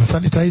the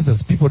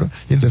sanitizers. People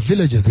in the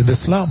villages, in the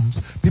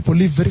slums, people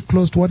live very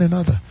close to one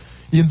another.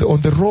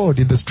 On the road,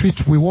 in the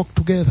streets, we walk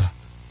together.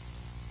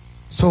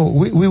 So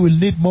we will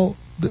need more.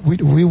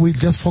 We will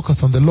just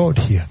focus on the Lord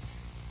here.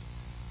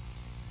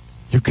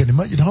 You can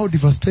imagine how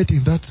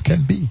devastating that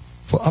can be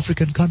for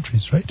African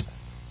countries, right?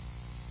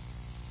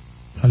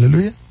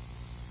 Hallelujah.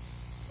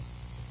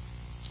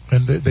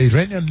 And the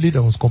Iranian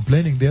leader was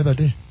complaining the other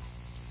day.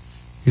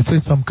 He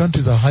says some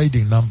countries are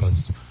hiding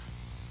numbers.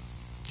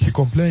 He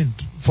complained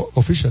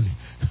officially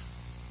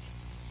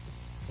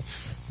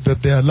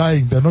that they are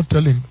lying. They are not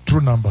telling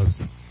true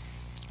numbers.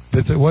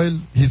 They say, while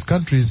his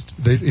country,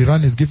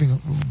 Iran is giving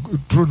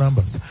true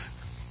numbers.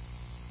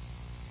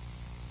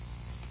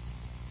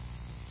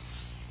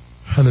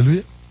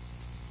 Hallelujah.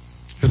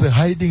 They say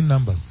hiding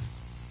numbers.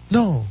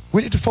 No,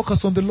 we need to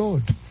focus on the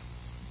Lord.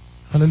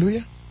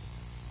 Hallelujah.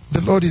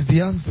 The Lord is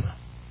the answer.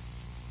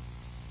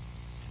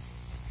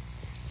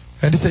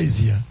 And he says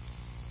here,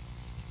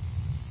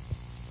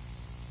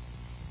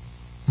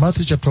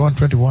 Matthew chapter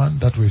 1:21,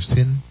 that we've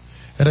seen.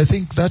 And I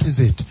think that is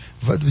it.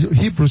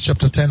 Hebrews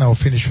chapter 10, I'll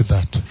finish with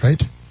that,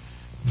 right?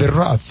 The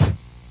wrath.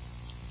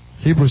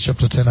 Hebrews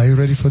chapter 10, are you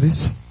ready for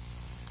this?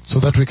 So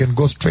that we can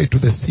go straight to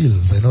the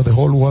seals. I know the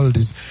whole world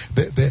is,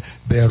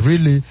 they are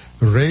really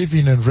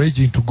raving and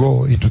raging to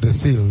go into the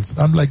seals.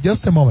 I'm like,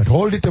 just a moment,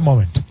 hold it a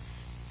moment.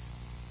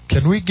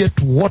 Can we get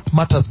what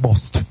matters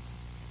most?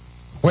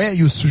 Where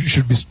you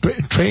should be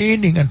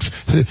training and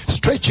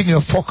stretching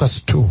your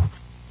focus to.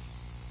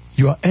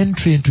 Your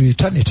entry into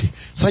eternity.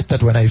 Such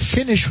that when I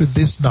finish with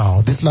this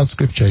now, this last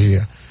scripture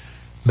here,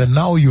 then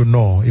now you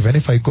know, even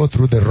if I go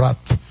through the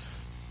wrath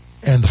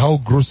and how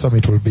gruesome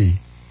it will be,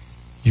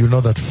 you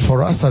know that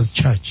for us as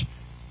church,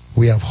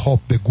 we have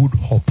hope, the good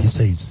hope, he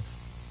says.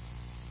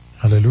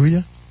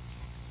 Hallelujah.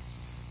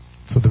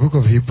 So the book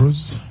of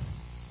Hebrews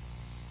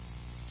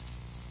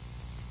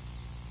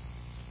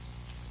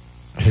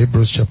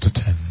chapter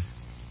 10.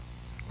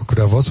 We could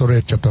have also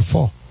read chapter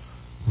 4,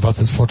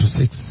 verses 4 to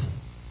 6.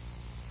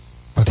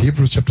 But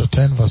Hebrews chapter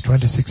 10, verse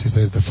 26, he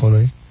says the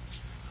following,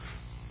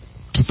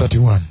 to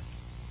 31.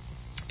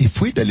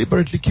 If we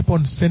deliberately keep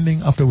on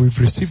sinning after we've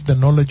received the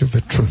knowledge of the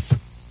truth,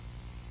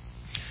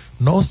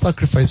 no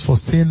sacrifice for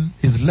sin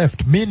is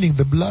left, meaning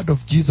the blood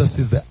of Jesus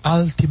is the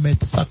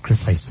ultimate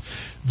sacrifice.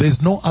 There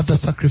is no other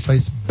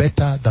sacrifice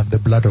better than the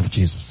blood of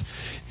Jesus.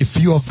 If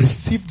you have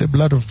received the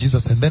blood of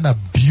Jesus and then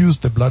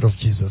abused the blood of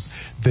Jesus,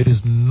 there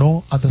is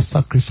no other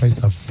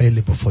sacrifice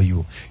available for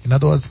you. In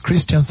other words,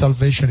 Christian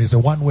salvation is a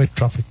one-way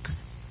traffic.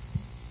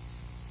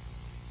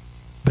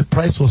 The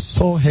price was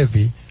so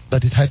heavy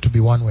that it had to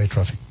be one-way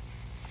traffic.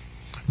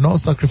 No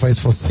sacrifice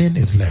for sin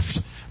is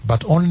left,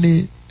 but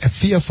only a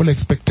fearful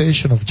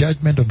expectation of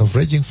judgment and of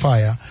raging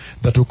fire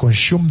that will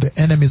consume the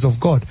enemies of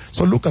God.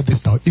 So look at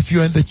this now. If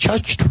you are in the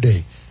church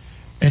today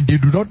and you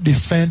do not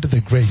defend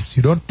the grace,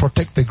 you don't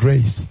protect the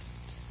grace,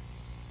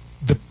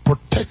 the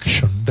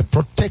protection, the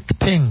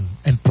protecting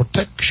and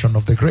protection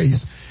of the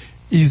grace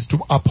is to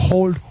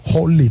uphold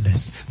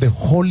holiness, the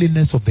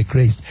holiness of the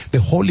grace,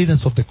 the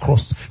holiness of the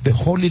cross, the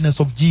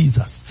holiness of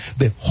Jesus,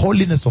 the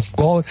holiness of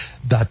God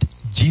that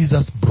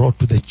Jesus brought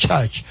to the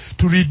church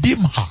to redeem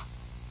her.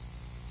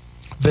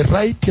 The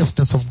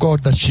righteousness of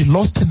God that she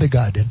lost in the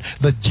garden,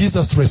 that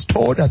Jesus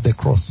restored at the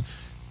cross.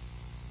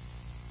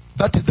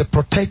 That is the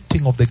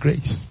protecting of the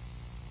grace.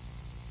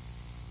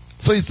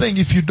 So he's saying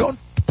if you don't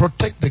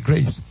protect the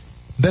grace,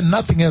 then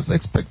nothing else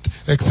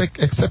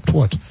except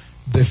what?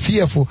 The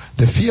fearful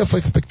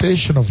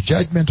expectation of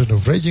judgment and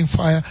of raging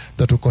fire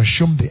that will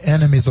consume the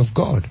enemies of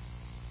God.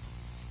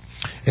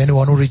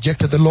 Anyone who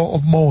rejected the law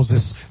of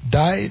Moses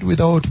died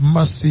without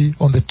mercy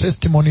on the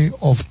testimony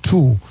of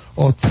 2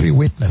 or 3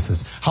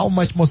 witnesses. How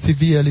much more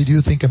severely do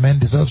you think a man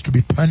deserves to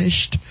be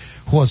punished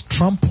who has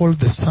trampled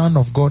the Son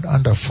of God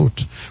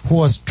underfoot,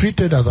 who has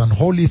treated as an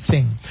unholy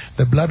thing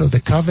the blood of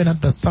the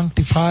covenant that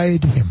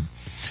sanctified him,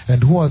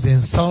 and who has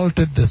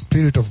insulted the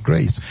Spirit of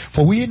grace?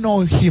 For we know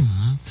him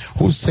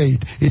who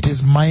said, "It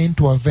is mine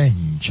to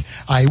avenge,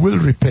 I will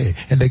repay."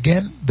 And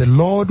again, the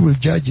Lord will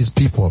judge his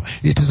people.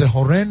 It is a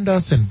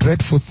horrendous and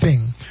dreadful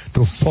thing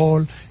to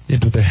fall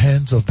into the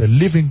hands of the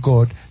living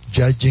God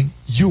judging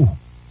you.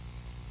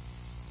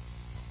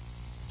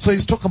 So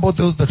he's talking about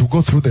those that will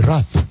go through the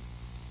wrath.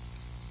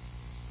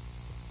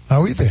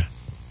 Are we there?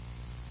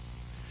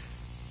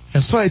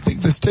 And so I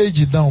think the stage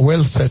is now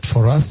well set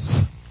for us,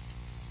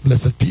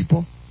 blessed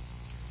people,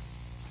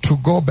 to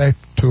go back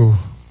to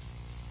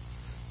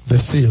the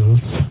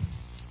seals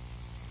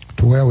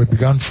to where we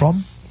began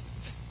from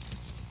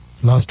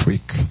last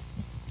week,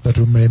 that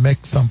we may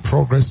make some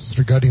progress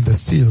regarding the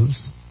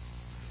seals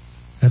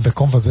and the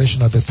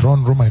conversation at the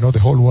throne room. I know the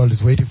whole world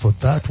is waiting for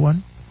that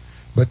one,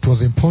 but it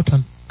was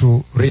important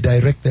to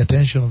redirect the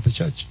attention of the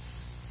church,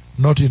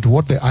 not into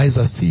what the eyes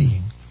are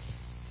seeing,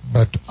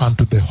 but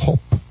unto the hope,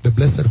 the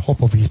blessed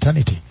hope of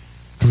eternity,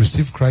 to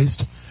receive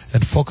Christ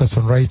and focus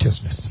on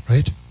righteousness,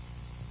 right?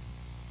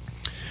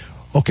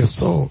 Okay,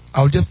 so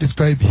I'll just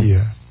describe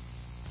here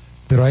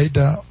the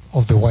rider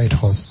of the white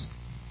horse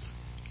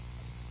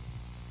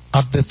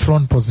at the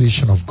throne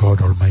position of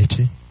God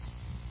Almighty,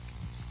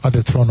 at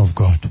the throne of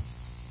God.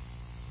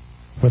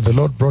 When the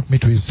Lord brought me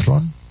to his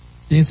throne,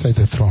 inside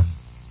the throne.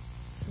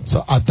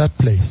 So at that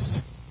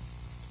place,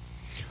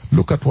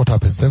 look at what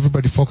happens.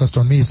 Everybody focused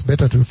on me. It's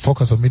better to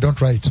focus on me. Don't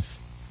write.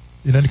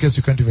 In any case,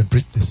 you can't even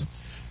preach this.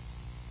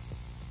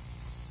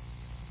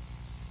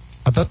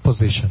 At that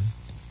position,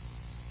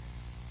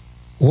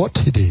 what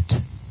he did,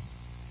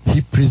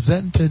 he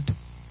presented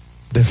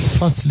the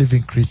first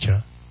living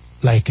creature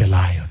like a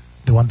lion,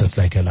 the one that's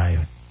like a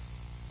lion.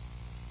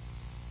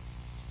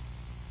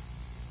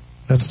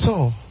 And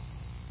so,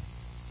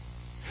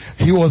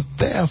 he was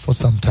there for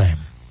some time.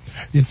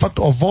 In fact,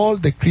 of all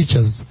the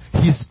creatures,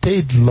 he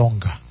stayed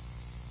longer.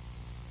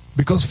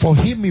 Because for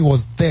him, he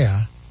was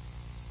there.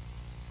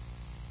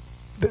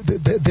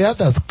 The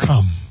others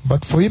come,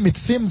 but for him, it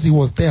seems he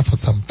was there for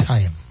some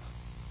time.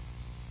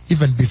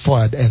 Even before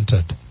I had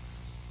entered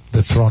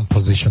the throne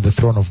position, the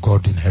throne of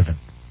God in heaven.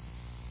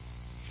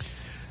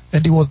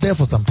 And he was there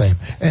for some time.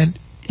 And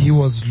he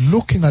was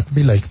looking at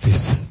me like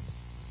this.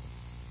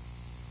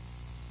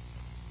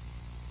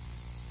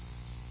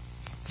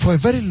 For a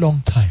very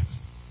long time.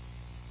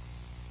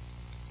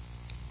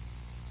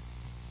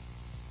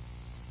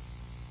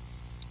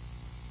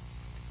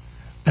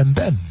 And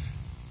then,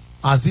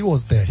 as he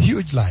was there,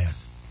 huge lion.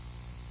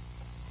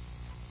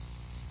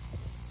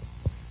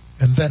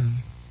 And then,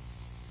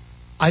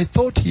 I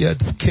thought he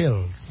had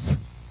scales.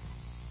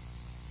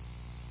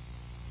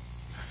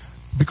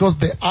 Because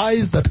the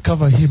eyes that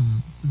cover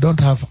him don't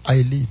have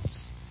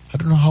eyelids. I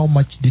don't know how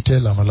much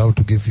detail I'm allowed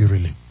to give you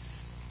really.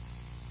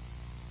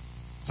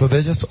 So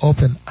they're just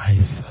open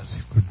eyes, as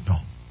you could know,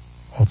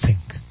 or think,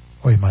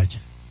 or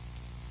imagine.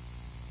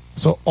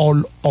 So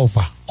all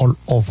over.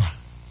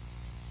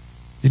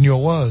 In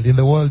your world, in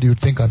the world you'd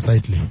think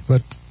unsightly,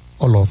 but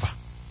all over.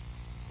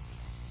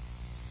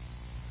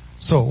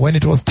 So when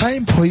it was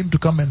time for him to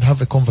come and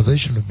have a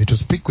conversation with me, to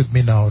speak with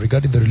me now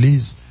regarding the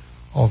release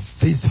of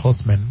these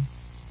horsemen,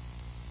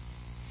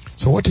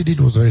 so what he did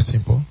was very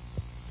simple.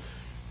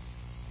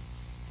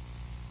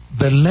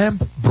 The lamb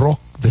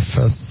broke the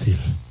first seal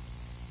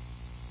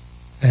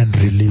and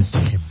released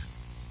him.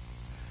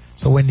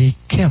 So when he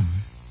came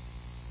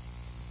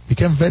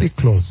very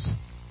close.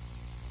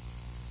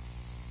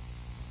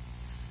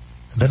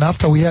 And then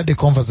after we had a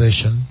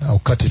conversation, I'll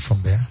cut it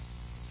from there.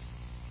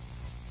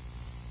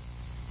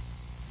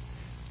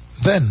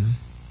 Then,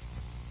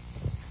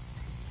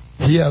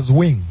 he has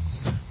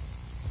wings.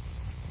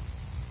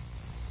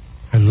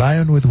 A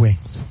lion with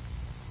wings.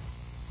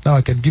 Now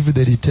I can give you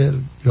the detail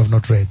you have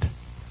not read,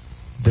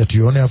 that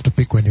you only have to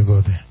pick when you go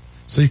there.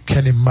 So you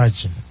can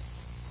imagine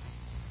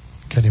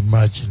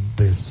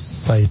the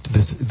sight,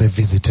 the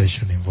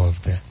visitation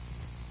involved there.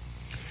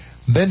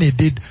 Then he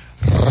did.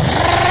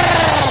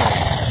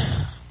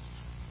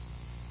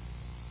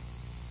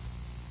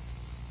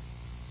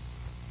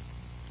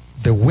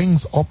 The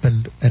wings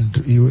opened and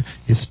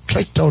he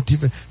stretched out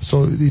even,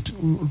 so it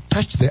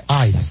touched the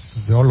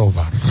eyes all over.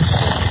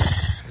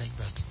 Like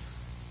that.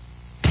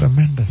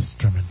 Tremendous.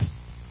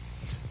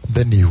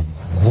 Then he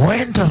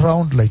went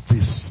around like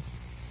this.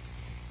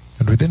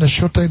 And within a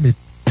short time he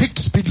picked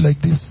speed like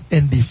this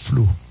and he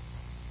flew.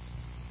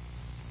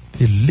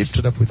 He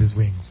lifted up with his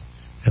wings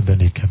and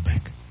then he came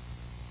back.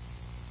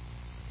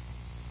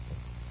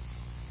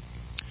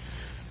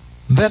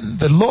 Then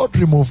the Lord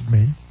removed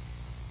me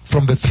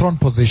from the throne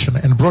position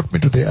and brought me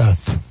to the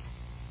earth.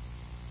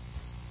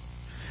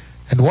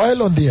 And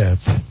while on the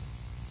earth,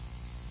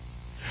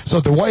 so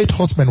the white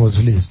horseman was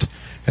released.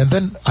 And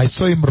then I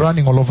saw him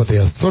running all over the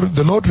earth. So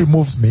the Lord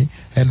removes me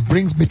and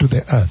brings me to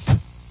the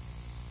earth.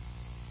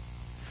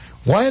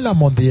 While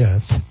I'm on the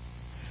earth,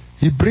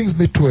 he brings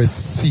me to a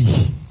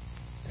sea,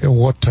 a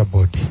water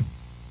body.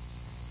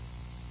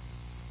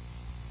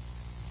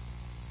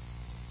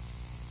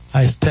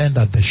 I stand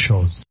at the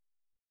shores.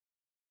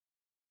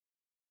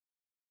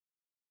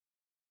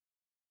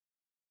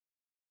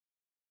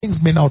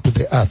 Brings me now to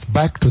the earth,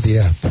 back to the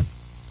earth.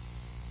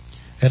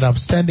 And I'm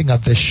standing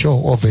at the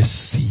shore of a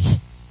sea.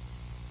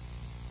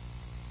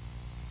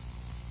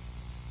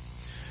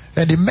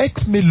 And he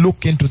makes me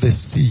look into the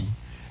sea.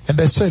 And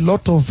I saw a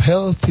lot of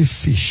healthy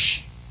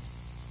fish.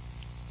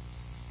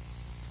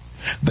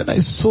 Then I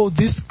saw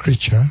this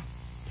creature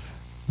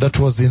that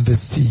was in the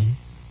sea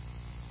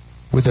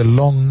with a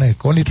long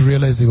neck, only to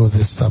realize he was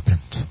a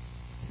serpent.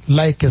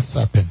 Like a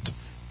serpent.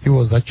 He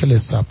was actually a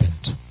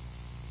serpent.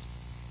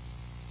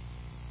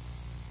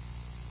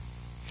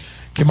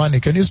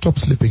 Kimani, can you stop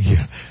sleeping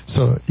here?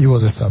 So he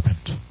was a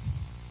serpent.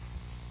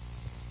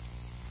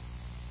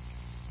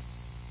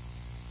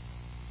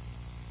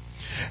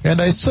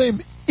 And I saw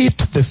him eat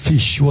the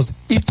fish. He was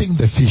eating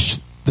the fish.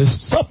 The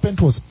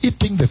serpent was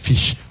eating the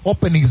fish,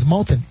 opening his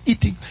mouth and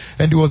eating,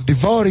 and he was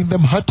devouring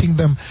them, hurting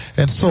them.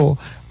 And so,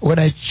 when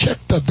I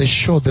checked at the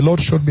shore, the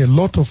Lord showed me a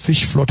lot of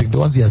fish floating, the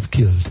ones he has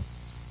killed,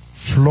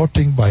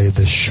 floating by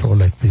the shore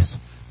like this,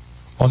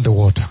 on the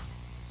water.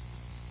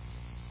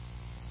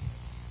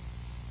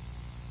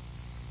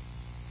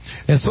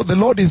 And so the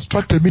Lord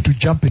instructed me to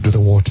jump into the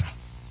water.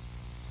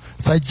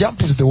 So I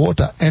jumped into the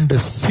water, and a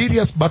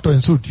serious battle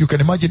ensued. You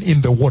can imagine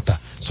in the water.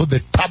 So the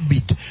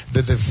turbid,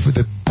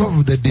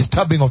 the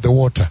disturbing of the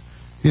water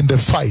in the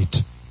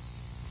fight.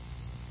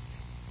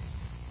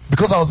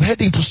 Because I was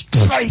heading to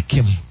strike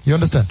him. You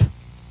understand?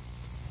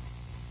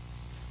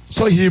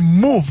 So he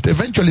moved.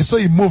 Eventually, so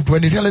he moved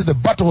when he realized the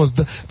battle was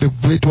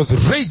it was a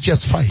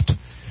rageous fight.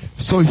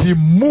 So he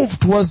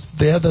moved towards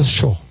the other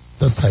shore,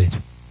 that side.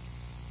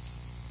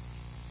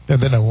 And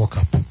then I woke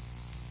up.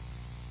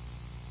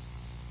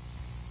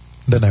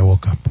 Then I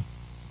woke up.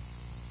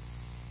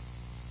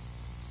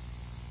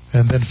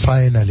 And then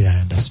finally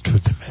I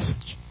understood the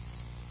message.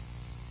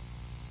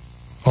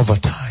 Over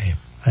time,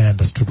 I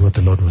understood what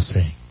the Lord was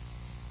saying.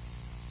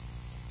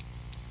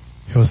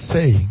 He was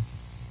saying,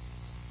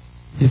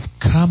 He's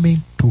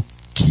coming to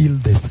kill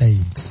the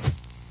saints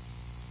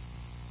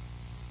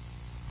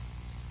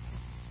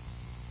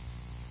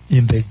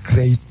in the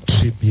great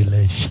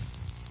tribulation.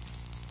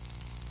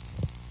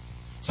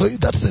 So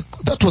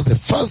that was the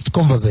first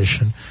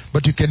conversation,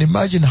 but you can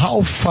imagine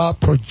how far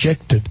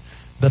projected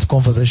that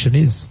conversation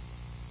is.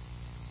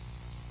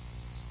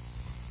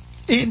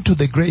 Into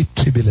the great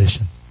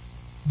tribulation,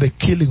 the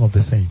killing of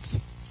the saints.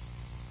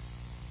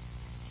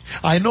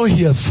 I know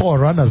he has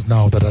forerunners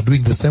now that are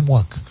doing the same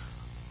work.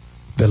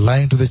 They're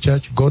lying to the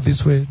church, go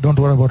this way, don't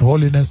worry about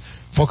holiness,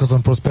 focus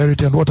on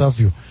prosperity and what have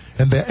you.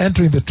 And they're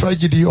entering the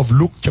tragedy of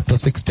Luke chapter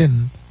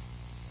 16,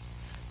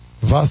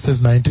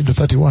 verses 19 to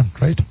 31,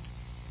 right?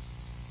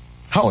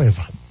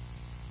 However,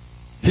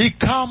 he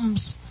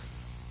comes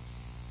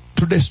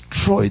to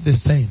destroy the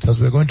saints, as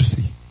we're going to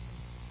see.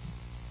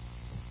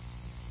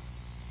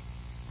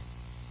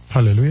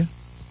 Hallelujah.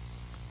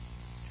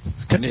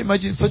 Can you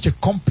imagine such a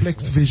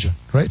complex vision,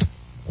 right?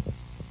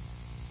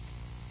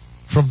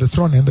 From the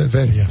throne and the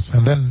various,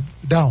 and then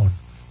down,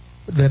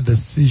 then the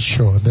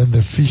seashore, then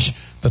the fish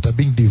that are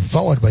being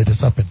devoured by the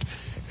serpent.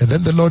 And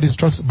then the Lord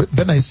instructs, but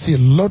then I see a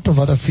lot of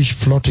other fish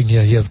floating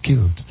here he has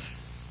killed.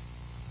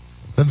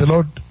 Then the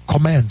Lord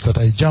commands that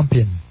I jump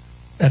in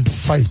and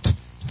fight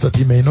so that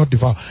he may not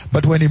devour.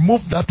 But when he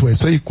moved that way,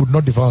 so he could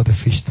not devour the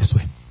fish this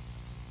way.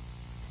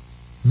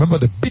 Remember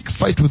the big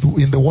fight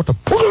in the water.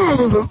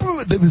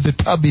 There was a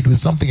turbid with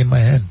something in my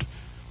hand.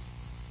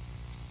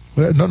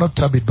 Well, no, not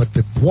turbid, but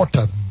the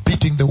water,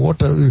 beating the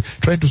water,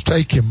 trying to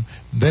strike him.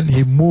 Then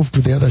he moved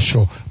to the other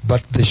shore.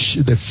 But the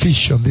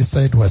fish on this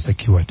side were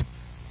secured.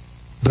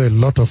 Though a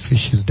lot of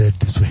fish is dead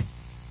this way.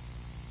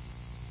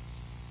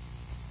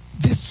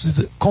 This is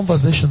a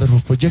conversation that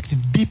was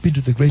projected deep into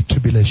the great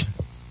tribulation.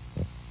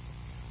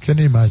 Can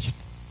you imagine?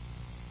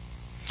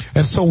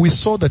 And so we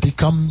saw that he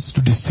comes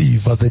to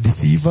deceive as a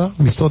deceiver.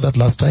 We saw that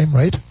last time,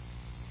 right?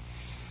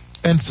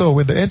 And so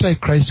when the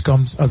Antichrist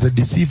comes as a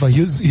deceiver,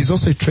 he's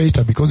also a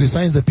traitor because he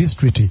signs a peace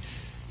treaty.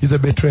 He's a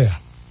betrayer.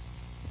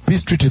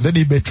 Peace treaty, then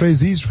he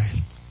betrays Israel.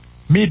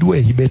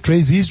 Midway, he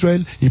betrays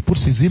Israel. He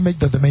puts his image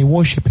that they may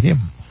worship him.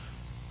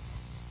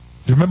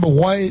 Remember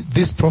why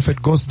this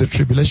prophet goes to the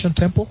tribulation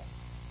temple?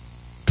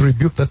 To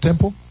rebuke the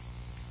temple?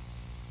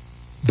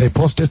 The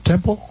apostate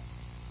temple?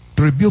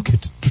 To rebuke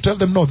it. To tell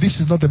them, no, this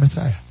is not the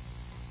Messiah.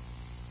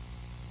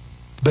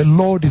 The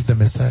Lord is the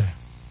Messiah.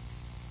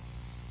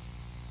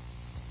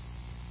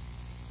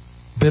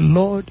 The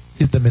Lord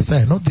is the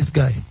Messiah, not this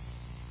guy.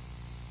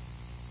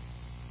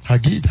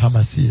 Hagid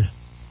Hamashiach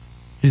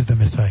is the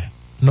Messiah,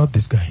 not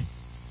this guy.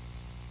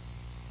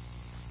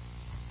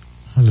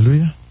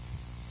 Hallelujah.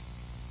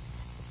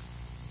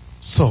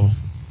 So,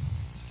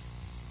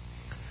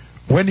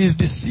 when he's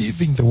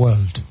deceiving the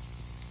world,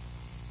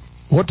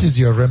 what is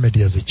your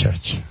remedy as a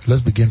church?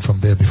 Let's begin from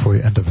there before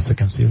we enter the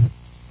second seal.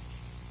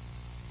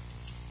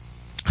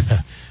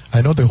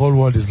 I know the whole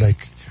world is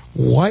like,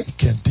 why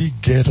can't he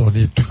get on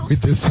it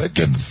with the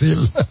second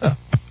seal?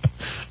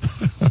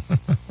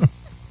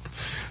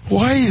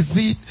 Why is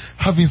he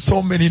having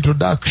so many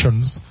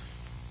introductions?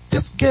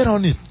 Just get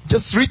on it.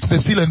 Just reach the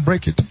seal and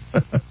break it.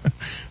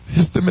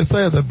 It's the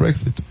Messiah that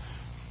breaks it.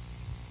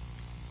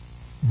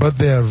 But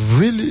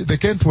they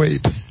can't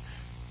wait.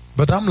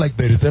 But I'm like,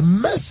 there is a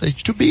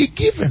message to be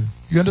given.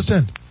 You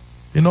understand?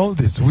 In all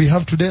this, we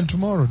have today and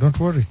tomorrow. Don't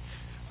worry.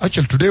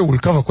 Actually, today we'll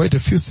cover quite a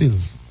few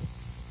seals.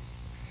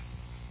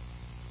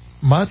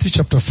 Matthew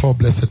chapter 4,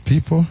 blessed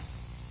people.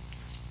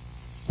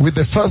 With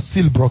the first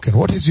seal broken,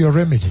 what is your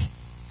remedy?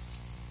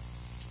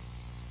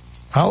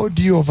 How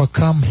do you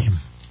overcome him?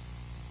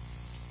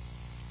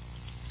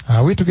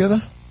 Are we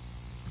together?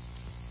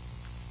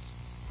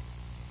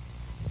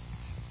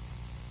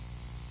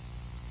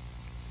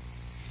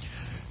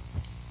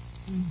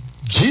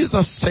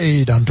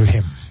 said unto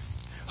him,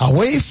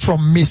 Away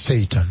from me,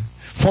 Satan,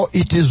 for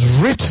it is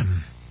written,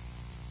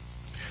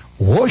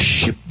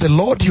 Worship the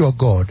Lord your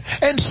God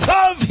and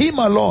serve him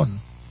alone.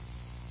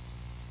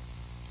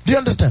 Do you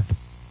understand?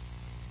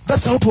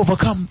 That's how to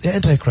overcome the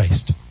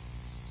Antichrist.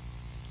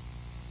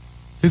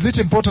 Is it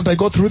important I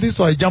go through this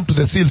or I jump to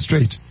the seal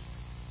straight?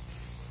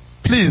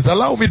 Please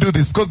allow me to do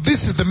this, because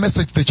this is the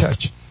message to the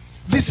church.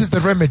 This is the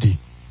remedy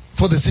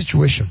for the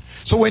situation.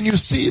 So when you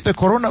see the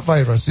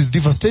coronavirus is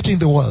devastating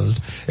the world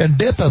and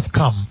death has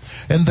come,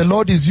 and the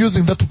Lord is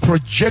using that to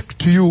project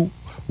to you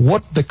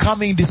what the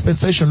coming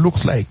dispensation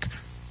looks like,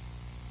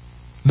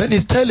 then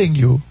he's telling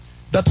you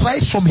that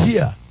right from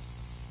here,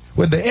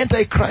 when the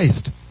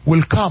Antichrist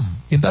will come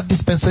in that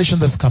dispensation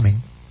that's coming,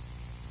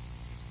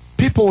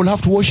 people will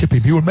have to worship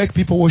him. He will make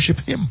people worship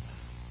him.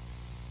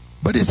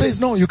 But he says,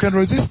 no, you can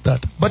resist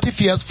that. But if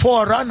he has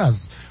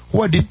forerunners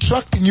who are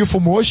detracting you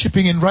from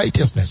worshiping in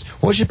righteousness,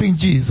 worshiping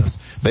Jesus,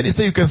 then he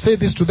says you can say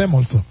this to them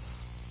also.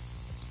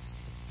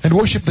 And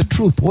worship the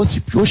truth.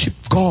 Worship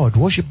God.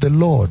 Worship the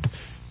Lord.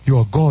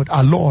 Your God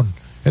alone.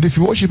 And if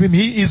you worship him,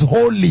 he is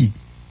holy.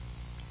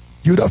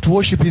 You'd have to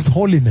worship his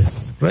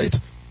holiness, right?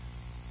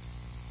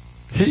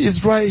 He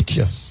is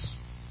righteous.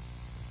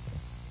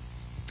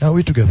 Are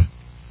we together?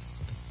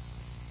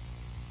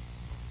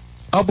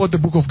 How about the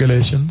book of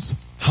Galatians?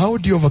 How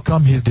do you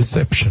overcome his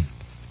deception?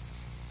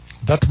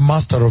 That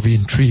master of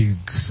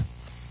intrigue.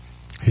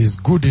 He's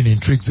good in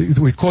intrigues.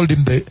 We called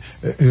him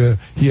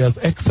he has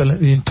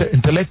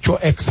intellectual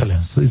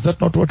excellence. Is that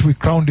not what we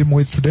crowned him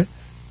with today?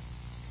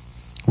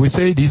 We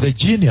said he's a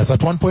genius.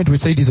 At one point we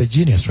said he's a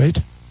genius, right?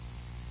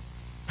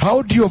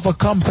 How do you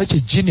overcome such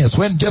a genius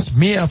when just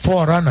mere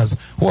forerunners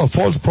who are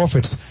false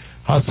prophets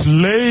are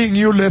slaying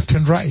you left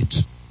and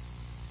right?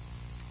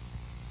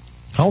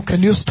 How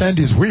can you stand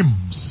his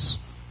whims?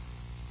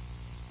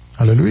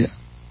 Hallelujah.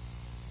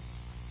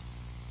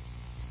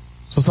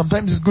 So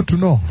sometimes it's good to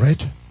know,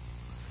 right?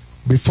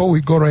 Before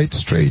we go right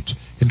straight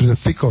into the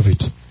thick of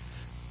it,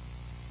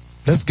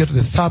 let's get to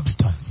the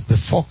substance, the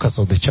focus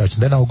of the church.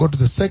 Then I'll go to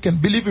the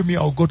second. Believe me,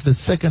 I'll go to the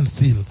second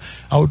seal.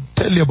 I'll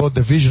tell you about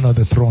the vision of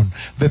the throne,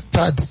 the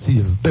third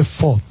seal, the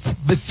fourth,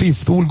 the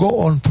fifth. We'll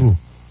go on through.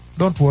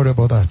 Don't worry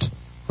about that,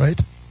 right?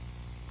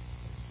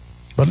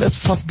 But let's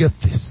first get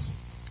this.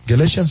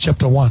 Galatians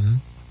chapter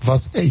 1,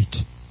 verse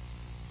 8.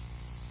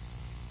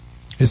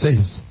 It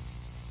says,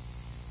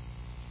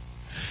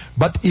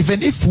 But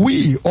even if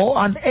we or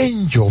an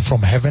angel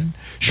from heaven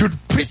should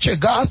preach a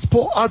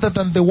gospel other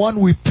than the one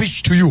we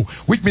preach to you,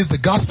 which means the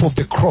gospel of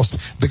the cross,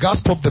 the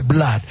gospel of the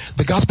blood,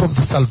 the gospel of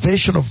the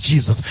salvation of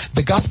Jesus,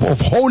 the gospel of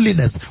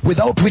holiness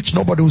without which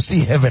nobody will see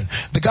heaven,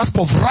 the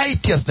gospel of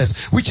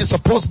righteousness, which is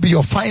supposed to be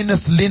your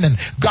finest linen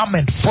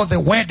garment for the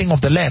wedding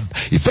of the Lamb.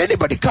 If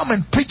anybody come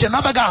and preach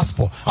another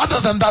gospel other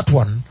than that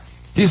one,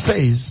 he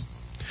says,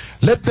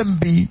 let them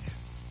be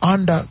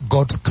under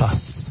God's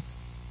curse.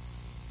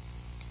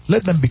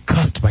 Let them be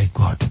cursed by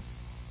God. Do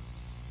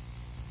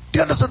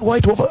you understand how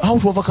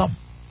to overcome?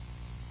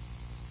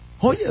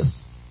 Oh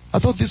yes. I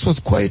thought this was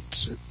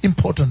quite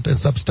important and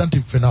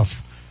substantive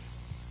enough.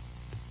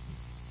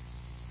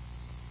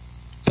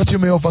 That you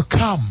may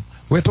overcome.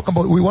 We're talking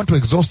about, we want to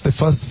exhaust the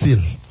first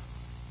seal.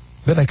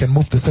 Then I can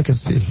move the second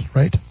seal,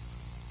 right?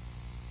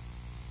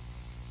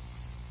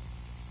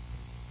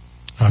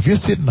 Have you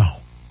seen now?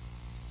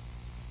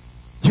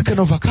 You can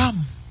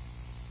overcome.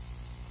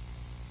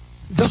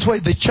 That's why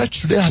the church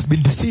today has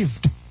been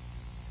deceived.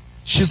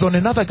 She's on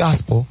another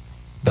gospel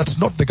that's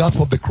not the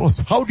gospel of the cross.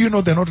 How do you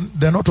know they're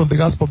not on the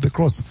gospel of the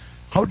cross?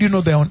 How do you know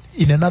they're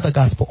in another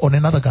gospel, on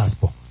another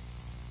gospel?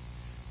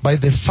 By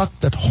the fact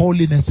that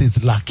holiness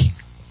is lacking.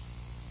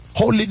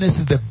 Holiness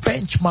is the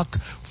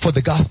benchmark for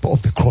the gospel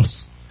of the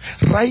cross.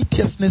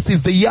 Righteousness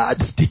is the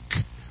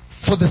yardstick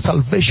for the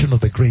salvation of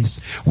the grace.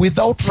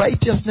 Without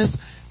righteousness,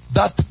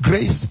 that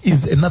grace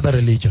is another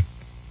religion.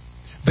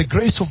 The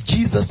grace of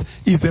Jesus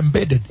is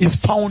embedded, is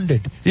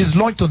founded, is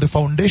launched on the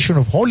foundation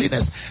of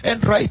holiness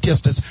and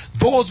righteousness.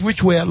 Those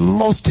which were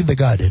lost in the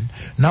garden,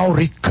 now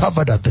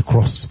recovered at the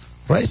cross.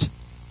 Right?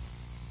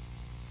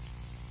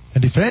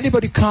 And if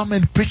anybody come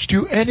and preach to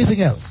you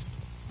anything else,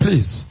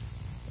 please,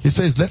 he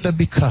says, let them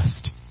be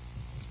cursed.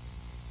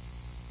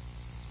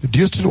 Do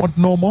you still want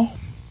to know more?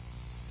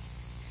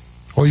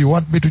 Or you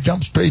want me to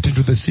jump straight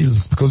into the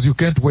seals? Because you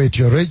can't wait.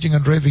 You're raging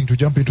and raving to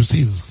jump into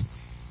seals.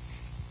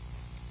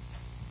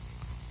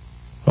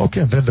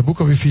 Okay, then the book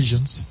of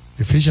Ephesians.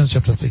 Ephesians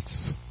chapter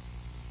 6.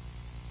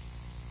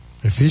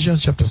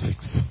 Ephesians chapter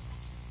 6.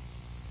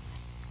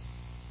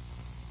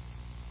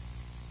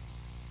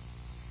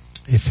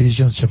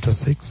 Ephesians chapter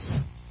 6.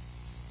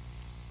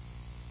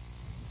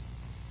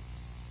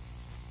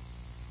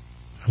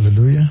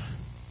 Hallelujah.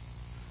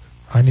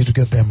 I need to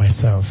get there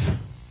myself.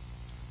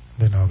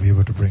 Then I'll be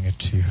able to bring it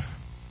to you.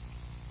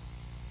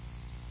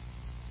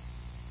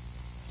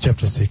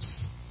 Chapter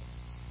 6.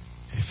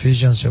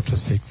 Ephesians chapter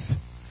 6.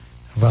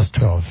 Verse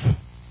 12.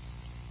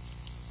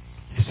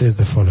 He says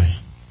the following.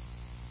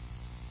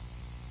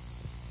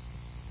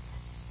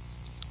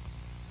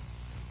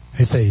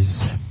 He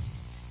says,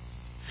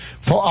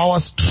 For For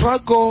our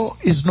struggle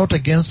is not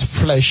against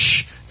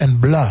flesh and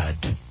blood,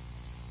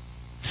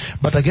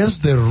 but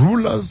against the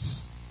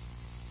rulers,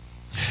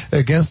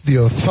 against the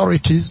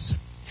authorities,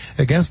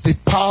 against the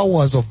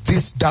powers of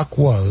this dark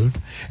world,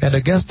 and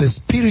against the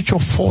spiritual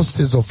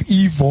forces of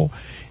evil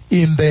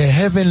in the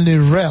heavenly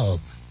realm.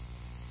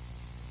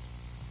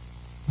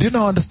 Do you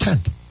now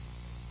understand?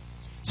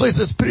 So it's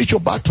a spiritual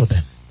battle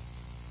then.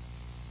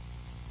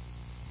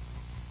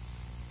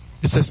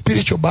 It's a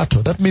spiritual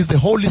battle. That means the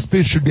Holy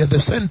Spirit should be at the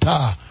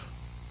center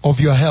of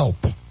your help.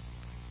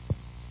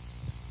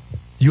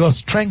 Your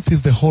strength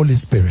is the Holy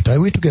Spirit. Are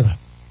we together?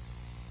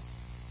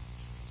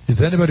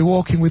 Is anybody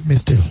walking with me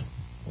still?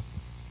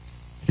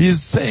 He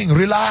is saying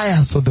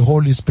reliance on the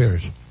Holy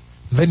Spirit.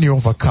 Then you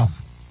overcome.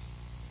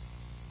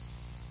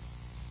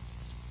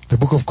 The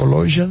book of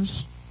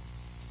Colossians.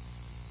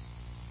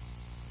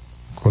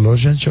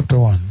 Colossians chapter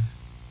 1.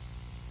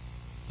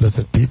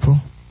 Blessed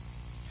people.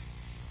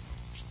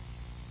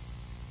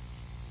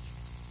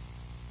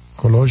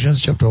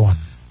 Colossians chapter 1.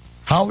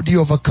 How do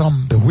you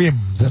overcome the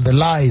whims and the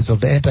lies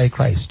of the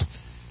Antichrist?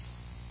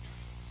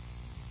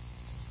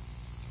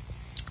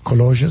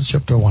 Colossians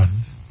chapter 1.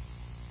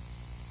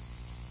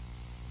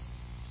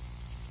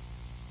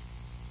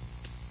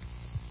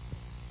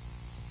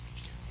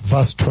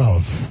 Verse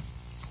 12.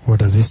 What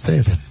does it say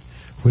then?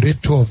 We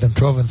read two of them,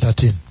 12 and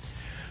 13.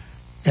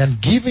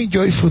 And giving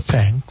joyful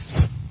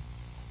thanks.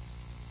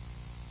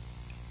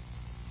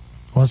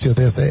 Once you're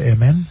there, say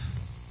amen.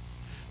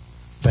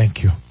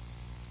 Thank you.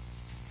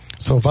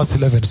 So verse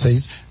 11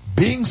 says,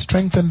 being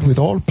strengthened with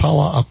all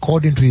power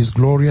according to his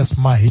glorious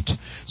might,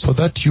 so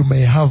that you may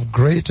have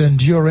great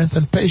endurance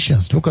and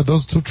patience. Look at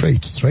those two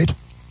traits, right?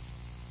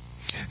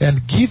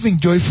 And giving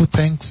joyful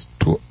thanks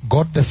to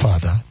God the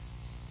Father,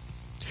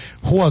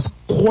 who has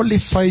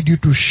qualified you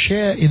to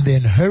share in the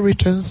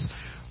inheritance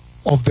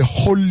of the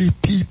holy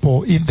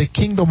people in the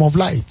kingdom of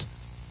light.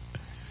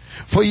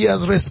 For he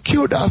has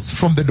rescued us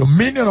from the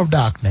dominion of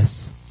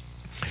darkness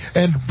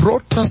and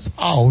brought us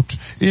out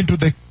into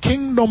the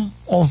kingdom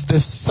of the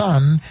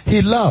Son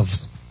he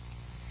loves,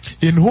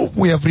 in whom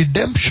we have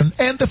redemption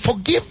and the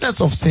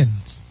forgiveness of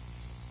sins.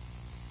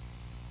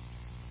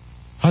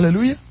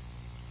 Hallelujah.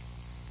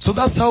 So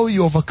that's how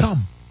you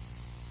overcome.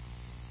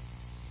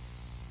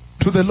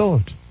 To the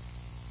Lord.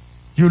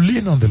 You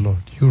lean on the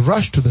Lord. You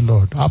rush to the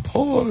Lord.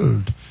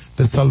 Uphold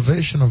the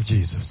salvation of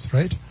Jesus,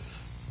 right?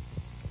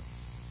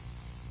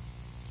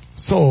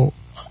 So,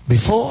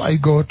 before I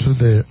go to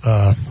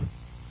the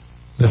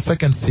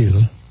second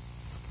seal,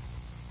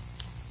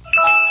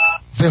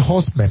 the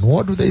horsemen,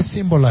 what do they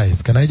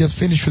symbolize? Can I just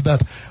finish with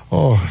that?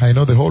 Oh, I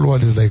know the whole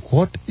world is like,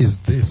 what is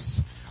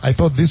this? I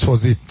thought this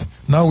was it.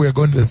 Now we are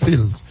going to the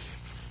seals.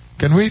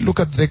 Can we look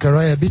at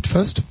Zechariah a bit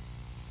first?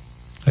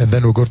 And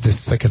then we'll go to the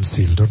second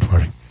seal, don't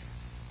worry.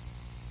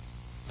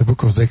 The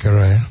book of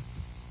Zechariah,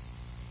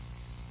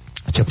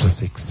 chapter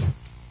 6.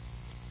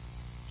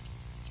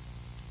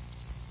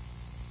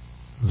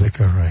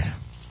 Zechariah.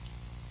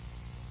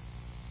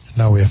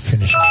 Now we are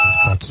finishing this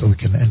part so we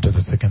can enter the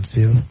second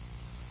seal,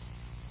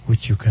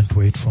 which you can't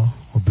wait for.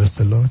 Oh, bless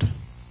the Lord.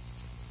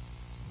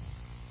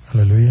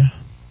 Hallelujah.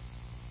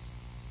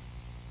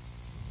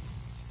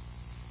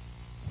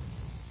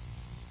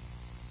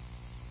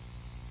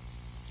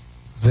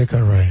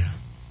 Zechariah,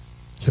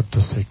 chapter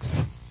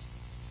 6.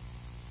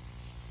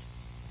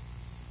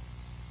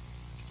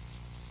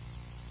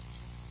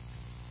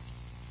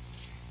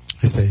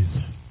 He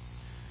says,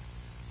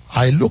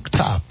 I looked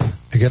up.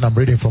 Again, I'm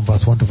reading from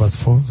verse 1 to verse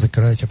 4.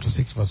 Zechariah chapter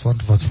 6, verse 1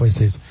 to verse 4. He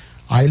says,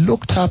 I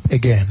looked up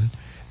again,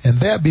 and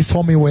there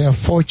before me were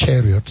 4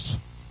 chariots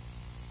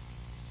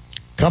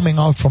coming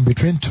out from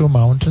between 2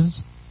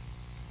 mountains.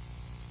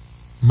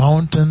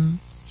 Mountain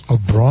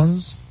of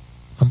bronze.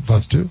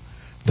 Verse 2.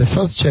 The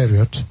first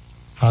chariot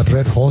had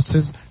red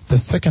horses, the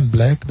second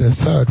black, the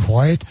third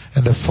white,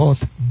 and the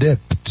fourth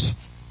dappled.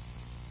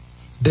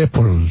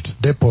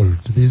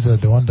 These are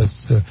the one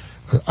that's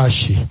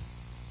ashy.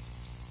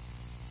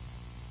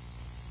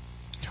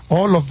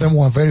 All of them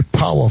were very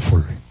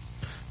powerful.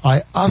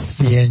 I asked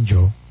the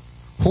angel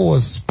who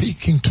was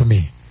speaking to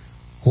me,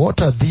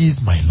 what are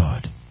these, my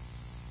Lord?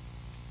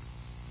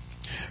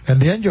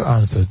 And the angel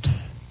answered,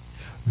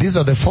 these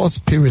are the 4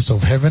 spirits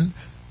of heaven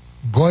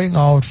going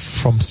out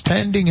from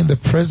standing in the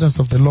presence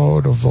of the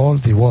Lord of all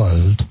the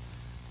world,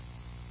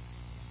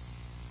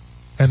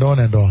 and on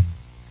and on.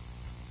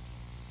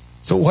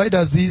 So why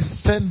does he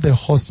send the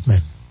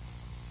horsemen?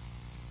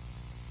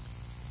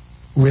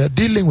 We are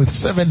dealing with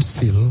 7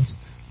 seals,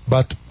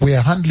 but we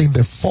are handling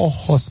the 4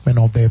 horsemen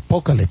of the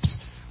apocalypse,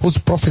 whose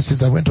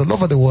prophecies I went all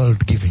over the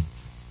world giving.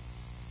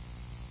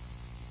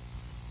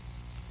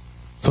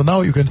 So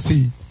now you can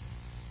see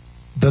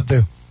that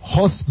the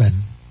horsemen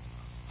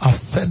are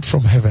sent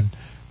from heaven.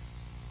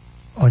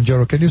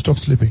 Anjaro, can you stop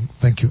sleeping?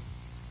 Thank you.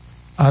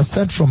 Are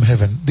sent from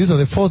heaven. These are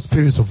the 4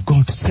 spirits of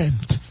God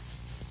sent.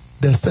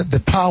 They sent the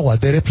power.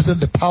 They represent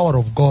the power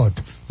of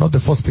God, not the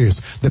 4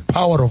 spirits. The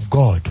power of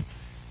God.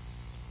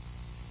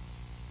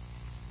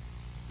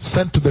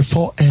 Sent to the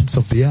 4 ends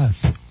of the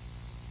earth.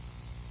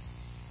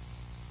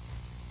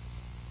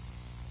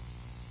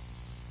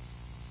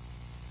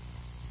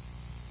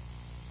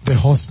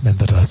 horsemen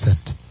that are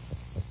sent.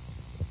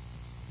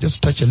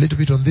 Just touch a little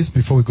bit on this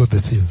before we go to the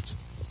seals.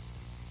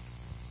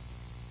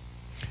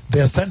 They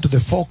are sent to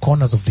the four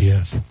corners of the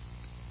earth.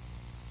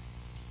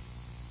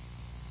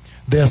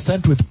 They are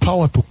sent with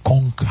power to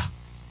conquer.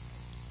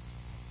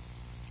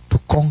 To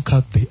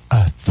conquer the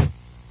earth.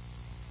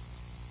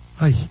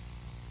 Aye.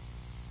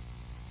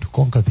 To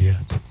conquer the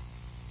earth.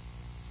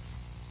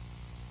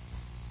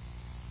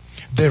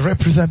 They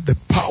represent the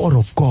power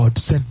of God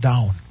sent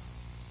down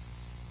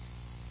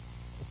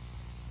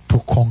to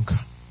conquer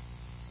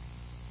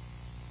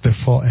the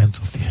four ends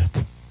of the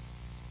earth.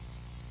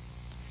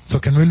 So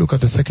can we look at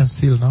the second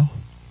seal now?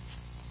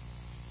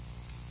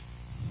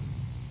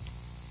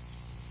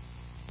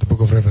 The book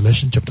of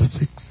Revelation chapter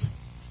 6.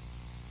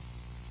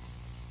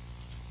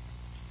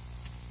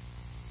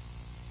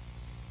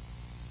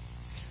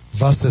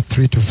 Verses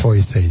 3 to 4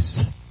 it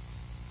says,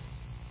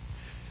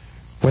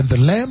 when the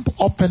Lamb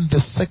opened the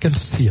second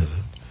seal,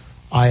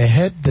 I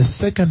heard the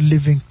second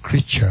living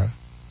creature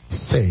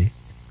say,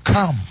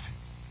 come.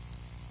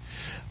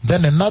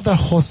 Then another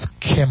horse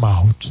came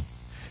out,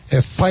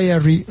 a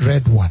fiery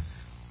red one.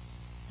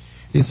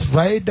 Its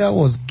rider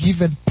was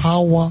given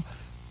power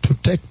to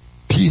take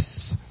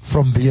peace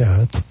from the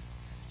earth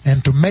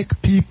and to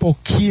make people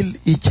kill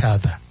each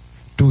other.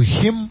 To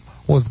him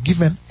was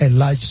given a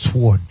large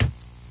sword.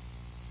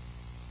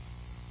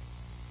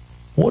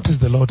 What is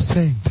the Lord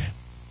saying there?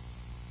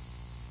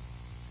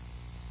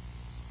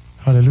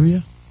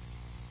 Hallelujah.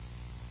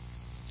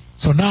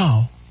 So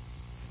now,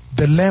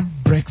 the Lamb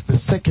breaks the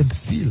second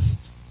seal.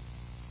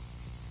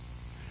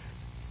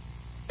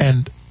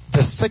 And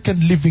the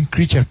second living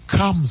creature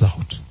comes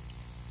out.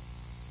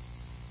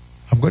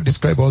 I'm going to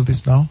describe all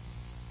this now.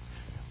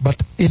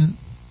 But in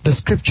the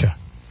scripture.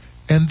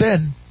 And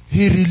then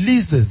he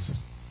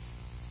releases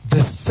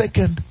the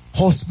second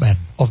horseman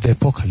of the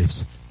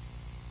apocalypse.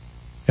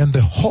 And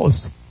the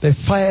horse, the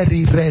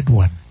fiery red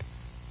one.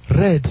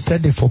 Red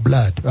standing for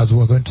blood, as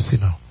we're going to see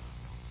now.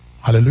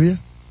 Hallelujah.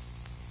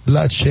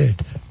 Blood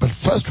shed. But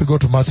first we go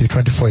to Matthew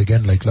 24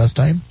 again, like last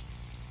time.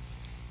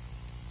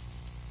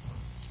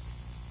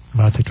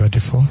 Matthew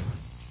 24.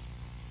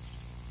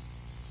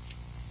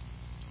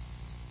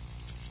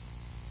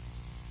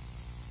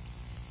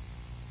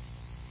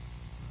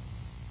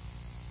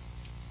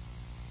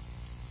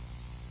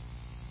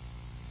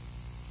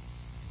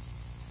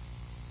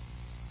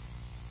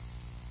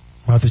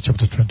 Matthew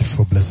chapter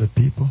 24, blessed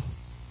people.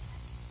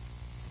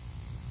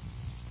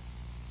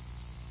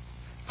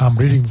 I'm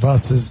reading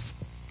verses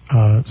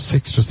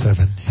 6 to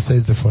 7. He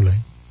says the following.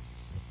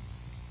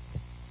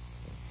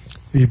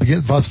 We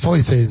begin verse 4.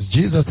 He says,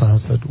 Jesus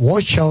answered,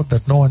 watch out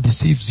that no one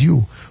deceives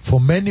you,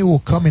 for many will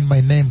come in my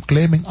name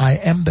claiming I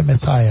am the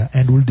Messiah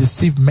and will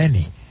deceive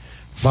many.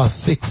 Verse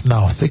 6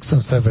 now. 6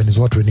 and 7 is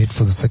what we need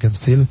for the second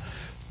seal.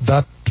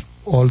 That,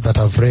 all that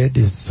I've read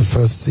is the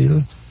first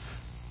seal,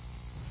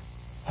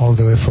 all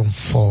the way from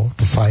 4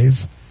 to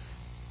 5.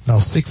 Now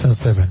 6 and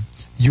 7.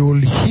 You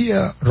will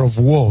hear of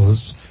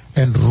wars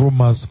and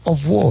rumors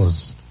of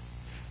wars.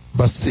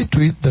 But see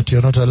to it that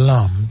you're not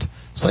alarmed.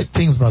 Such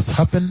things must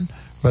happen,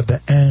 but the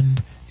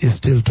end is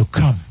still to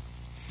come.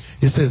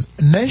 It says,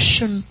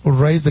 nation will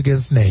rise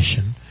against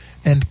nation,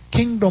 and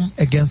kingdom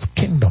against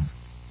kingdom.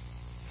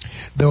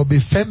 There will be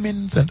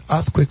famines and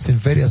earthquakes in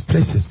various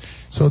places.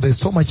 So there's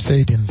so much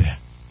said in there.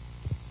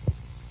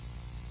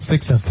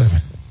 6 and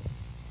 7.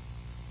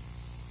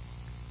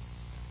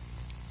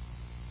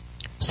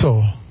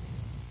 So,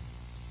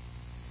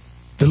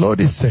 the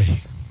Lord is saying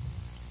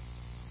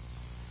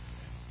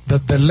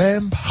that the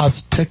Lamb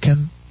has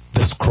taken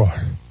the scroll.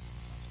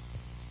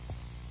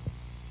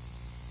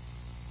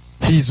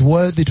 He is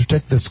worthy to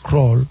take the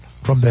scroll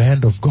from the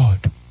hand of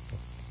God,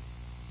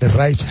 the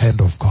right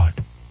hand of God.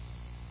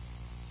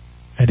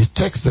 And he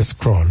takes the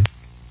scroll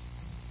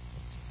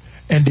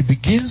and he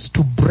begins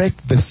to break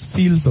the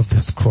seals of the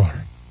scroll.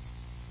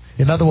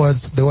 In other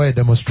words, the way I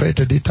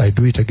demonstrated it, I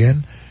do it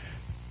again.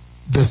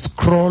 The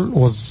scroll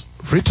was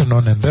written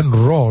on and then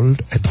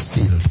rolled and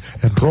sealed,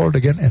 and rolled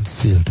again and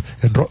sealed,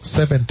 and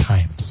 7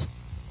 times.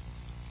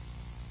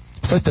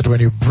 Such that when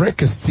you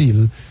break a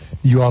seal,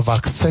 you have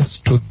access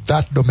to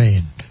that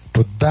domain,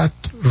 to that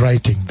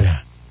writing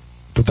there,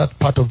 to that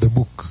part of the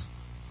book,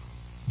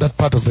 that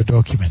part of the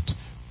document.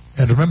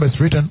 And remember, it's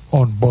written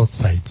on both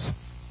sides.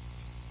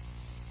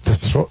 The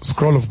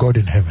scroll of God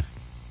in heaven.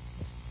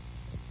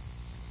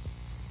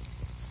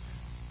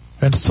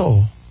 And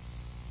so,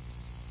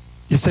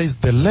 it says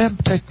the Lamb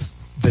takes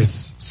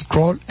this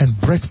scroll and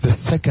breaks the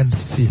second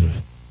seal.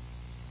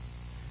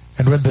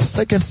 And when the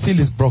second seal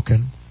is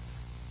broken,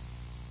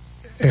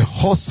 a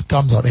horse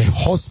comes out, a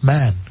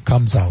horseman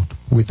comes out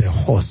with a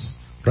horse,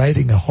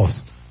 riding a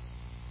horse.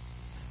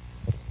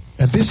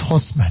 And this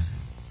horseman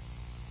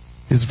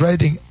is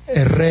riding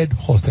a red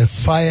horse, a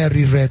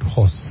fiery red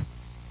horse,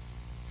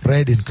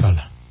 red in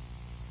color.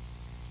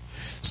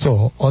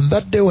 So, on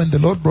that day when the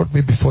Lord brought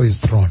me before his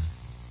throne,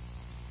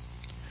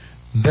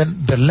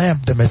 then the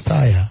Lamb, the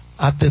Messiah,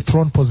 at the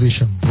throne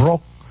position,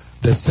 broke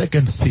the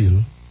second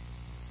seal.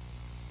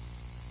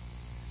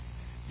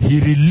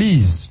 He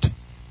released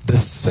the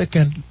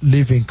second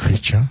living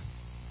creature.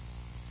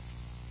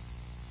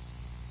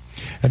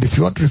 And if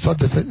you want to refer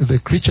to the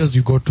creatures,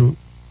 you go to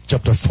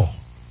chapter 4.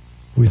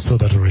 We saw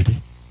that already.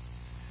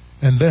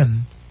 And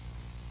then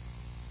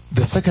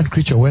the second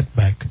creature went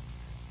back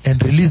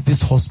and released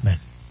this horseman.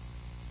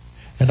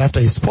 And after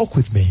he spoke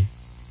with me,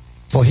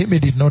 for him he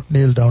did not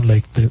kneel down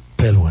like the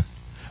pale one.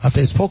 After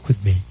he spoke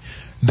with me,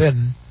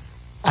 then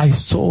I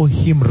saw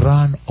him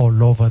run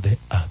all over the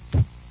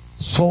earth.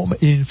 So,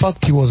 in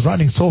fact, he was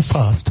running so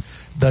fast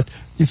that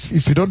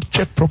if you don't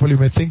check properly, you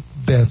may think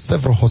there are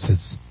several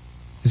horses.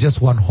 It's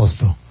just one horse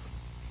though.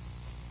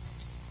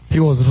 He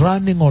was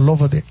running all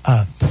over the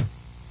earth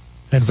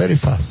and very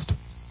fast.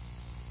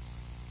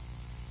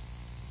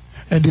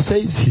 And he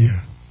says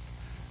here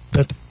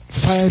that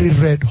fiery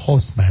red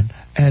horseman,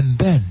 and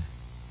then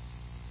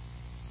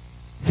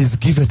he's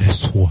given a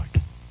sword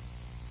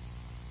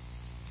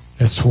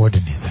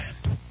in his hand.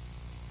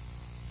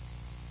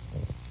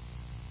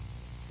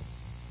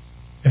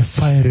 A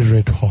fiery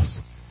red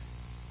horse.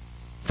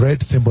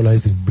 Red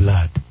symbolizing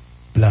blood,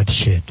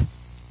 bloodshed.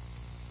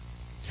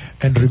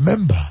 And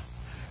remember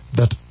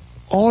that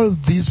all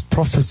these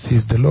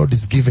prophecies the Lord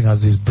is giving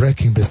as He's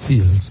breaking the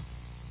seals,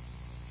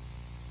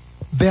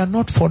 they are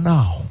not for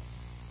now.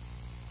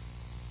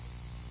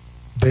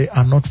 They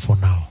are not for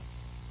now.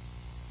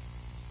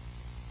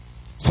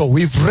 So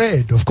we've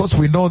read, of course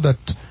we know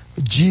that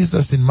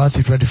Jesus in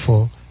Matthew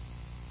 24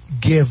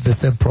 gave the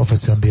same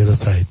prophecy on the other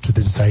side to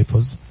the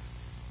disciples.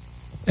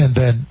 And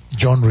then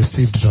John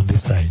received it on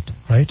this side,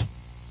 right?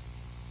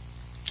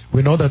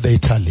 We know that they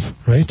tally,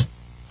 right?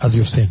 As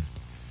you've seen.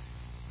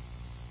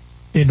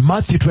 In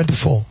Matthew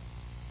 24,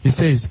 he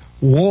says,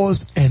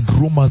 wars and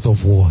rumors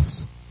of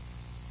wars.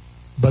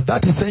 But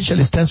that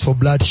essentially stands for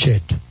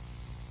bloodshed.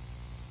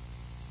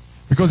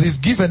 Because he's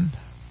given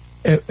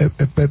a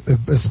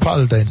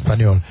espalda in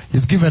Spanish.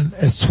 He's given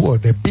a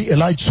sword, a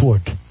large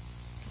sword.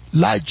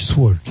 Large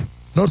sword.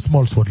 Not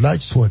small sword,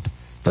 large sword.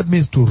 That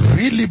means to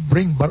really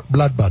bring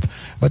bloodbath.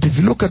 But if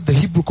you look at the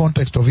Hebrew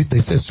context of it, they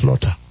say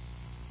slaughter.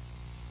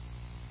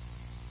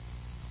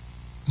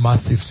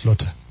 Massive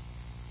slaughter.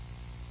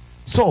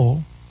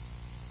 So,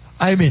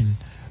 I mean,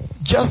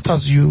 just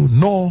as you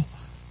know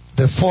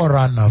the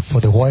forerunner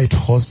for the white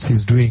horse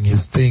is doing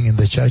his thing in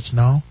the church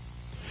now,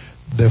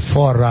 the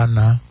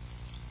forerunner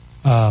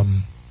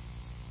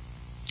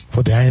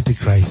for the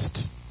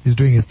Antichrist is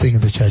doing his thing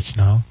in the church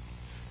now.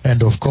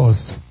 And of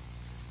course,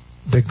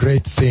 the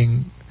great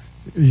thing,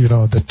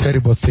 the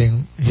terrible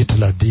thing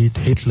Hitler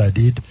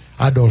did,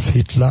 Adolf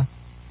Hitler,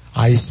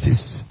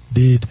 ISIS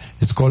did,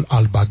 it's called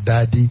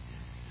al-Baghdadi,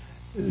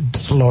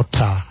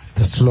 slaughter,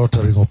 the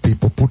slaughtering of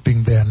people,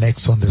 putting their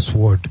necks on the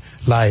sword,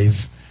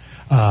 live.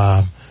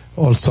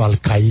 Also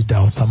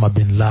Al-Qaeda, Osama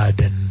bin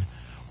Laden,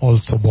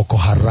 also Boko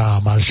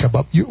Haram,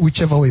 Al-Shabaab,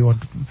 whichever way you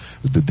want,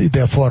 they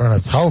are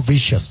forerunners. How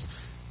vicious.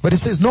 But he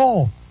says,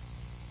 no,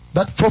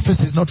 that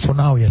prophecy is not for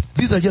now yet.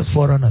 These are just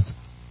forerunners.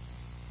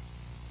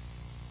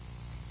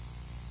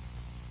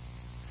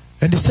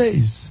 And he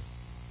says,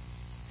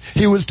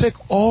 he will take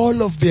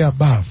all of the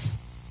above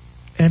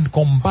and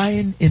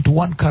combine into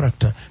one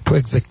character to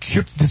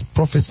execute this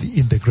prophecy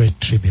in the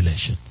Great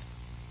Tribulation.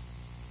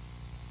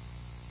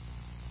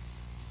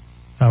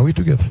 Are we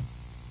together?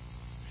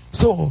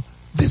 So,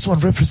 this one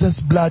represents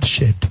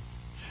bloodshed.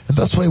 And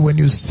that's why when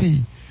you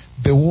see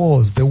the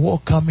wars, the war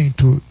coming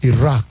to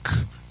Iraq,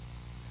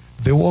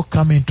 the war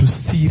coming to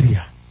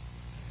Syria,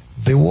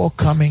 the war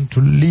coming to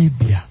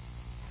Libya,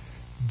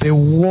 the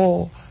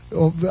war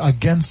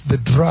against the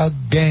drug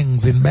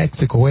gangs in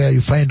Mexico, where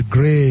you find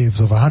graves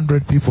of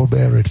 100 people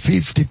buried,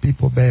 50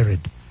 people buried.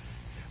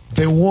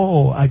 The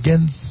war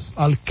against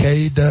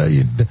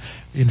Al-Qaeda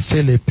in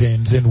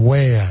Philippines, and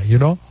where,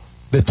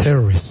 the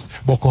terrorists.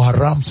 Boko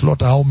Haram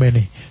slaughter how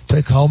many?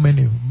 Take how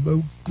many?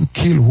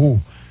 Kill who?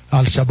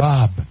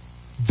 Al-Shabaab.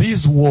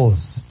 These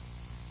wars,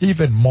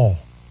 even more.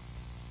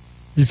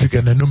 If you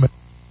can enumerate.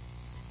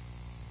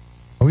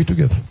 Are we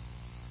together?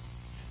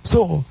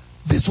 So,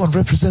 this one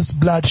represents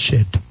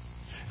bloodshed.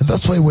 And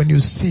that's why when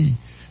you see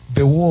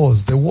the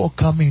wars, the war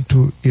coming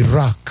to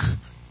Iraq,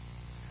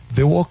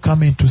 the war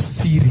coming to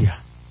Syria,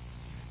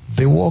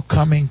 the war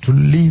coming to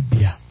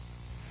Libya,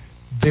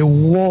 the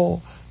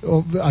war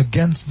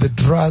against the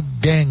drug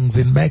gangs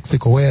in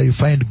Mexico, where you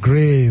find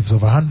graves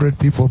of 100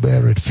 people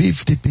buried,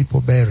 50 people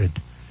buried.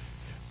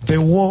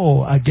 The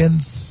war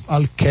against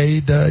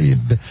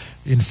Al-Qaeda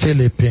in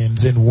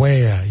Philippines, and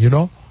where,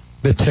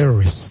 the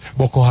terrorists.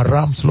 Boko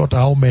Haram slaughter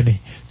how many?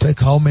 Take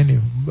how many?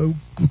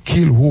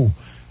 Kill who?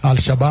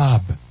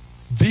 Al-Shabaab.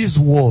 These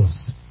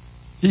wars,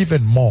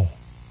 even more.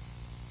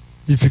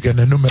 If you can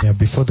enumerate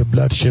before the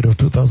bloodshed of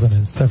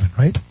 2007,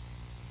 right?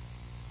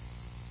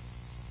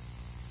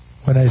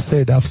 When I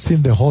said I've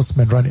seen the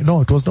horseman running.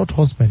 No, it was not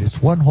horseman.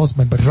 It's one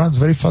horseman, but it runs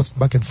very fast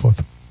back and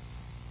forth.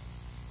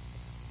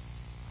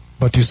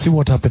 But you see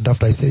what happened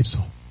after I said so.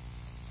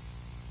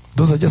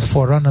 Those are just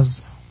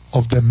forerunners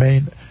of the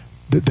main,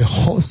 the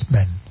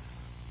horseman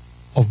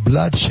of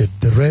bloodshed,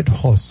 the red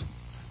horse,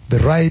 the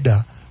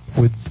rider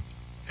with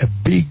a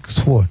big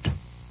sword.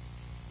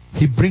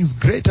 He brings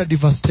greater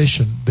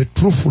devastation. The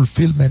true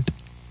fulfillment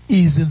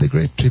is in the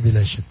great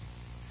tribulation,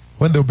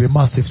 when there will be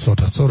massive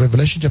slaughter. So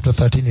Revelation chapter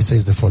 13, he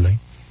says the following.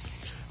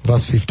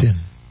 Verse 15.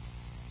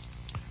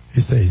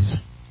 He says,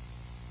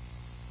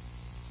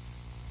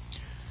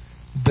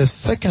 the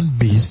second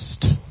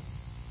beast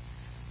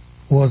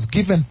was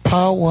given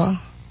power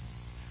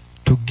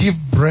to give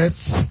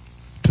breath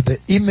to the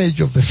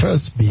image of the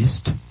first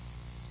beast,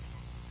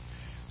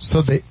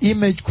 so the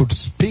image could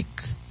speak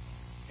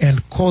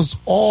and cause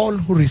all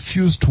who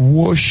refuse to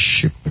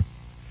worship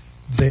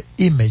the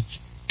image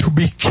to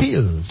be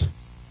killed.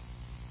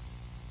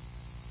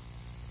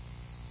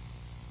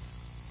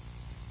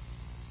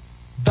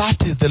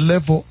 That is the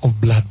level of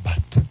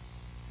bloodbath.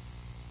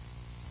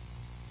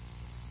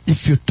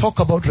 If you talk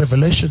about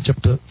Revelation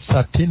chapter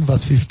 13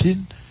 verse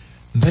 15,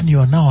 then you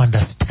are now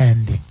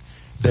understanding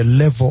the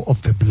level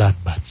of the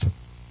bloodbath,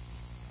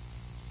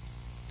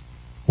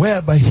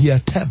 whereby he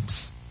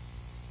attempts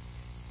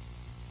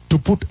to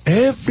put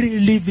every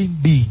living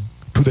being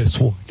to the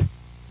sword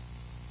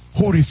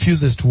who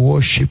refuses to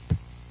worship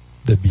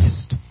the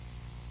beast.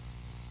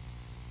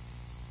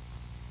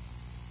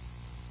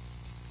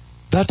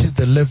 That is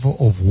the level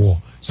of war.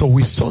 So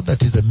we saw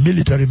that he's a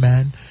military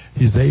man.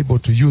 He's able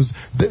to use...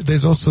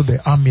 There's also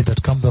the army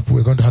that comes up.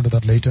 We're going to handle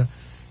that later.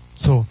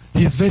 So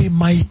he's very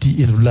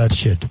mighty in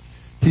bloodshed.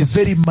 He's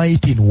very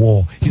mighty in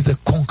war. He's a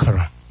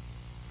conqueror.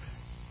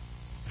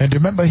 And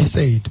remember he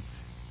said,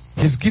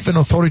 he's given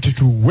authority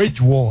to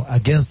wage war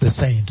against the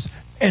saints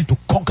and to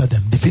conquer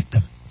them, defeat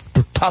them,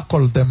 to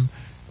tackle them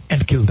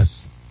and kill them.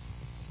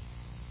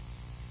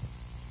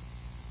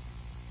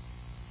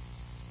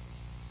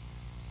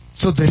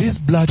 So there is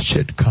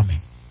bloodshed coming.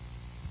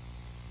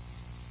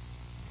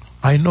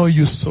 I know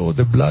you saw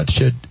the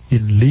bloodshed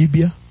in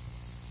Libya,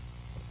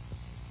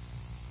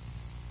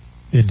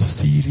 in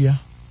Syria.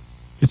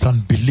 It's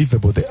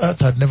unbelievable. The earth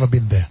had never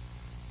been there.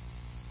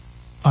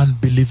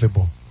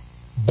 Unbelievable.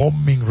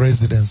 Bombing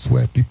residents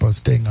where people are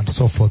staying and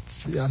so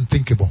forth.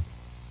 Unthinkable.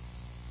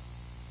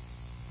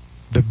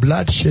 The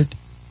bloodshed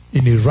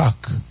in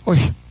Iraq,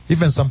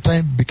 even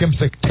sometimes became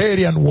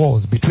sectarian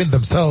wars between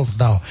themselves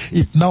now.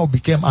 It now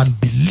became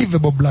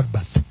unbelievable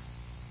bloodbath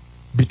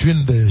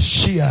between the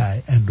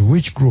Shia and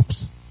which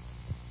groups.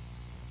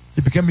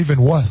 It became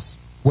even worse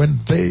when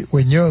they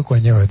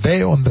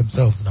own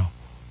themselves now.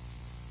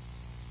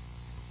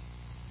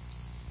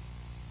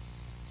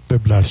 The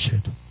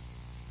bloodshed.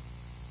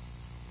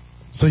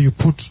 So you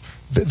put,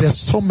 there's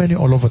so many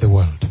all over the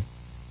world.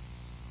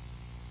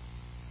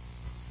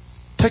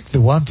 Take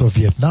the ones of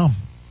Vietnam.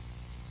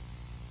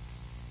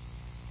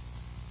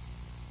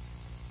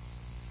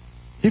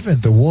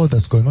 Even the war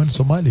that's going on in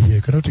Somalia here,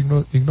 you cannot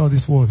ignore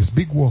this war, this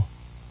big war.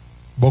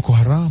 Boko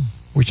Haram,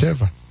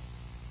 whichever.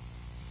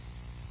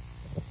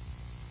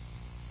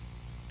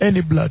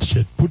 Any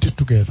bloodshed, put it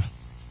together.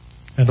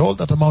 And all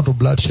that amount of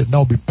bloodshed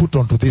now be put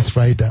onto this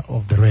rider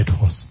of the red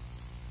horse.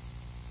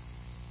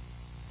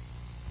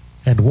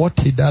 And what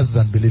he does is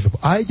unbelievable.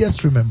 I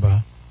just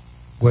remember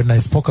when I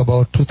spoke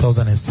about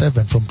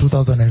 2007, from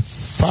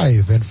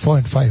 2005 and 4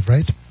 and 5,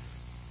 right?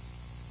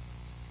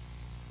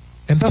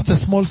 And that's the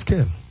small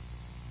scale.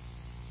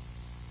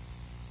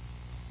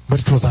 But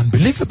it was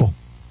unbelievable.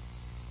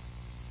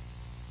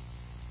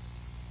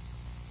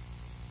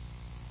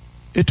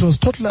 It was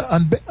totally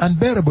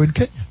unbearable in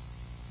Kenya.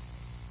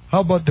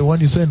 How about the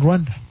one you saw in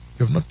Rwanda?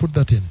 You have not put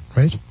that in,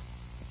 right?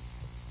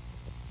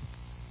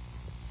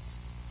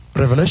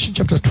 Revelation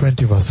chapter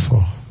 20 verse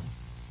 4.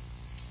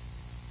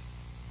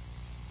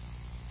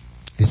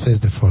 It says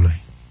the following.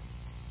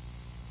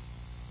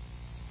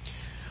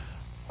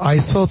 I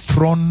saw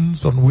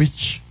thrones on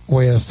which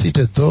were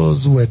seated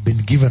those who had been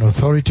given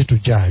authority to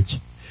judge,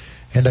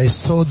 and I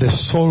saw the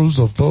souls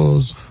of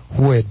those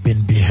who had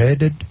been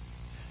beheaded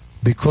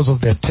because of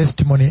their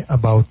testimony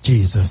about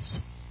Jesus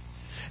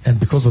and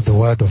because of the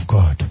word of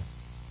God.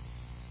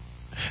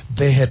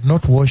 They had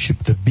not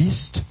worshipped the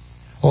beast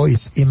or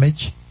its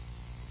image,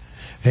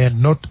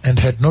 and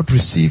had not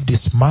received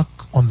its mark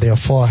on their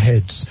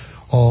foreheads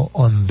or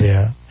on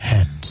their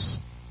hands.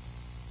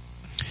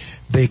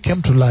 They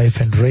came to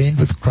life and reigned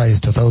with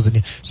Christ 1,000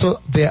 years.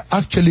 So they are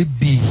actually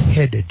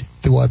beheaded.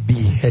 They were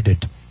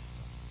beheaded.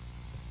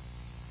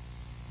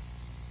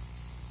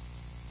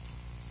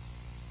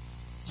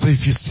 So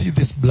if you see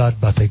this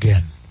bloodbath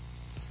again,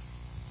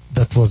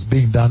 that was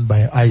being done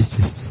by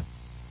ISIS,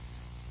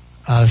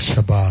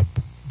 Al-Shabaab,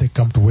 they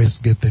come to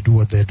Westgate, they do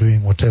what they're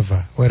doing,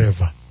 whatever,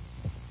 wherever.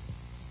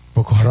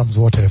 Boko Haram's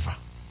whatever.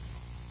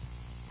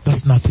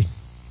 That's nothing.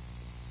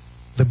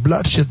 The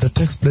bloodshed that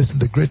takes place in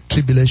the Great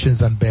Tribulation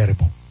is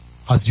unbearable,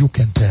 as you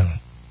can tell.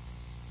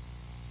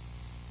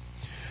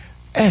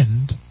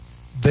 And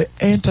the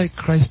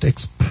Antichrist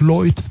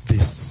exploits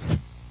this.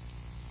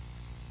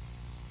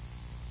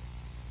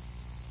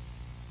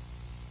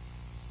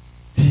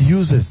 He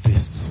uses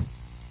this.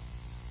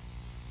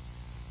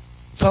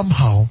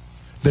 Somehow,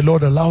 the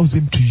Lord allows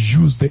him to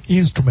use the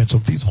instruments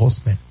of these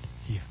horsemen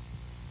here.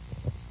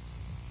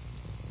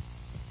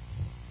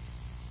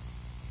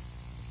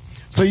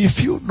 So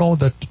if you know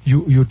that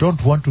you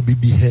don't want to be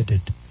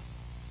beheaded,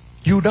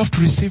 You would have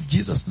to receive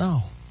Jesus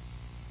now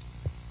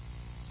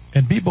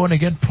and be born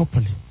again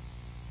properly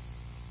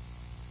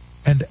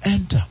and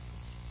enter.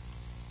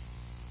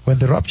 When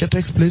the rapture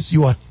takes place,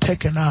 you are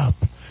taken up,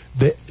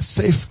 the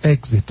safe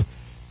exit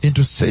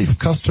into safe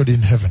custody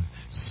in heaven,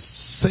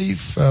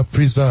 safe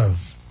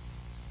preserve,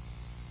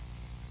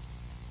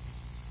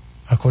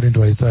 according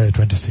to Isaiah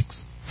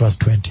 26 verse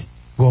 20.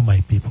 Go,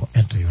 my people,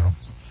 enter your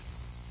rooms.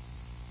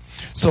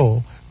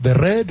 So the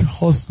red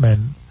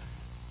horseman,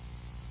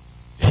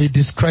 he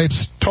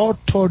describes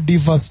total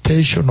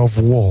devastation of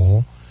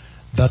war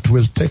that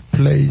will take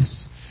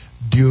place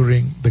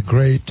during the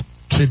Great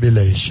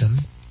Tribulation.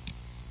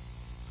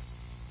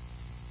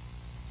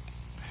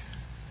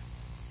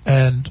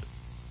 And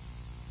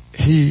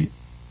he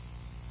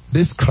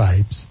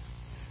describes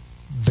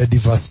the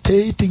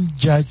devastating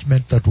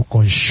judgment that will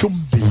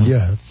consume the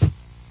earth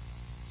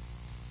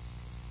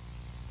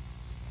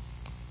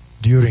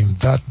during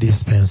that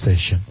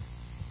dispensation,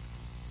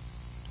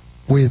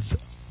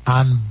 with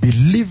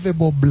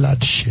unbelievable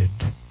bloodshed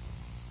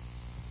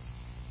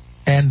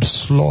and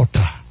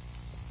slaughter.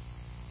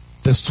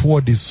 The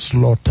sword is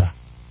slaughter.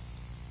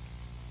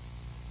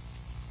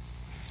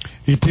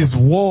 It is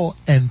war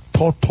and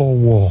total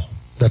war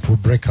that will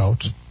break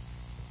out.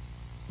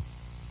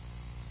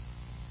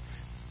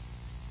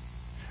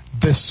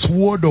 The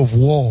sword of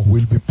war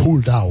will be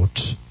pulled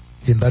out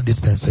in that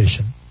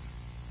dispensation,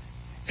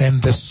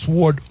 and the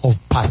sword of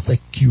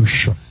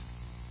persecution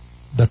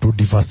that will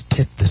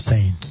devastate the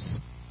saints.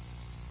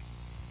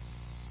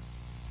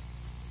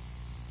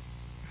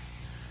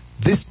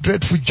 This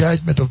dreadful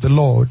judgment of the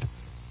Lord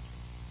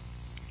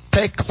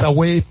takes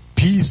away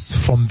peace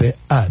from the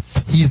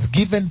earth. He is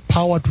given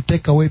power to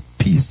take away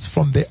peace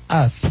from the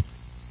earth.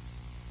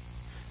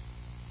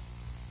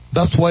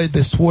 That's why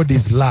the sword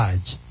is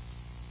large.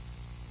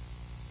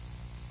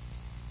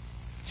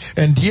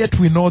 And yet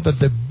we know that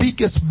the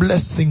biggest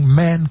blessing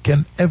man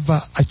can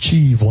ever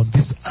achieve on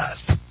this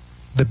earth,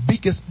 the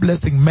biggest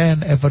blessing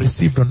man ever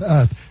received on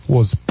earth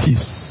was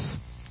peace.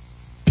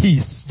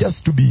 Peace,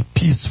 just to be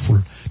peaceful,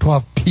 to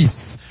have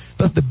peace.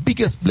 That's the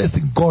biggest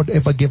blessing God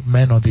ever gave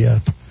man on the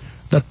earth.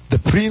 That the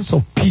Prince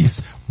of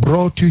Peace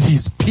brought you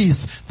his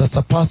peace that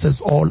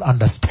surpasses all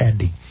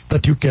understanding.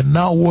 That you can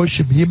now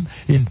worship him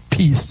in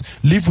peace,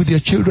 live with your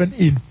children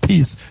in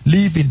peace,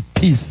 live in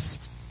peace.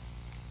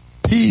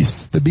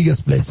 Peace, the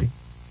biggest blessing.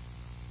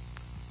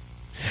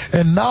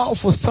 And now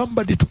for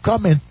somebody to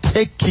come and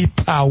take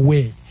it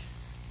away,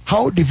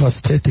 how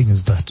devastating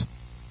is that?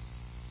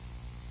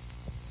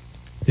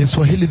 In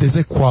Swahili they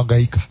say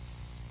kuhangaika.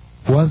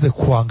 Uanze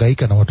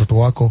kuhangaika na watoto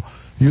wako.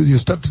 You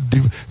start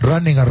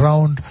running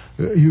around,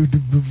 you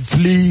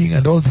fleeing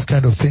and all this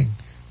kind of thing.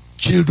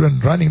 Children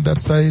running that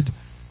side,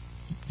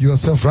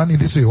 yourself running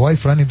this way, your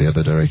wife running the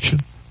other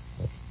direction.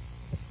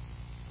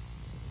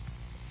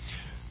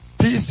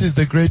 Peace is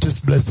the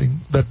greatest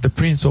blessing that the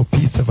Prince of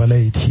Peace ever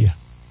laid here.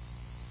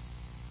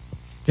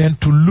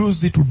 And to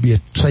lose it would be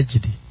a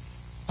tragedy,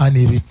 an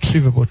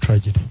irretrievable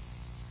tragedy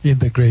in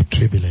the Great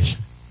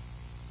Tribulation.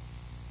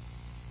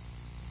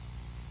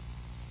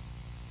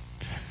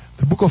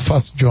 The book of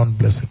 1 John,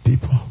 blessed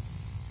people.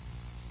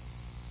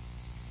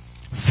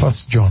 1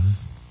 John.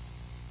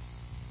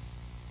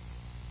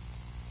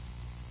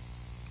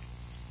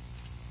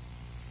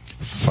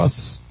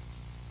 First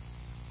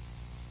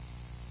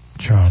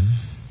John.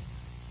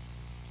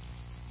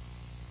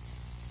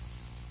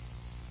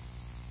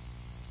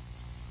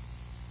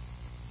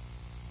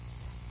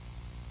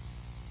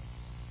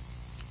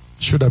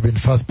 Should have been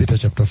 1 Peter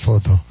chapter 4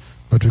 though,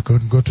 but we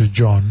couldn't go to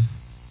John.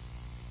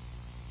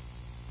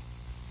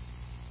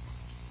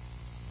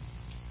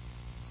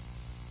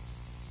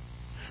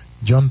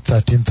 John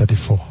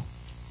 13:34.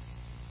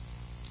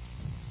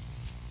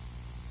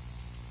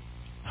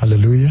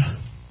 Hallelujah.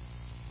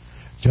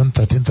 John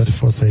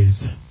 13:34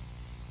 says,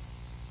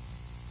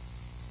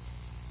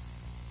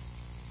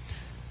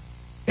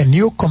 "A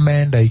new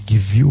command I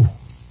give you,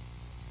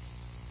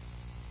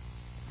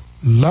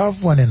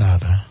 love one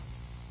another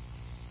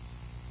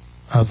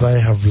as I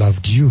have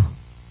loved you.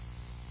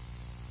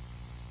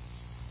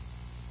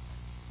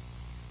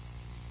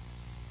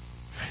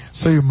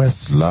 So you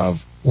must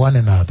love one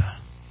another.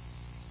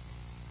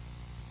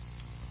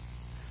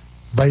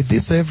 By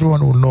this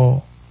everyone will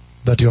know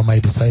that you are my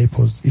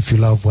disciples if you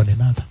love one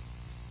another."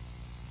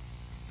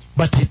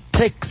 But he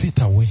takes it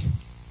away.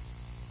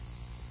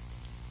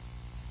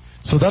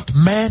 So that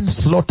man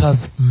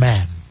slaughters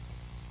man.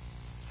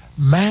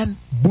 Man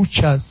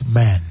butchers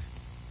man.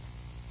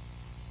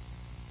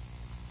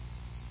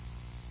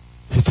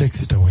 He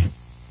takes it away.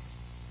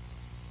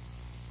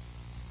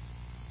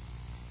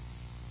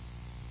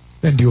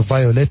 And you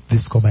violate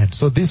this command.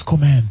 So this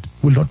command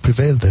will not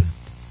prevail then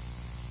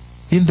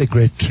in the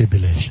Great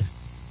Tribulation.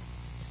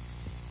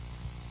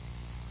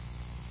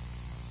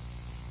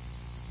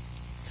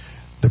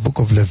 The book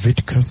of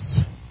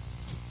Leviticus,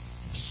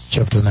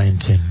 chapter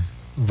 19,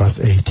 verse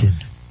 18.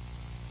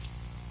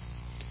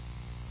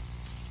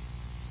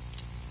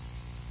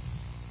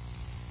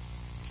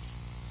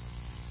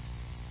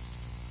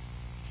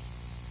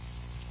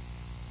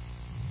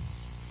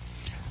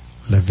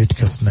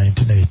 verse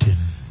 19-18.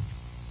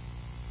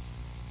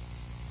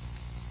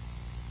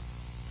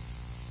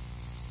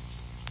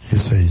 He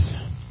says,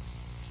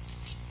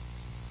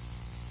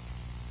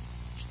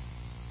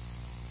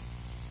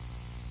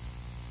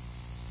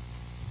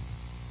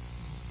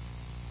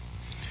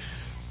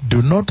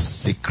 do not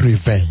seek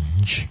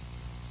revenge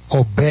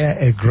or bear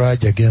a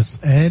grudge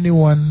against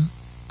anyone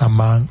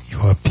among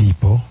your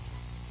people,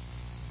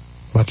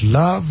 but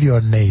love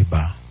your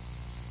neighbor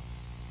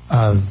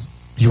as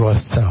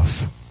yourself.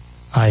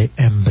 I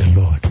am the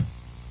Lord.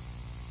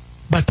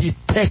 But he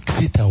takes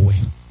it away,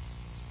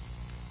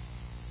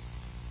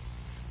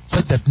 so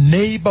that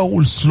neighbor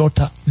will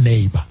slaughter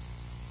neighbor.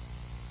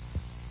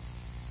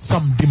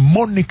 Some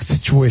demonic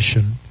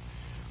situation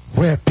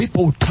where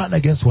people will turn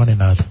against one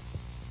another.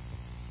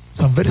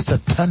 Some very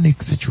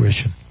satanic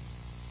situation.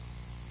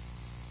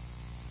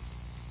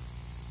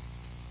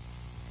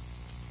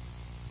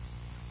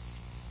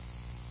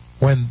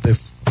 When the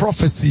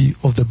prophecy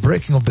of the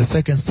breaking of the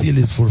second seal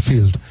is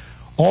fulfilled,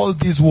 all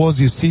these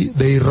wars you see,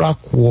 the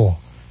Iraq war,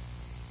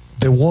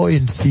 the war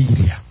in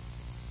Syria,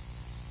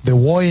 the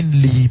war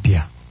in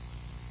Libya,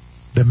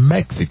 the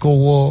Mexico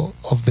war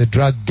of the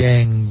drug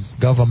gangs,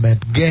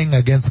 government, gang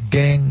against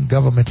gang,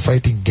 government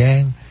fighting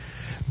gang,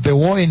 the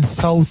war in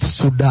South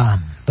Sudan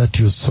that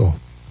you saw,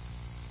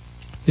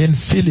 in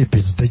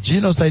Philippines, the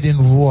genocide in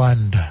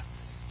Rwanda,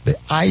 the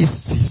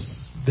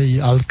ISIS,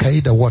 the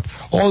Al-Qaeda, what?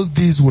 All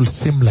these will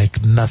seem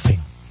like nothing.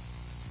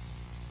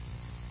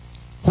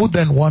 Who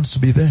then wants to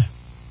be there?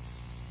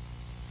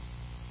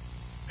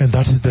 And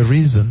that is the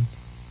reason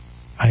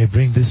I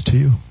bring this to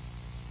you.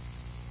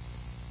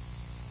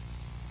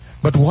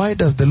 But why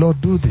does the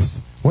Lord do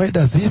this? Why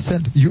does He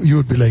send? You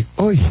would be like,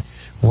 oi,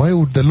 why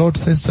would the Lord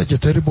send such a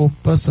terrible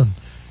person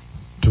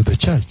to the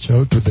church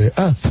or to the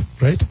earth,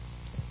 right?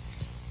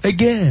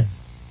 Again,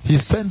 He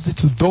sends it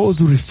to those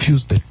who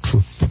refuse the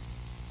truth,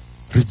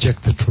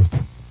 reject the truth.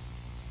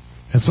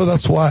 And so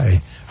that's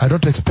why I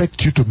don't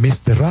expect you to miss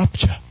the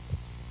rapture.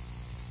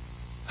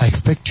 I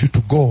expect you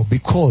to go,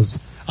 because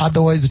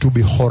otherwise it will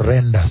be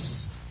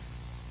horrendous.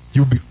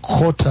 You'll be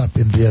caught up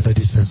in the other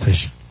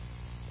dispensation.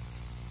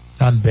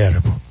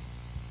 Unbearable.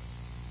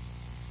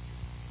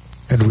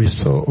 And we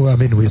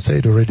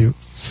said already,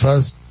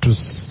 first to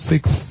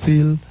sixth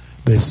seal,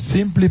 they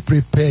simply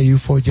prepare you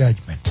for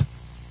judgment.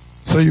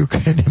 So you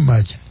can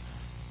imagine.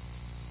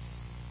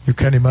 You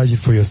can imagine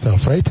for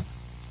yourself, right?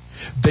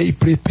 They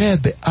prepare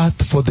the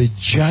earth for the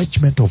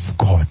judgment of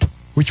God,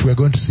 which we are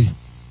going to see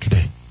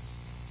today.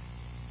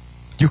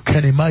 You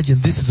can imagine,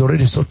 this is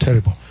already so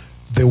terrible.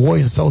 The war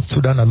in South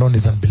Sudan alone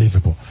is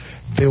unbelievable.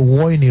 The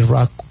war in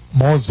Iraq,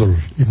 Mosul,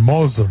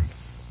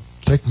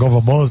 taking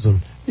over Mosul,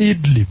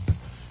 Idlib,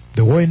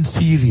 the war in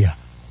Syria,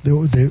 the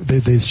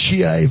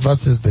Shia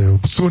versus the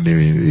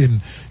Sunni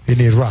in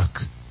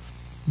Iraq,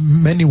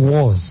 many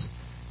wars.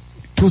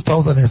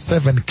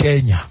 2007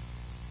 Kenya,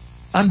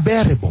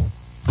 unbearable.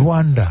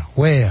 Rwanda,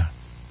 where?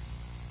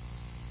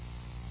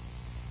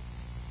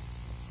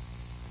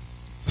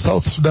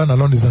 South Sudan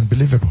alone is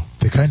unbelievable,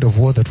 the kind of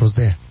war that was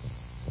there.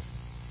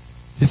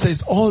 He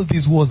says all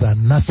these wars are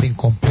nothing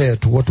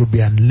compared to what will be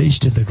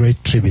unleashed in the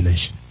Great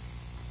Tribulation.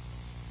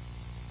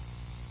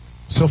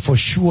 So for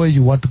sure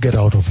you want to get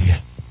out of here.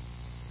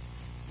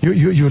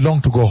 You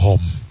long to go home.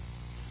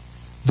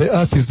 The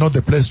earth is not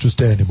the place to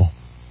stay anymore.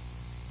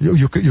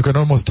 You can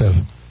almost tell.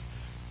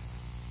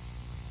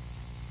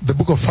 The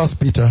book of 1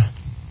 Peter.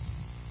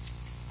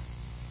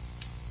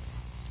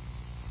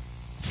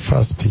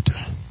 1 Peter.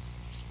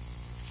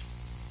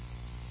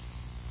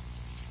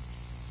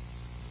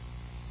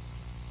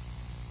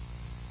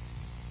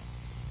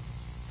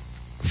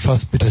 1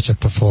 Peter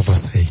chapter 4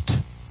 verse 8.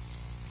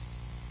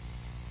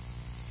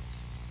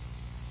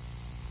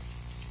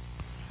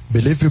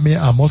 Believe you me,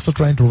 I'm also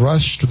trying to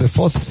rush to the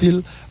fourth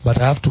seal, but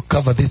I have to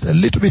cover this a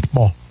little bit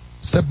more,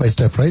 step by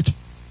step, right?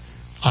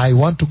 I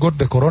want to go to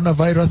the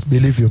coronavirus,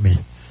 believe you me.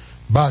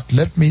 But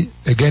let me,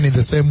 again in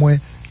the same way,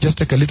 just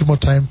take a little more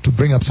time to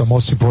bring up some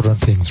most important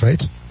things,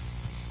 right?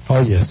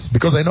 Oh yes,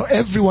 because I know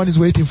everyone is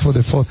waiting for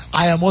the fourth.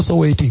 I am also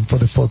waiting for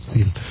the fourth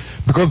seal.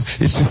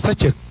 Because it's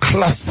such a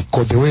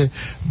classical the way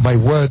my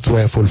words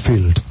were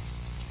fulfilled.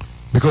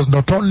 Because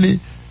not only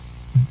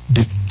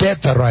did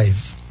death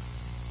arrive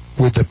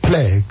with the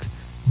plague,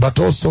 but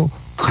also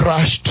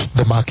crushed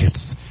the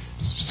markets.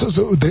 So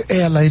the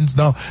airlines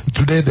now,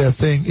 today they are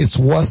saying it's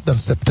worse than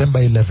September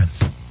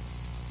 11th.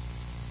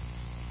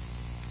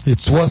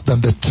 It's worse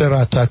than the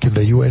terror attack in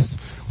the US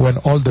when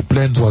all the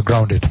planes were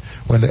grounded,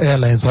 when the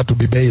airlines had to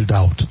be bailed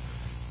out.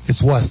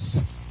 It's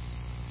worse.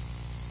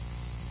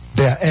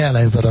 There are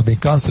airlines that have been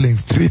cancelling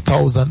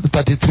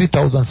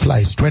 33,000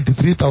 flights,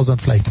 23,000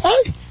 flights.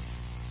 Aye.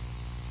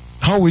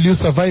 How will you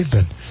survive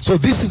then? So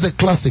this is a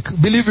classic.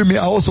 Believe me,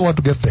 I also want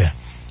to get there.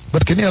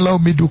 But can you allow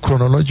me to do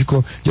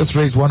chronological, just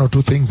raise one or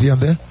two things here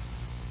and there?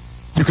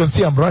 You can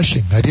see I'm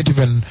rushing. I didn't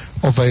even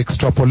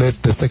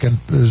over-extrapolate the second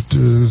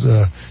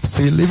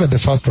seal. Even the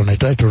first one, I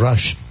tried to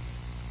rush.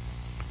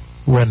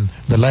 When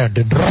the lion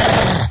did,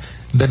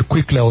 then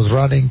quickly I was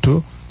running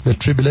to the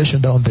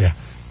tribulation down there.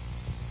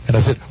 And I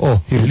said,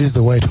 oh, he released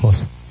the white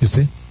horse. You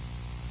see?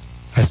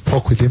 I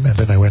spoke with him and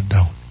then I went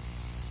down.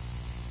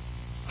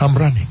 I'm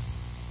running.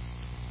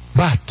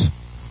 But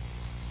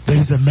there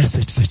is a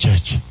message to the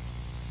church.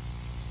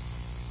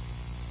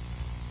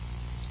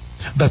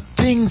 That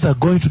things are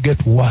going to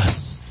get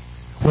worse.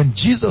 When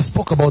Jesus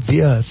spoke about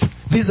the earth,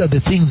 these are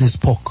the things he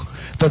spoke.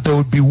 That there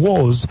would be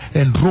wars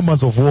and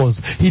rumors of wars.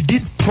 He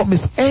didn't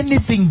promise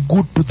anything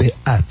good to the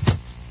earth.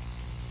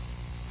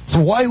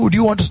 So why would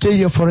you want to stay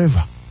here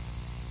forever?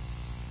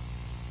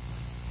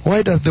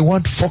 Why does they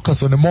want to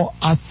focus on a more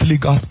earthly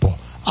gospel,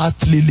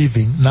 earthly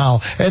living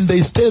now? And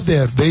they stay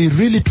there. They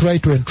really try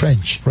to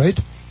entrench, right?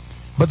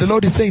 But the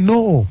Lord is saying,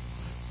 no.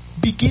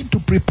 Begin to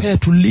prepare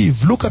to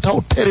live. Look at how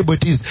terrible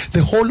it is.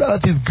 The whole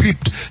earth is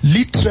gripped.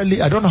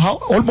 Literally, I don't know how,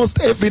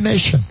 almost every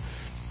nation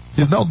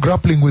is now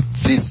grappling with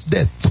this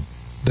death,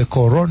 the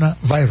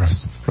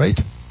coronavirus, right?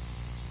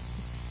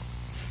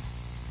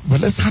 But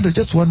let's handle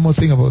just one more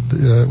thing about,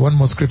 one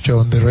more scripture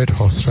on the red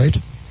horse, right?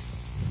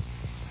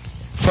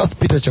 1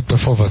 Peter chapter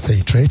 4 verse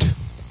 8, right?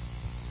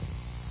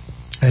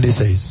 And he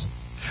says,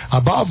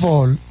 above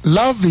all,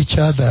 love each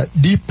other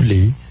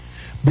deeply,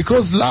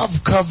 because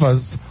love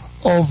covers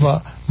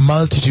over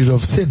multitude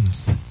of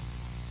sins.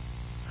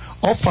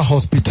 Offer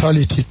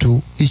hospitality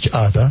to each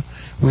other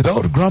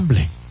without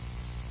grumbling.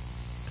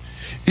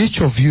 Each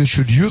of you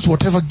should use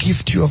whatever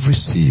gift you have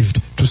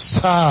received to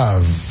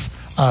serve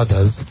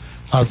others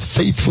as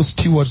faithful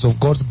stewards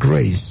of God's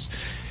grace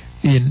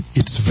in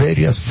its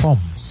various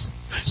forms.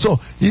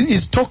 So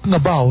he's talking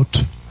about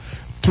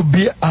to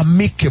be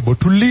amicable,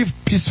 to live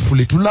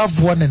peacefully, to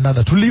love one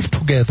another, to live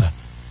together.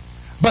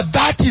 But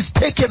that is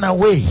taken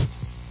away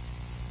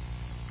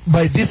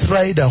by this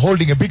rider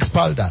holding a big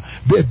spalda,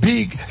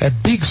 a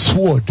big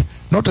sword,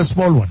 not a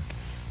small one.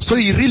 So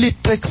he really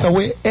takes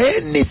away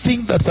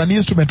anything that's an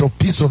instrument of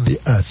peace on the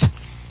earth.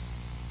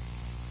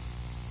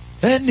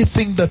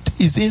 Anything that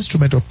is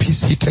instrument of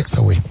peace, he takes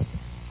away.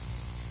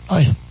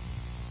 Aye.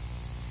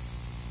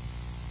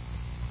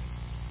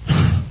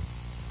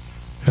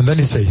 And then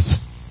he says,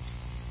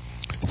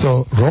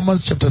 so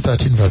Romans chapter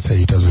 13 verse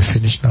 8, as we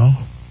finish now.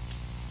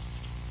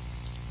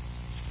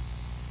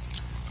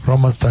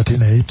 Romans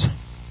 13:8.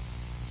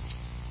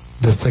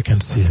 The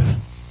second seal,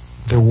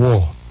 the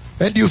war.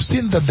 And you've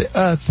seen that the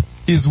earth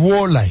is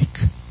warlike.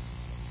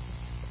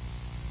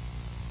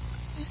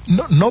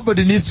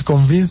 Nobody needs to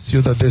convince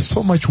you that there's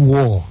so much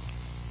war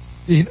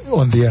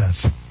on the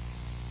earth.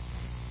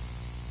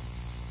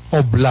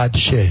 Or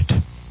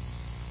bloodshed.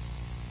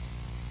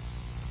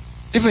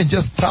 Even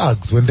just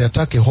thugs, when they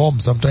attack a home,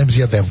 sometimes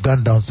here they have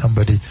gunned down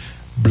somebody,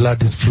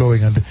 blood is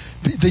flowing, and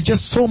there's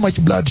just so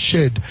much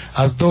bloodshed,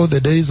 as though the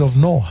days of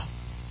Noah.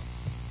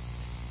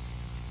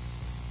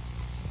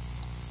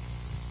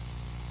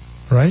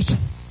 Right?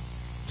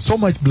 So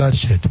much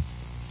bloodshed.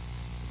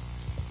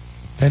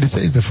 And it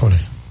says the following.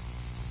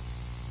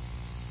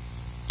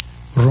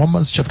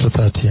 Romans chapter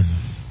 13,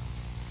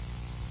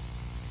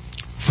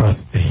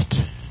 verse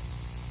 8.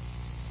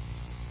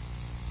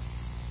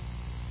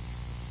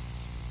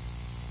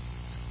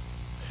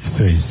 It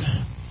says,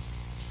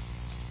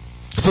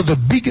 so the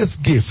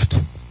biggest gift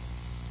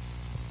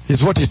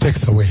is what he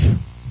takes away.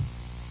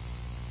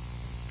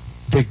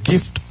 The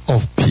gift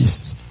of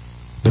peace.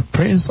 The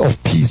Prince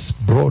of Peace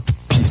brought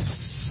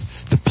peace.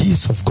 The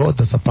peace of God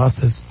that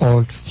surpasses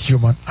all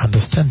human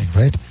understanding,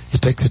 right? He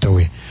takes it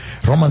away.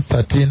 Romans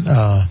 13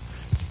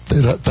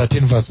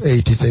 verse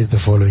 8, he says the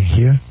following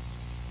here.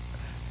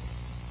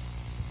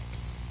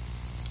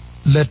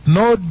 Let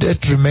no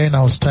debt remain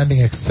outstanding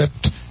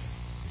except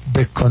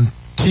the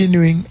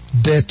continuing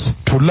debt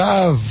to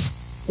love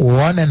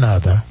one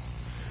another,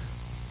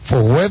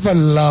 for whoever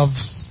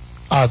loves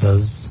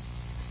others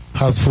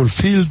has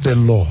fulfilled the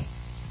law.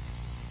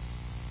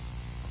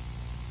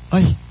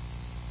 Aye.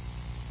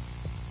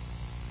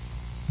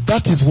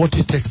 That is what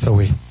he takes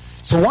away.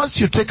 So once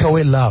you take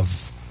away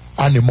love,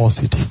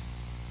 animosity,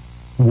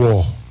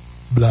 war,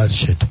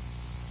 bloodshed.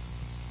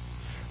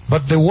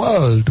 But the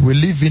world we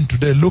live in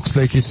today looks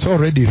like it's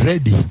already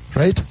ready,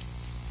 right?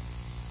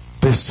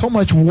 There's so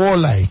much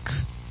warlike.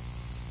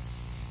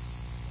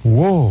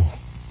 War.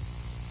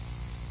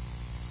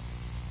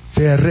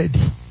 They are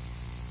ready.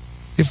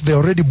 If they're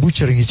already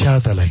butchering each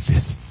other like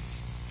this,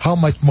 how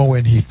much more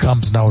when he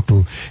comes now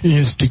to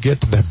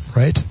instigate them,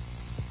 right?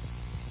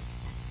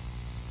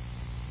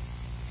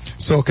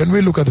 So can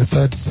we look at the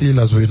third seal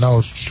as we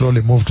now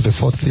slowly move to the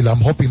fourth seal?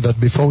 I'm hoping that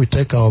before we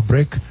take our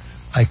break,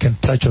 I can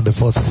touch on the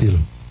fourth seal.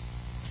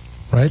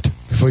 Right?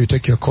 Before you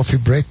take your coffee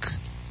break.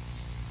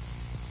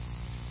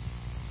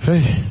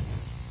 Hey.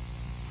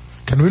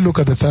 Can we look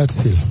at the third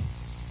seal?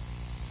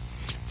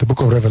 The book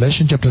of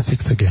Revelation chapter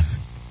 6 again.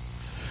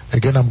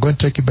 Again, I'm going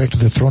to take you back to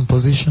the throne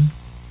position.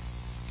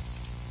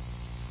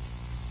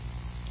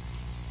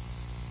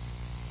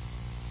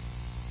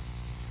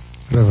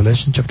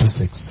 Revelation chapter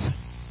 6.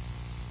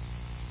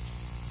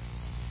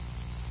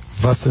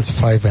 Verses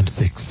 5 and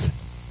 6.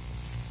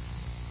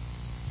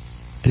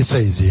 He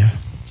says here,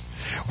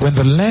 when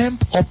the Lamb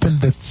opened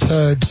the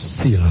third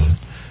seal,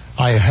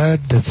 I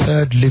heard the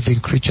third living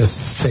creature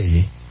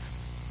say,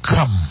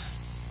 come.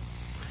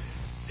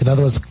 In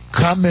other words,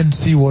 come and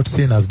see what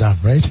sin has done,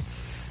 right?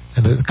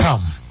 And then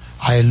come.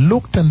 I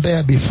looked, and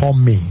there before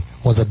me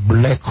was a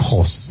black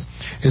horse.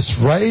 Its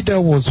rider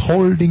was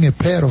holding a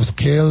pair of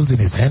scales in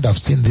his hand. I've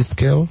seen this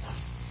scale.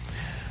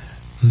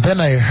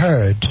 Then I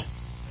heard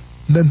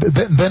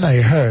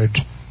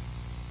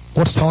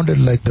what sounded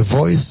like the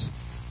voice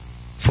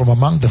from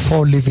among the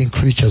 4 living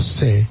creatures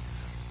say,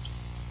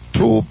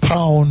 2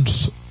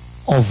 pounds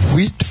of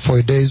wheat for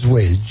a day's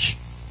wage,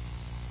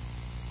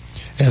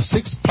 and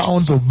 6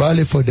 pounds of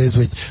barley for a day's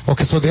wage.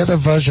 Okay, so the other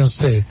versions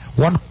say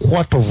 1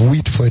 quart of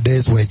wheat for a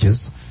day's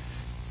wages,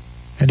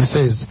 and it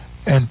says,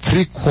 and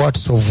 3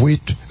 quarts of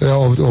wheat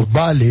of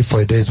barley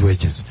for a day's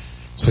wages.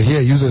 So here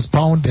it uses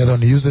pound, the other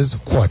one uses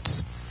quart.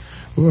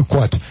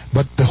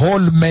 But the whole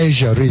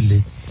measure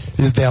really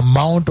is the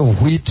amount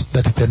of wheat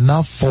that is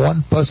enough for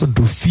one person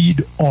to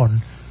feed on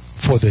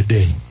for the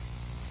day.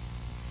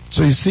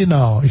 So you see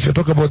now, if you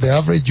talk about the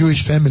average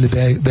Jewish family,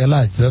 they're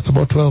large. That's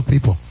about 12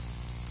 people.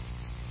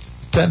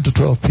 10 to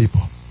 12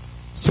 people.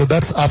 So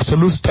that's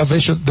absolute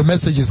starvation. The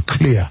message is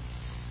clear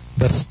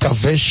that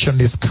starvation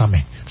is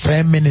coming.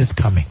 Famine is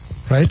coming,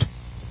 right?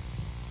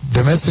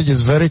 The message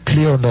is very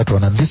clear on that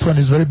one. And this one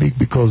is very big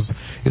because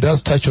it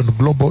does touch on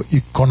global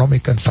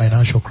economic and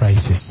financial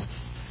crisis.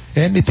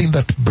 Anything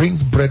that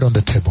brings bread on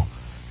the table.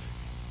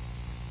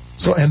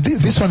 So, and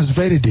this one is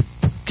very deep.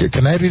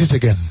 Can I read it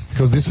again?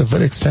 Because this is a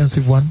very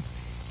extensive one.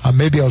 And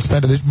maybe I'll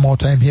spend a little more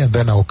time here and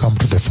then I'll come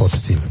to the 4th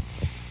seal.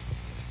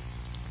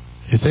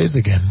 It says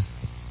again,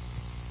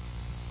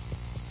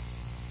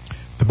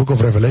 the book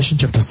of Revelation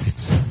chapter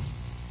 6.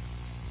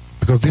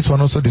 Because this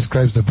one also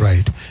describes the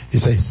bride. It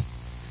says,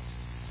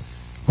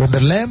 when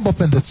the Lamb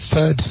opened the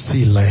 3rd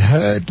seal, I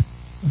heard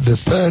the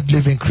 3rd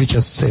living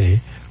creature say,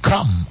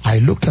 come. I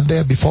looked, and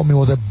there before me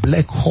was a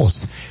black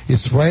horse.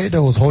 Its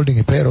rider was holding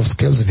a pair of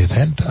scales in his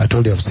hand. I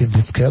told you I've seen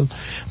this scale.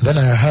 Then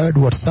I heard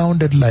what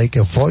sounded like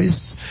a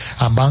voice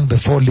among the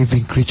 4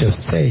 living creatures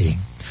saying,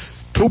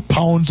 2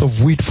 pounds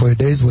of wheat for a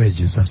day's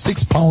wages, and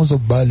 6 pounds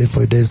of barley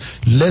for a day's,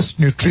 less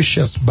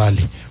nutritious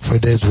barley for a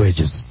day's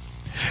wages.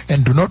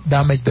 And do not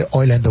damage the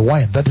oil and the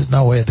wine. That is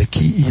now where the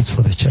key is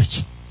for the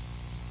church.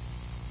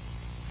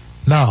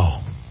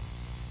 Now,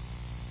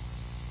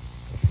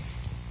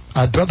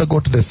 I'd rather go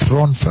to the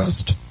throne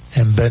first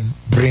and then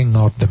bring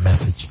out the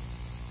message.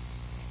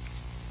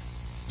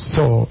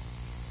 So,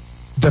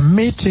 the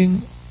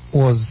meeting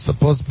was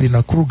supposed to be in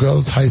Nakuru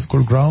Girls High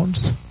School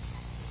grounds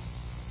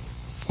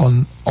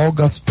on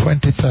August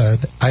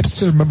 23rd. I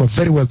still remember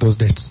very well those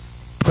dates.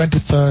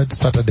 23rd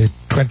Saturday,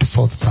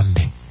 24th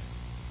Sunday.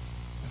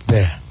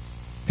 There.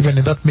 Even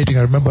in that meeting,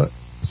 I remember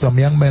some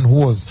young man who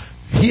was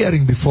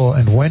hearing before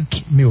and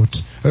went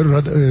mute.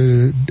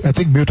 I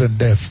think mute and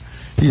deaf.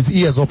 His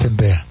ears opened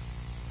there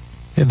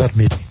in that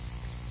meeting.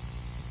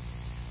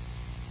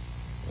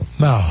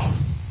 Now,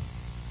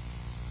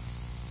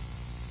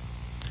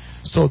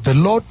 so the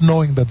Lord,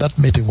 knowing that that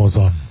meeting was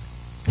on,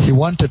 He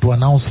wanted to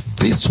announce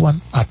this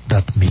one at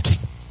that meeting.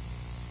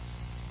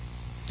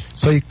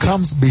 So He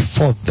comes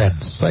before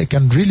then. So I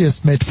can really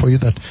estimate for you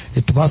that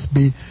it must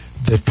be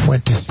the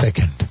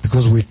 22nd,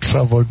 because we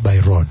traveled by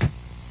road.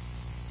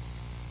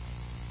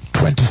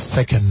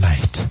 22nd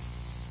night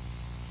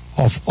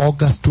of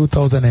August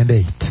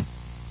 2008.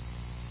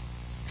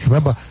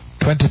 Remember,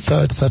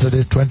 23rd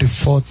Saturday,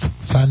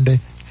 24th Sunday,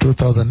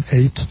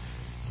 2008.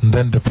 And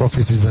then the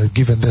prophecies are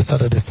given there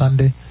Saturday,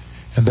 Sunday.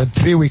 And then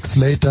 3 weeks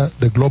later,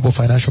 the global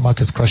financial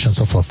markets crash and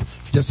so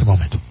forth. Just a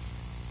moment.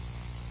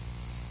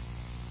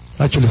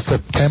 Actually,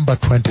 September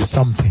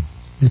 20-something.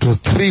 It was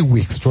 3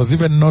 weeks. It was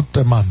even not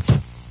a month.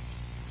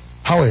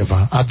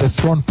 However, at the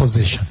throne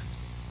position.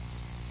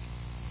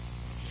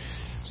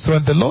 So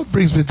when the Lord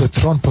brings me the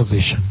throne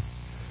position,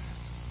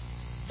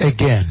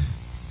 again,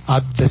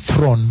 at the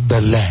throne,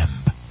 the Lamb.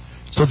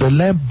 So the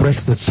Lamb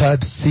breaks the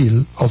 3rd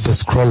seal of the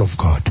scroll of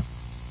God.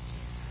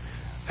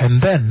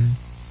 And then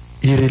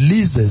He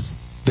releases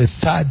the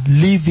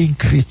 3rd living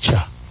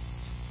creature.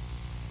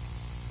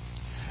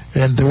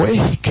 And the way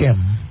He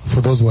came,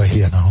 for those who are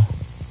here now,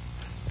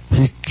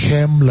 He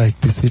came like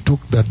this. He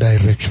took that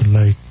direction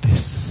like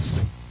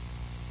this.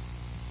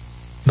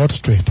 Not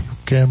straight. He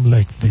came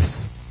like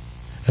this.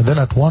 And then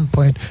at one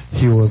point,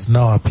 He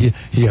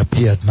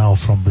appeared now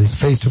from this,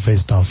 face to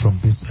face now from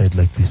this side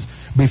like this.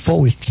 Before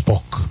we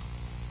spoke.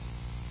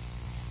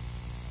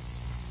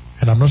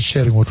 And I'm not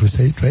sharing what we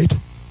said, right?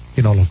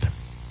 In all of them.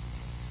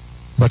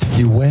 But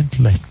He went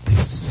like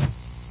this.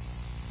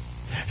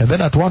 And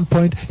then at one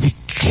point, He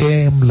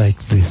came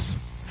like this.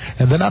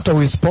 And then after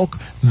we spoke,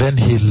 then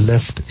He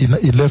left. He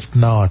left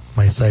now at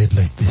my side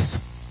like this.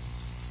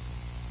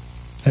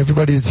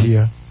 Everybody's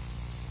here.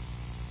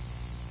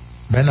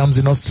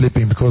 Benham's not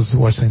sleeping because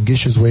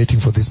Wasengish is waiting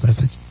for this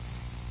message.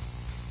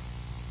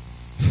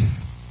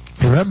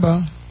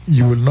 Remember,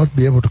 you will not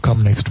be able to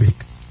come next week.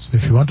 So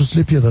if you want to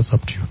sleep here, that's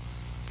up to you.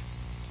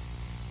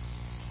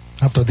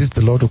 After this, the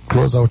Lord will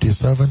close out His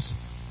servants.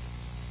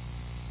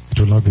 It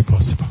will not be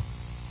possible.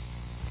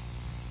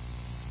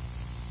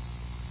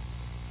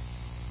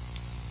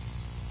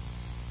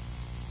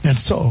 And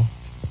so,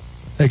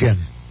 Again,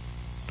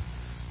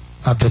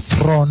 at the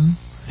throne,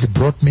 he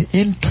brought me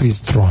into his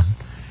throne,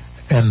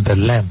 and the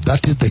Lamb,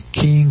 that is the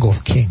King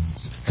of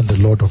Kings and the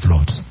Lord of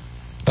Lords.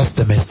 That's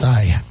the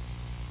Messiah.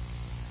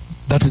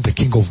 That is the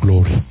King of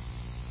Glory.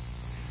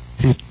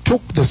 He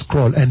took the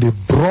scroll and he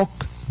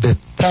broke the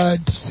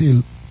third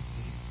seal.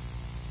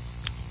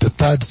 The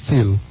third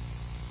seal.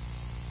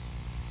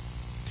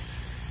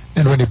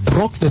 And when he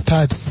broke the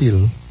third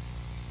seal,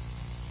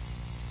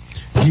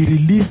 he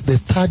released the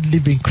third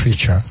living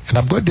creature. And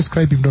I'm going to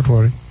describe him, don't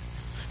worry.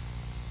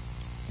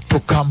 To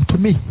come to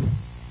me.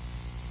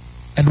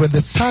 And when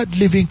the third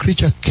living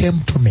creature came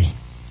to me,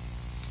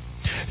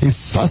 he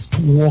first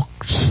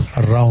walked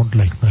around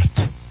like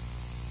that.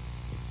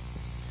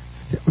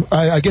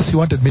 I guess he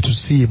wanted me to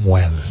see him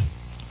well.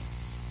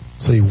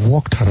 So he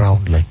walked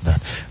around like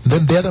that.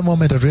 Then the other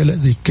moment I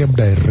realized he came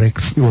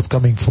direct. He was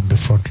coming from the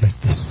front like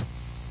this.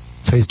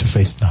 Face to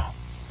face now.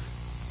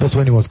 That's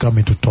when he was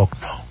coming to talk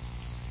now.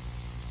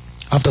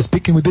 After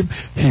speaking with him,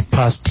 he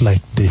passed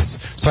like this.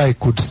 So I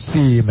could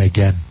see him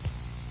again.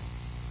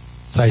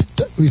 So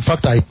in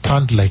fact, I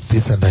turned like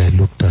this and I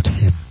looked at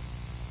him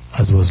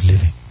as he was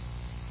leaving.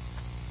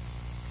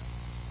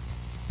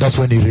 That's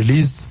when he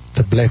released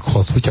the black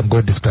horse, which I'm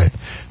going to describe.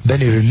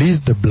 Then he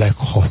released the black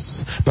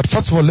horse. But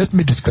first of all, let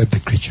me describe the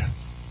creature.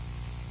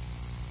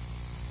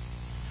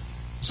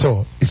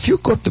 So, if you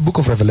got the book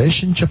of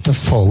Revelation chapter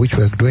 4, which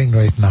we're doing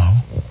right now,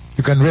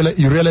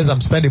 you realize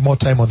I'm spending more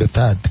time on the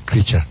third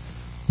creature,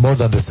 more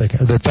than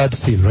the third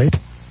seal, right?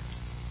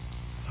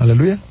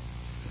 Hallelujah.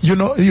 You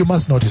know, you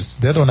must notice,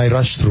 the other one I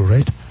rushed through,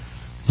 right?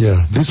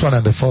 Yeah, this one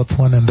and the fourth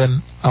one, and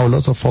then I will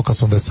also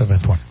focus on the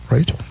seventh one,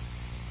 right?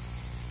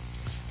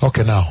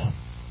 Okay, now,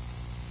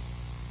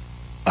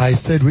 I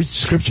said which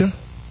scripture?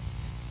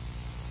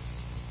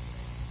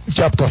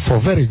 Chapter 4,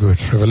 very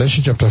good.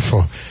 Revelation chapter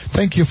 4.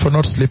 Thank you for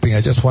not sleeping. I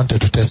just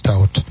wanted to test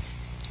out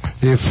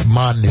if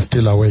man is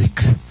still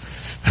awake.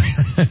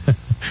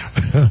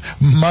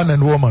 Man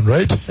and woman,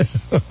 right?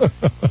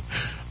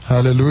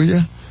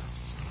 Hallelujah.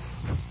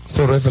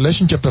 So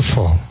Revelation chapter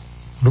 4,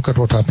 look at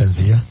what happens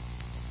here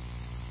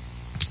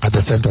at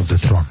the center of the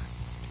throne.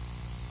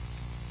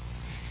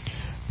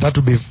 That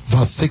will be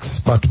verse 6,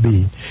 part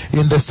B.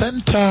 In the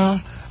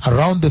center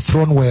around the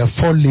throne were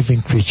 4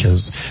 living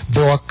creatures.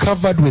 They were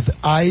covered with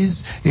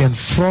eyes in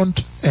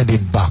front and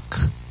in back.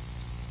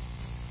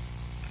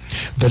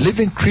 The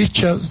living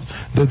creatures,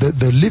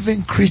 the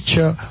living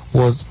creature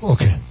was,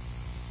 okay.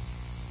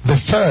 The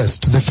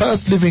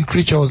first living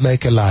creature was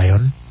like a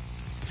lion,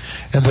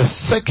 and the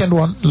second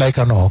one like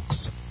an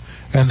ox,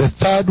 and the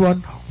third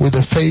one with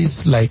a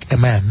face like a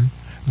man,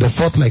 the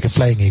fourth like a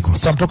flying eagle.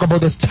 So I'm talking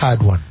about the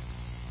third one.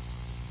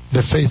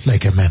 The face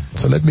like a man.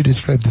 So let me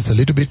describe this a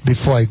little bit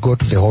before I go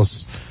to the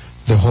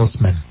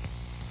horseman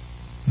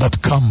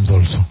that comes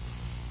also.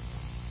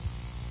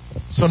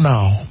 So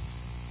now,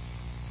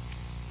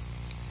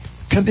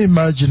 can you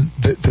imagine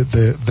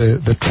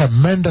the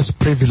tremendous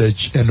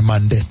privilege and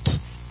mandate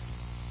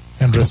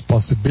and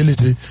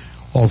responsibility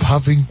of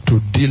having to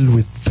deal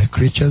with the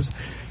creatures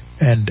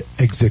and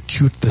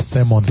execute the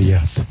same on the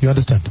earth? You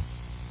understand?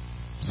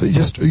 So you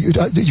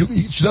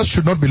just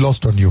should not be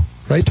lost on you,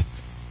 right?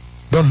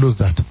 Don't lose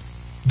that.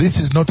 This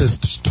is not a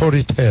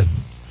story tale.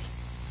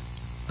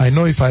 I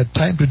know if I had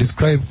time to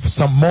describe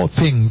some more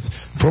things,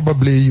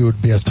 probably you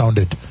would be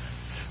astounded.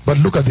 But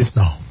look at this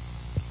now.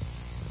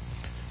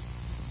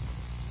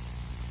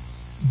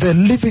 The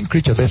living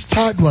creature, the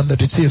third one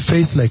that you see a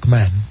face like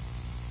man,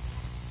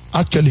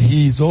 actually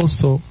he is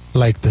also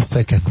like the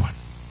second one.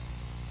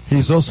 He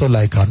is also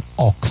like an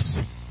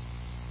ox.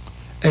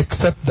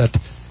 Except that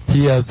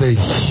he has a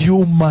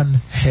human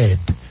head,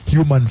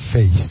 human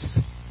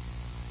face.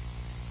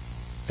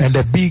 And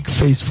a big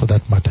face for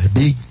that matter, a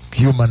big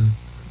human,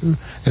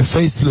 a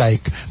face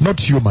like, not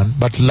human,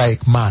 but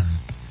like man.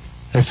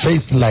 A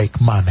face like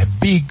man, a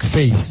big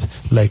face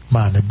like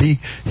man, a big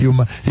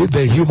human,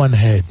 the human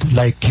head,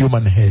 like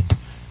human head.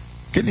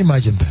 Can you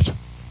imagine that?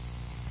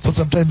 So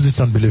sometimes it's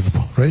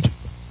unbelievable, right?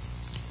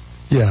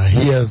 Yeah,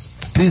 he has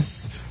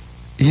this,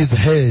 his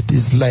head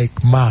is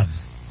like man.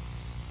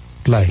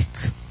 Like,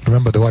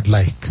 remember the word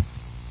like,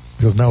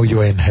 because now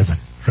you are in heaven,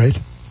 right?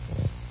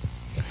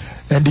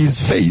 And his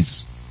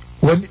face,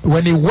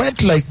 when he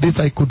went like this,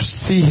 I could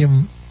see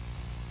him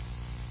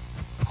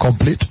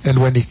complete. And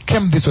when he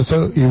came this way,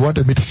 so he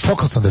wanted me to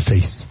focus on the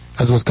face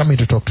as he was coming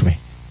to talk to me.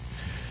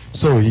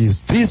 So he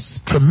is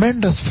this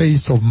tremendous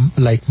face of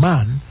like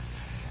man,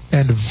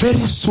 and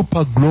very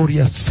super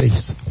glorious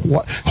face,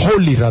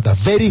 holy rather,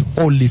 very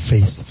holy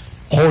face,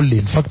 holy.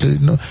 In fact,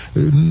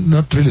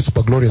 not really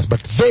super glorious,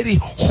 but very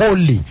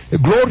holy,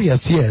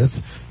 glorious,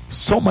 yes,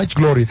 so much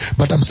glory.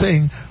 But I'm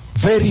saying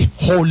very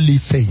holy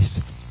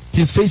face.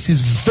 His face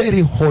is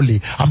very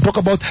holy. I'm talking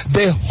about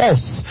the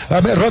horse,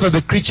 rather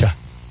the creature,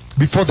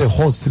 before the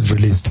horse is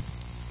released.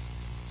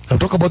 I'm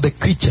talking about the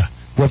creature.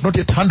 We have not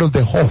yet handled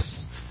the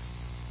horse.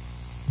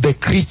 The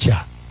creature,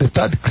 the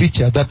third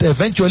creature that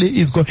eventually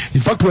is going.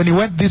 In fact, when he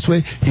went this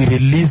way, he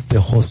released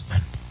the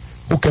horseman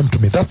who came to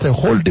me. That's a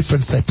whole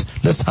different set.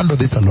 Let's handle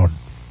this alone.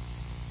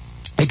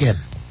 Again,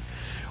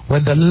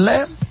 when the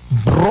Lamb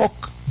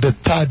broke the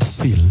third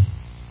seal,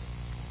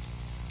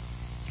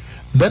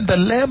 then the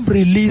Lamb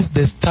released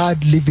the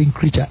third living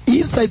creature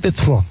inside the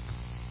throne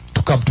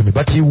to come to me.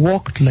 But he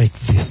walked like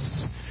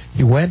this.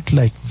 He went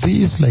like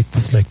this, like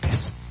this, like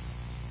this.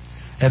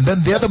 And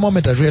then the other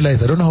moment I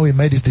realized, I don't know how he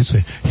made it this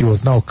way. He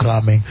was now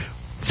coming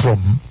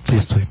from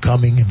this way,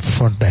 coming in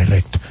front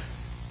direct.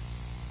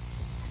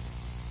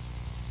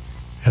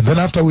 And then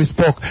after we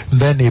spoke,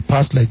 then he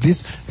passed like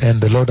this,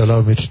 and the Lord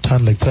allowed me to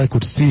turn like that. I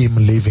could see him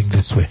leaving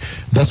this way.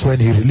 That's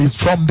when he released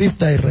from this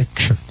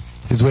direction.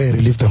 This is where he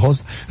released the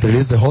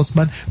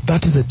horseman.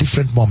 That is a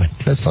different moment.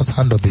 Let's first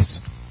handle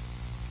this.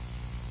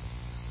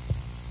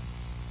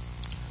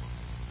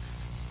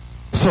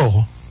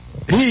 So,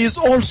 he is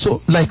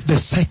also like the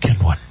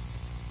second one,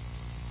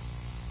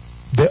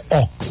 the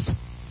ox,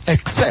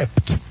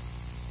 except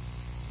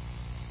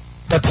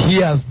that he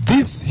has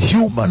this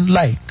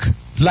human-like,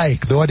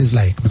 the word is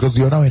like, because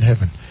you are now in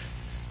heaven.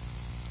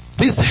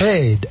 This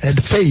head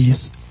and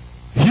face,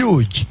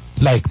 huge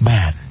like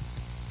man,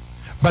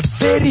 but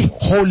very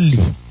holy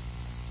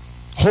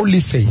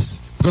face.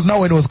 Because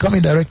now when he was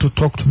coming direct to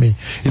talk to me,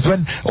 is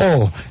when,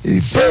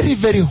 very,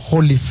 very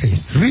holy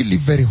face, really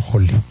very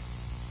holy.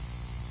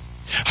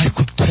 I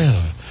could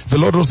tell. The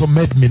Lord also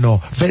made me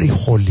know, very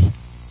holy.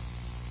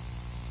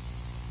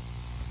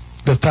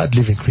 The third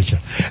living creature.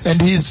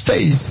 And his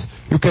face,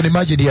 you can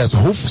imagine he has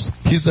hoofs.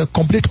 He's a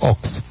complete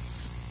ox.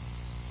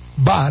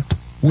 But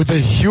with a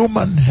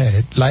human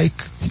head,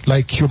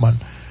 like human,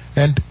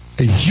 and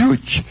a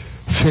huge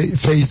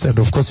face and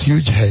of course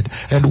huge head,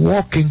 and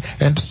walking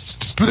and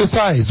to the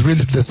size,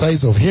 really to the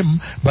size of him,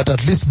 but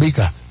at least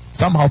bigger,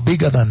 somehow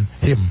bigger than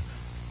him.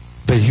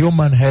 The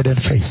human head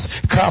and face,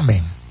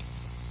 coming.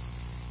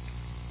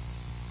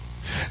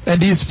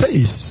 And his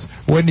face,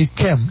 when he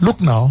came,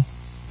 look now,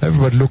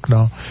 everybody look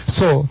now.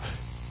 So,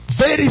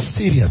 very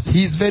serious.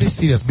 He is very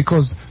serious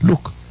because,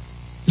 look,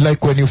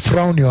 like when you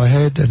frown your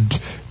head and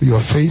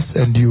your face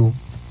and you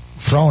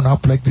frown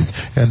up like this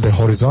and the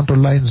horizontal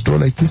lines draw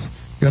like this.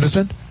 You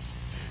understand?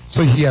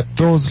 So he had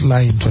those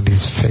lines on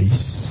his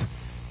face.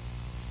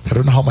 I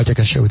don't know how much I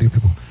can share with you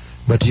people.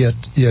 But he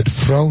had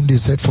frowned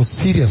his head for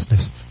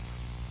seriousness.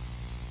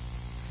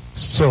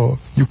 So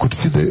you could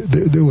see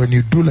the when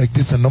you do like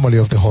this, and normally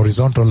of the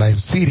horizontal line,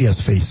 serious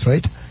face,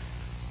 right?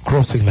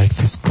 Crossing like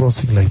this,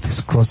 crossing like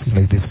this, crossing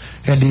like this.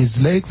 And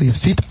his legs, his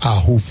feet are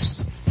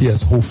hoofs. He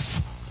has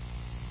hoof.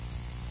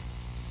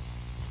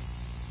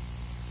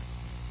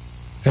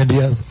 And he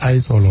has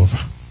eyes all over.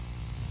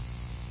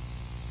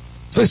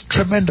 So it's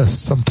tremendous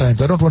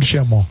sometimes. I don't want to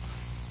share more.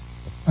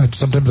 And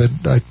sometimes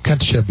I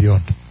can't share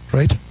beyond,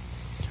 right?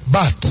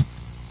 But,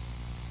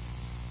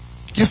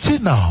 you see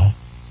now,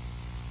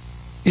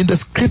 in the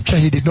scripture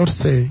he did not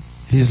say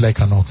he's like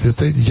an ox. He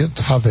said he just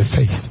have a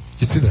face.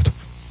 You see that?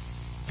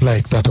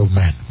 Like that of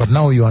man. But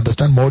now you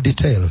understand more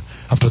detail.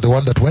 After the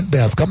one that went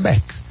there has come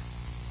back.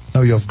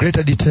 Now you have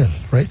greater detail,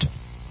 right?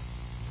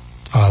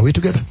 Are we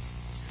together?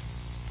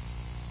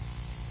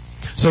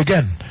 So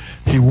again,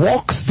 he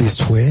walks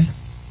this way,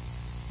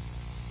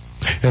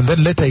 and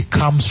then later he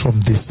comes from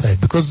this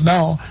side. Because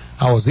now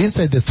I was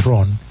inside the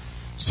throne,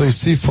 so you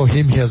see for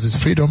him he has his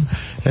freedom,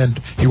 and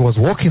he was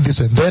walking this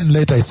way, and then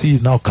later I see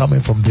he's now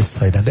coming from this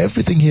side, and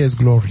everything here is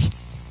glory.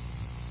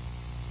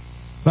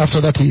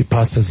 After that he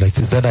passes like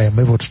this, then I am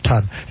able to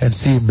turn and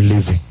see him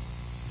leaving.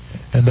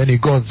 And then he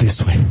goes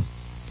this way.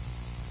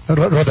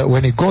 Rather,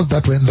 when he goes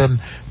that way, and then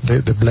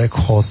the black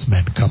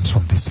horseman comes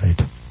from this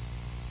side.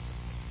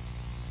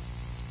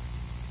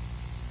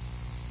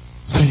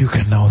 So you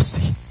can now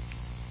see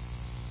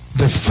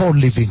the four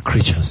living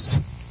creatures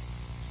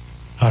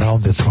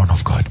around the throne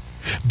of God.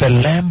 The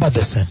Lamb at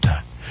the center.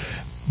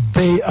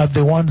 They are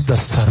the ones that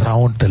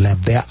surround the Lamb.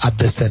 They are at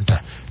the center.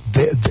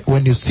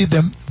 When you see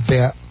them, they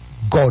are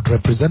God,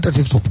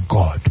 representatives of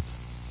God.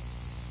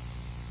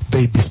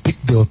 They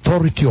bespeak the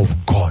authority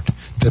of God.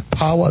 The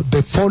power,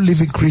 the four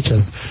living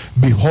creatures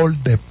behold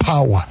the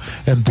power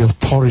and the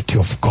authority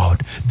of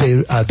God.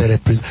 They are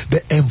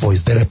the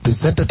envoys, the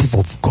representative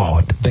of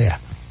God there.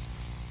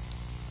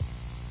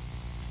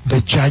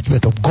 The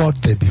judgment of God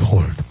they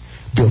behold.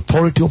 The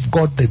authority of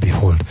God they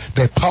behold.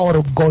 The power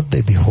of God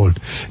they behold.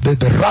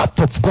 The wrath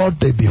of God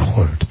they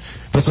behold.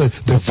 That's why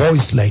the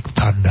voice like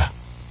thunder.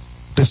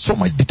 There's so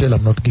much detail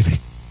I'm not giving.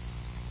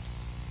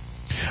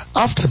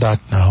 After that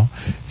now,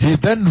 he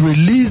then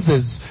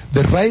releases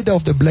the rider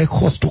of the black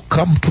horse to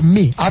come to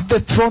me at the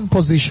throne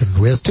position.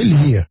 We are still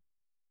here.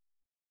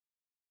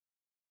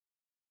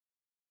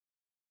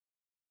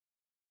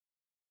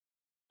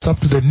 It's up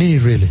to the knee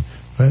really,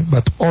 right?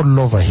 But all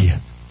over here.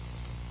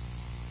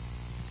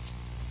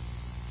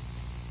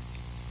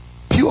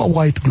 Pure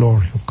white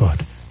glory of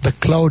God. The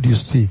cloud you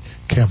see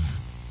came.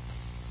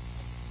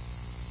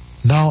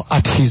 Now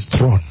at his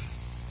throne.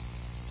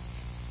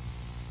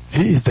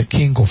 He is the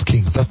King of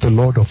Kings. That's the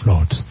Lord of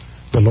Lords.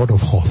 The Lord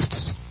of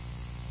Hosts.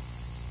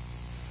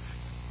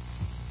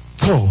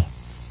 So,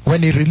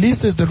 when he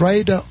releases the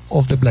rider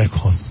of the black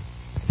horse,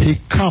 he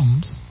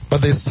comes,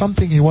 but there's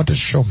something he wanted to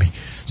show me.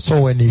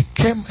 So when he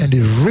came and he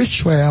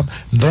reached where I am,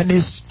 then he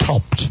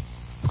stopped.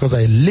 Because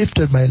I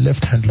lifted my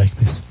left hand like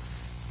this.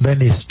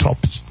 Then he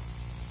stopped.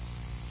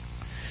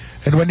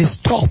 And when he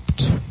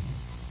stopped,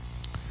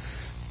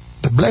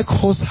 the black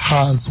horse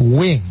has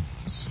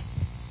wings.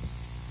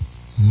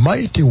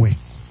 Mighty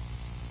wings.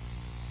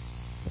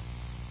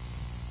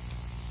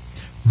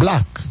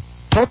 Black.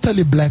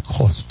 Totally black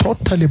horse.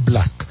 Totally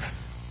black.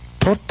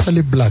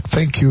 Totally black.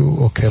 Thank you,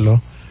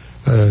 Okello.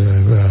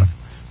 The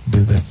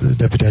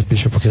Deputy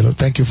Archbishop Okello.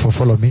 Thank you for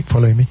following me.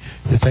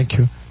 Thank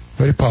you.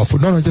 Very powerful.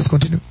 No, just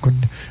continue.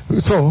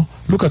 So,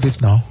 look at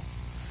this now.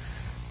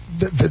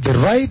 The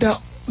rider,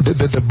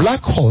 the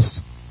black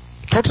horse,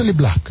 totally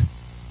black.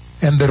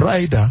 And the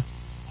rider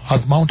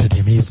has mounted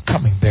him. He is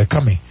coming. They are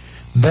coming.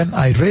 Then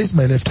I raise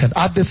my left hand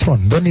at the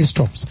throne. Then he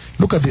stops.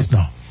 Look at this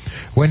now.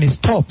 When he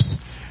stops,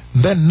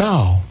 then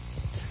now,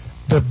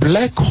 the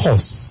black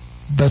horse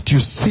that you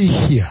see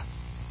here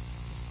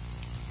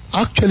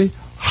actually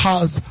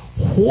has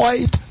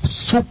white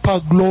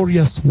super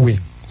glorious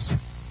wings.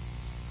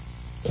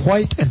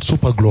 White and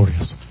super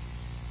glorious.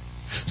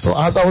 So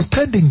as I was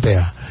standing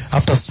there,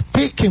 after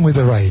speaking with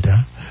the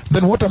rider,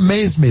 then what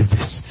amazed me is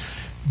this.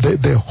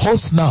 The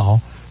horse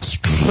now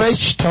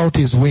stretched out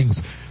his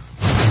wings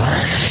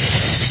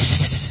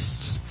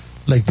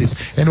like this.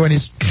 And when he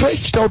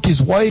stretched out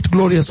his white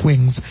glorious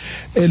wings,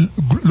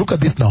 look at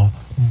this now.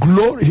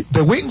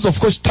 The wings of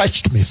course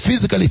touched me,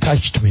 physically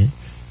touched me.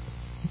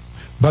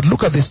 But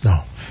look at this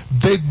now.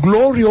 The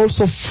glory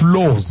also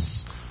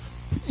flows.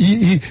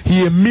 He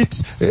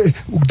emits,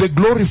 the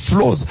glory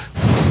flows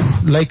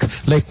like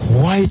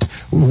white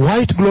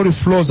glory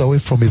flows away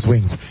from his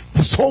wings.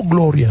 He's so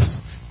glorious.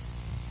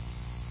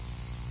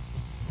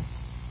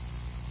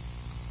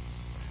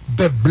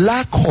 The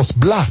black horse,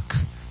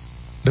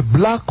 the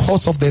black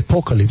horse of the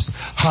apocalypse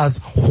has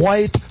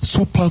white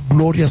super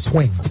glorious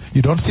wings.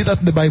 You don't see that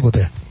in the Bible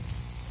there.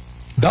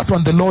 That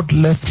one the Lord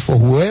left for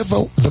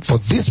for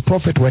this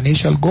prophet when he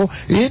shall go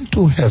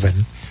into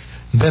heaven.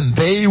 Then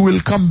they will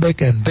come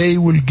back and they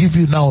will give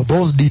you now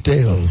those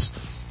details.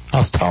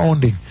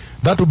 Astounding.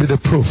 That will be the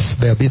proof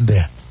they have been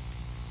there.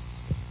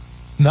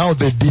 Now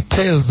the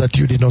details that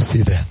you did not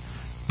see there,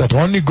 that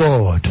only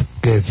God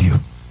gave you.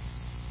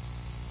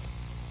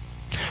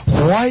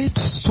 White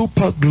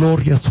super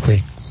glorious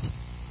wings.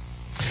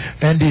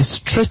 And he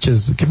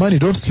stretches. Kimani,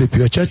 don't sleep.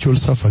 Your church will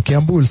suffer.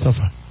 Kiambu will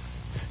suffer.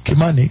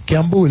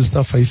 Kiambu will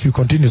suffer if you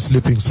continue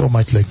sleeping so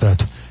much like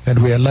that.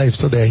 And we are live,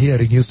 so they are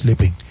hearing you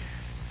sleeping.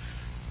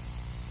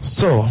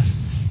 So,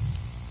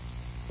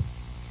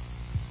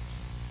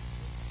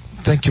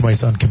 thank you, my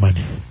son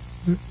Kimani.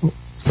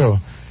 So,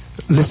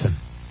 listen.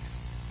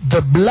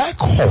 The black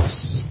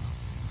horse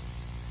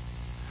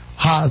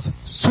has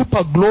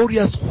super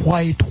glorious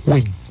white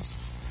wings.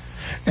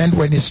 And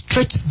when he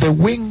stretched the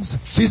wings,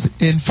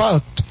 in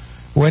fact,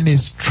 when he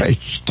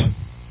stretched,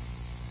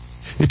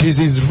 it is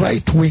his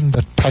right wing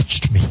that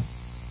touched me.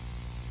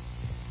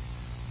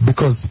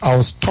 Because I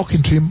was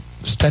talking to him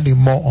standing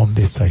more on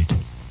this side.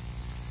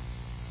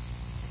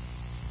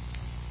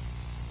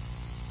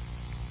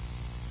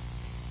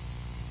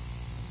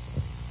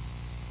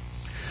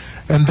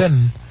 And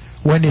then,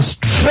 when he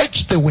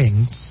stretched the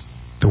wings,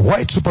 the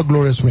white super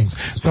glorious wings,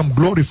 some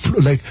glory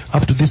like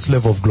up to this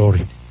level of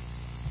glory,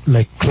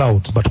 like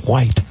clouds, but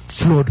white,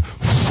 flowed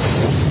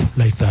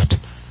like that,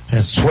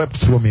 and swept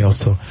through me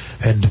also.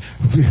 And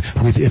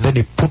then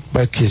he put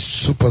back his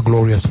super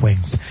glorious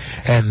wings,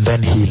 and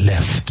then he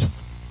left.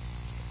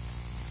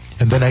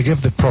 And then I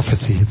gave the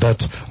prophecy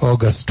that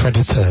August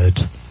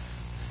 23rd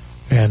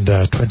and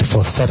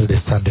 24th, Saturday,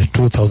 Sunday,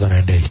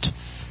 2008.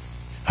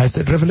 I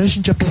said,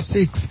 Revelation chapter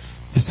 6.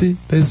 You see,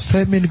 there is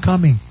famine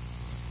coming.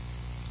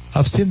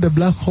 I've seen the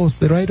black horse.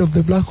 The ride of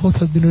the black horse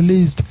has been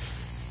released.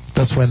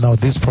 That's when now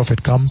this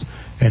prophet comes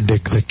and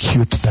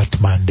execute that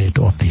mandate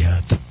on the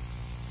earth.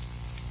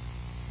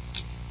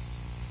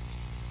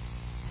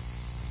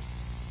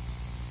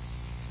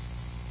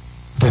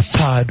 The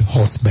third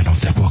horseman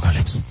of the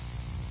apocalypse.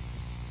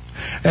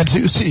 And so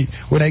you see,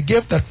 when I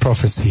gave that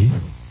prophecy,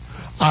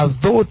 as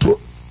though to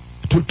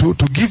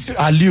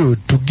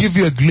give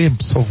you a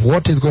glimpse of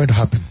what is going to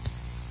happen,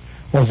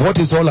 of what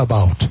it's all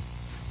about,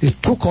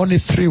 it took only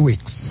 3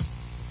 weeks.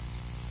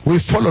 We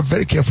followed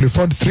very carefully.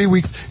 For 3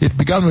 weeks, it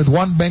began with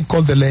one bank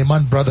called the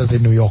Lehman Brothers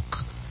in New York,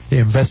 the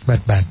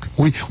investment bank.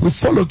 We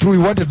followed through. We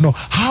wanted to know,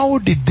 how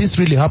did this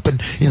really happen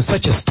in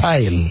such a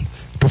style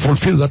to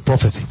fulfill that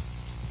prophecy?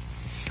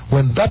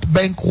 When that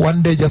bank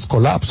one day just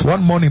collapsed,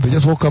 one morning they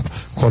just woke up,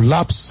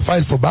 collapsed,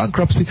 filed for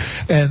bankruptcy,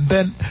 and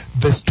then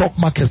the stock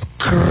markets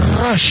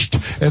crashed,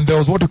 and there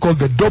was what we call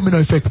the domino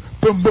effect.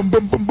 Boom, boom,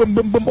 boom, boom, boom,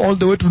 boom, boom, all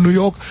the way to New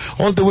York,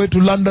 all the way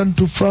to London,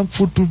 to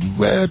Frankfurt,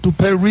 to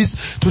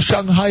Paris, to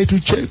Shanghai, to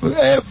China,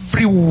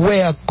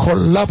 everywhere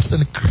collapsed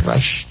and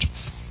crashed.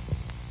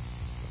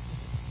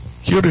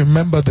 You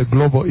remember the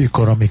global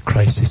economic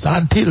crisis.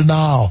 Until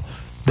now,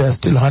 they are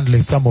still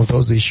handling some of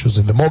those issues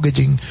in the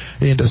mortgaging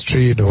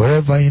industry, in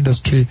whatever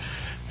industry.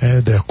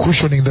 They are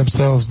cushioning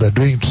themselves. They're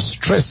doing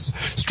stress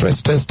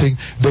testing.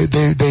 They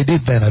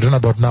did then. I don't know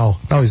about now.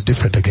 Now it's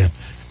different again.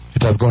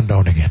 It has gone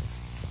down again.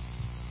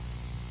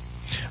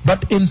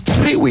 But in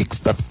 3 weeks,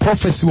 that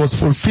prophecy was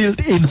fulfilled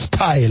in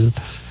style,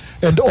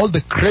 and all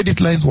the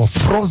credit lines were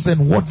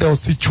frozen. There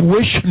was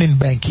situation in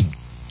banking,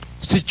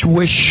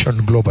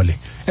 situation globally.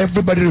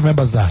 Everybody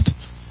remembers that.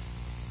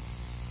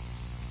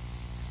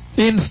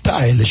 In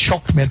style, it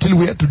shocked me until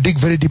we had to dig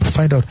very deep to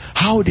find out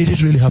how did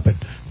it really happen.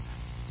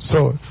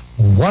 So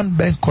one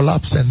bank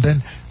collapsed, and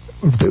then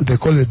they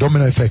call it a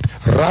domino effect.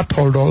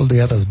 Rattled all the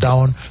others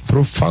down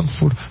through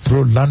Frankfurt,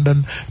 through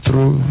London,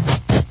 through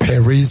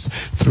Paris,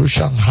 through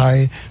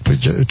Shanghai,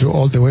 to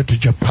all the way to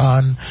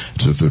Japan,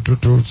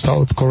 to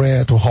South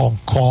Korea, to Hong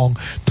Kong,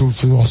 to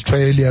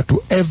Australia,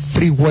 to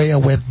everywhere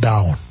went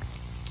down.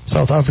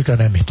 South Africa,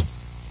 name it.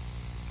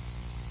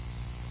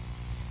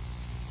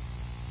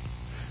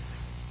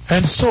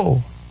 And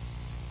so,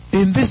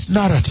 in this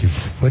narrative,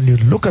 when you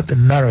look at the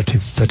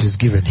narrative that is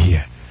given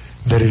here,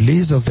 the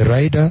release of the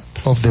rider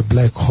of the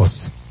black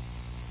horse,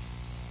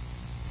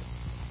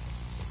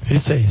 he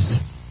says,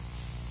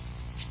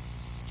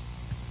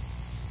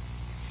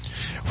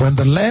 when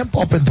the Lamb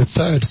opened the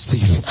third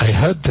seal, I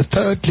heard the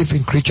third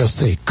living creature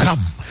say,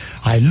 "Come."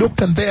 I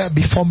looked, and there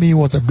before me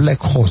was a black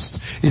horse.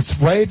 Its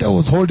rider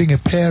was holding a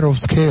pair of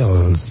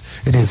scales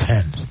in his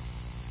hand.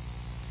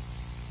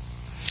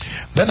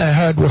 Then I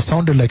heard what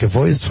sounded like a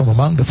voice from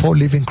among the 4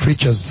 living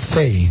creatures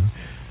saying,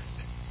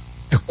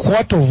 "A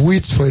quart of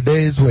wheat for a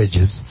day's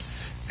wages,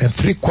 and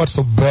 3 quarts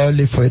of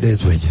barley for a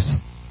day's wages.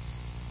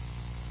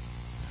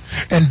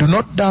 And do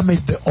not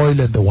damage the oil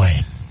and the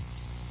wine."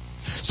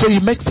 So he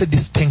makes a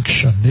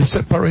distinction. He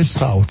separates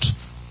out.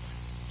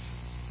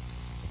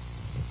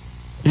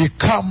 He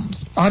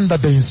comes under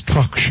the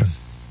instruction.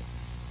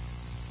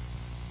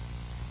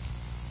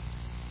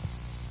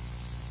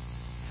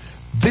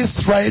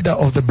 This rider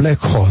of the black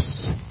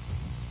horse,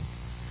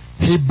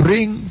 he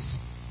brings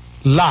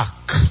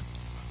lack,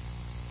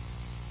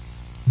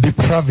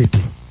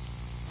 depravity,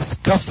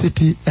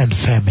 scarcity, and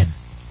famine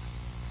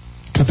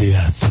to the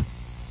earth.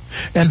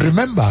 And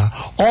remember,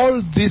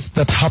 all this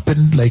that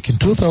happened like in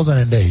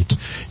 2008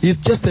 is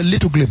just a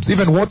little glimpse.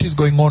 Even what is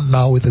going on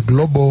now with the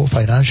global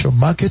financial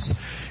markets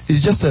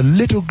is just a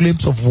little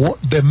glimpse of what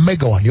the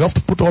mega one. You have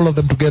to put all of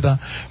them together.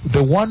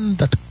 The one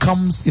that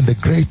comes in the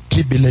great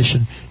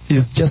tribulation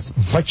is just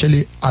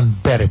virtually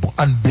unbearable,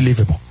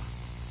 unbelievable.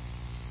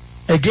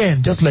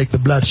 Again, just like the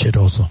bloodshed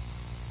also.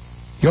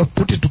 You have to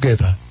put it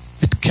together.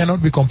 It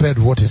cannot be compared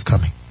with what is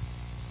coming.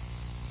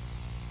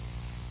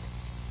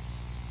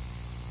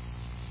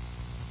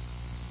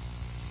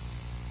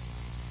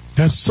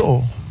 And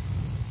so,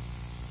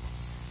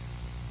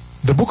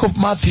 the book of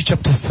Matthew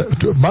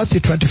Matthew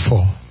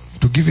 24,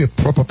 to give you a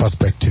proper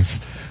perspective,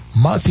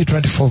 Matthew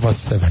 24 verse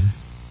 7,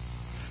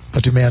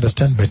 that you may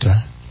understand better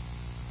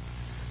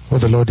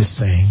what the Lord is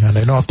saying. And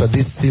I know after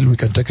this seal we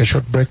can take a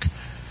short break,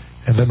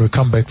 and then we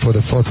come back for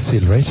the 4th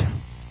seal, right?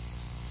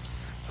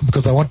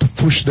 Because I want to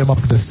push them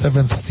up to the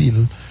 7th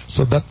seal,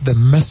 so that the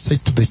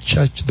message to the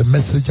church, the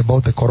message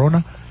about the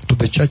corona to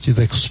the church is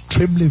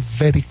extremely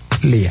very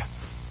clear.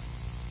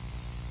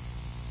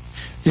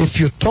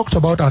 If you talked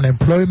about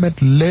unemployment,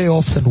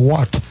 layoffs, and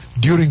what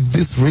during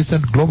this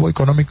recent global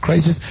economic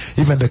crisis,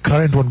 even the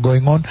current one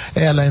going on,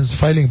 airlines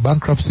filing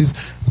bankruptcies,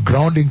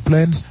 grounding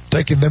planes,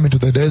 taking them into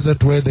the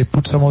desert where they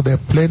put some of their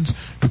planes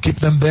to keep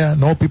them there,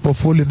 no people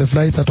full in the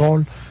flights at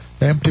all,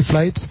 empty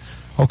flights,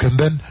 okay,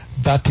 then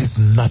that is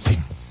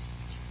nothing.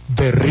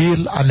 The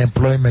real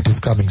unemployment is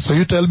coming. So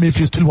you tell me if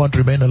you still want to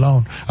remain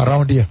around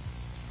here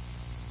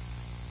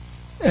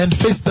and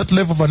face that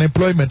level of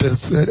unemployment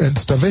and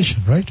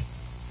starvation, right?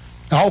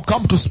 I'll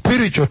come to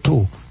spiritual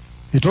too.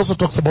 It also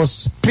talks about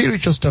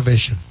spiritual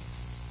starvation.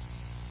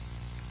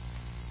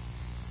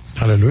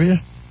 Hallelujah.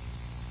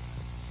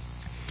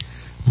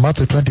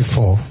 Matthew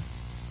 24.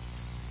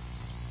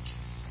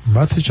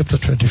 Matthew chapter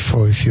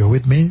 24, if you're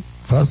with me,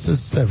 verses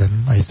 7,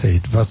 I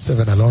said, verse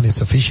 7 alone is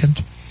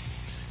sufficient.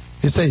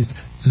 It says,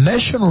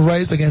 nation will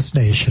rise against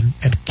nation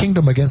and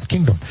kingdom against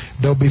kingdom.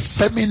 There will be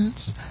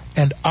famines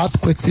and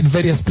earthquakes in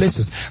various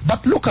places.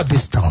 But look at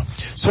this now.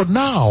 So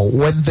now,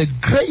 when the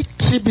great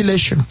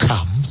tribulation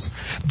comes,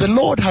 the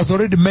Lord has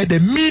already made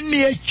a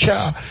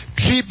miniature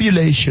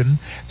tribulation,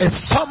 a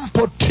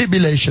sample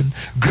tribulation,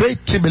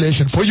 great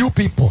tribulation for you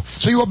people.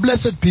 So you are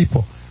blessed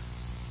people.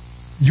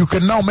 You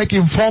can now make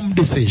informed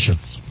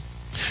decisions.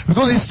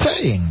 Because he's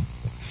saying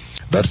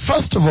that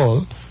first of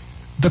all,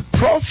 the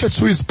prophet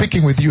who is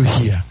speaking with you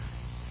here,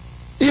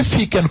 if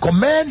he can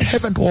command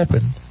heaven to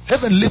open,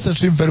 heaven listens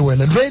to him very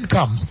well, and rain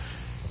comes.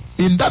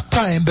 In that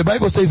time, the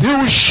Bible says he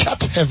will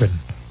shut heaven.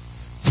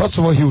 First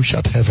of all, he will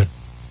shut heaven.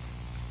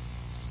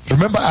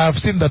 Remember, I have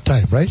seen that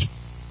time, right?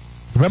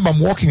 Remember,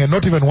 I'm walking and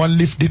not even one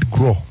leaf did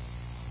grow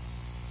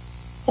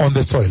on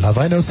the soil. Have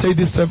I not said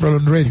this several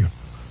on radio?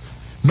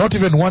 Not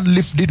even one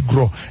leaf did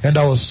grow. And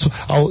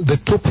the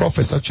 2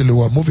 prophets actually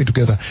were moving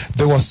together.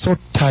 They were so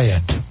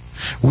tired.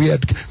 We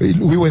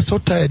were so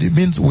tired. It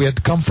means we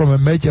had come from a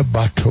major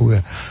battle.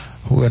 We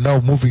were now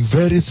moving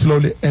very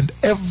slowly, and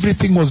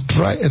everything was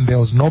dry, and there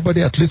was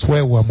nobody, at least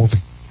where we were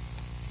moving,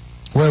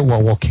 where we were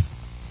walking.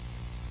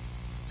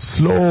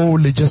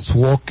 slowly just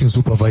walking,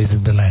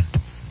 supervising the land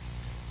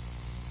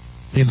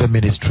in the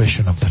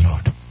ministration of the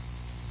Lord,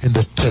 in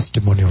the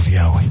testimony of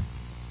Yahweh.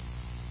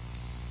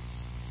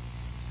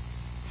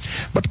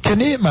 But can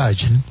you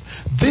imagine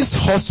this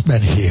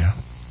horseman here?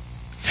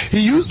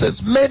 He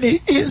uses many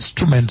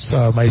instruments,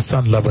 my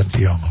son Laban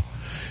Thiongo.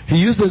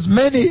 He uses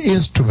many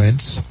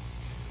instruments.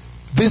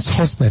 This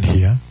horseman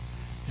here,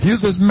 he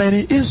uses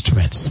many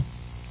instruments.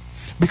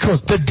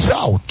 Because the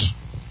drought,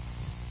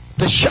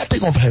 the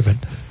shutting of heaven,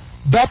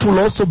 that will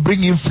also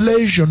bring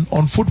inflation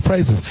on food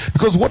prices.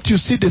 Because what you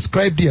see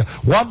described here,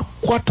 1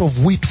 quart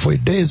of wheat for a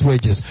day's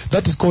wages,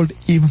 that is called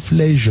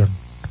inflation.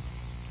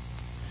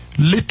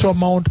 Little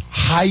amount,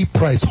 high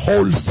price,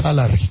 whole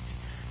salary.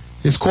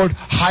 It's called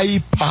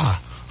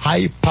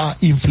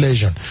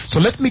hyperinflation. So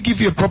let me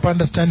give you a proper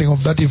understanding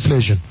of that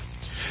inflation.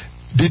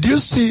 Did you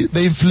see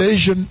the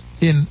inflation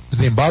in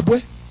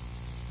Zimbabwe?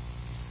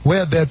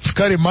 Where they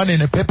carry money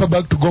in a paper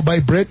bag to go buy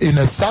bread, in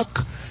a sack,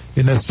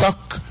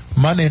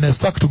 money in a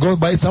sack to go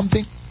buy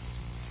something?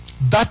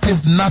 That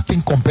is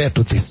nothing compared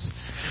to this.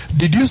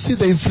 Did you see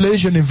the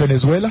inflation in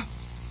Venezuela?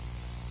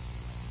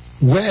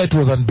 Where it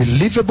was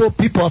unbelievable.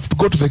 People have to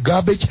go to the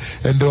garbage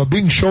and they were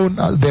being shown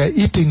they are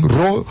eating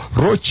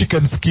raw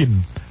chicken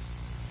skin.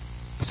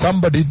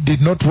 Somebody did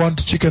not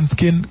want chicken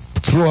skin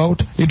thrown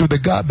out into the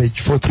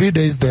garbage for 3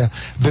 days there.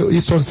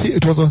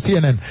 It was on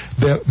CNN.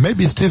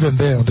 Maybe it's even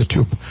there on the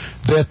tube.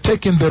 They are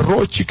taking the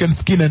raw chicken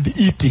skin and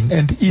eating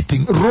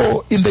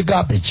raw in the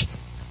garbage.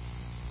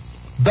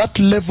 That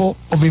level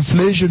of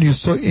inflation you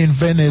saw in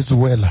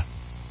Venezuela.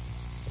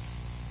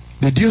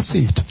 Did you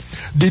see it?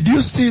 Did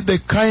you see the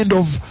kind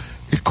of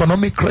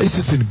economic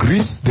crisis in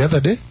Greece the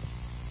other day?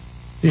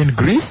 In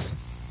Greece?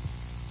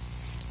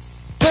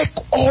 Take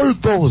all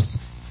those.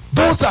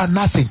 Those are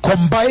nothing.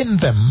 Combine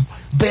them,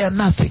 they are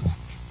nothing.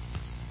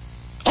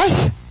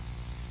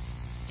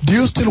 Do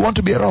you still want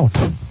to be around?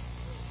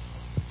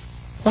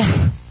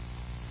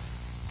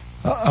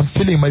 I'm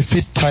feeling my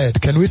feet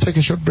tired. Can we take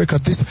a short break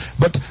at this?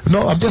 But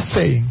no, I'm just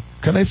saying,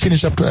 can I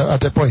finish up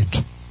at a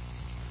point?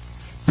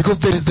 Because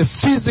there is the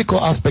physical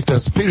aspect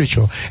and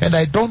spiritual, and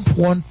I don't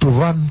want to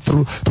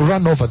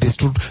run over this,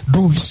 to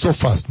do so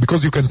fast,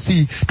 because you can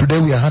see today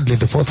we are handling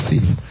the 4th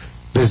seal.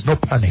 There is no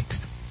panic.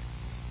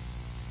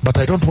 But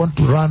I don't want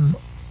to run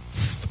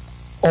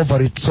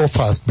over it so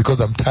fast because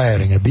I'm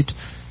tiring a bit.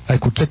 I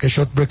could take a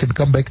short break and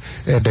come back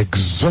and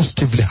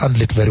exhaustively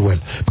handle it very well.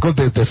 Because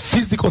there's the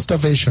physical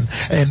starvation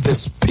and the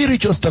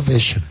spiritual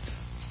starvation.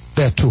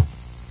 There too.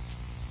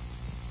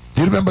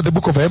 Do you remember the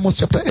book of Amos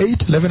chapter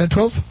 8, 11 and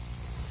 12?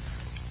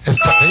 A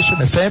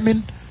starvation, a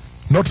famine,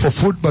 not for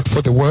food but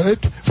for the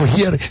word, for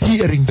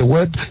hearing the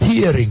word,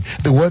 hearing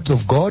the words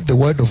of God, the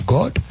word of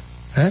God.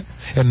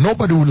 And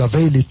nobody will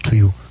avail it to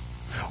you.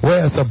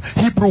 Where some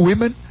Hebrew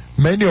women,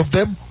 many of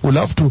them will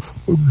have to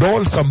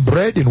doll some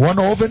bread in one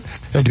oven.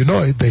 And you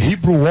know, the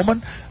Hebrew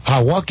woman,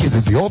 her work is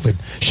in the oven.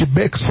 She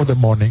bakes for the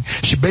morning,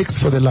 she bakes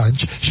for the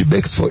lunch, she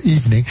bakes for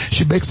evening,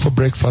 she bakes for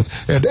breakfast.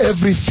 And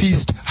every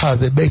feast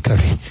has a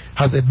bakery,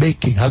 has a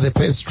baking, has a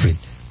pastry.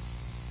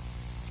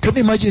 Can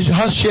you imagine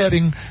her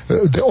sharing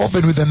the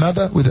oven with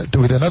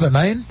another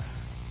 9?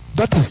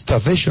 That is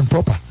starvation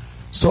proper.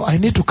 So I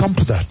need to come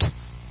to that.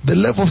 The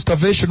level of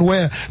starvation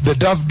where the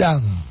dove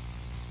dung,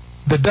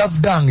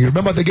 you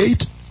remember the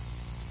gate?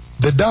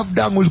 The dove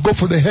dung will go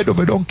for the head of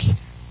a donkey.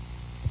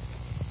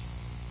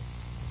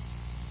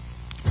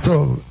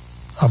 So,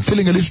 I'm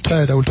feeling a little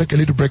tired. I will take a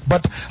little break.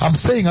 But I'm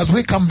saying as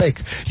we come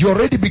back, you're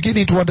already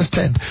beginning to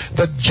understand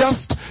that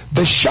just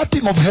the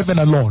shutting of heaven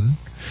alone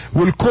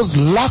will cause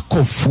lack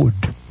of food.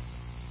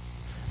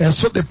 And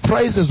so the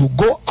prices will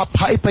go up,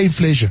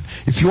 hyperinflation.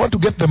 If you want to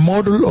get the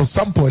model or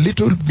sample, a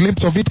little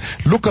glimpse of it,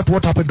 look at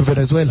what happened to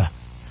Venezuela.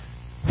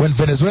 When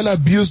Venezuela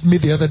abused me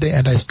the other day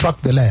and I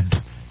struck the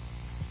land.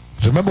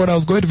 Remember when I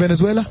was going to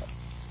Venezuela?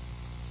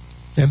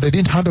 And they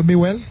didn't handle me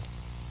well?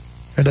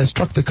 And I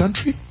struck the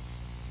country?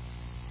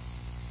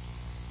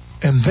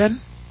 And then,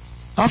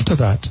 after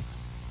that,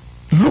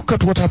 look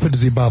at what happened in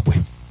Zimbabwe.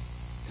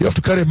 You have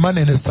to carry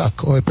money in a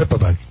sack or a paper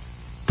bag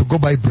to go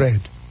buy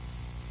bread.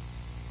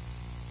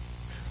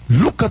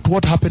 Look at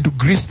what happened to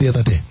Greece the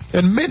other day.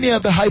 And many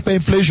other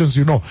hyperinflations,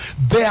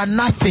 they are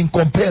nothing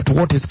compared to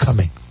what is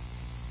coming.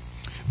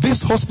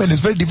 This horseman is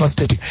very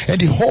devastating,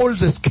 and he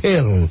holds a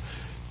scale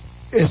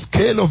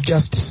of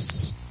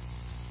justice,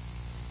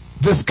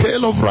 the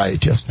scale of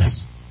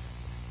righteousness.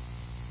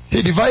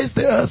 He divides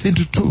the earth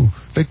into two,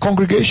 the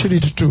congregation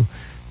into two.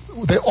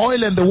 The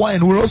oil and the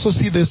wine. We'll also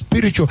see the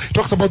spiritual. He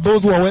talks about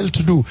those who are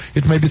well-to-do.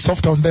 It may be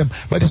soft on them,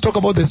 but he's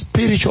talking about the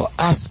spiritual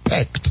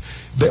aspect.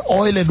 The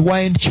oil and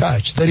wine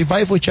church, the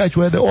revival church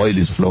where the oil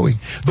is flowing.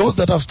 Those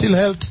that have still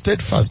held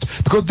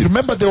steadfast. Because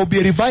remember, there will be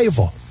a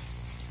revival.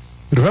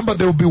 Remember,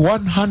 there will be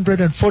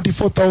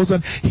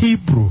 144,000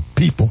 Hebrew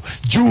people,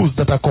 Jews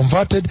that are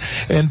converted,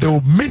 and they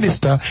will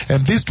minister,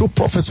 and these two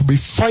prophets will be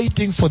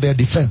fighting for their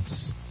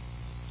defense.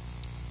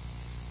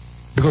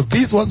 Because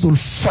these ones will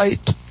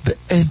fight the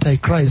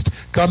Antichrist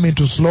coming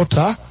to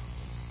slaughter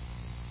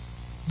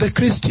the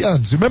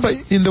Christians. Remember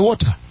in the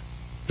water.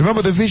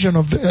 Remember the vision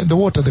of the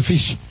water, the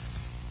fish?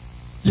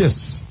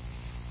 Yes.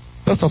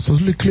 That's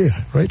absolutely clear,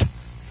 right?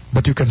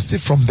 But you can see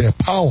from their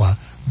power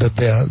that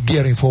they are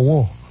gearing for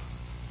war.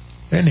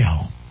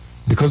 Anyhow,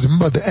 because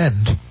remember at the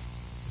end,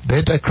 the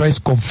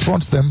Antichrist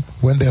confronts them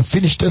when they have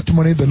finished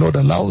testimony. The Lord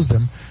allows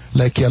them,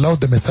 like He allowed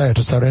the Messiah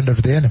to surrender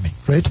to the enemy,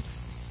 right?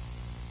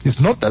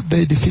 It's not that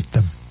they defeat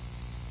them.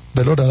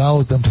 The Lord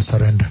allows them to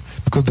surrender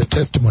because the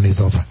testimony is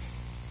over.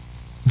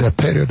 Their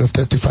period of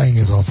testifying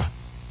is over.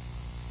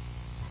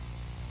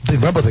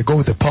 Remember, they go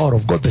with the power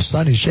of God. The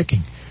sun is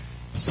shaking.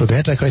 So the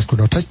Antichrist could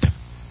not touch them.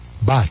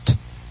 But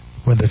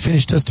when they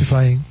finish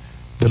testifying,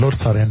 the Lord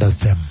surrenders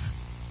them.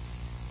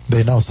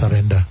 They now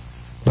surrender.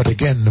 But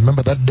again,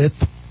 remember that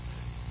death?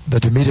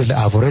 That immediately,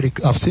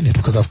 I've seen it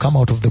because I've come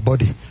out of the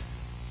body.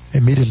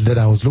 Immediately then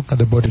I was looking at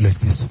the body like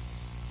this.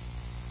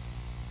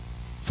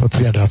 For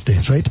 3.5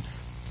 days, right?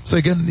 So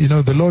again,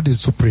 the Lord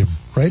is supreme,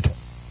 right?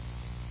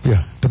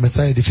 Yeah, the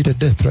Messiah defeated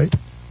death, right?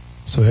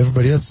 So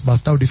everybody else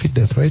must now defeat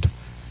death, right?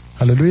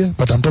 Hallelujah.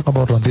 But I'm talking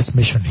about on this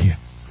mission here,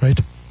 right?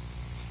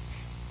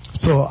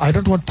 So I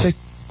don't want to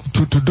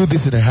do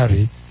this in a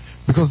hurry,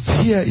 because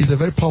here is a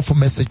very powerful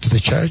message to the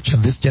church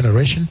and this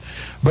generation.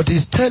 But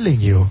He's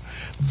telling you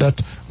that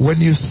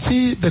when you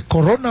see the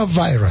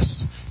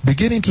coronavirus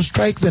beginning to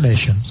strike the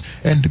nations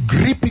and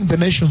gripping the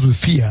nations with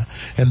fear,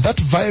 and that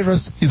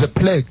virus is a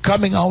plague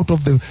coming out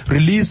of the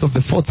release of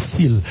the fourth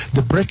seal,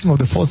 the breaking of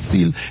the fourth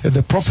seal, and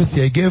the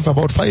prophecy I gave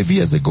about 5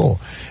 years ago.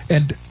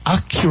 And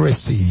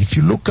accuracy, if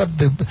you look at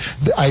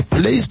I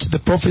placed the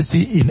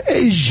prophecy in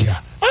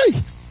Asia.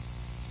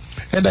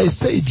 And I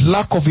said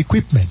lack of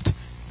equipment,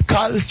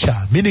 culture,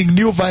 meaning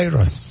new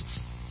virus.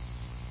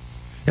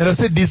 And I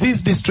said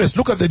disease distress.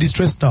 Look at the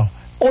distress now.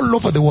 All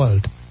over the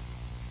world.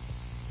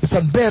 It's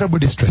unbearable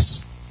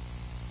distress.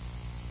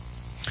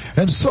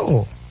 And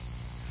so,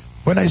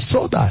 when I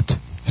saw that,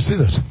 you see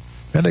that?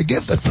 And I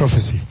gave that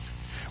prophecy.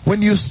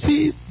 When you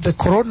see the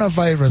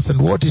coronavirus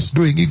and what it's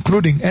doing,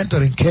 including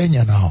entering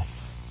Kenya now,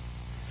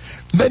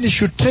 then it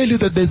should tell you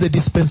that there's a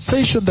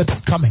dispensation that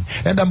is coming.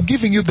 And I'm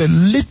giving you the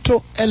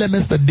little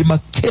elements that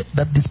demarcate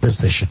that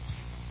dispensation.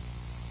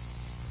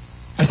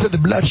 I said the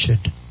bloodshed,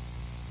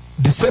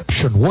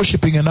 deception,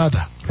 worshipping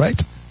another,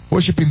 right?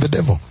 Worshipping the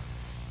devil.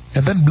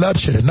 And then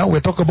bloodshed. And now we're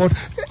talking about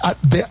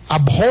the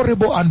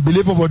abhorrible,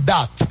 unbelievable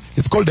death.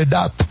 It's called a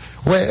death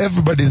where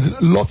everybody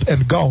is lost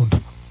and gowned.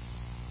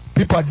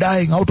 People are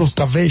dying out of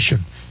starvation.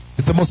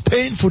 It's the most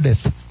painful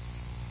death.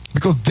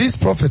 Because these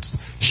prophets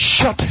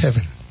shut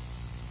heaven,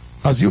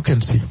 as you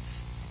can see.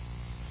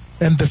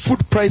 And the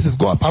food prices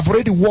go up. I've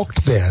already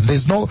walked there, and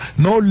there's no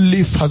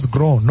leaf has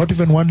grown, not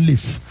even one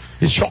leaf.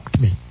 It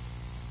shocked me.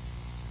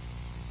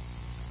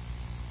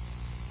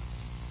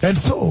 And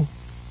so,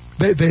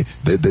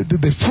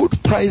 the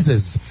food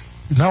prices,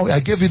 now I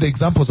gave you the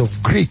examples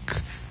of the Greek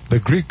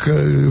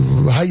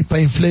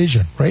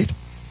hyperinflation, right?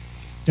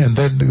 And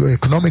then the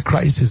economic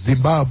crisis,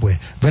 Zimbabwe,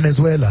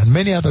 Venezuela, and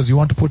many others you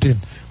want to put in.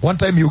 One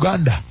time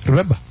Uganda,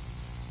 remember?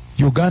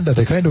 Uganda,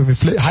 the kind of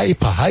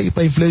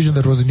hyperinflation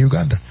that was in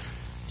Uganda.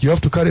 You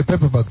have to carry a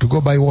paper bag to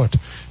go buy what?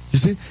 You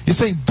see? He's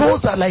saying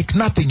those are like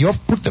nothing. You have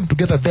to put them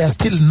together. They are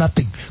still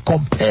nothing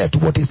compared to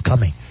what is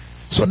coming.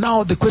 So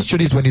now the question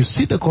is, when you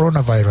see the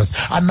coronavirus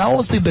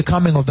announcing the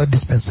coming of that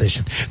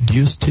dispensation, do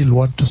you still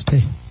want to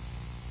stay?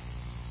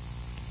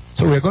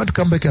 So we're going to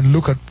come back and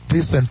look at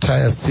this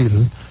entire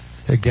seal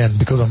again,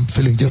 because I'm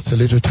feeling just a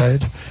little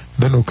tired.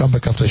 Then we'll come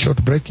back after a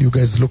short break. You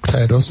guys look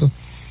tired also.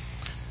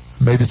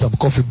 Maybe some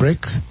coffee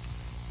break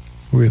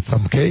with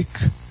some cake,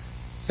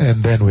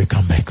 and then we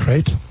come back,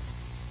 right?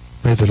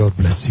 May the Lord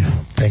bless you.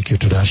 Thank you.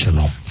 Toda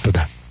shalom.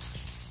 Toda.